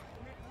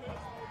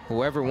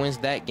 Whoever wins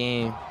that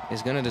game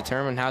is going to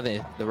determine how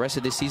the rest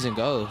of this season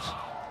goes.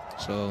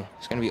 So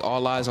it's going to be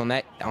all eyes on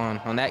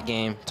that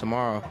game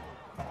tomorrow.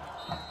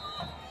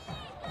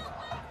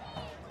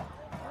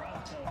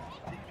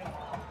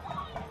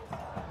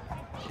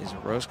 As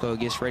Roscoe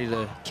gets ready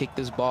to kick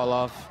this ball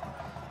off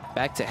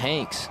back to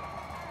Hanks.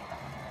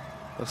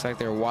 Looks like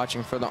they're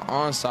watching for the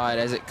onside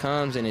as it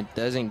comes, and it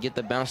doesn't get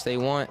the bounce they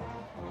want,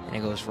 and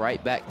it goes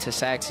right back to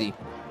Sachse.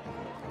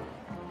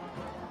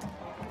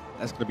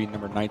 That's going to be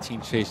number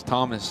 19, Chase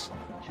Thomas,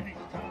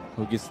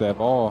 who gets that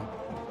ball.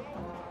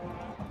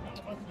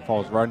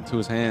 Falls right into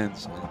his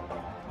hands.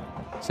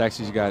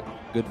 Sachse's got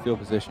good field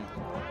position.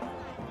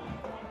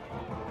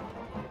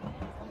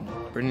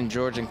 Brendan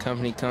George and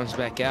company comes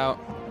back out,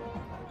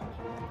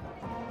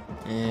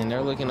 and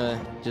they're looking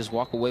to just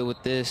walk away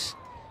with this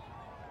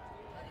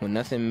with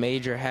nothing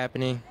major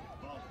happening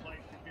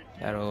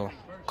that'll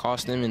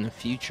cost them in the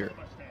future.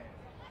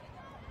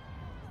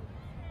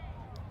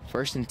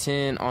 1st and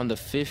 10 on the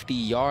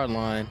 50-yard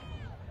line.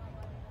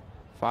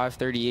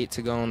 5:38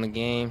 to go in the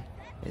game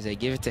as they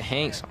give it to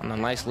Hanks on a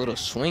nice little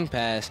swing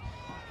pass.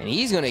 And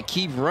he's going to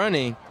keep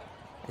running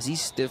as he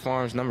stiff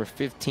arms number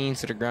 15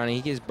 to the ground. And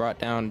he gets brought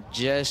down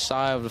just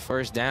shy of the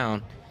 1st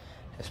down.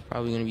 That's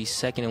probably going to be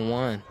 2nd and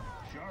 1.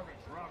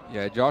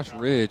 Yeah, Josh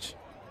Ridge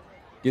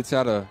gets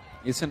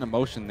into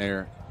motion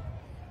there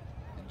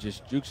and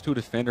just jukes 2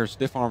 defenders,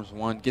 stiff arms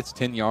 1, gets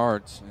 10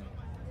 yards. And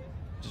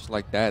just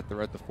like that,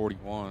 they're at the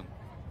 41.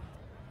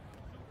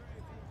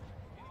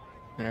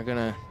 And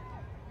they're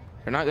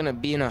not gonna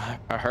be in a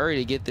hurry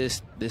to get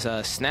this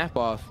snap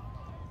off.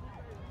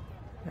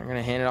 They're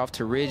gonna hand it off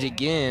to Ridge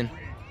again.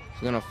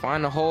 He's gonna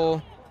find a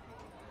hole.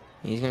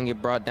 He's gonna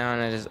get brought down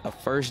at a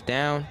 1st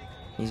down.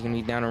 He's gonna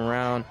be down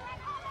around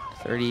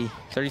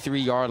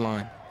 33-yard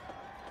line.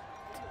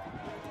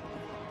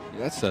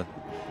 Yeah,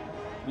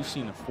 we've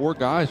seen 4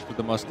 guys for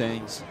the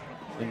Mustangs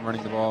been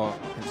running the ball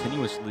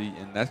continuously,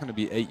 and that's gonna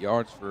be 8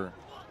 yards for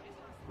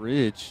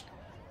Ridge.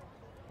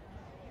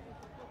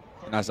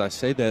 And as I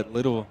say that,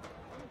 Little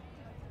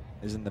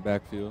is in the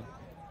backfield.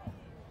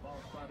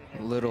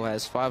 Little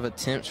has 5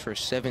 attempts for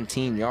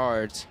 17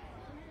 yards.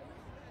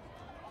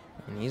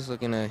 And he's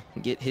looking to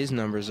get his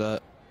numbers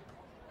up.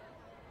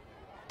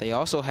 They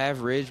also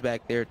have Ridge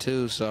back there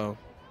too, so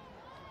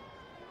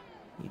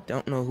you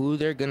don't know who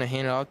they're going to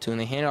hand it off to. And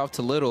they hand it off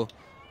to Little,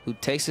 who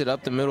takes it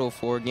up the middle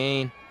for a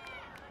gain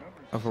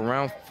of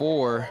around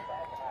 4.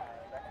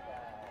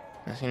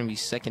 That's going to be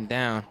 2nd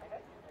down.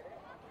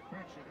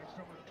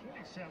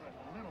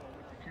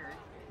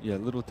 Yeah,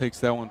 Little takes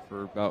that one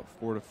for about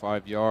 4 to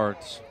 5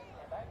 yards.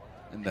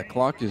 And the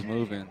clock is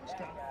moving.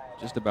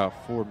 Just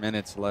about 4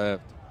 minutes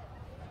left.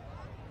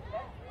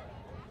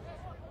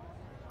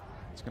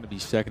 It's going to be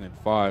 2nd and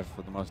 5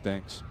 for the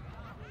Mustangs.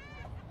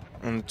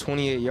 On the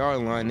 28-yard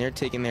line, they're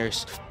taking their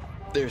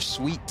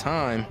sweet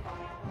time.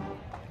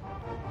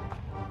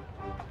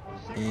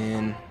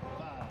 And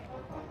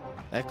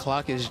that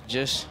clock is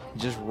just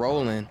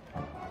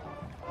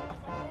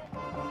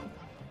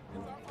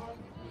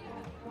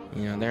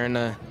You know, they're in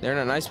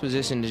a nice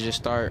position to just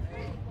start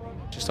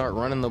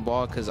running the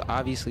ball, because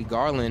obviously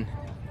Garland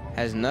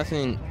has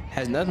nothing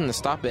to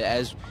stop it,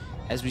 as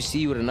we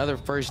see with another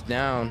first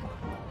down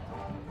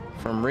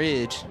from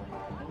Ridge.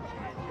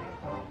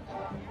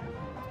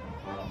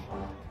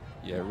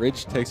 Yeah,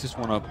 Ridge takes this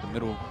one up the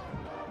middle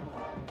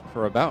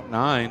for about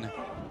 9.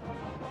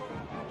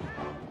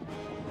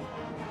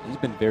 He's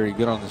been very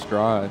good on this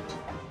drive.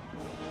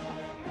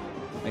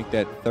 Make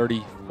that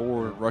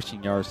 34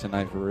 rushing yards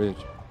tonight for Ridge.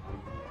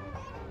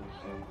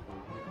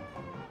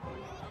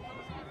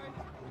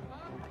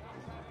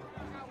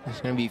 It's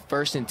going to be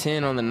 1st and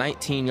 10 on the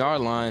 19-yard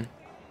line.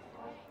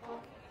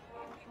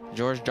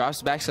 George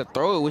drops back to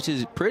throw it, which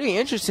is pretty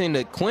interesting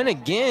to Quinn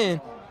again.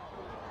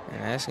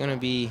 And that's going to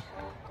be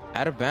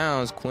out of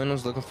bounds. Quinn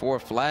was looking for a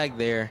flag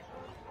there.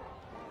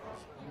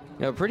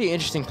 You know, pretty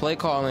interesting play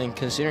calling,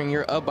 considering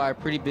you're up by a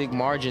pretty big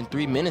margin,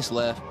 3 minutes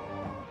left.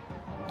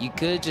 You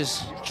could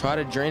just try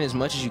to drain as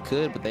much as you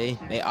could, but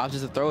they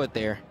opted to throw it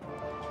there.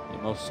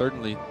 Yeah, most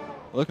certainly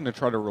looking to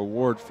try to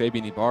reward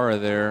Fabian Ibarra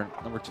there.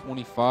 Number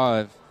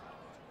 25.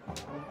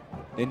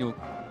 Number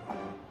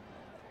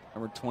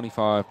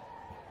 25,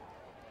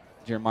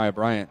 Jeremiah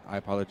Bryant, I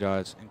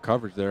apologize, in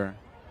coverage there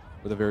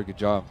with a very good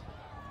job.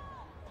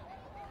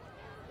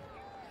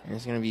 And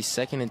it's going to be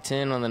 2nd and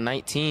 10 on the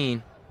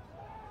 19.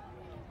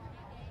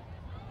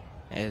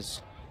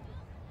 As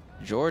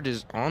George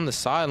is on the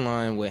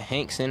sideline with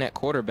Hanks in at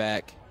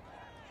quarterback.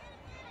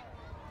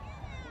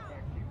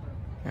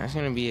 That's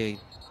going to be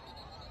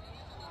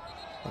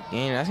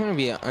that's going to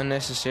be an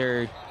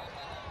unnecessary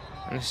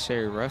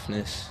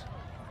roughness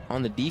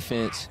on the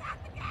defense.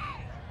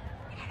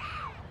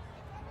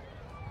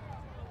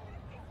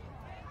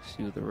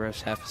 See what the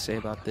refs have to say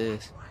about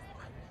this.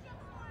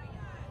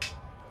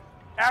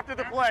 After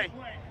the play,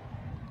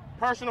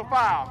 personal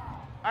foul,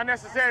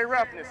 unnecessary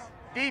roughness,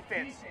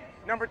 defense,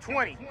 number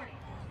 20.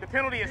 The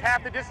penalty is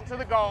half the distance to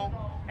the goal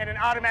and an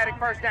automatic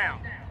first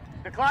down.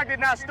 The clock did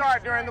not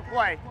start during the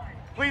play.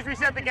 Please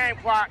reset the game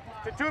clock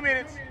to 2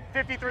 minutes,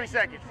 53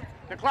 seconds.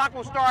 The clock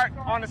will start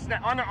on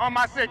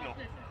my signal.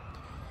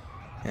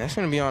 And that's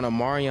going to be on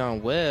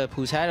Amarion Webb,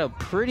 who's had a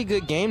pretty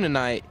good game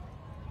tonight.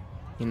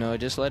 You know,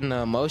 just letting the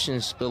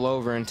emotions spill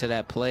over into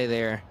that play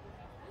there,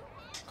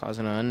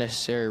 causing an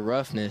unnecessary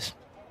roughness.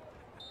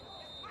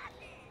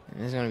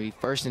 And it's going to be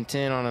 1st and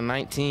 10 on a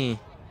 19.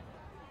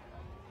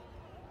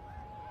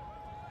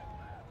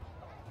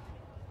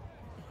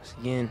 Once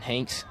again,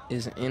 Hanks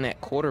is in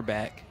at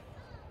quarterback.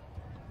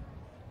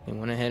 They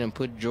went ahead and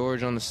put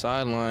George on the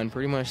sideline.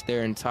 Pretty much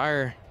their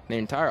entire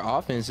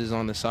offense is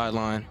on the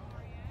sideline.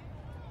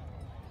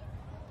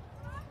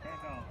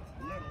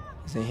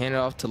 As they hand it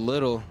off to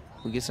Little,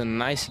 who gets a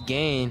nice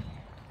gain.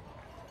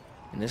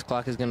 And this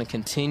clock is going to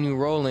continue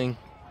rolling.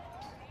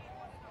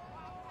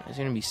 It's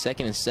going to be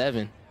 2nd and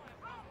 7.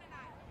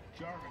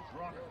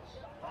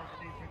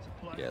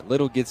 Yeah,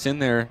 Little gets in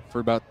there for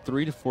about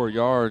 3 to 4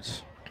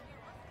 yards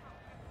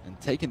and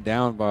taken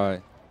down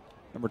by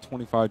number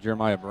 25,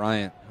 Jeremiah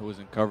Bryant, who was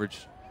in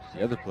coverage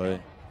the other play.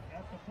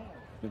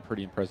 It's been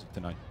pretty impressive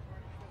tonight.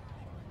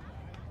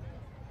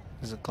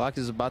 As the clock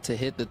is about to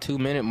hit the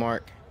 2-minute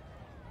mark,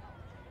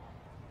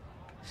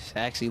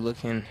 Sachse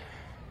looking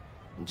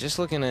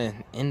to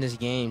end this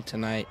game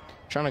tonight.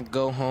 Trying to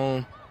go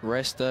home,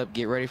 rest up,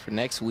 get ready for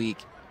next week.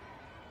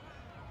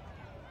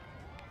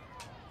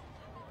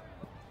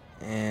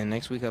 And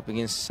next week up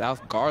against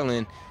South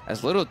Garland,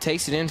 as Little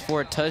takes it in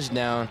for a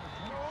touchdown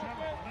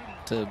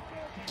to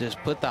just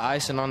put the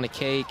icing on the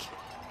cake.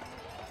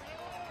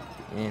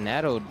 And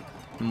that'll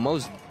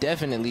most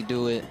definitely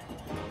do it,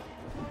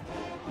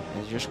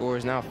 as your score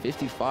is now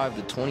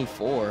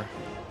 55-24.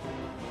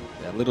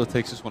 Yeah, Little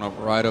takes this one up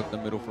right up the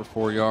middle for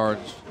 4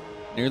 yards.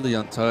 Nearly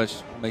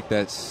untouched. Make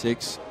that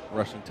 6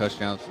 rushing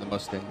touchdowns for the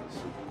Mustangs.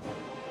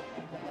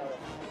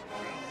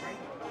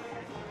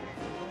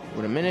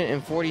 With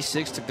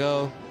 1:46 to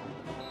go,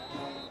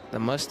 the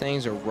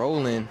Mustangs are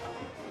rolling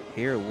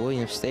here at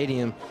Williams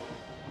Stadium.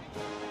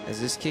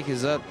 As this kick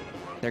is up,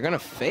 they're going to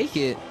fake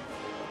it.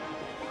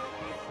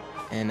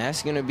 And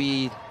that's going to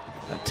be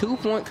a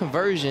 2-point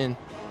conversion.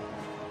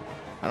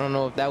 I don't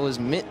know if that was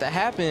meant to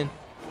happen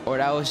or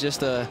that was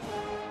just a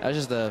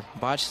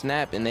botched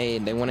snap and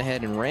they went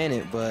ahead and ran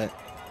it, but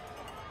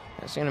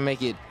that's going to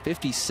make it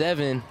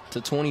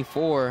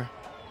 57-24.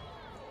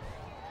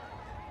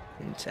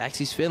 And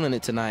Sachse's feeling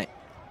it tonight.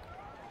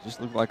 Just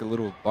looked like a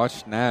little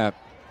botched snap.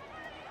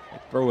 They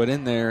throw it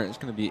in there. It's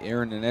going to be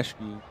Aaron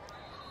Inescu,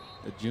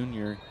 a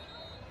junior.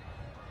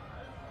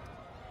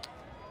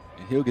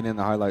 And he'll get in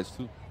the highlights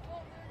too.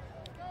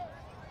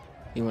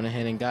 He went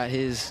ahead and got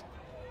his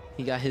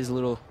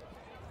little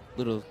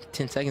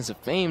 10 seconds of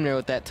fame there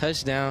with that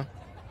touchdown.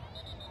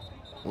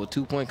 With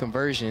 2-point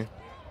conversion.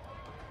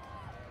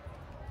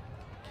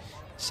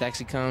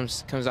 Sachse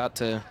comes out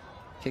to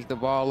kick the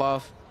ball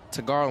off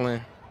to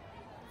Garland.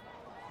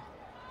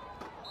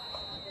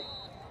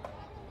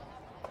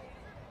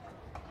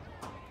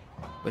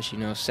 But you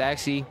know,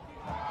 Sachse,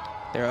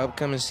 their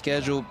upcoming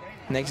schedule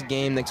next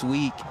game next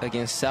week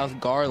against South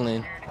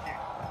Garland.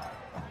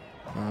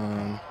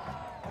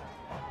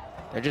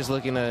 they're just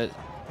looking to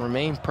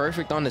remain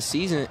perfect on the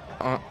season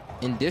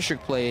in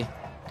district play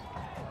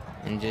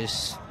and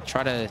just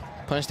try to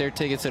punch their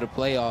ticket to the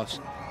playoffs.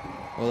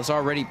 Well, it's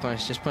already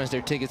punched. Just punch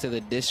their ticket to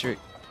the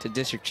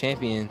district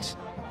champions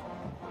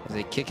as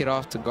they kick it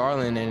off to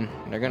Garland, and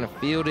they're gonna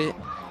field it,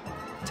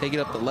 take it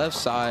up the left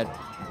side.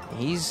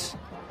 He's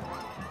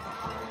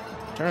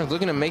Turner's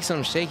looking to make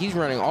something shake. He's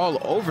running all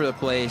over the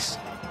place.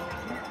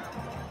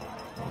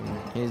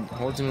 He's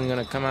ultimately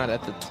gonna come out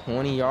at the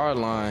 20-yard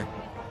line.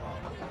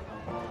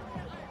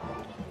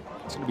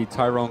 It's gonna be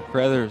Tyrone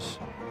Crothers.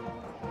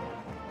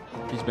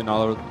 He's been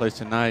all over the place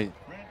tonight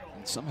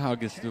and somehow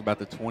gets to about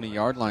the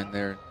 20-yard line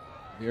there.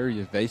 Very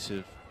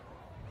evasive.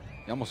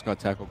 He almost got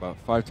tackled about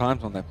 5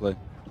 times on that play.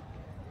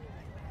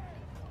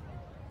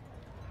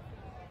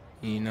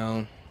 You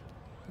know,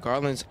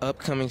 Garland's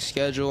upcoming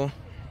schedule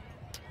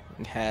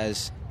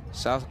has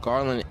South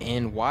Garland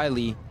and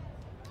Wiley,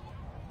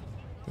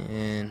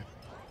 and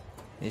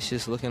it's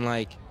just looking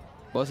like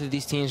both of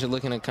these teams are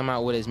looking to come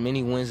out with as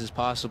many wins as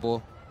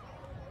possible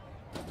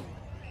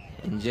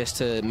and just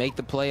to make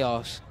the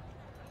playoffs.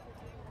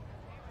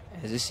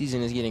 As this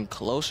season is getting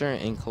closer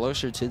and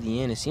closer to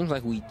the end, it seems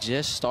like we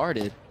just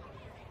started.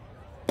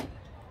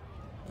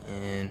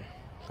 And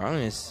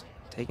Garland is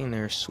taking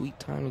their sweet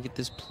time to get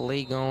this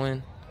play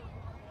going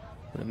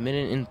with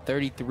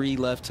 1:33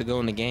 left to go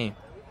in the game.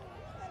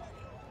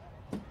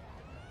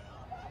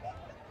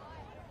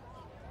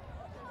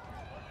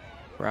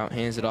 Route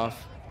hands it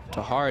off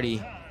to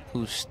Hardy,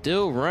 who's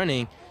still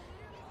running,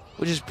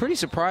 which is pretty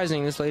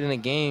surprising this late in the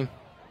game.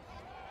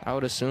 I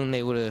would assume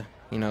they would have,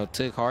 you know,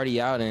 took Hardy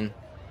out and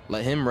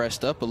let him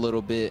rest up a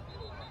little bit.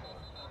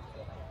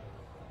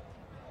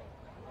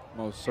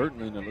 Most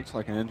certainly, and it looks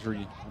like an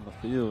injury on the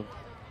field.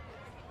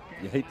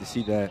 You hate to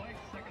see that.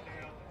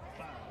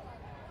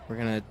 We're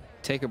gonna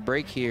take a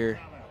break here,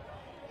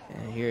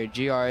 and here at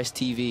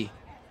GRS-TV.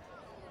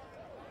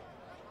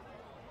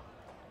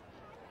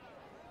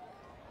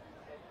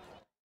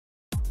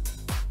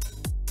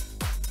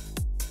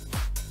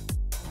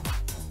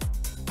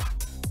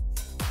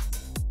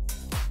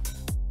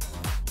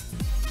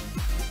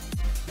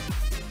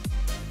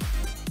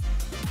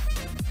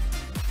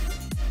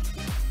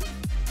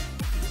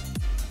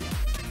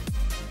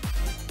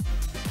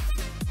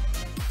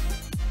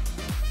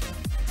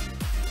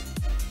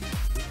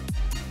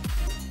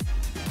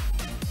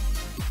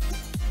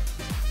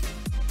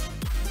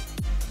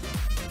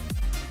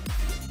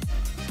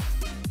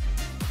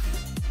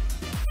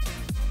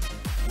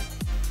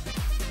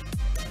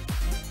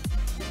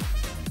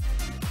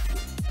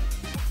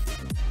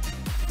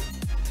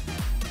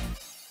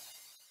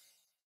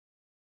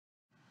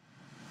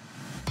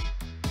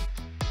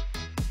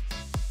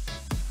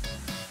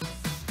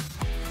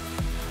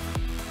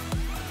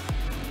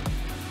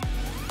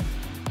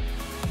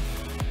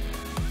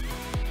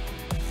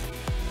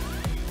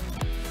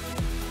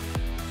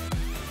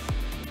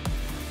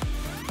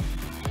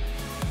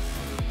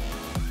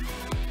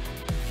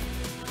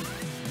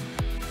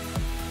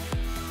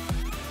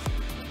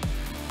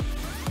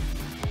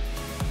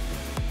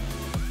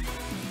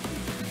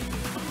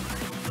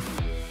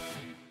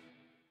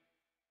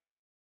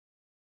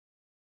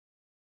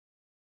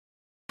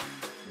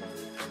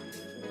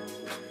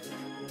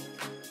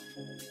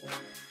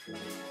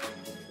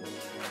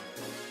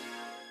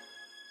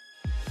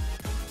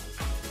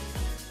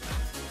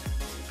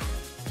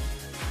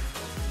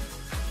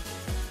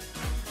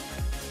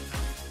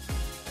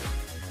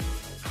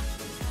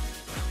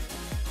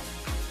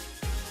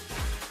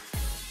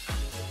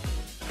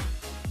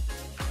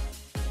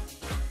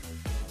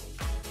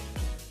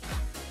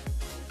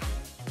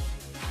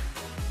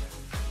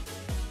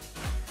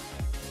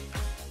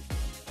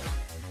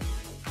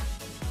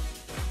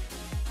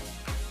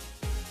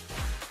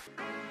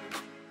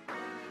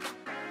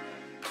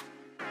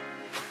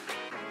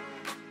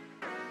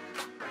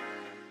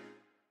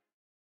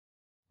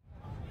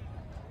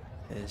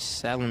 As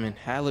Salomon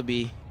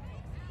Hallaby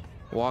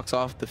walks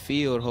off the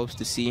field, hopes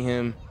to see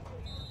him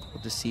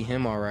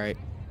all right.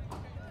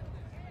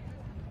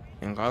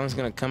 And Garland's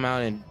gonna come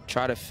out and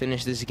try to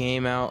finish this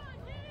game out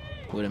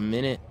with a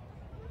minute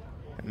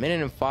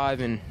and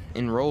 5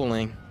 in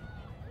rolling.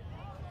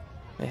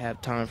 They have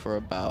time for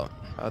about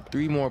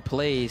 3 more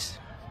plays.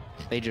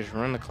 They just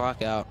run the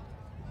clock out.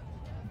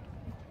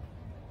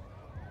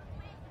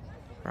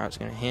 Route's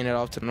gonna hand it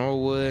off to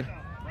Norwood.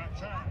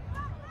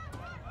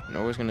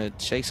 Norwood's gonna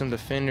shake some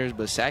defenders,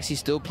 but Sachse's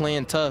still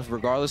playing tough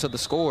regardless of the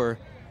score.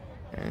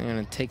 And they're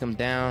gonna take them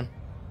down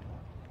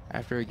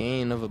after a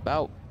gain of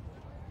about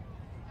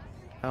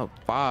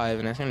 5,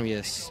 and that's gonna be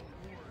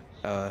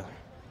a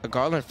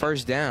Garland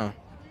first down.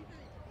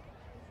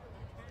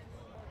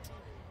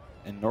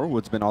 And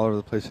Norwood's been all over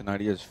the place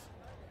tonight.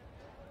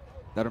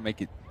 That'll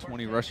make it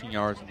 20 rushing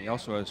yards, and he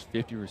also has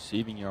 50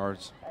 receiving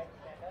yards.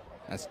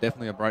 That's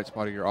definitely a bright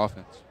spot of your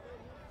offense.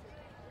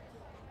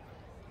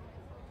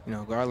 You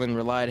know, Garland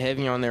relied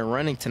heavy on their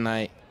running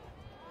tonight.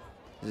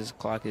 This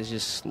clock is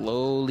just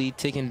slowly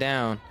ticking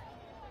down.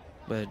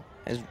 But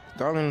as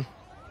Garland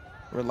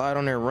relied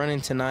on their running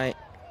tonight,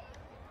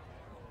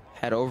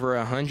 had over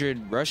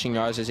 100 rushing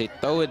yards as they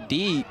throw it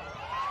deep.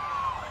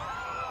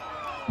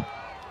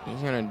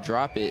 He's going to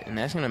drop it, and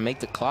that's going to make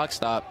the clock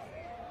stop.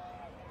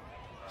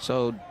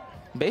 So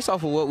based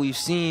off of what we've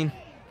seen,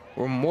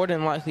 we're more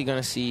than likely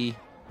going to see.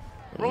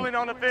 Ruling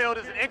on the field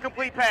is an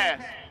incomplete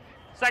pass.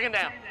 Second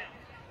down.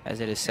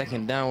 As it is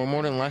second down, we're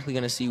more than likely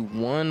going to see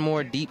one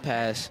more deep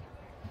pass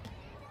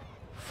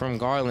from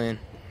Garland.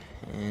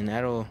 And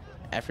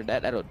after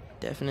that, that'll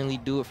definitely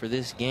do it for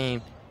this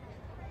game.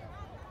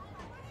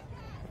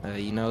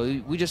 You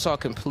know, we just saw a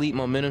complete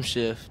momentum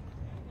shift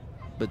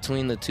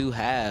between the two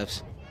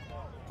halves.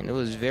 And it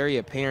was very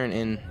apparent,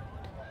 and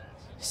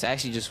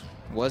Sachse just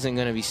wasn't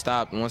going to be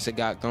stopped once it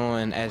got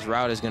going, as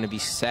Route is going to be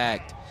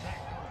sacked.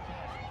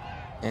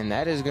 And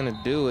that is going to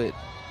do it,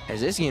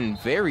 as it's getting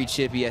very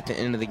chippy at the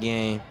end of the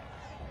game.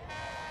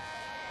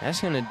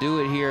 That's going to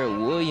do it here at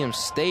Williams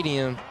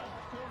Stadium.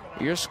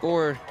 Your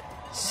score,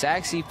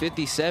 Sachse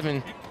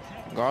 57,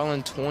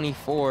 Garland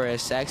 24,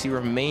 as Sachse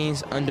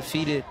remains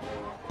undefeated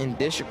in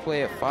district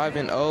play at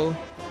 5-0.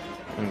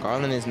 And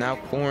Garland is now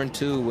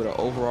 4-2 with an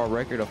overall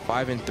record of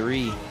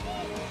 5-3.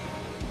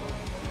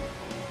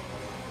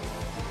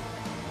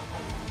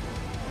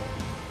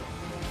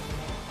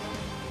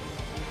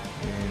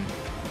 And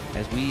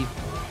as we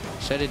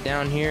shut it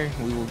down here,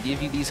 we will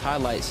give you these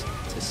highlights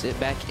to sit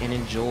back and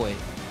enjoy.